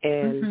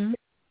 And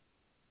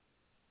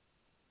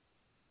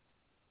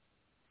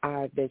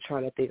I've been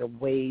trying to think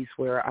of ways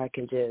where I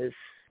can just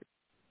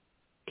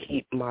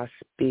keep my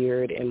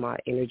spirit and my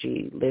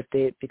energy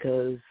lifted,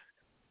 because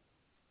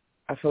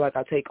I feel like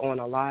I take on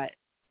a lot,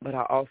 but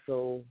I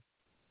also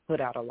put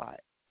out a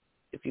lot,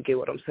 if you get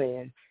what I'm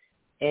saying.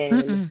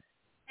 And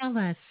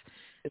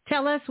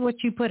Tell us what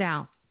you put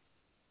out.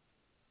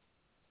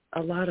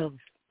 A lot of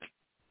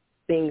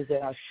things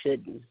that I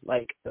shouldn't,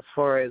 like as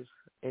far as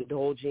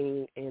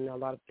indulging in a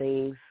lot of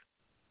things,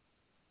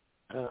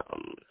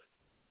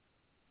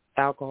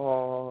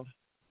 alcohol,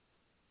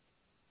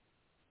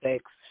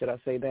 sex, should I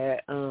say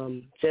that?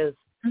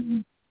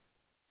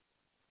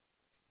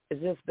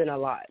 It's just been a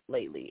lot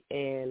lately,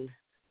 and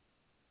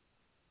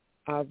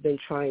I've been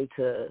trying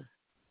to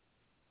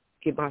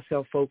get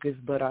myself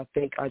focused, but I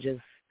think I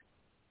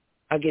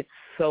get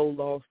so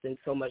lost in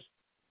so much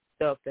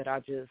stuff that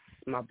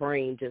my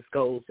brain just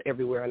goes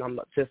everywhere, and I'm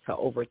just an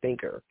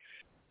overthinker.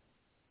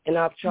 And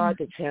I've tried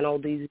to channel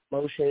these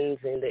emotions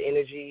and the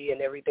energy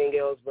and everything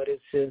else, but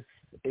it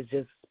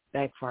just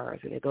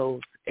backfires, and it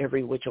goes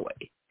every which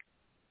way.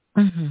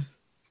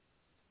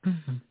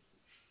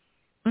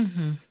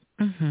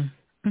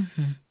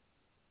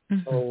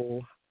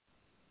 So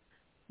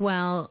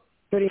Well,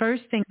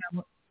 first thing I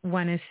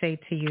want to say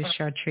to you,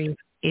 Chartreuse,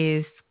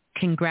 is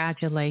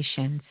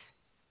congratulations,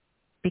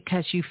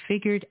 because you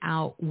figured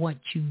out what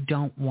you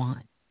don't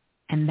want.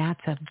 And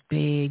that's a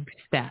big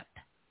step.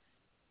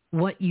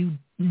 What you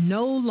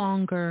no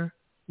longer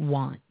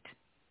want.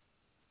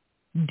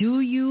 Do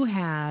you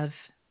have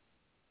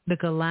the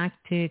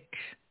Galactic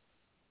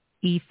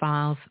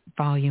E-Files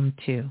Volume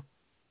 2?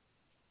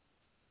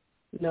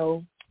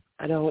 No,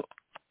 I don't.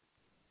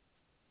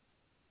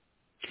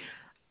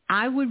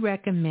 I would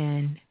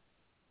recommend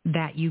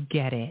that you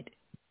get it,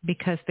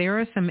 because there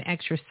are some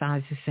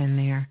exercises in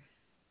there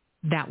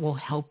that will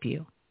help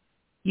you.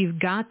 You've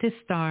got to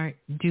start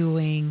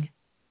doing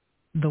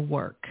the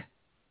work,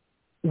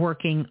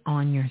 working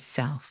on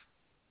yourself.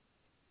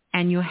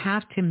 And you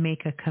have to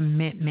make a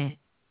commitment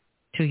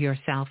to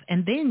yourself.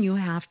 And then you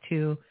have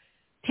to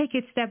take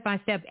it step by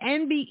step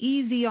and be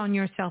easy on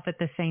yourself at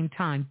the same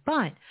time.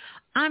 But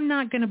I'm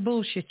not going to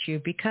bullshit you,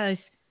 because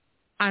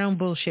I don't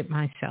bullshit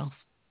myself.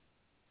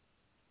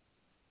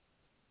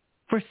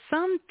 For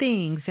some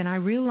things, and I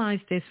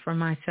realize this for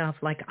myself,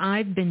 like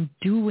I've been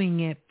doing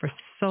it for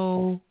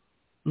so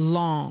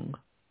long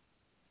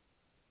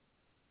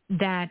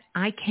that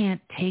I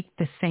can't take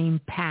the same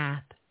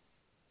path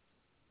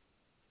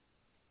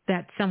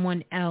that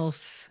someone else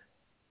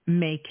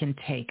can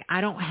take. I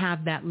don't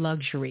have that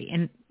luxury.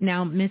 And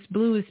now Miss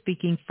Blue is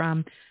speaking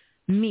from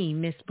me,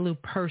 Miss Blue,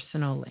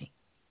 personally.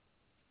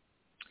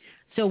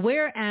 So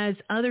whereas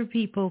other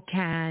people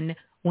can,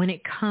 when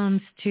it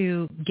comes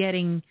to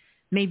getting,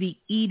 maybe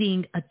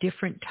eating a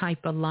different type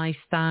of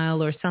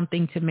lifestyle or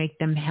something to make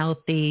them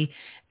healthy,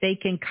 they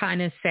can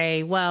kind of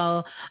say,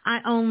 well, I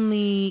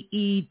only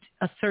eat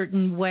a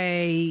certain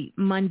way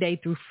Monday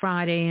through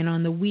Friday, and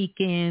on the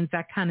weekends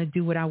I kind of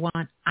do what I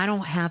want. I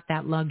don't have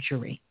that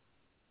luxury,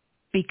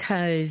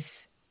 because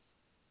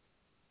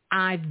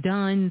I've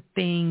done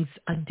things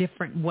a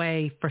different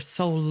way for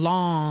so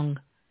long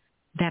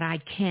that I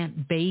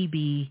can't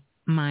baby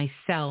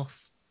myself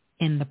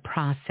in the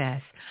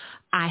process.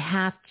 I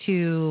have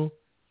to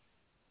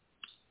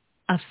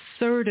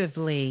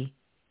assertively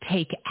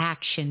take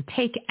action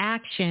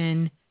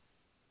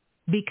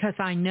because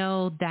I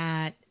know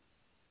that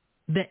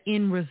the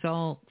end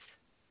result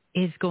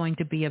is going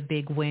to be a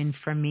big win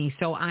for me.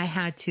 So I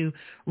had to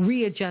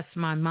readjust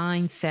my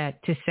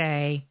mindset to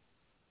say,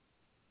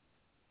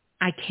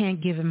 I can't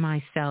give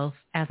myself,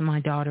 as my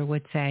daughter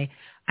would say,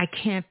 I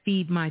can't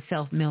feed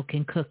myself milk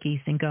and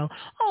cookies and go,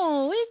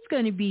 oh, it's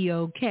going to be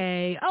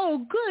okay.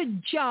 Oh,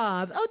 good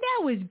job. Oh,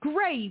 that was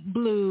great,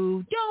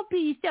 Blue. Don't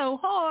be so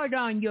hard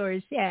on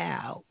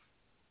yourself.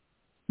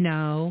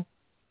 No,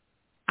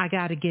 I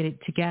got to get it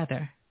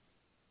together.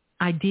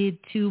 I did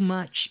too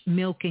much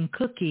milk and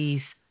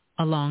cookies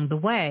along the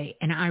way,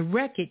 and I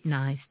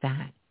recognize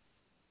that.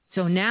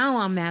 So now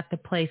I'm at the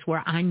place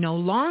where I no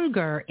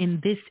longer,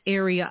 in this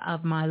area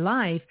of my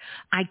life,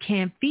 I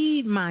can't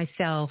feed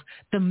myself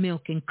the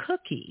milk and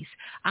cookies.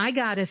 I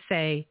got to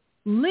say,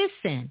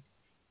 listen,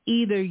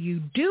 either you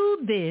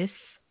do this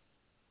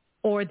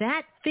or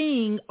that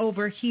thing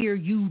over here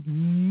you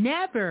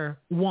never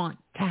want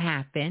to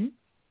happen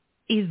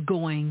is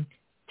going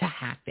to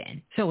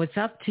happen. So it's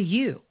up to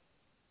you.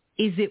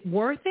 Is it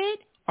worth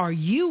it? Are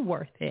you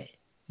worth it?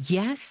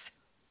 Yes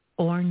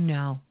or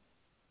no?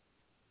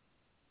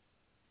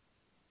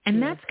 And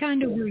that's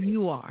kind of where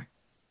you are.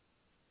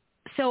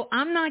 So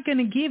I'm not going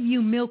to give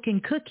you milk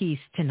and cookies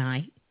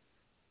tonight.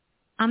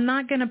 I'm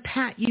not going to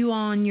pat you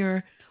on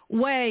your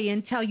way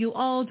and tell you,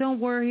 oh,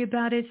 don't worry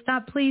about it.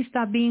 Please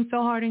stop being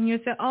so hard on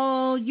yourself.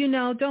 Oh,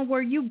 don't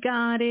worry. You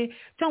got it.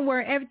 Don't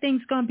worry.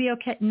 Everything's going to be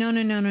okay. No.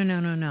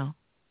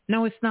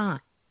 No, it's not.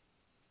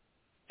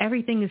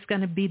 Everything is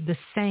going to be the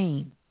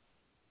same.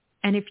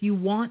 And if you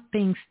want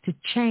things to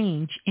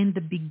change in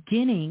the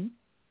beginning,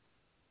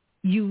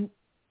 you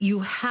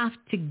have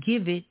to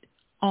give it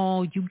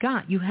all you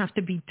got. You have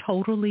to be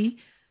totally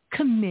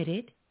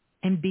committed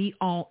and be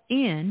all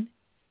in.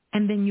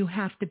 And then you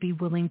have to be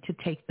willing to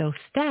take those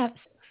steps,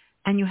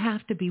 and you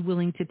have to be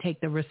willing to take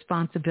the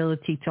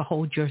responsibility to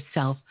hold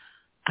yourself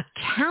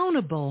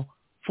accountable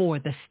for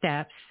the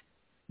steps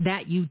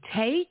that you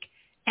take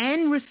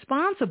and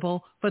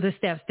responsible for the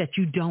steps that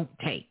you don't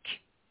take.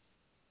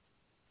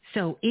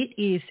 So it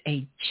is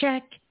a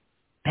check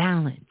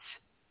balance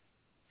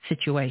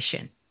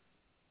situation.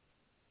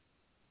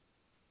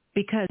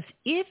 Because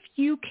if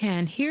you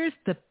can, here's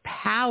the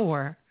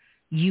power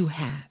you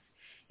have.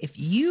 If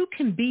you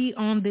can be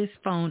on this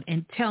phone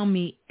and tell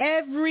me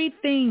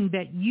everything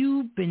that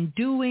you've been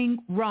doing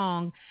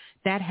wrong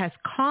that has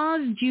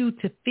caused you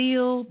to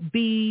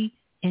be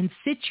in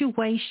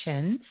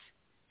situations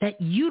that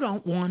you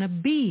don't want to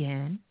be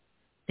in,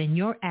 then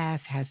your ass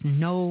has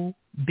no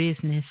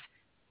business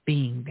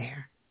being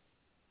there.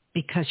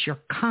 Because you're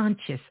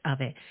conscious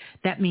of it.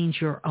 That means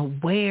you're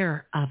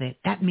aware of it.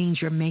 That means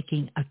you're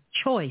making a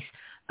choice,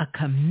 a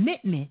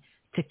commitment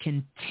to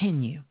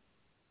continue.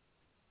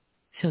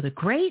 So the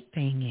great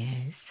thing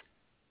is,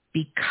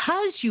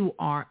 because you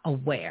are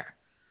aware,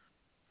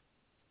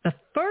 the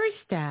first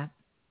step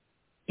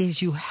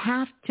is you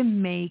have to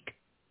make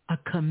a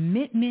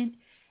commitment,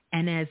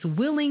 and as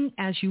willing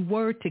as you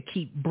were to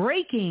keep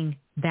breaking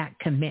that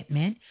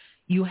commitment,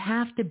 you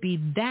have to be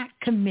that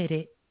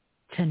committed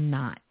to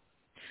not.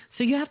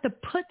 So you have to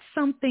put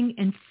something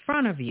in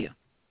front of you.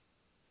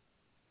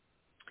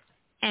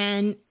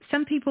 And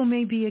some people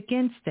may be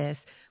against this,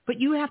 but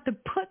you have to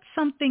put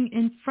something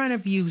in front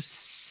of you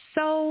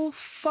so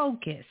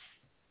focused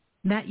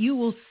that you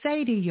will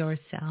say to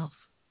yourself,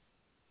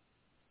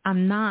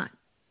 I'm not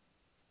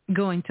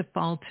going to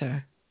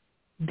falter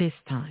this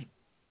time.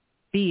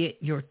 Be it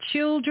your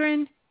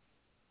children,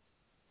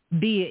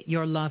 be it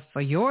your love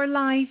for your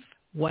life,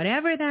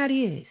 whatever that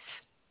is,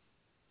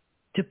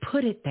 to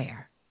put it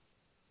there.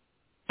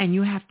 And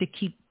you have to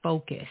keep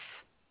focus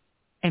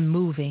and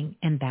moving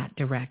in that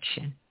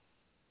direction.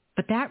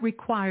 But that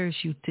requires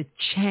you to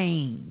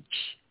change.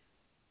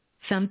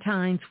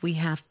 Sometimes we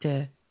have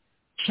to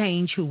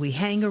change who we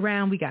hang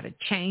around. We got to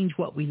change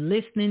what we're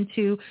listening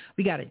to.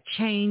 We got to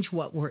change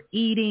what we're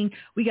eating.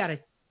 We got to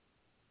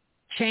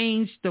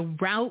change the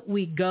route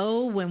we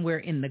go when we're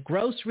in the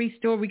grocery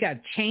store. We got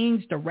to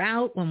change the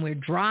route when we're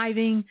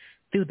driving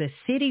through the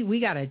city. We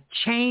got to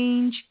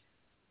change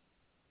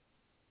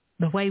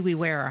the way we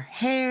wear our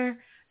hair.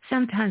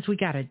 Sometimes we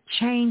got to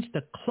change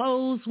the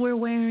clothes we're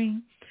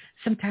wearing.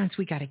 Sometimes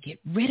we got to get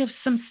rid of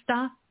some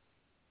stuff.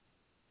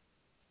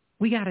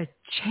 We got to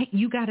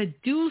you got to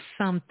do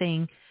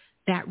something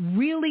that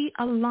really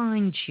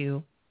aligns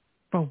you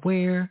for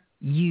where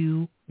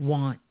you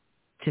want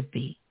to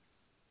be.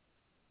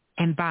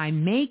 And by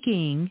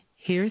making,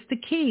 here's the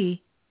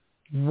key,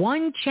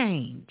 one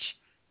change,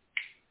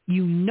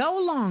 you no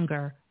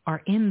longer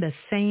are in the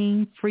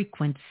same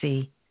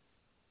frequency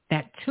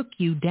that took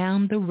you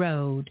down the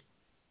road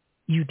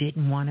you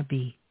didn't want to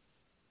be.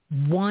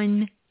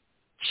 One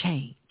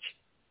change.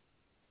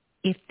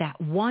 If that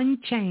one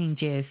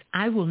change is,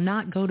 I will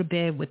not go to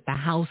bed with the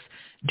house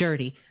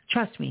dirty.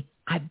 Trust me,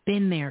 I've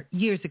been there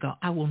years ago.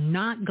 I will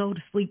not go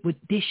to sleep with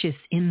dishes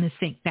in the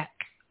sink. That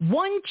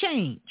one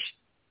change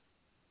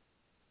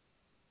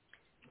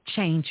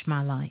changed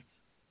my life.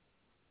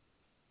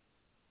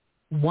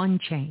 One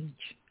change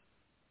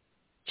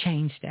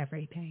changed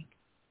everything.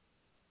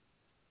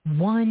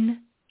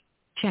 One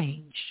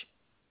change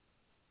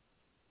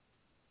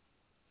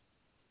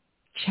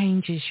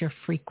changes your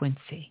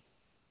frequency.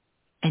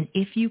 And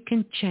if you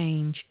can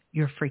change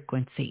your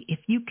frequency, if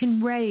you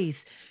can raise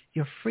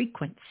your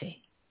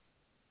frequency,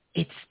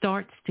 it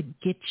starts to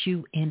get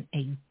you in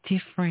a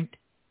different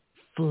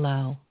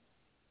flow.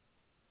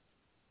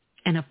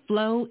 And a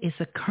flow is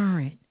a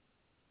current.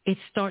 It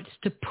starts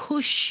to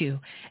push you.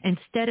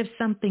 Instead of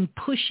something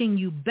pushing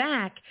you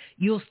back,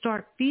 you'll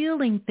start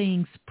feeling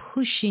things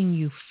pushing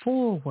you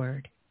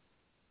forward.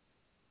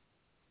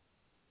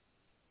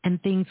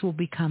 And things will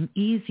become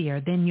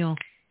easier. Then you'll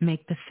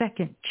make the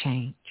second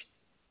change.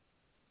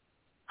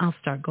 I'll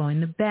start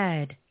going to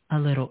bed a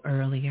little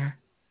earlier.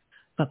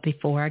 But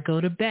before I go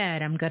to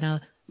bed, I'm going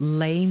to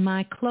lay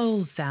my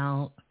clothes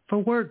out for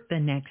work the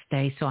next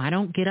day so I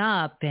don't get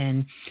up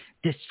and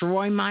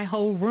destroy my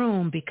whole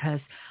room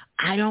because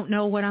I don't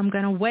know what I'm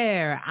going to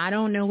wear. I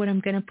don't know what I'm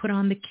going to put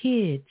on the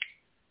kids.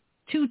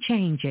 Two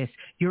changes.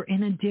 You're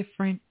in a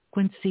different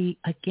frequency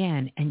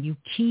again, and you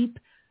keep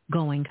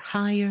going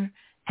higher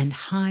and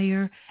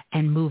higher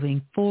and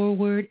moving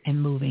forward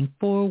and moving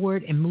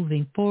forward and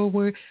moving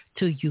forward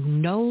till you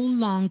no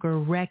longer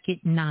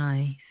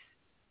recognize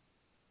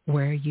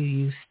where you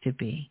used to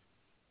be.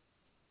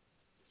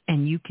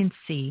 And you can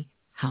see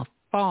how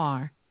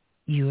far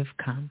you have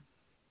come.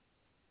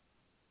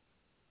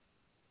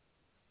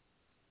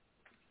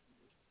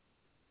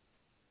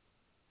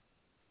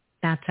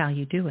 That's how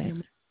you do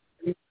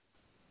it.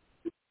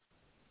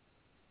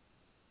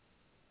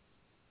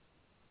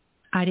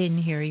 I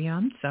didn't hear you.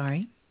 I'm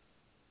sorry.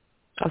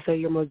 I say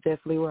you're most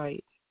definitely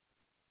right.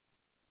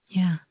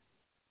 Yeah.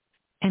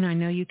 And I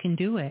know you can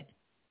do it.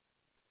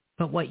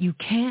 But what you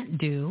can't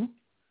do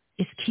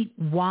is keep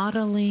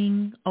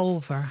waddling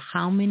over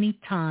how many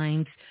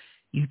times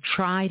you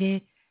tried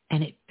it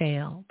and it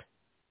failed.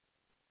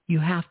 You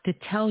have to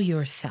tell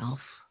yourself.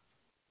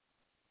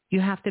 You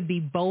have to be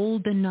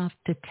bold enough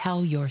to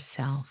tell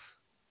yourself,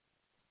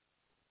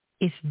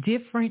 it's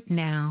different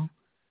now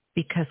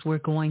because we're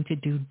going to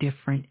do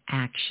different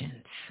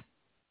actions.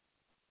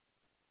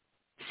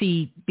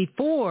 See,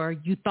 before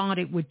you thought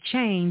it would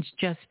change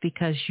just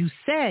because you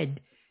said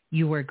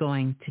you were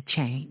going to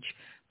change,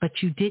 but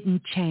you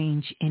didn't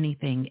change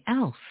anything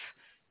else.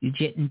 You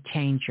didn't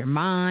change your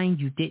mind.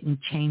 You didn't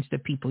change the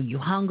people you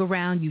hung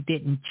around. You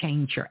didn't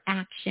change your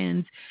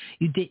actions.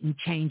 You didn't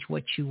change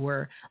what you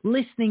were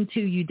listening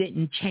to. You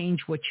didn't change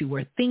what you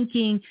were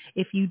thinking.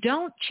 If you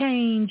don't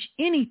change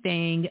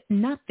anything,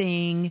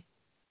 nothing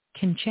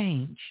can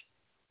change.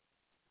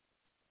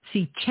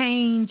 See,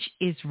 change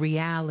is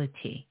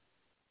reality.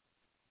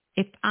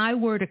 If I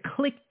were to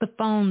click the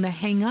phone to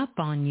hang up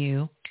on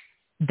you,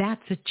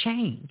 that's a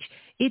change.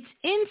 It's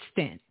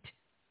instant.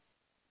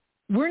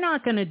 We're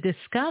not going to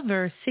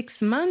discover 6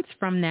 months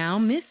from now,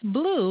 Miss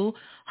Blue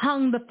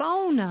hung the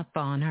phone up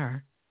on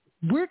her.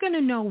 We're going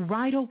to know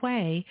right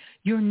away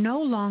you're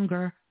no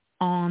longer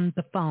on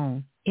the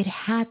phone. It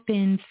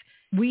happens.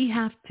 We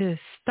have to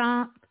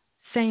stop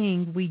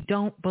saying we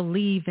don't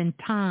believe in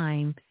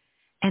time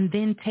and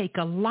then take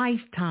a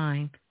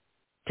lifetime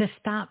to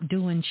stop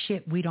doing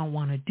shit we don't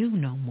want to do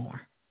no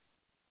more.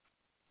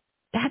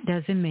 That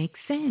doesn't make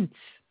sense.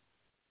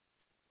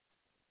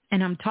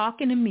 And I'm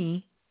talking to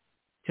me.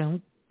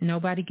 Don't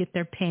nobody get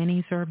their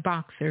panties or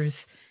boxers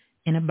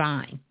in a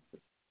bind.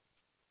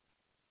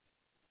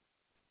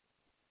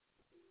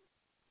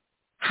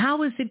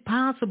 How is it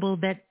possible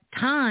that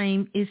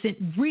time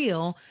isn't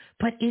real,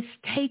 but it's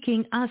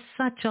taking us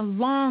such a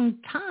long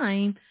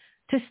time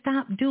to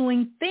stop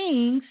doing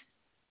things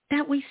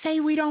that we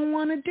say we don't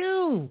want to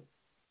do?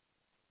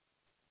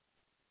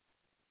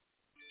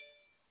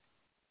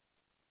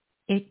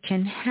 It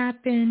can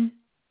happen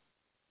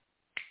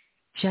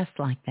just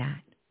like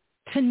that.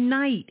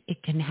 Tonight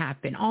it can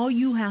happen. All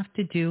you have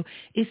to do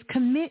is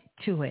commit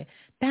to it.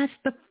 That's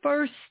the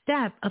first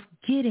step of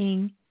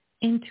getting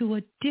into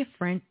a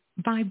different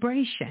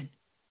vibration.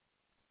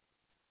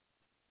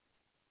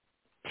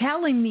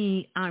 Telling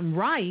me I'm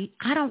right,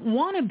 I don't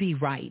want to be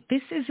right.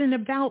 This isn't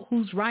about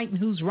who's right and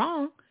who's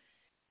wrong.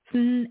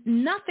 It's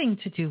nothing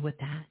to do with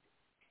that.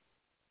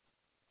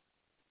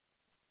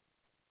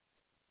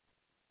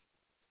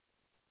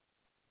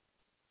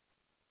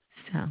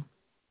 So,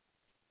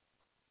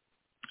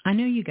 I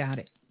know you got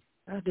it.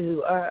 I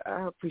do.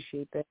 I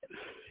appreciate that.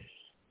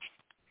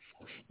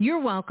 You're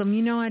welcome.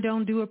 You know I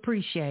don't do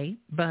appreciate,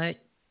 but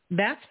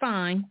that's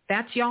fine.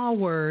 That's y'all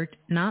word,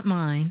 not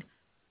mine.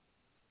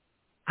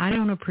 I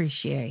don't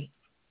appreciate.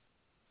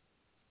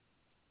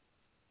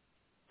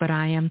 But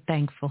I am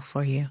thankful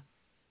for you.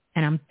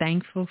 And I'm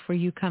thankful for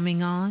you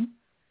coming on.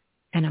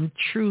 And I'm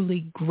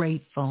truly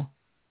grateful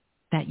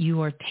that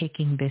you are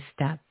taking this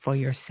step for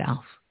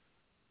yourself.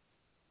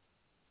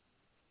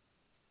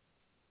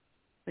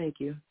 Thank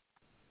you.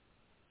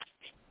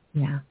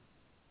 Yeah.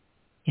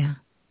 Yeah.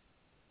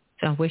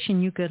 So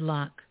wishing you good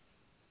luck.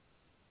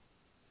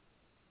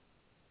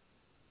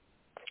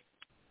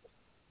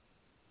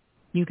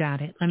 You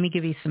got it. Let me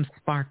give you some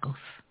sparkles.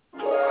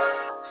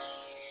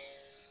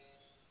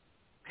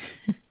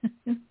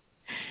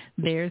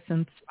 There's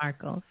some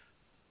sparkles.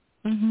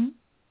 Mm-hmm.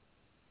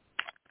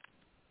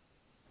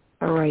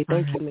 All right.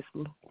 Thank you, Miss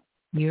Blue.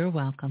 You're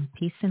welcome.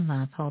 Peace and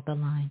love. Hold the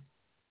line.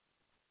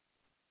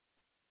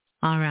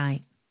 All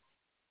right.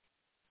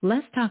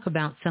 Let's talk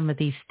about some of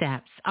these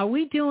steps. Are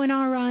we doing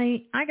all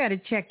right? I got to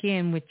check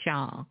in with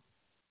y'all.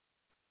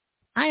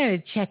 I got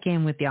to check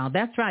in with y'all.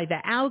 That's right.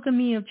 The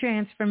alchemy of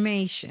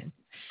transformation.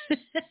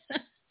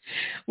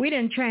 We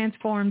done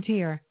transformed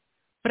here.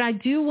 But I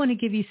do want to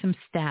give you some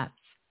steps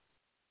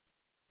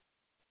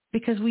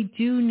because we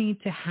do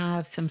need to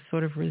have some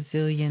sort of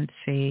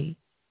resiliency,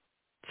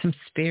 some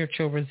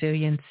spiritual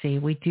resiliency.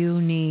 We do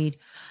need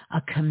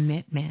a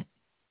commitment.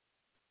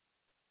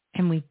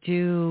 And we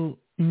do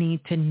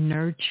need to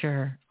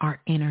nurture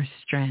our inner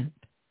strength.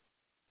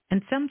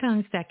 And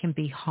sometimes that can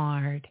be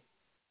hard,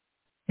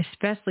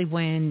 especially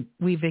when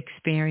we've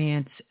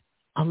experienced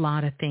a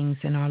lot of things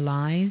in our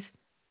lives,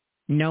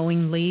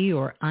 knowingly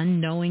or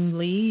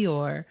unknowingly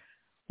or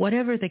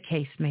whatever the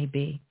case may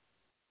be.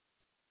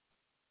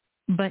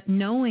 But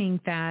knowing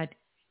that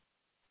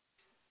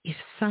if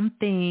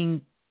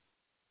something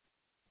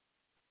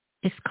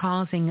is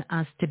causing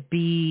us to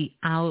be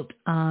out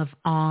of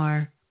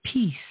our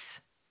peace,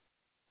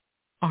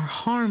 our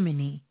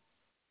harmony,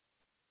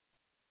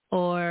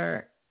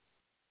 or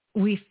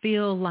we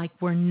feel like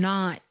we're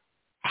not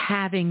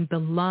having the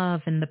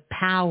love and the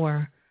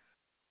power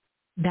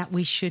that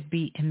we should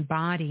be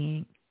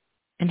embodying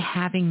and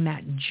having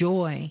that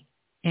joy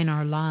in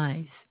our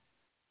lives,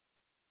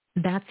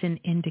 that's an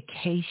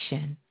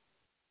indication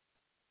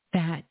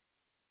that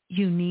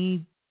you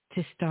need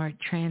to start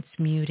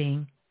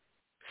transmuting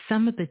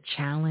some of the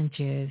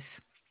challenges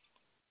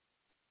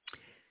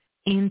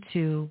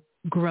into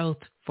growth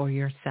for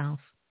yourself.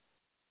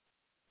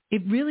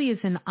 It really is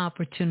an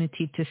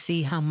opportunity to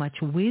see how much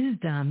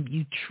wisdom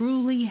you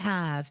truly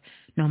have,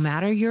 no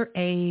matter your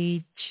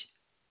age,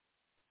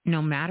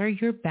 no matter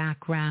your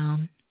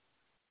background,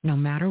 no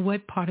matter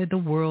what part of the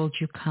world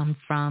you come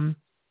from,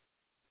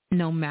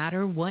 no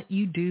matter what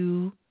you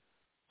do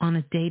on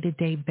a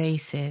day-to-day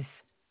basis.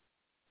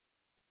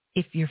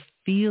 If you're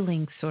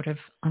feeling sort of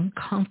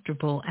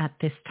uncomfortable at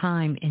this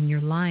time in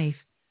your life,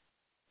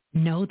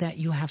 know that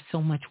you have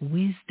so much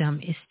wisdom.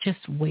 It's just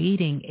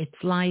waiting.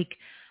 It's like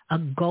a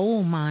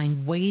gold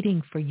mine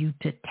waiting for you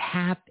to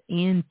tap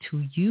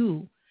into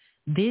you.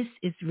 This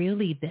is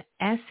really the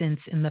essence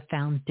and the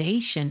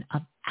foundation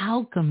of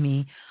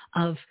alchemy,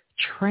 of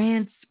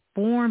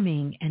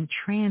transforming and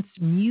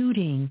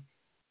transmuting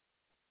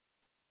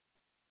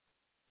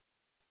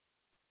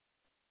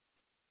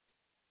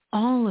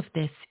all of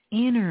this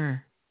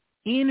inner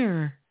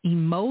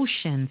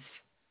emotions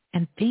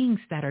and things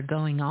that are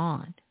going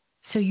on,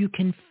 so you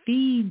can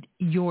feed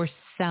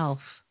yourself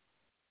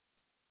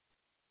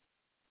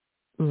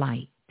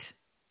light.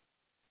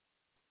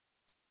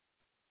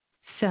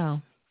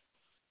 So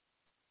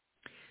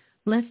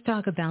let's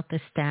talk about the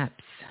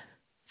steps.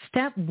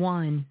 Step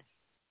 1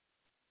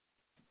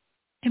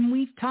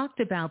 we've talked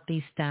about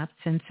these steps,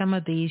 and some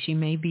of these you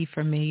may be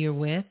familiar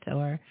with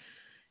or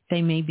they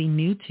may be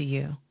new to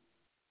you.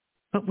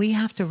 But we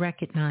have to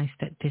recognize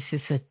that this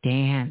is a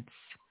dance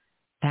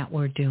that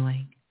we're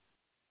doing.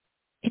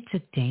 It's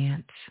a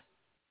dance.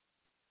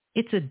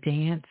 It's a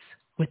dance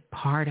with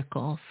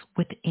particles,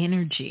 with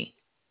energy.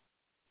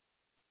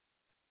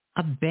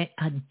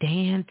 A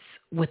dance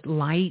with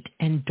light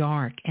and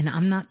dark. And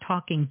I'm not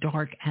talking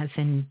dark as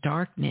in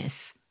darkness,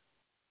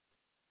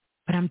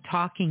 but I'm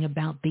talking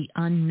about the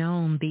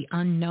unknown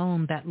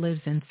that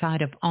lives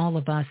inside of all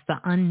of us, the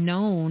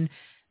unknown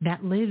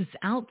that lives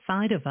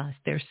outside of us.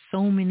 There's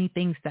so many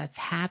things that's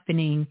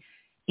happening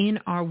in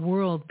our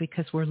world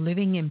because we're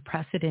living in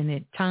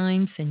precedented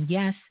times. And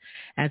yes,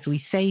 as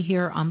we say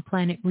here on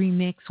Planet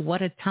Remix,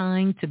 what a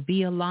time to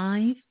be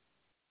alive.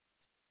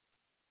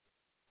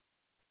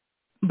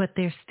 But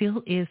there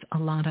still is a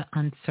lot of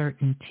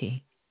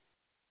uncertainty.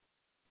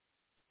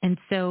 And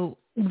so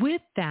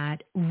with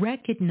that,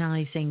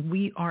 recognizing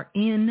we are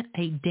in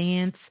a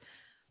dance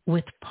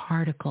with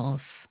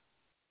particles.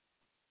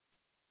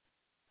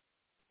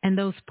 And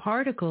those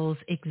particles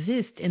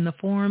exist in the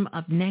form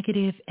of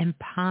negative and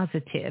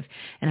positive.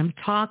 And I'm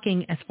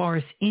talking as far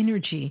as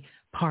energy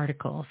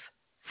particles.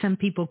 Some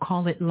people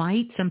call it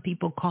light, some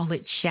people call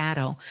it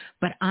shadow,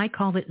 but I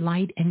call it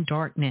light and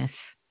darkness,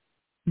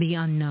 the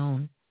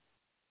unknown.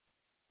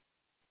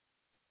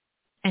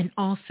 And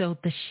also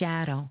the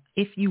shadow,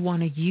 if you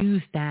want to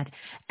use that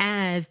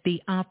as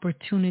the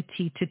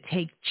opportunity to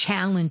take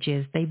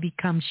challenges. They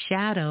become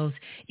shadows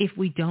if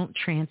we don't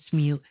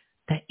transmute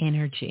the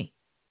energy.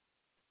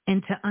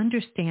 And to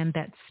understand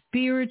that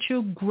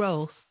spiritual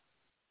growth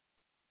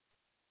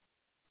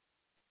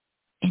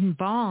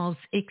involves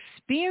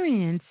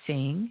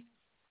experiencing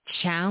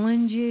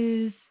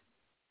challenges,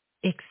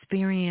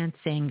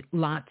 experiencing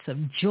lots of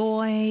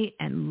joy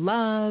and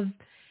love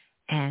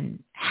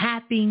and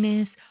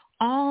happiness.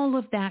 All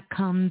of that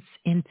comes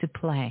into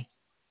play.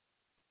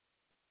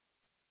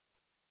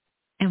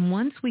 And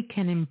once we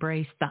can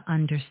embrace the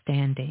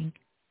understanding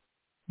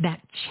that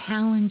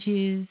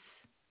challenges,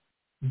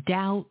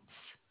 doubts,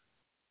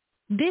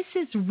 this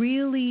is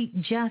really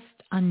just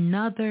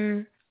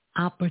another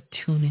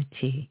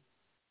opportunity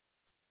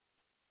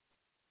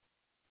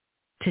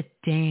to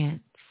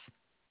dance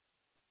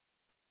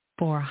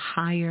for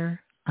higher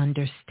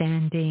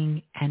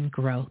understanding and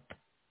growth.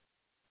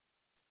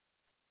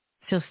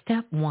 So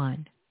step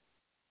one,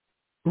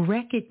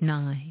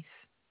 recognize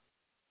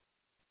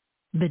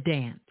the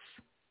dance.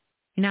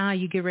 You know how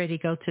you get ready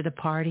to go to the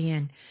party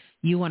and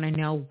you want to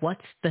know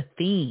what's the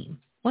theme?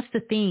 What's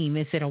the theme?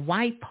 Is it a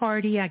white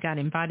party? I got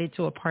invited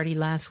to a party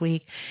last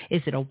week.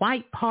 Is it a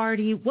white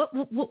party?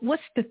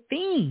 What's the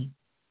theme?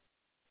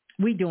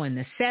 We doing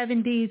the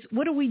 70s?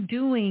 What are we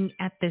doing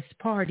at this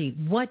party?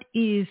 What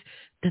is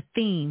the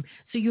theme?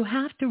 So you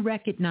have to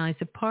recognize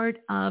a part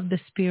of the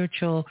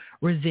spiritual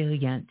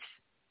resilience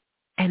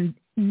and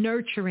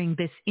nurturing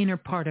this inner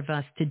part of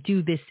us to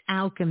do this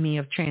alchemy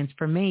of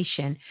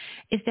transformation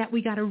is that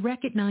we got to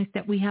recognize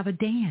that we have a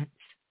dance.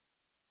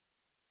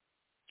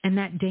 And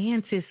that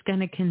dance is going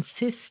to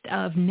consist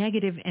of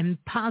negative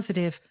and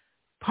positive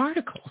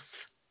particles.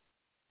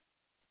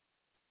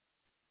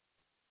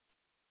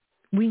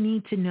 We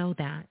need to know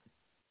that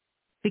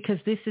because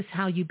this is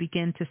how you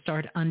begin to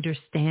start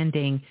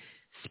understanding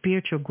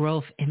spiritual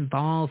growth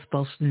involves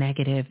both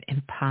negative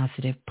and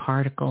positive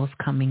particles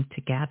coming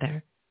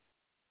together.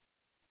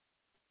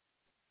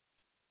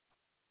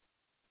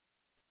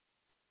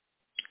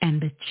 And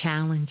the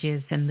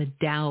challenges and the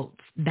doubts,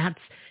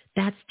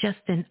 that's just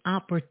an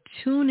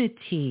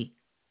opportunity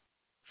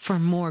for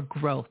more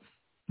growth,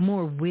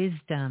 more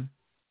wisdom,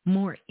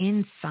 more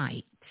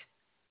insight,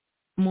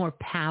 more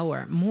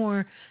power,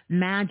 more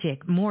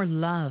magic, more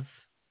love.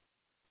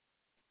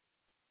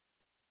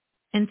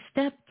 And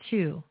step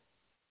two,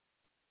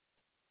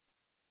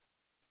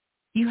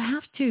 you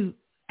have to,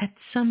 at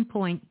some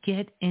point,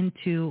 get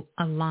into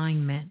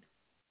alignment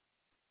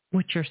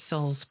with your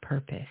soul's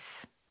purpose.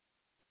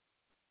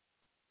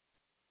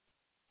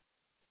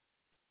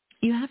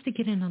 You have to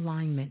get in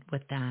alignment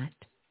with that.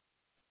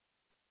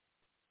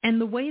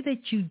 And the way that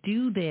you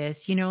do this,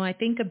 you know, I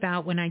think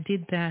about when I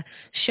did the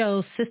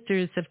show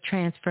Sisters of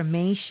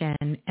Transformation,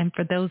 and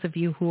for those of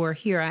you who are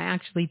here, I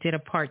actually did a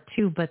part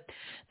 2, but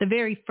the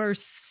very first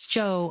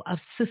show of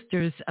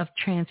Sisters of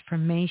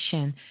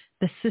Transformation,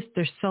 the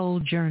Sister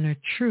Sojourner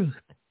Truth.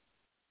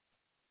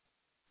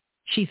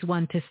 She's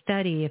one to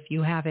study if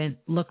you haven't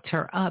looked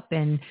her up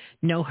and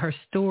know her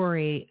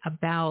story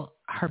about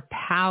her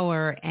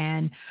power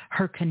and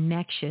her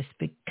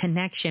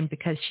connection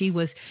because she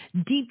was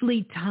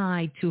deeply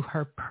tied to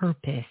her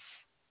purpose.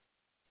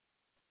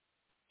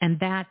 And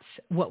that's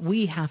what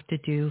we have to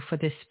do for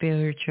the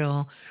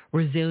spiritual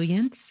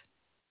resilience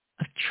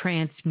of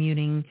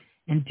transmuting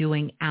and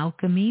doing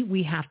alchemy.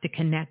 We have to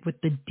connect with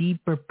the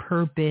deeper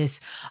purpose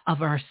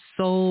of our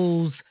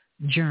soul's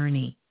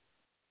journey.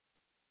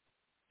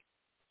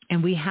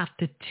 And we have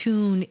to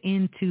tune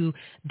into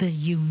the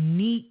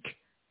unique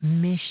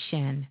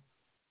mission,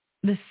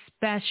 the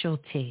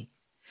specialty,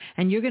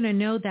 And you're going to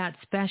know that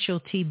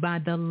specialty by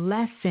the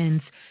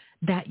lessons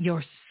that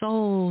your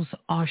souls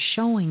are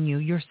showing you.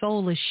 Your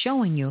soul is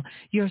showing you.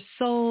 Your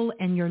soul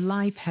and your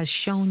life has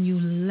shown you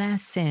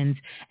lessons,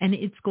 and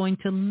it's going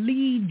to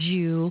lead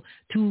you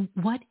to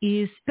what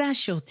is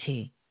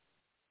specialty,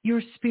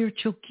 your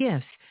spiritual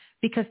gifts,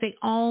 because they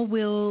all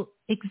will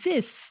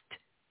exist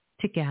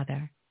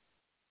together.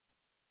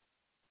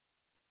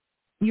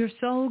 Your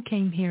soul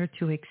came here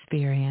to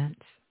experience.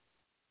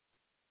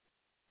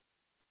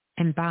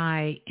 And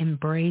by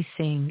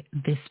embracing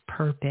this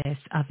purpose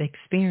of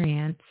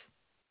experience,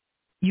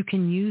 you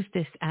can use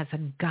this as a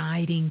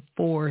guiding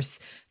force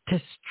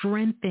to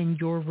strengthen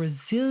your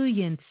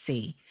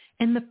resiliency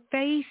in the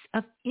face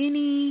of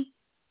any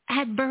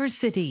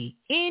adversity,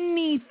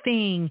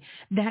 anything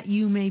that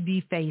you may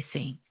be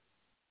facing.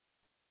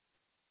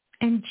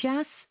 And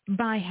just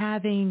by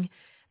having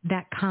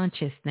that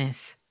consciousness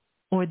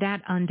or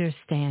that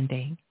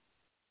understanding,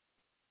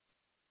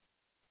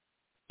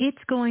 it's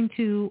going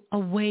to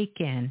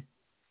awaken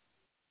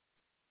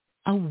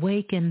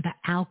the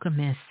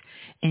alchemist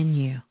in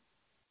you.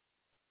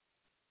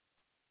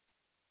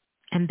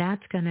 And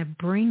that's going to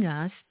bring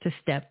us to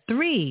step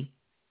 3,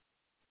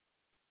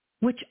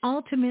 which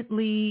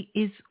ultimately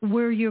is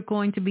where you're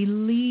going to be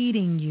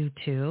leading you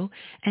to.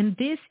 And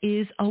this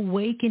is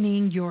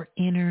awakening your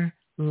inner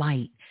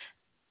light.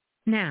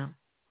 Now,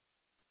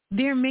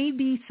 there may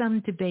be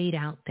some debate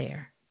out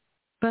there,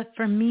 but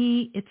for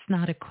me, it's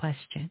not a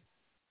question.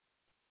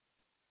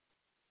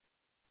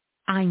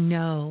 I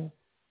know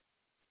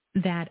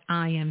that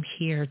I am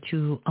here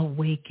to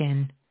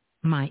awaken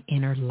my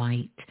inner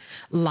light,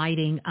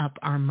 lighting up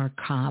our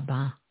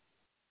Merkaba,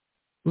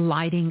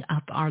 lighting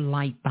up our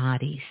light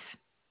bodies.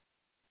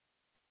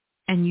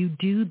 And you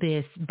do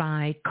this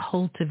by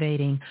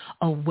cultivating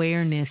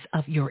awareness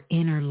of your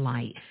inner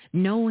light,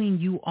 knowing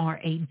you are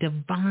a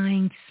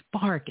divine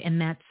spark, and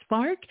that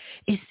spark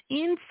is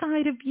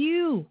inside of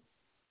you.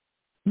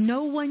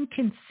 No one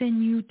can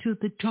send you to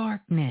the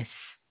darkness.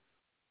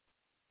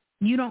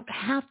 You don't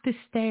have to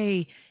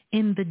stay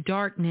in the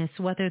darkness,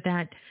 whether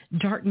that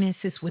darkness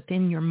is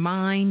within your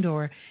mind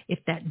or if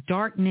that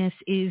darkness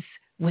is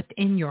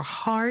within your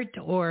heart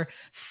or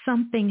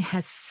something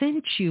has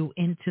sent you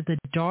into the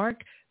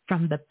dark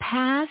from the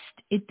past.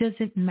 It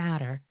doesn't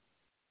matter.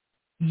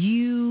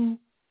 You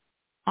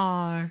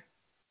are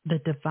the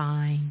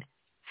divine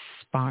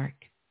spark.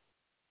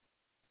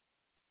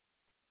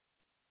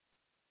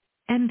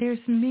 And there's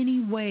many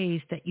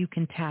ways that you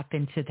can tap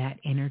into that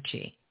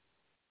energy.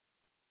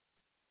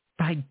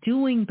 By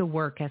doing the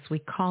work, as we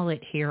call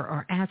it here,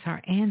 or as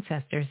our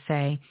ancestors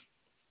say,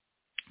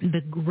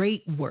 the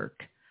great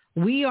work.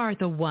 We are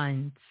the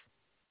ones,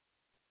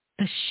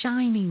 the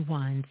shining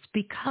ones,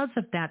 because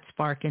of that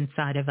spark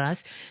inside of us,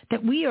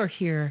 that we are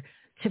here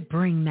to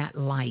bring that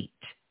light.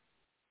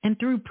 And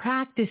through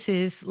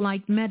practices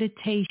like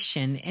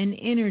meditation and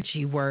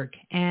energy work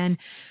and,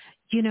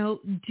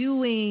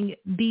 doing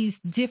these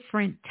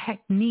different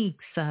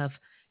techniques of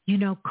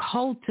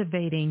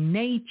cultivating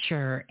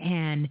nature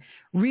and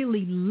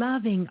really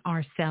loving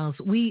ourselves,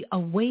 we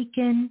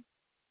awaken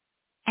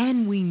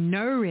and we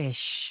nourish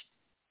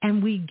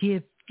and we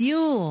give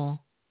fuel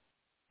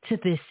to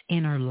this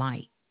inner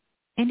light.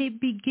 And it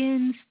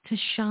begins to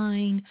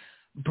shine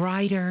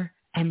brighter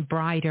and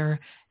brighter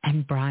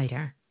and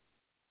brighter.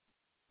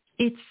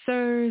 It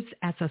serves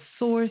as a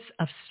source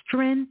of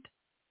strength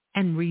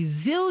and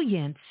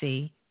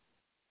resiliency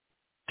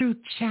through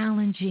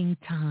challenging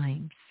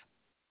times.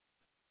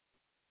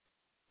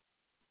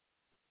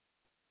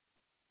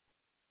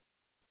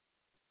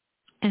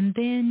 And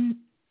then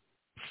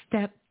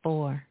step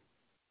 4.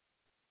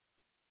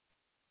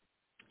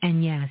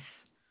 And yes,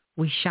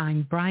 we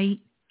shine bright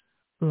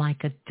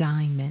like a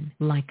diamond,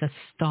 like a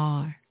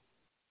star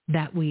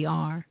that we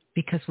are,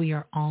 because we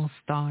are all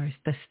stars.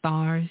 The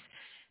stars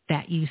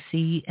that you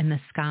see in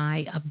the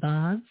sky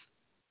above,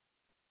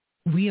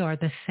 we are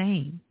the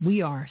same.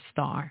 We are a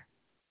star.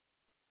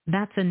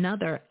 That's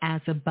another as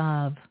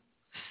above,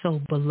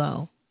 so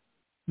below.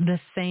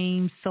 The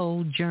same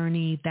soul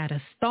journey that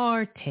a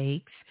star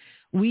takes,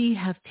 we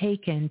have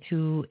taken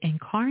to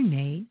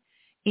incarnate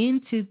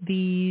into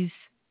these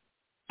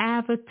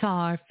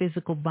avatar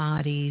physical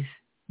bodies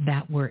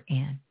that we're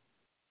in.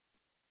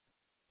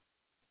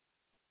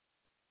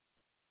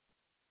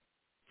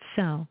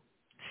 So,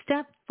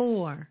 step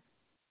 4,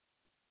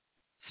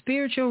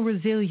 spiritual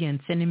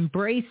resilience and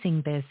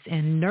embracing this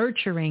and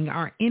nurturing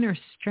our inner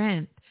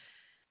strength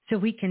so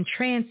we can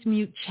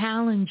transmute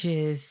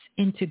challenges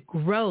into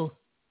growth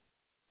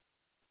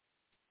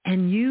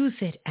and use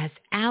it as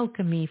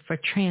alchemy for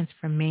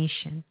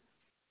transformation.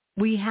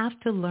 We have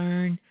to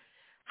learn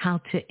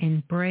how to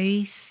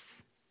embrace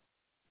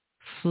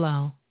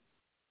flow.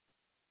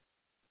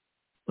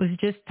 I was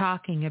just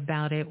talking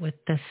about it with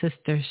the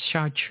sister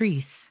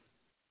Chartrice.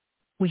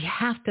 We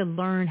have to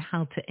learn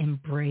how to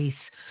embrace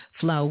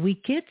flow.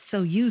 We get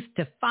so used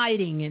to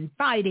fighting and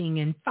fighting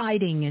and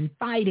fighting and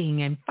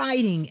fighting and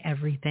fighting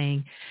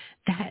everything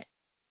that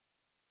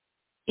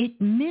it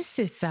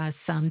misses us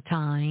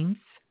sometimes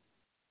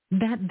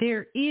that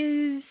there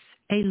is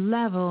a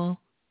level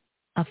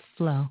of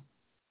flow,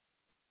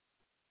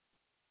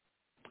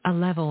 a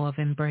level of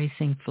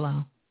embracing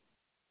flow.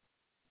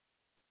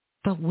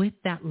 But with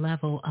that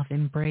level of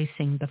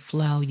embracing the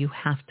flow, you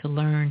have to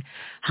learn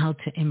how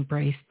to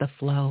embrace the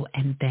flow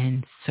and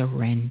then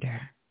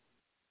surrender.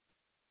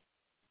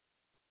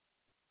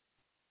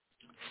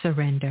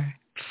 Surrender.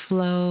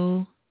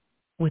 Flow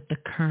with the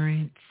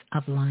currents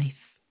of life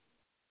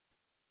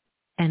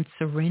and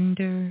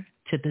surrender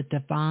to the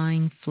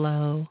divine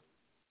flow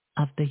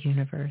of the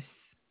universe.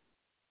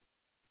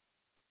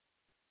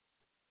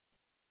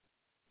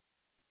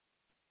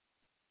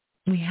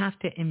 We have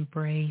to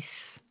embrace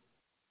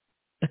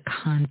the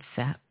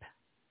concept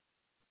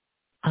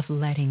of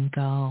letting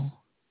go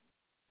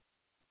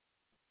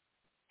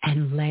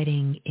and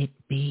letting it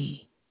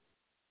be.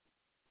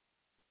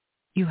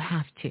 You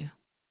have to,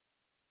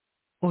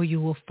 or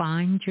you will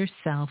find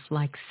yourself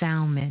like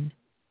salmon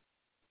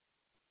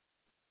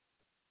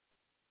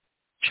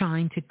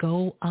trying to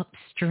go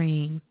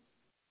upstream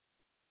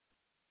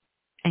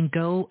and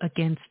go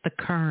against the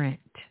current,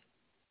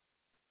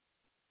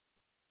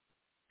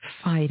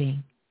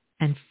 fighting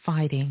and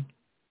fighting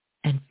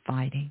and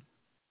fighting.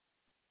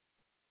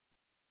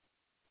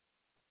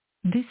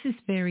 This is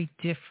very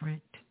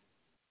different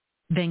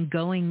than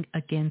going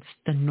against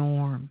the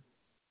norm.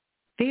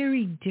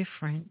 Very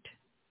different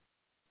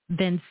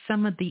than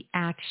some of the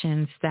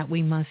actions that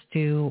we must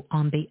do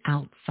on the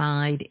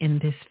outside in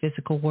this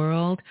physical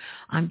world.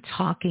 I'm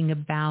talking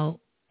about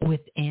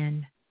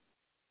within.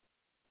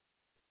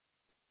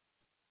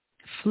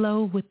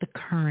 Flow with the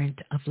current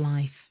of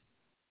life.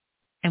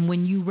 And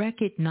when you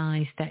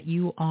recognize that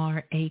you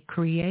are a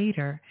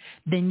creator,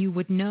 then you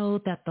would know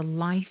that the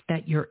life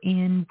that you're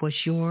in was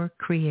your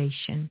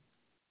creation.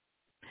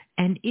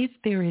 And if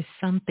there is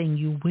something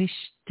you wish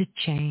to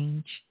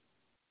change,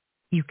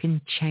 you can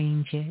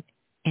change it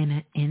in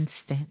an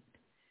instant.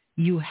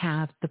 You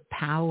have the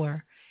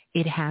power.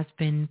 It has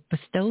been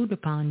bestowed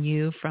upon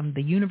you from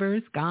the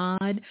universe,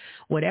 God,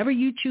 whatever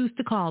you choose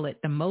to call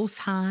it, the Most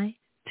High,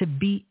 to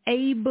be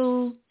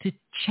able to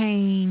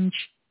change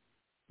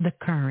the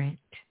current.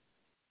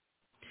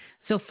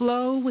 So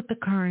flow with the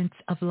currents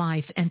of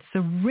life and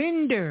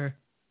surrender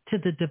to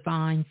the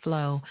divine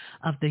flow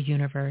of the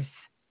universe.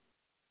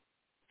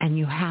 And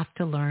you have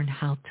to learn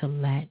how to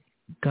let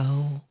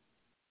go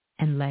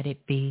and let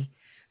it be.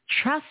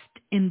 Trust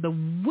in the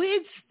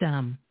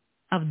wisdom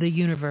of the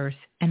universe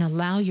and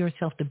allow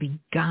yourself to be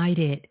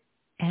guided,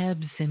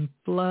 ebbs and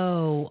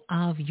flow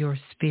of your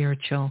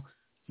spiritual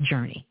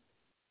journey.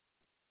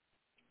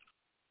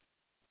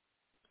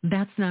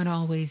 That's not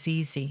always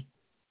easy.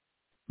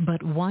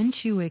 But once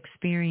you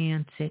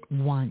experience it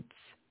once,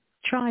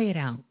 try it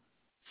out.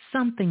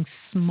 Something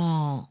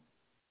small.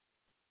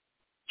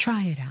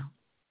 Try it out.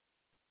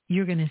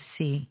 You're going to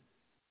see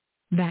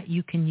that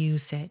you can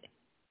use it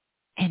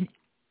in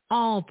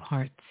all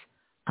parts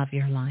of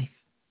your life.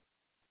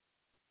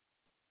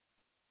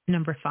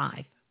 Number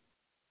 5.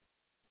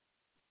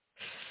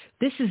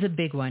 This is a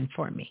big one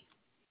for me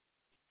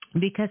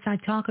because I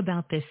talk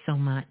about this so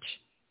much.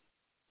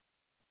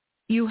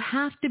 You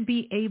have to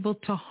be able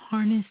to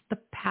harness the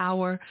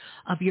power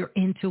of your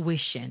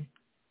intuition.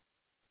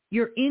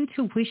 Your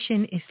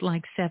intuition is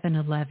like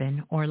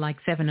 7-Eleven, or like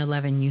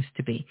 7-Eleven used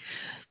to be.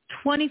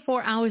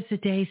 24 hours a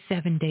day,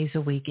 7 days a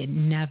week. It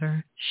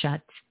never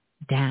shuts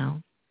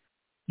down.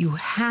 You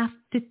have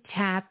to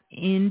tap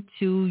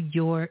into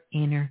your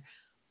inner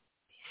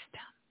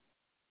wisdom.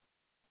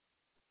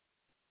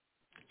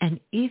 And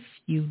if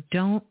you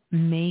don't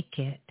make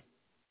it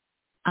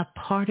a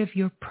part of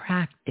your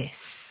practice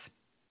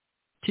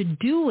to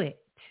do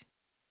it,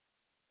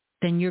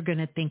 then you're going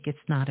to think it's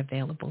not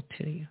available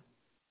to you.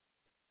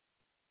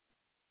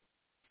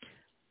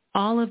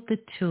 All of the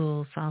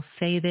tools, I'll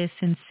say this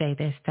and say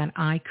this, that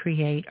I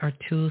create are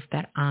tools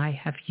that I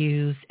have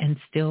used and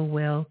still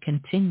will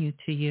continue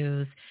to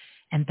use,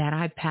 and that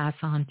I pass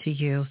on to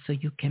you so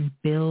you can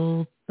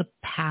build the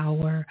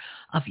power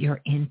of your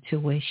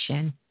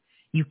intuition.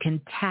 You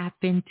can tap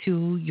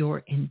into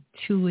your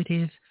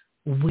intuitive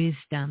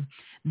wisdom.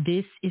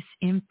 This is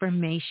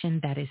information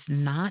that is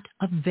not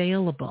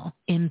available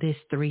in this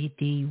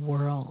 3D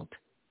world.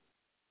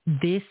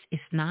 This is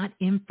not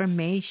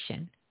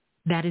information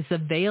that is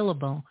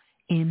available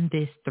in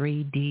this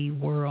 3D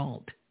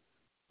world.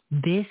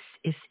 This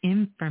is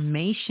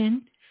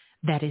information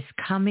that is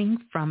coming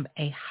from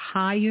a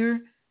higher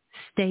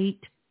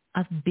state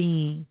of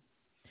being.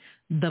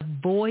 The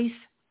voice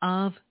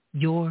of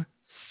your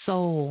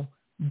soul.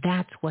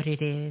 That's what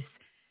it is.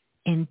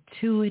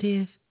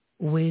 Intuitive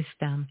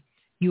wisdom.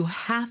 You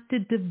have to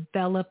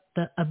develop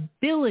the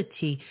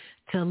ability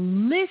to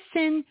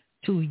listen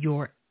to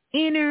your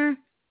inner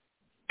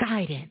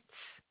guidance.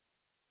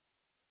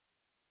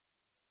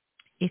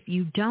 If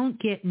you don't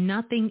get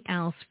nothing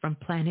else from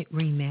Planet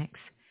Remix,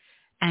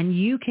 and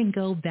you can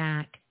go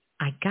back,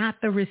 I got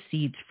the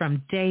receipts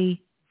from day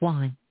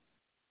one.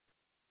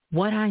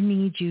 What I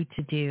need you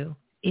to do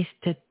is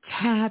to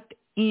tap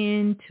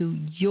into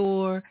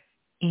your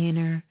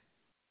inner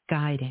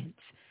guidance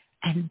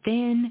And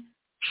then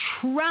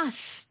trust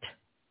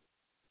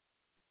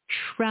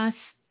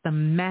the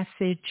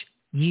message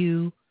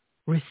you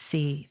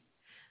receive.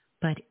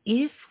 But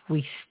if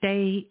we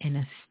stay in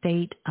a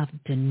state of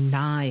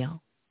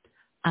denial,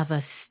 of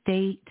a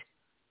state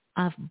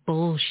of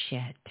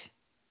bullshit,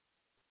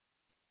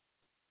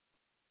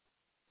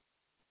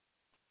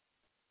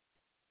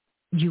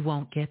 you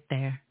won't get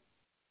there.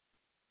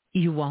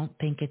 You won't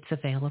think it's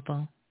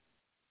available.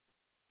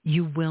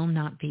 You will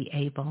not be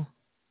able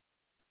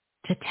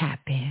to tap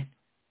in.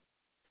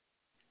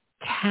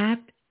 Tap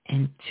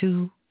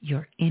into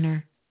your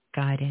inner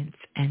guidance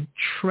and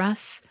trust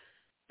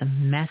the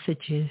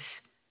messages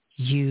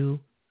you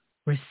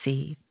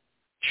receive.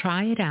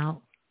 Try it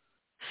out.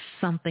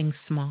 Something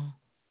small.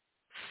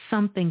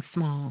 Something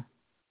small.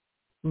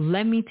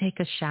 Let me take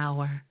a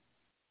shower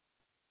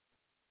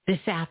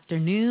this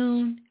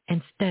afternoon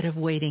instead of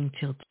waiting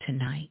till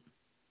tonight.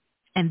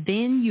 And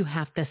then you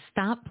have to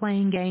stop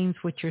playing games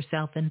with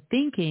yourself and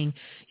thinking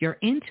your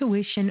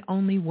intuition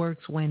only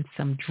works when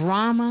some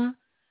drama,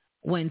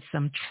 when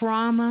some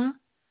trauma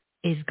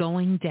is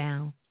going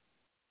down.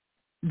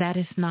 That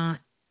is not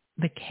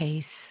the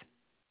case.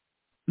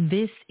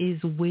 This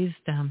is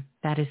wisdom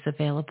that is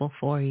available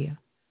for you.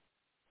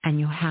 And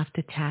you have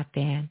to tap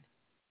in.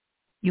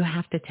 You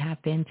have to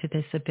tap into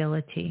this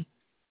ability.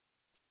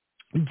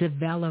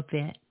 Develop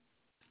it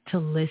to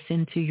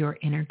listen to your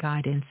inner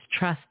guidance.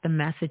 Trust the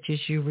messages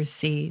you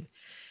receive.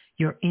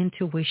 Your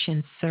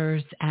intuition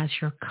serves as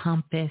your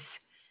compass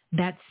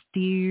that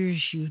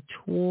steers you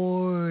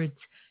towards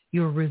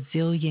your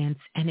resilience,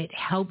 and it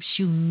helps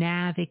you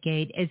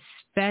navigate,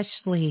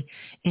 especially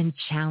in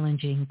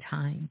challenging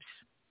times.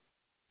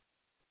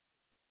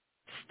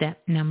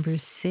 Step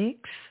number 6.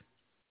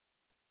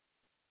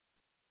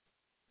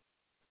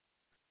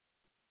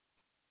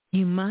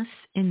 You must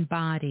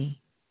embody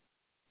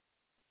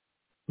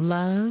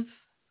love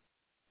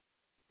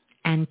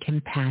and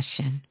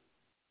compassion.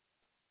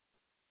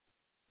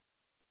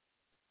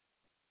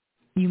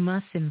 You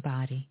must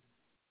embody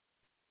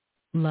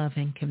love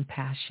and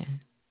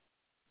compassion.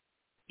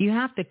 You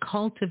have to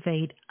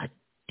cultivate a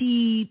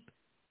deep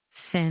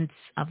sense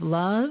of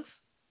love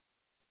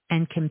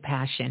and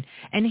compassion.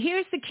 And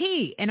here's the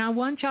key, and I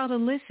want y'all to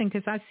listen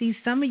because I see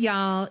some of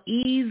y'all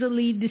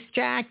easily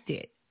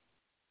distracted.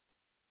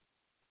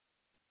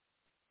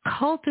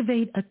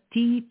 Cultivate a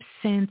deep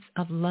sense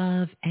of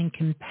love and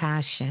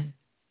compassion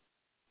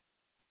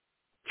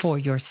for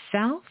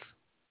yourself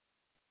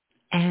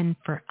and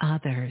for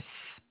others.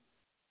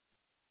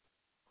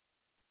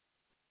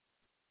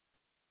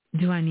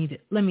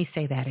 Let me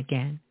say that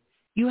again.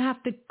 You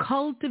have to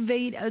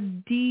cultivate a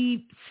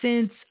deep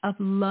sense of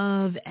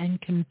love and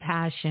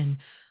compassion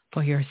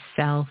for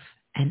yourself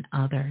and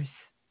others.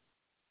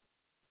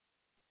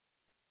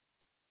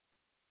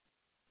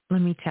 Let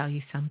me tell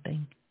you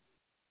something.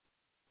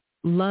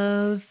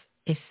 Love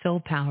is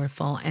so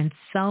powerful, and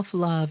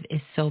self-love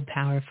is so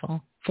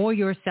powerful for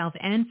yourself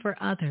and for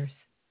others,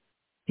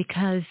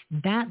 because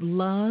that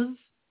love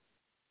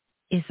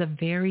is a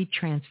very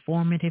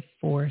transformative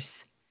force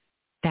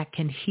that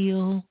can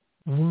heal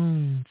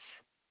wounds,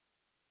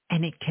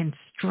 and it can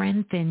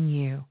strengthen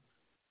you.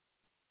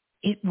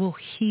 It will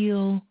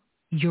heal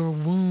your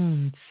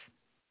wounds.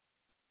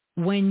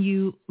 When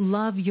you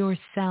love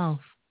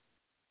yourself,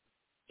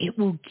 it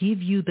will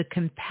give you the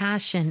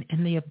compassion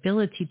and the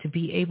ability to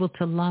be able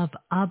to love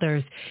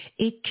others.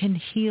 It can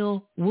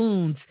heal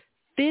wounds,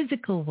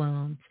 physical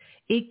wounds.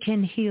 It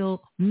can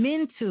heal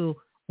mental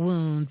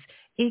wounds.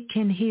 It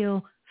can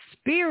heal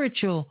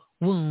spiritual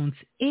wounds.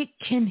 It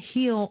can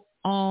heal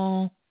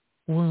all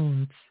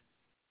wounds.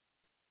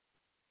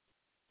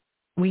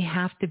 We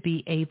have to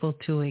be able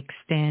to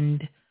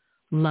extend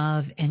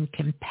love and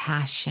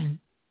compassion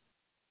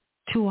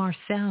to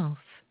ourselves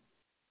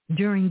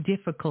during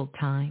difficult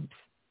times.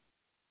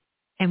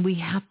 And we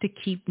have to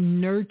keep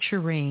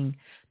nurturing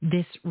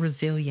this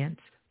resilience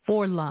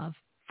for love,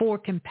 for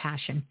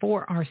compassion,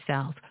 for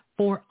ourselves,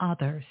 for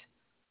others.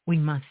 We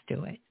must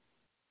do it.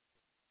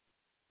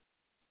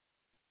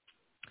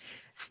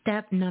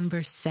 Step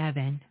number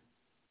 7.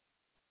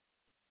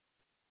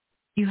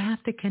 You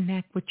have to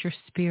connect with your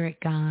spirit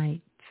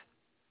guides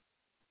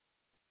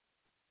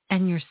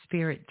and your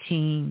spirit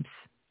teams.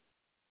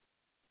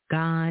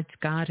 Gods,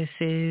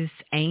 goddesses,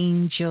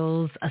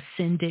 angels,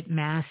 ascended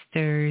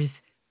masters.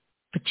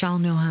 But y'all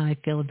know how I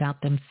feel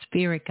about them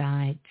spirit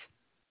guides.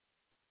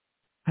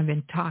 I've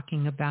been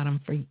talking about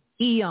them for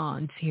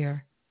eons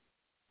here.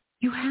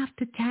 You have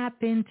to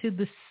tap into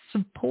the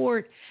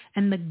support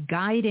and the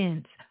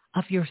guidance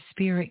of your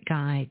spirit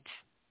guides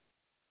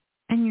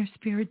and your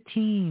spirit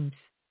teams.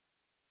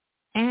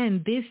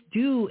 And this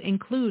do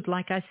include,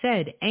 like I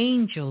said,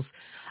 angels,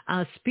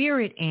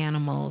 spirit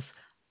animals,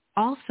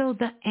 also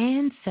the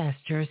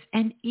ancestors,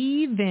 and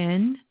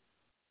even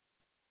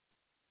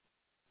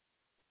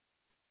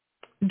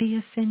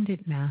the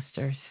ascended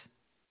masters,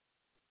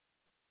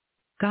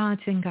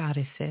 gods and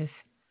goddesses,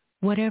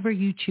 whatever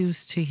you choose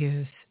to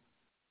use.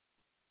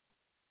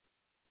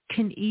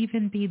 Can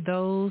even be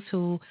those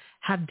who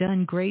have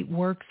done great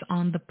works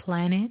on the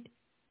planet.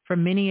 For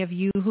many of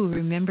you who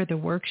remember the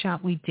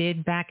workshop we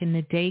did back in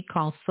the day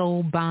called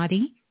Soul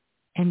Body,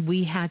 and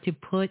we had to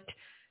put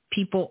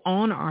people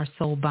on our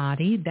soul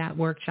body, that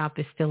workshop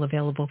is still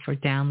available for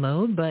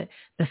download, but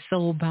the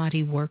Soul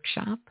Body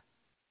workshop,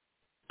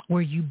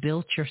 where you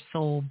built your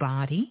soul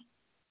body,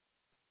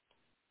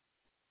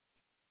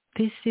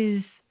 this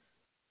is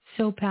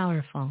so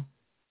powerful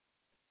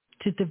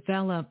to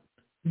develop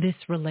this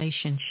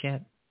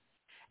relationship.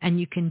 And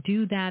you can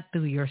do that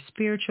through your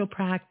spiritual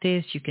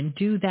practice. You can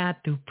do that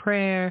through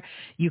prayer.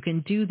 You can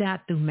do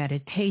that through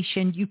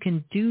meditation. You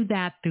can do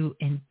that through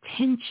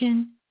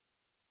intention.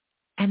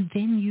 And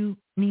then you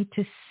need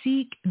to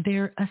seek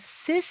their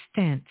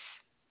assistance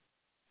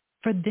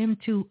for them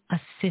to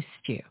assist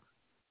you.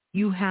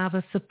 You have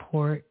a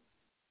support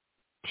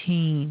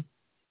team.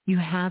 You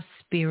have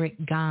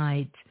spirit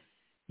guides.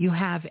 You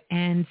have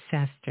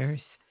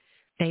ancestors.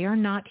 They are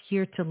not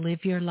here to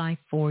live your life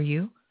for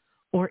you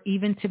or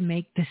even to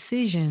make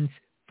decisions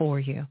for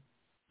you,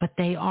 but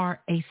they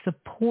are a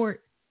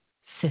support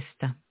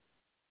system.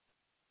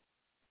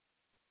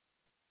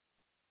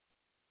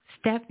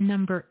 Step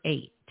number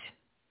 8.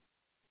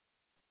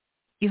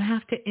 You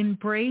have to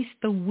embrace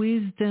the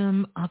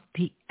wisdom of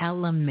the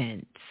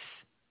elements.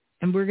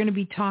 And we're going to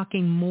be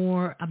talking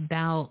more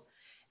about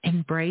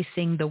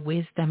embracing the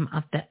wisdom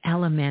of the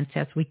elements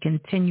as we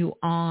continue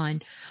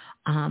on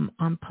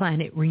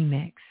Planet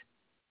Remix.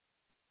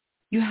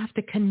 You have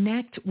to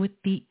connect with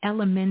the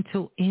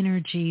elemental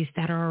energies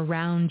that are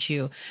around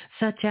you,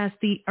 such as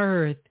the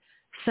earth,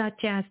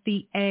 such as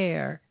the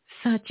air,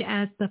 such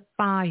as the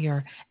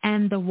fire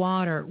and the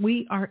water.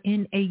 We are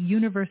in a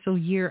universal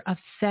year of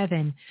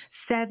 7.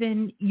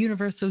 7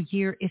 universal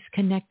year is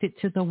connected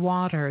to the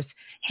waters.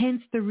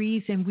 Hence the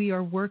reason we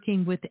are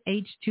working with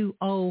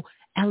H2O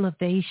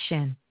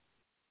elevation.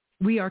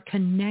 We are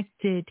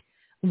connected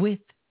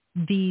with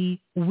the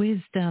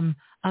wisdom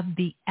of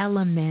the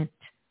element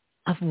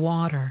of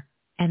water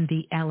and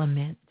the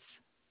elements.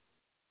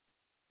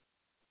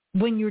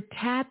 When you're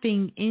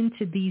tapping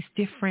into these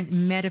different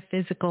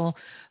metaphysical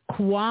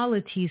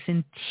qualities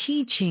and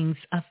teachings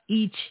of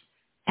each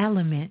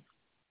element,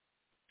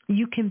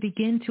 you can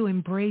begin to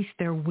embrace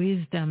their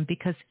wisdom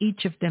because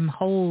each of them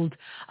hold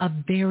a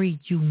very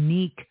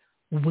unique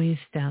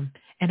wisdom.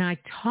 And I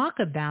talk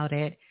about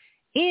it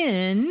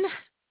in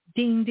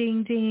ding,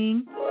 ding,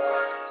 ding.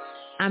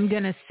 I'm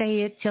going to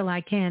say it till I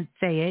can't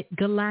say it.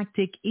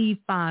 Galactic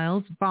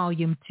E-Files,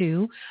 Volume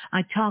 2.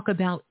 I talk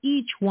about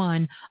each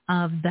one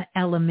of the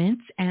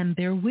elements and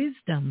their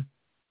wisdom.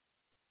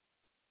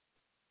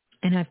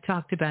 And I've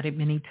talked about it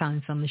many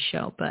times on the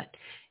show, but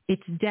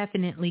it's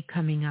definitely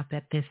coming up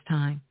at this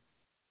time.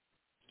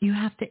 You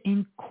have to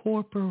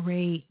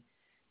incorporate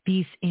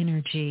these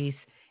energies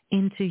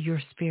into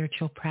your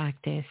spiritual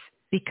practice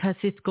because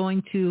it's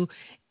going to,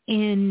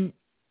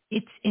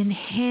 it's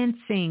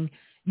enhancing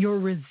your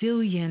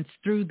resilience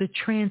through the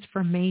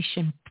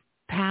transformation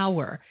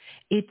power.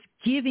 It's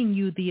giving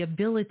you the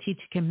ability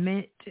to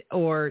commit,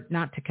 or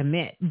not to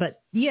commit,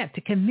 but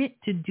to commit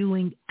to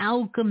doing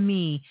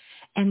alchemy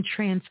and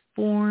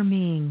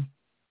transforming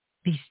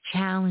these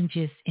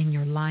challenges in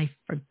your life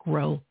for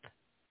growth.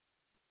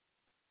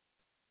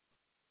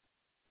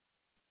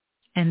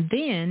 And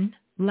then,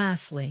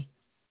 lastly,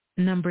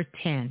 number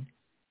 10.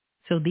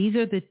 So these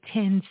are the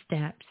 10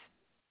 steps.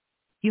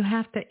 You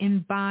have to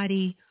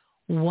embody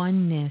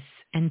oneness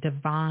and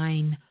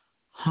divine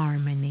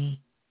harmony.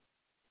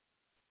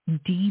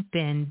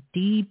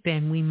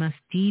 We must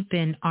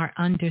deepen our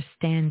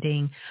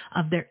understanding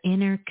of their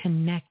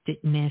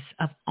interconnectedness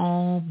of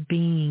all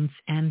beings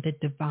and the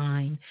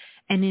divine,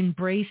 and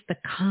embrace the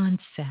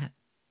concept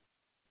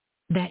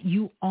that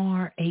you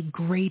are a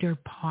greater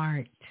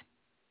part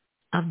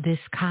of this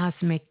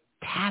cosmic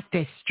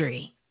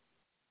tapestry.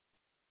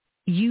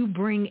 You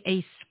bring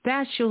a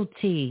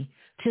specialty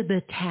to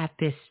the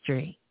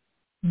tapestry,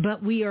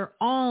 but we are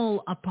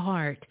all a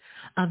part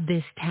of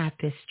this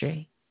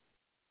tapestry.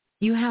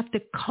 You have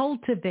to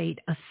cultivate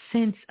a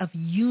sense of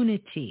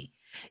unity.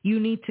 You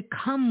need to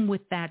come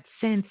with that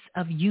sense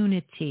of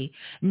unity,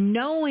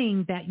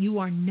 knowing that you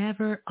are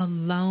never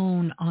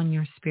alone on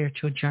your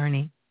spiritual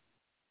journey.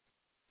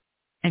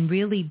 And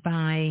really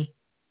by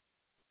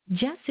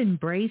just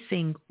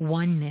embracing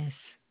oneness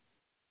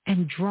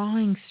and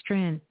drawing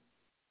strength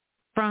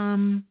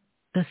from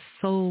the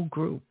soul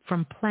group,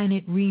 from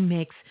Planet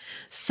Remix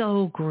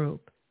soul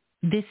group.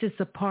 This is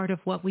a part of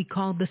what we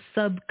call the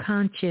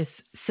subconscious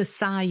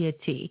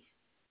society,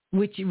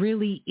 which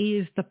really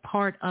is the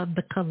part of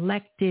the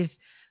collective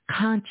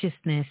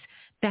consciousness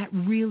that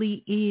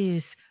really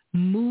is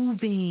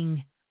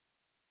moving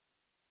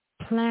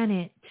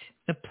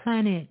the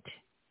planet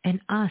and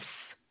us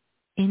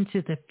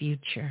into the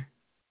future.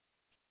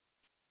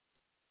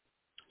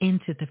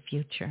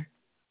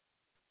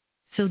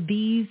 So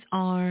these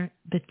are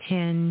the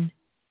 10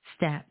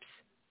 steps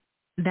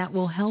that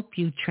will help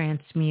you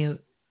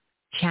transmute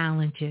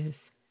challenges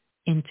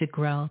into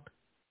growth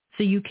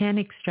so you can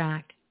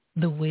extract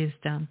the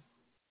wisdom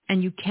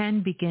and you can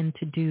begin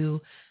to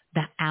do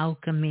the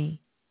alchemy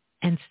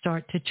and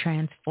start to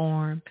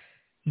transform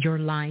your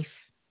life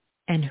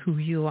and who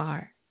you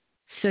are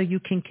so you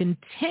can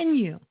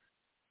continue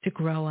to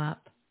grow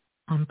up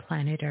on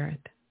planet Earth.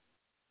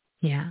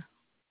 Yeah.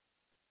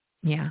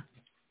 Yeah.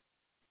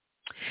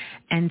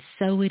 And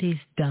so it is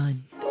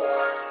done.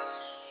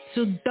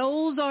 So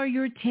those are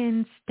your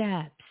 10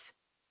 steps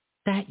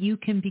that you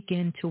can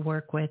begin to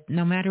work with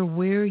no matter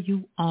where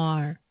you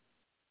are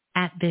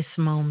at this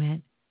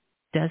moment.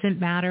 Doesn't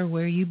matter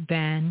where you've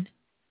been.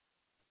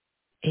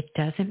 It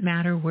doesn't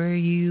matter where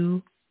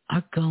you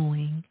are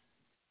going.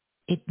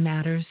 It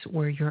matters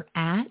where you're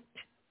at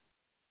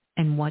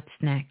and what's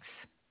next.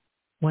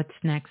 What's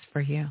next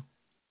for you?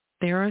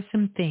 There are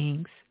some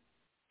things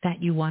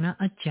that you want to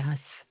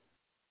adjust,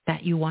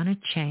 that you want to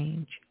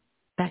change,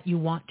 that you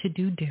want to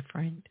do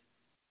different.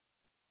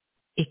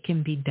 It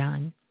can be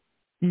done.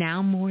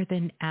 Now more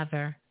than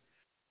ever,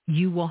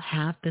 you will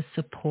have the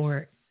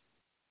support.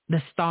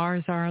 The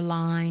stars are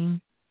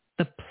aligned.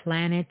 The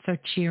planets are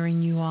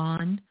cheering you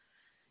on.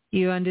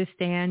 You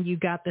understand? You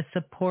got the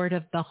support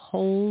of the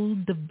whole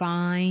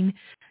divine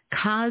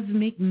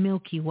cosmic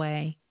Milky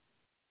Way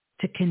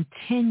to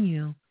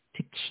continue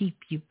to keep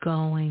you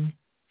going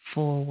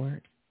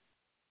forward.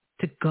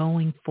 To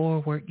going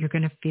forward, you're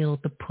going to feel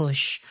the push.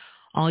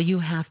 All you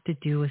have to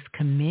do is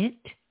commit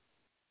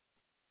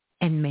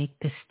and make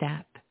the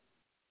step.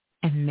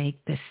 And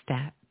make the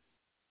step.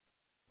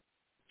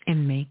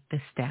 And make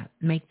the step.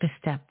 Make the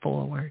step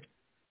forward.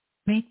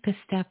 Make the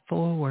step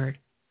forward.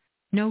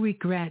 No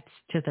regrets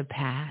to the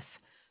past.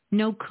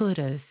 No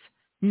couldas.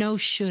 No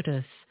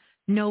shouldas.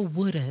 No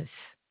wouldas.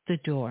 The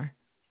door.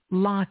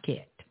 Lock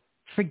it.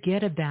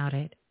 Forget about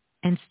it.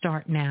 And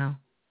start now.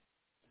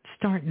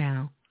 Start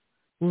now.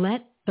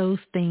 Let those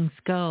things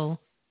go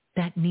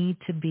that need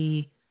to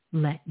be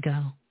let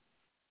go.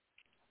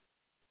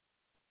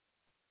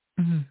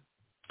 Mm-hmm.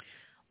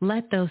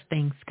 Let those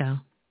things go.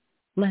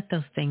 Let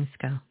those things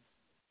go.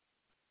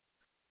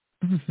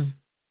 Mm-hmm.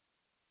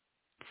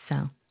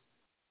 So,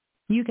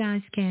 you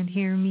guys can't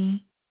hear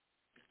me?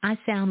 I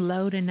sound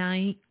low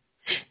tonight.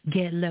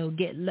 Get low,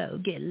 get low,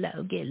 get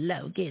low, get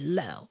low, get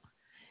low.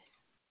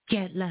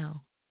 Get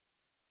low.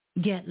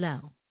 Get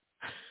low.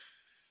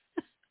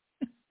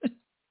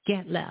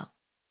 Get low.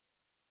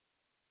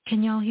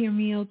 Can y'all hear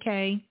me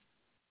okay?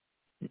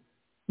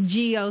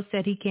 Gio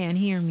said he can't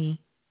hear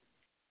me.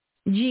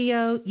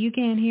 Gio, you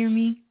can't hear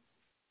me?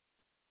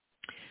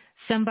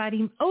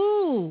 Somebody,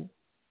 oh,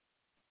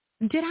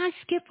 did I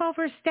skip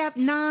over step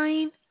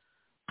 9?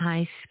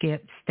 I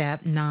skipped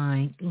step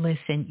 9.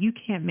 Listen, you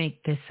can't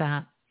make this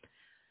up.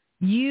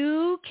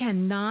 You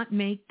cannot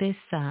make this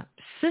up.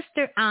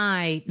 Sister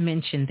I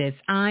mentioned this.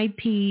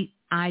 Poloni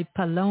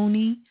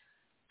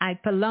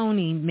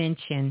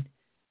mentioned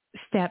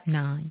step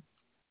 9.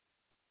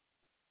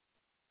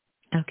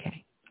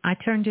 Okay. I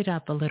turned it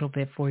up a little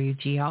bit for you,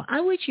 Gio.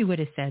 I wish you would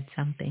have said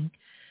something.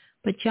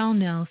 But y'all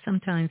know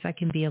sometimes I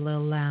can be a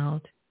little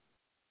loud.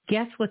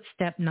 Guess what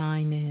step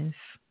 9 is?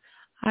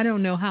 I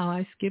don't know how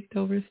I skipped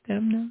over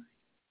step 9.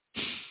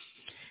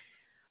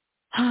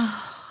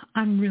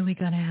 I'm really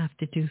going to have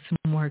to do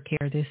some work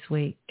here this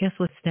week. Guess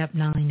what step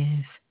 9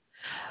 is?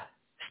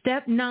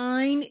 Step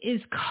 9 is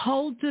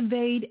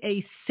cultivate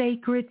a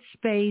sacred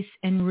space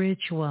and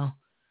ritual.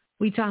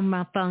 We talking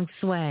about feng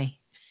shui.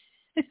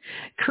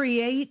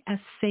 Create a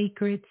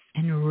sacred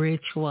and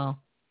ritual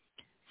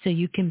so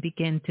you can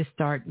begin to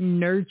start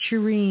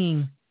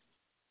nurturing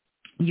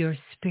your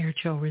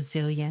spiritual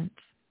resilience,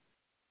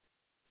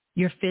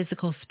 your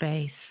physical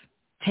space.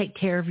 Take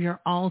care of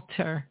your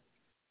altar.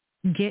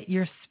 Get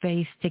your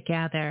space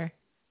together.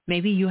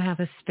 Maybe you have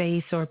a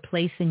space or a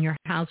place in your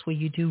house where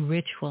you do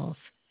rituals.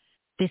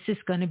 This is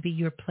going to be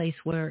your place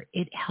where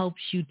it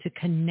helps you to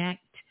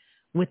connect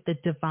with the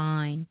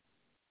divine.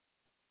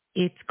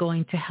 It's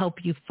going to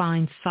help you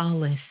find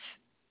solace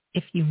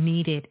if you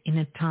need it in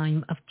a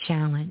time of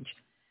challenge.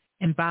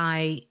 And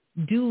by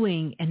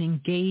doing and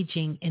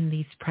engaging in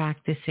these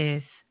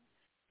practices,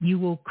 you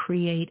will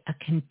create a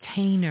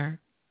container.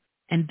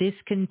 And this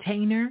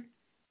container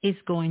is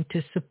going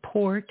to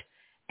support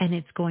and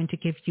it's going to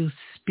give you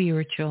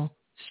spiritual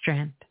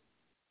strength.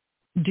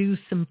 Do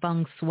some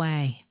feng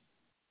shui.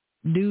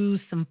 Do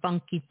some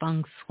funky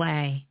feng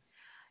shui.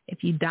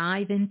 If you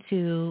dive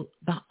into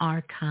the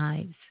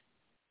archives,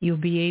 you'll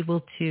be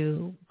able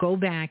to go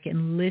back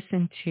and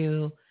listen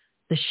to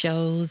the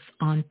shows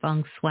on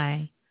feng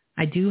shui.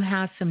 I do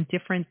have some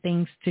different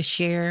things to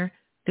share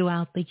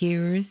throughout the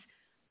years,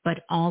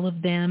 but all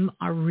of them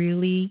are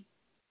really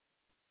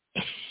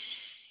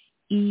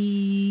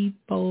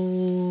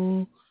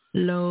Ipoloni.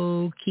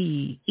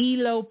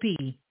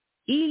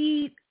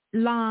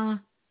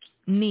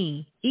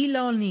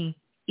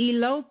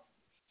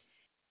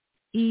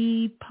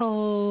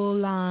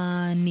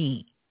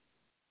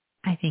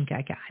 I think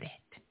I got it.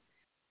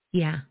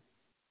 Yeah.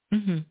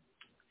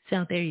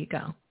 So there you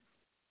go.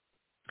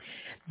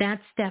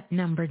 That's step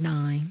number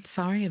 9.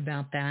 Sorry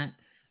about that.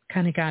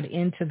 Kind of got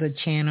into the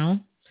channel.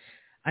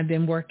 I've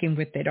been working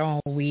with it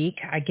all week.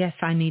 I guess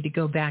I need to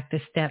go back to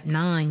step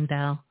 9,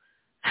 though.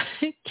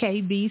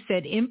 KB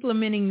said,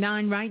 implementing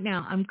 9 right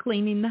now. I'm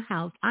cleaning the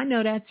house. I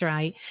know that's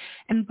right.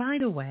 And by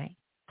the way,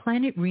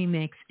 Planet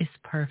Remix is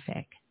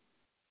perfect.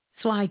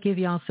 So I give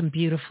y'all some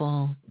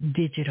beautiful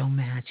digital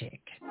magic.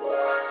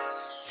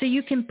 So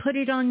you can put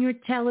it on your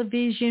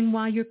television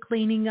while you're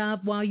cleaning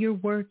up, while you're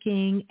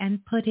working, and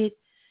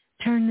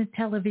turn the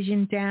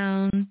television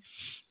down,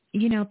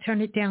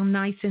 turn it down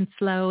nice and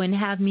slow and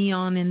have me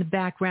on in the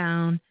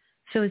background.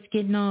 So it's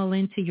getting all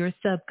into your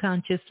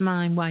subconscious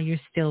mind while you're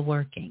still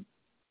working.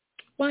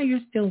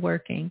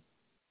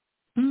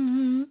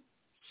 Mm-hmm.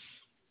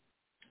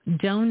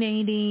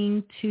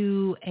 Donating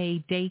to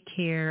a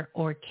daycare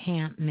or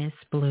camp, Miss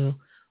Blue.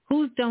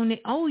 Who's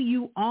donating? Oh,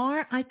 you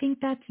are? I think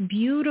that's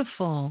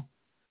beautiful.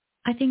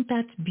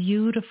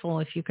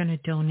 If you're going to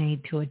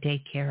donate to a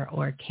daycare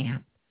or a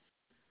camp.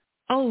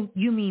 Oh,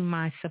 you mean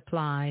my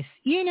supplies.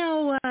 You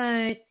know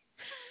what?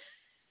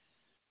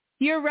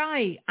 You're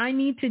right. I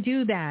need to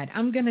do that.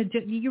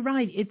 You're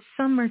right. It's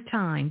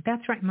summertime.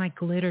 That's right. My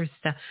glitter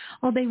stuff.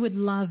 Oh, they would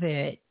love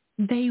it.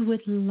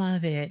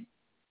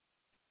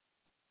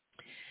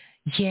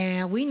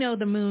 Yeah, we know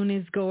the moon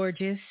is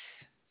gorgeous.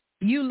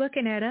 You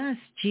looking at us,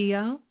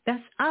 Gio.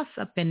 That's us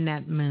up in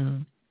that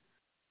moon.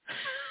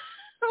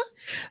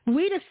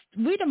 we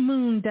the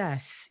moon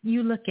dust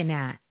you looking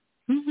at.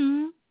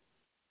 Mm-hmm.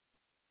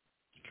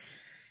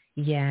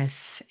 Yes.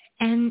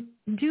 And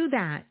do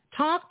that.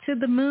 Talk to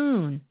the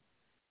moon.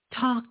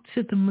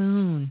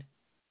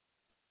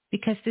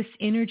 Because this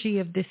energy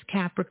of this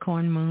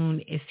Capricorn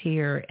moon is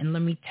here. And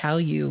let me tell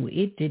you,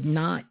 it did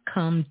not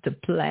come to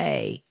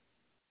play.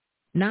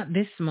 Not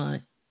this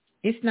month.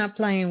 It's not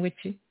playing with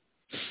you.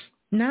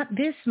 Not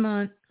this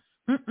month.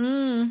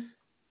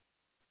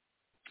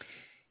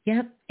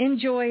 Yep.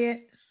 Enjoy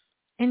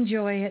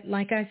it.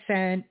 Like I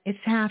said, it's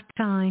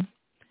halftime.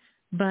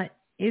 But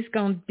it's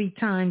going to be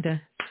time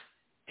to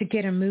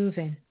get her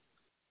moving.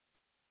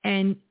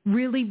 And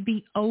really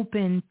be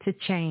open to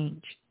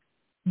change.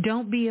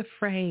 Don't be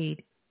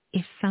afraid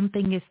if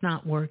something is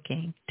not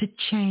working to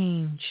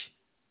change.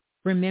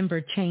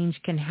 Remember,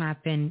 change can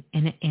happen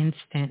in an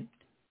instant.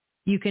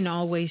 You can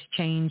always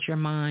change your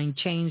mind,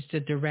 change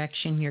the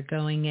direction you're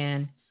going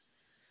in.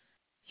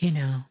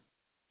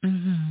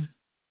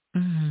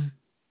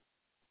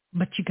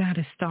 But you got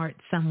to start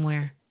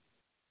somewhere.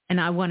 And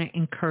I want to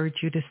encourage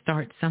you to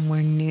start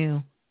somewhere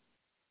new,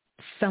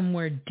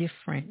 somewhere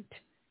different.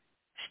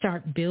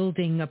 Start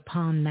building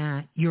upon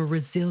that, your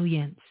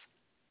resilience.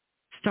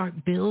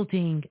 Start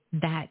building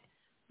that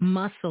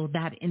muscle,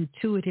 that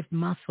intuitive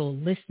muscle,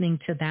 listening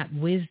to that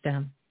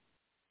wisdom,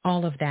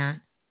 all of that.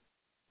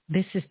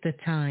 This is the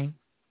time.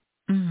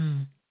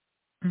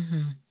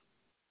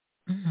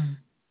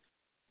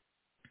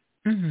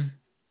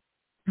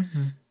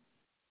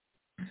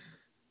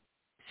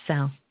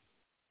 So,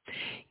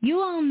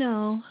 you all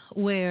know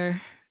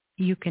where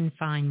you can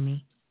find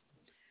me.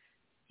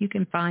 You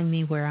can find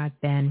me where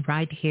I've been,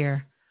 right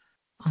here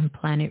on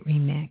Planet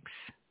Remix.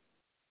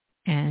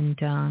 And,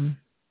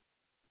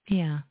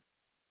 yeah,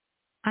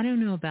 I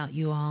don't know about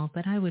you all,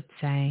 but I would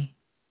say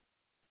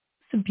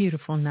it's a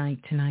beautiful night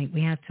tonight.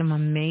 We had some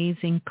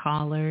amazing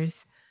callers.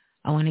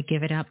 I want to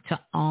give it up to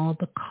all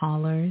the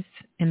callers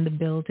in the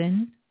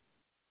building.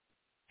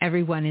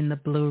 Everyone in the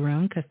Blue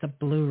Room, because the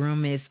Blue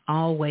Room is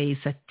always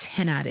a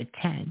 10 out of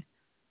 10.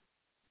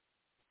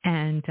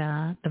 And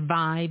the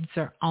vibes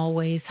are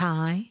always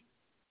high.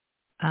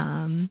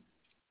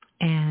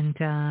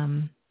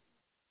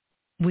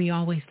 We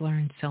always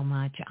learn so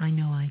much. I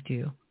know I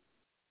do.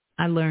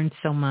 I learn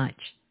so much.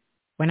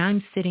 When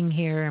I'm sitting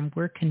here and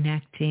we're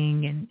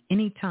connecting, and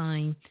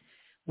anytime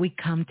we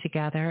come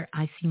together,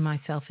 I see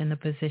myself in the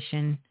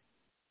position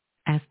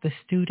as the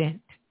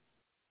student,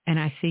 and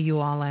I see you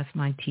all as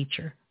my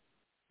teacher.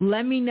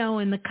 Let me know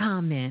in the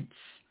comments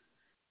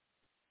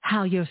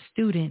how your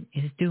student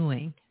is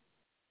doing.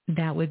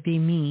 That would be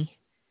me,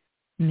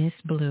 Miss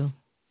Blue,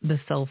 the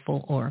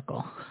Soulful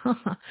Oracle.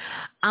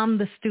 I'm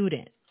the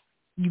student.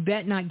 You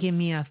better not give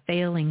me a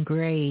failing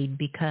grade,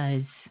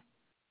 because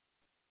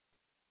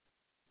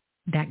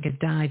that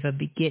Godiva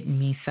be getting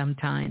me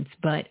sometimes.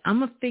 But I'm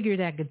going to figure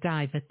that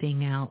Godiva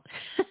thing out.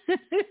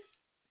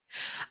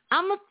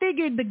 I'm going to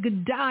figure the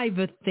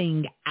Godiva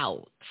thing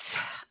out.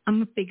 I'm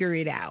going to figure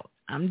it out.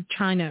 I'm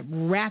trying to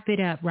wrap it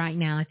up right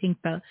now. I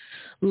think the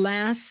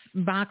last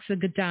box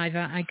of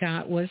Godiva I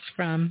got was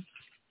from,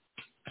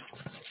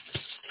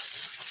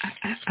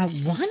 I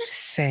want to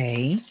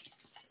say,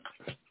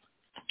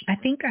 I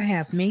think I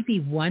have maybe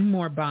one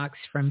more box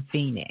from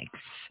Phoenix.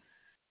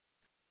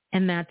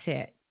 And that's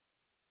it.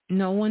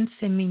 No one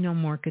send me no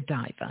more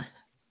Godiva,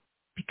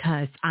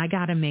 because I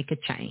got to make a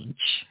change.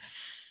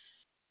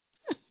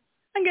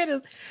 I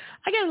gotta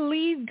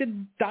leave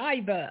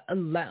Godiva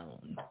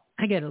alone.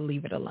 I got to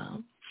leave it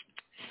alone.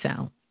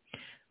 So,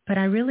 but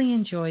I really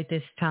enjoyed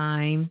this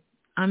time.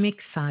 I'm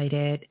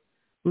excited.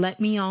 Let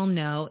me all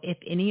know if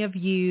any of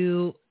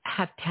you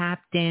have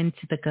tapped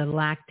into the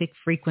galactic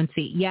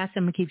frequency. Yes,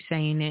 I'm going to keep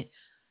saying it.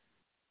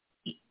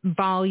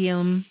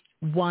 Volume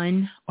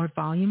 1 or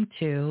volume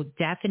 2,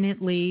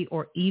 definitely,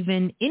 or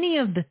even any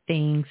of the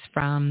things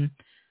from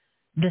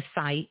the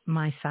site,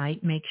 my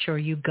site, make sure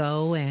you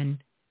go and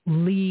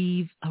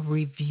leave a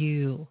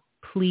review.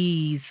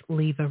 Please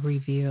leave a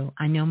review.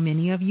 I know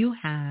many of you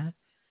have,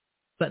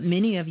 but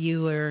many of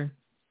you are,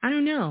 I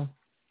don't know,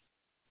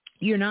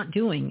 you're not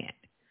doing it.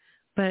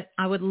 But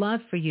I would love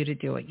for you to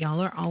do it.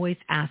 Y'all are always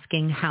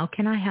asking, how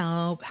can I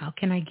help? How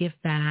can I give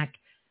back?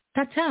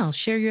 That's how.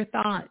 Share your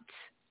thoughts.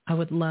 I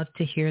would love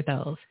to hear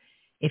those.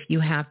 If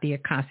you have the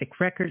Akashic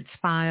Records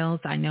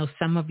files, I know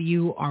some of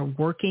you are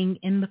working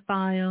in the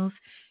files.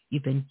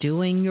 You've been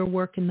doing your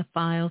work in the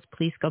files.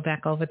 Please go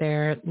back over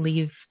there,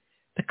 leave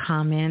the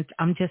comment.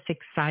 I'm just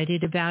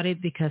excited about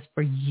it because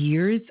for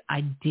years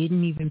I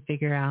didn't even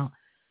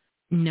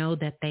know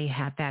that they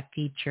had that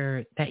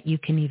feature that you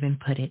can even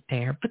put it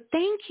there. But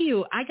thank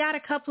you. I got a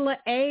couple of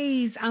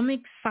A's. I'm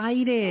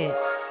excited.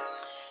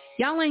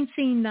 Y'all ain't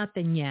seen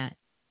nothing yet.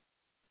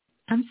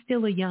 I'm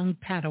still a young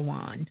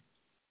Padawan,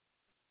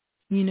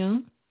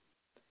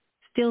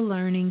 still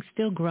learning,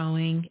 still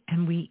growing.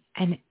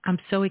 And I'm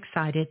so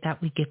excited that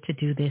we get to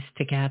do this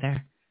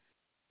together.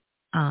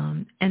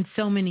 And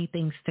so many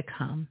things to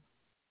come.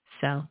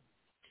 So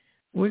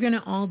we're going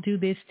to all do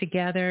this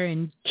together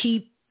and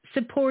keep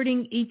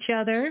supporting each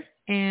other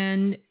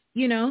and,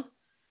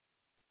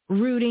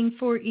 rooting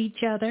for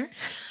each other.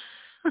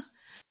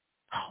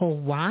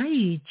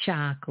 Hawaii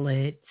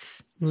chocolates.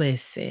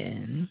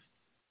 Listen,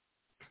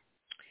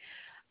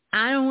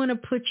 I don't want to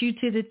put you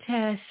to the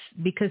test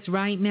because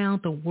right now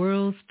the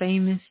world's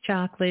famous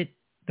chocolate,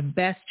 the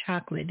best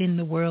chocolate in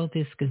the world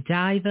is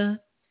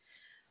Godiva.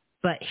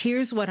 But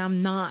here's what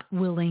I'm not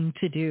willing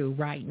to do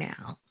right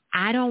now.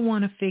 I don't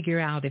want to figure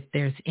out if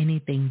there's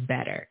anything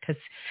better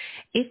because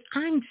if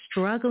I'm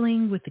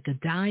struggling with the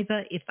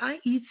Godiva, if I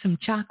eat some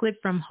chocolate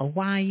from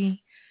Hawaii,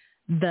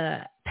 the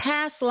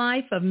past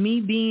life of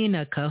me being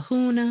a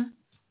kahuna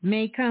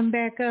may come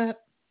back up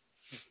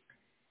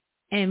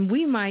and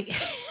we might...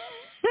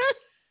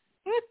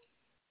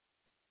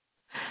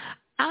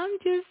 I'm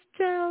just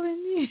telling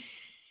you.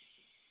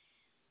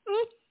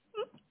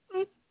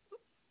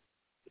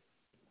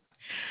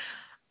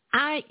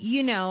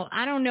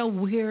 I don't know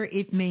where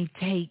it may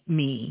take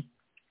me.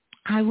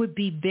 I would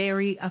be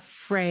very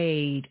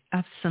afraid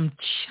of some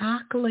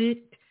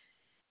chocolate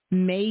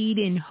made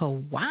in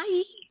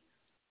Hawaii.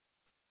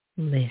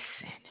 Listen,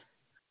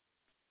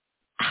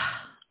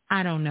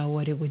 I don't know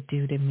what it would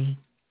do to me.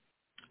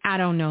 I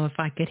don't know if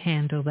I could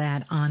handle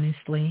that,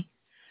 honestly.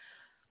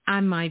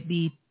 I might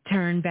be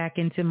turned back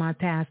into my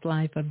past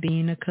life of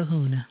being a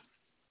kahuna.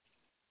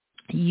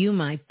 You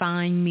might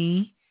find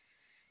me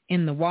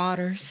in the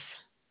waters.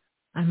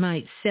 I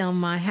might sell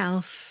my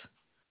house,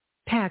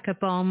 pack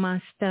up all my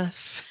stuff.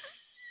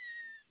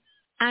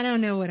 I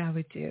don't know what I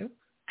would do.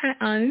 I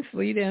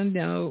honestly don't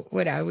know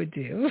what I would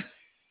do.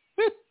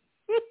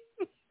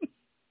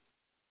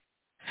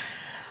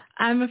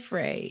 I'm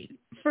afraid.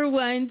 For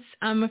once,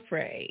 I'm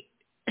afraid.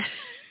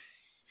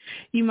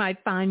 You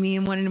might find me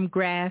in one of them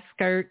grass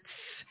skirts,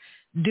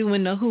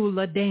 doing the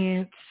hula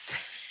dance,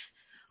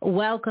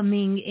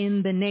 welcoming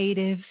in the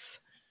natives.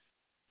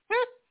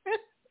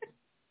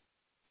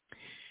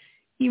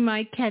 You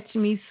might catch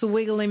me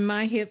swiggling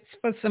my hips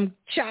for some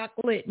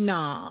chocolate.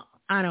 No,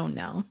 I don't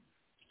know.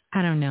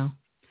 I don't know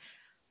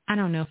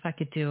if I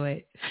could do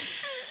it.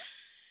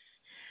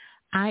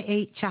 I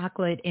ate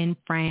chocolate in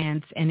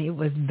France and it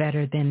was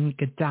better than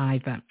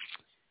Godiva.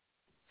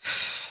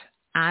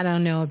 I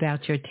don't know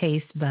about your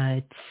taste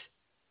buds.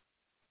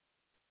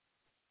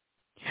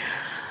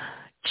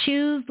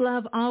 Choose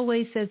Love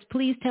always says,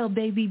 please tell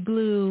Baby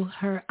Blue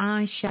her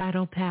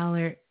eyeshadow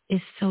palette is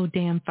so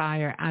damn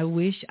fire. I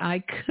wish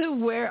I could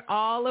wear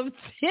all of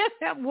them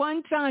at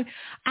one time.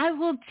 I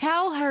will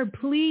tell her,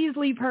 please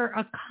leave her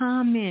a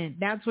comment.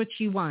 That's what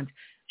she wants.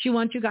 She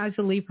wants you guys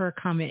to leave her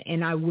a comment,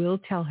 and I will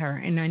tell her.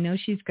 And I know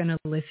she's going to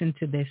listen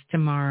to this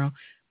tomorrow.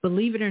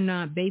 Believe it or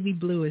not, Baby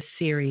Blue is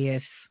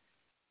serious.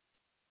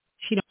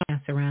 She don't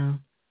mess around.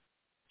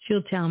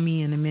 She'll tell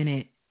me in a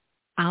minute.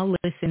 I'll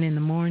listen in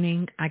the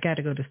morning. I got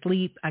to go to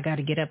sleep. I got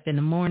to get up in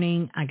the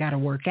morning. I got to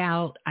work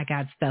out. I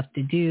got stuff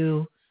to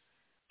do.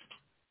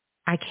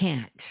 I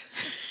can't.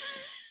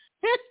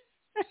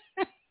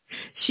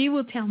 She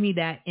will tell me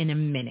that in a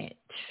minute.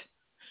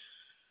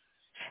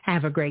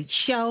 Have a great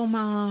show,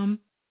 Mom.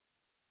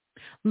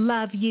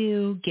 Love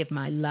you. Give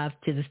my love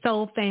to the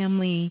Soul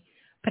family.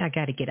 But I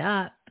got to get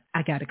up.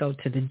 I got to go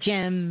to the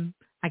gym.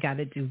 I got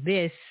to do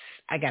this.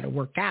 I got to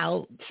work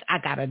out. I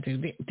got to do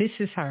this. This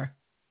is her.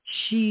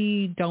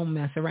 She don't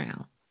mess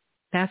around.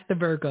 That's the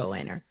Virgo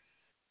in her.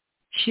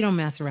 She don't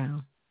mess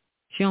around.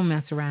 She don't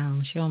mess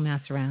around. She don't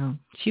mess around.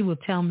 She will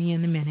tell me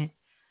in a minute.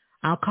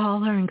 I'll call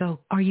her and go,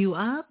 are you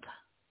up?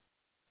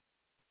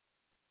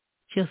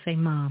 She'll say,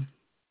 Mom,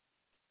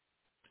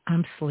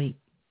 I'm asleep.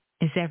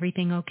 Is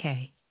everything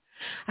okay?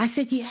 I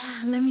said,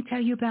 yeah, let me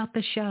tell you about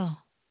the show.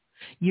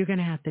 You're going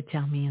to have to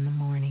tell me in the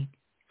morning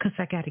because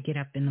I got to get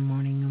up in the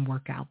morning and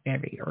work out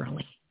very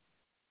early.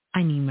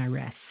 I need my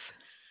rest.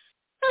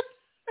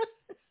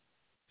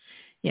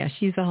 Yeah,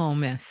 she's a whole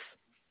mess.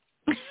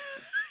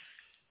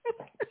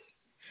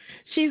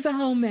 She's a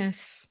whole mess.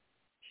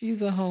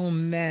 She's a whole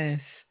mess.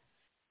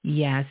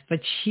 Yes, but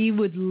she's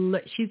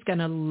going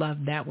to love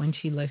that when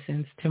she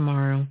listens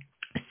tomorrow.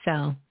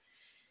 So,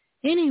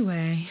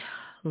 anyway,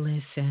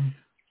 listen.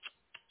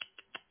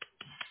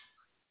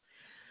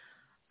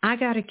 I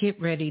got to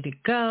get ready to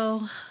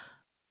go.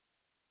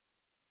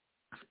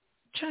 I'm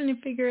trying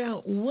to figure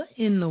out what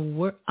in the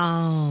world.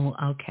 Oh,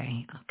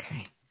 okay.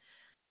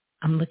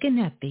 I'm looking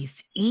at these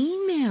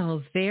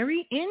emails.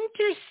 Very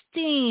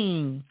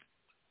interesting.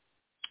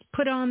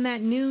 Put on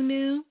that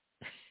new.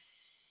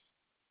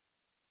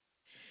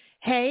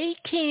 Hey,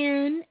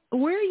 Ken,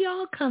 where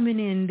y'all coming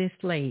in this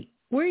late?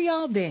 Where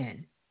y'all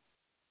been?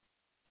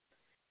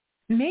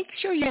 Make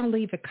sure y'all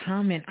leave a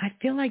comment. I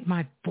feel like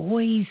my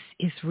voice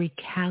is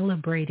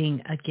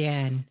recalibrating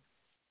again.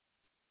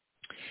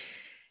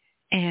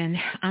 And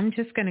I'm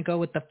just going to go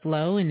with the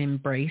flow and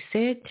embrace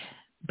it.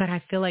 But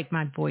I feel like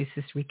my voice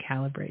is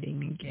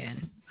recalibrating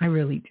again. I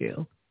really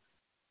do.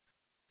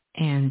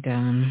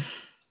 And,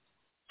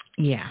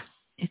 yeah,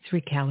 it's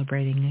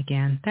recalibrating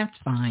again. That's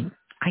fine.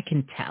 I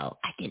can tell.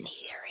 I can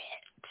hear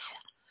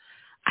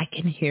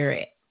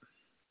it.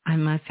 I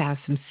must have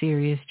some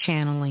serious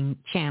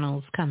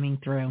channels coming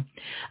through.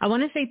 I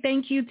want to say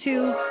thank you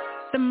to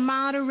the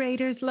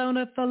moderators,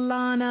 Lona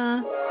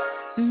Falana,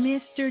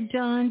 Mr.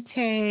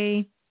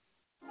 Dante,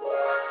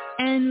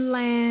 and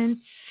Lance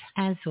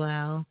as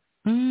well.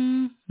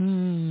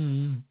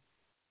 Mm-hmm.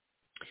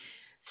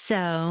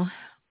 So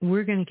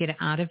we're going to get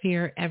out of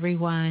here,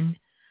 everyone.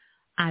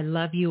 I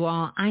love you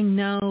all. I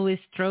know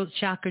it's throat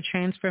chakra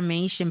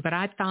transformation, but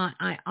I thought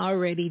I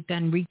already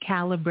done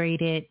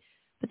recalibrated,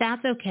 but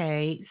that's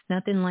okay. It's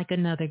nothing like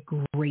another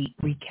great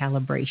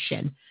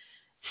recalibration.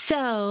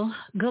 So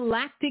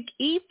Galactic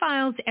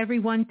E-Files,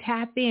 everyone,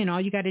 tap in. All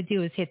you got to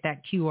do is hit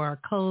that QR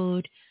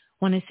code.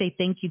 Want to say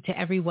thank you to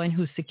everyone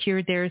who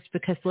secured theirs,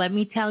 because let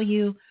me tell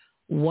you,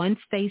 once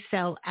they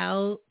sell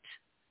out,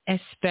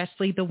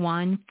 especially the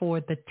one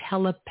for the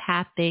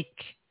telepathic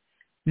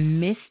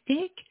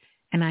mystic,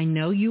 and I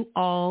know you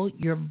all,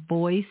 your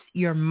voice,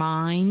 your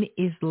mind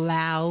is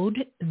loud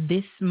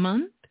this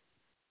month.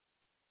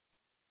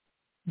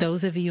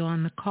 Those of you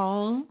on the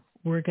call,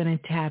 we're going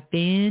to tap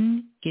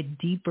in, get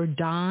deeper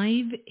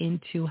dive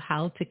into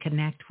how to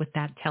connect with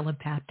that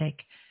telepathic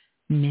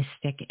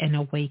mystic and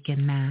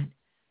awaken that.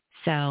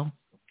 So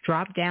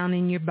drop down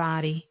in your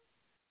body.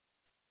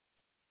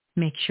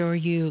 Make sure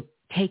you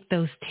take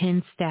those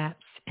 10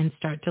 steps and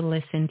start to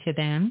listen to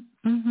them.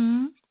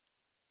 Mm-hmm.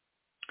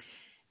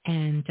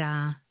 And,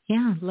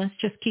 yeah, let's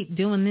just keep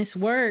doing this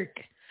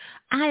work.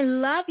 I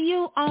love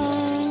you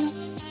all.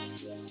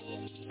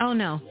 Oh,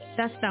 no,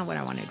 that's not what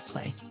I wanted to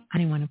play. I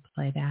didn't want to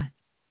play that.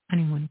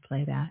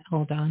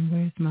 Hold on.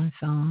 Where's my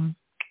song?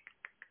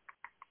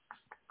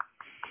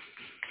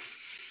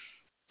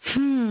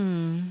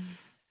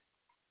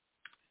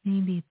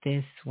 Maybe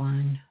this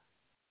one.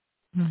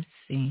 Let's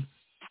see.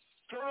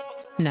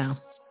 No,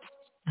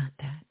 not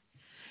that.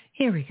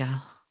 Here we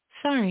go.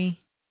 Sorry.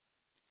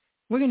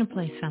 We're going to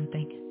play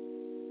something.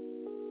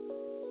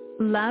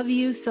 Love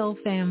you, soul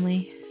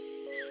family.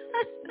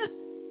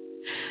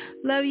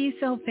 Love you,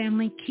 soul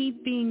family.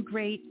 Keep being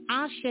great.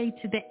 Ashe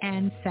to the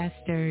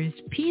ancestors.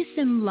 Peace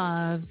and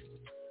love.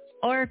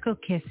 Oracle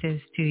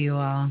kisses to you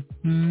all.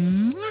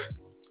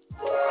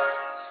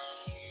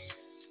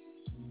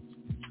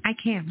 I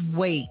can't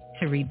wait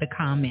to read the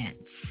comments.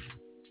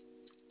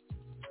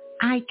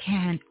 I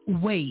can't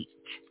wait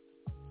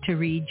to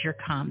read your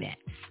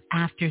comments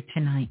after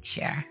tonight's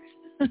share.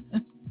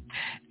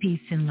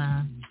 Peace and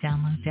love.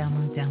 Download,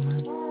 download,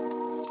 download.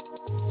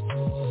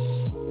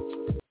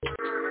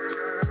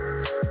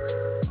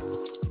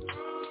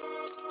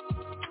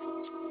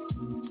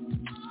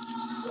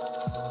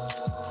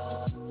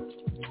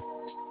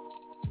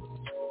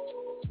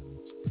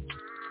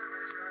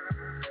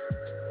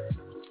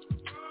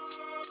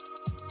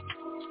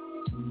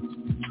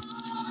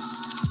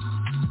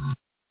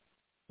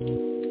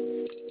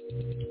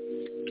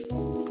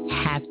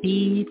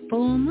 Happy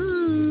full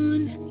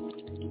moon.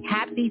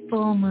 Happy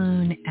full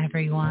moon,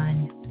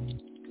 everyone.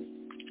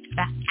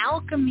 The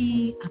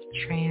alchemy of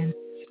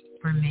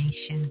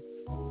transformation.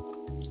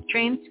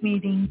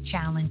 Transmuting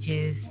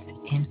challenges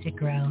into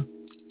growth.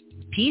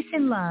 Peace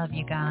and love,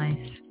 you guys.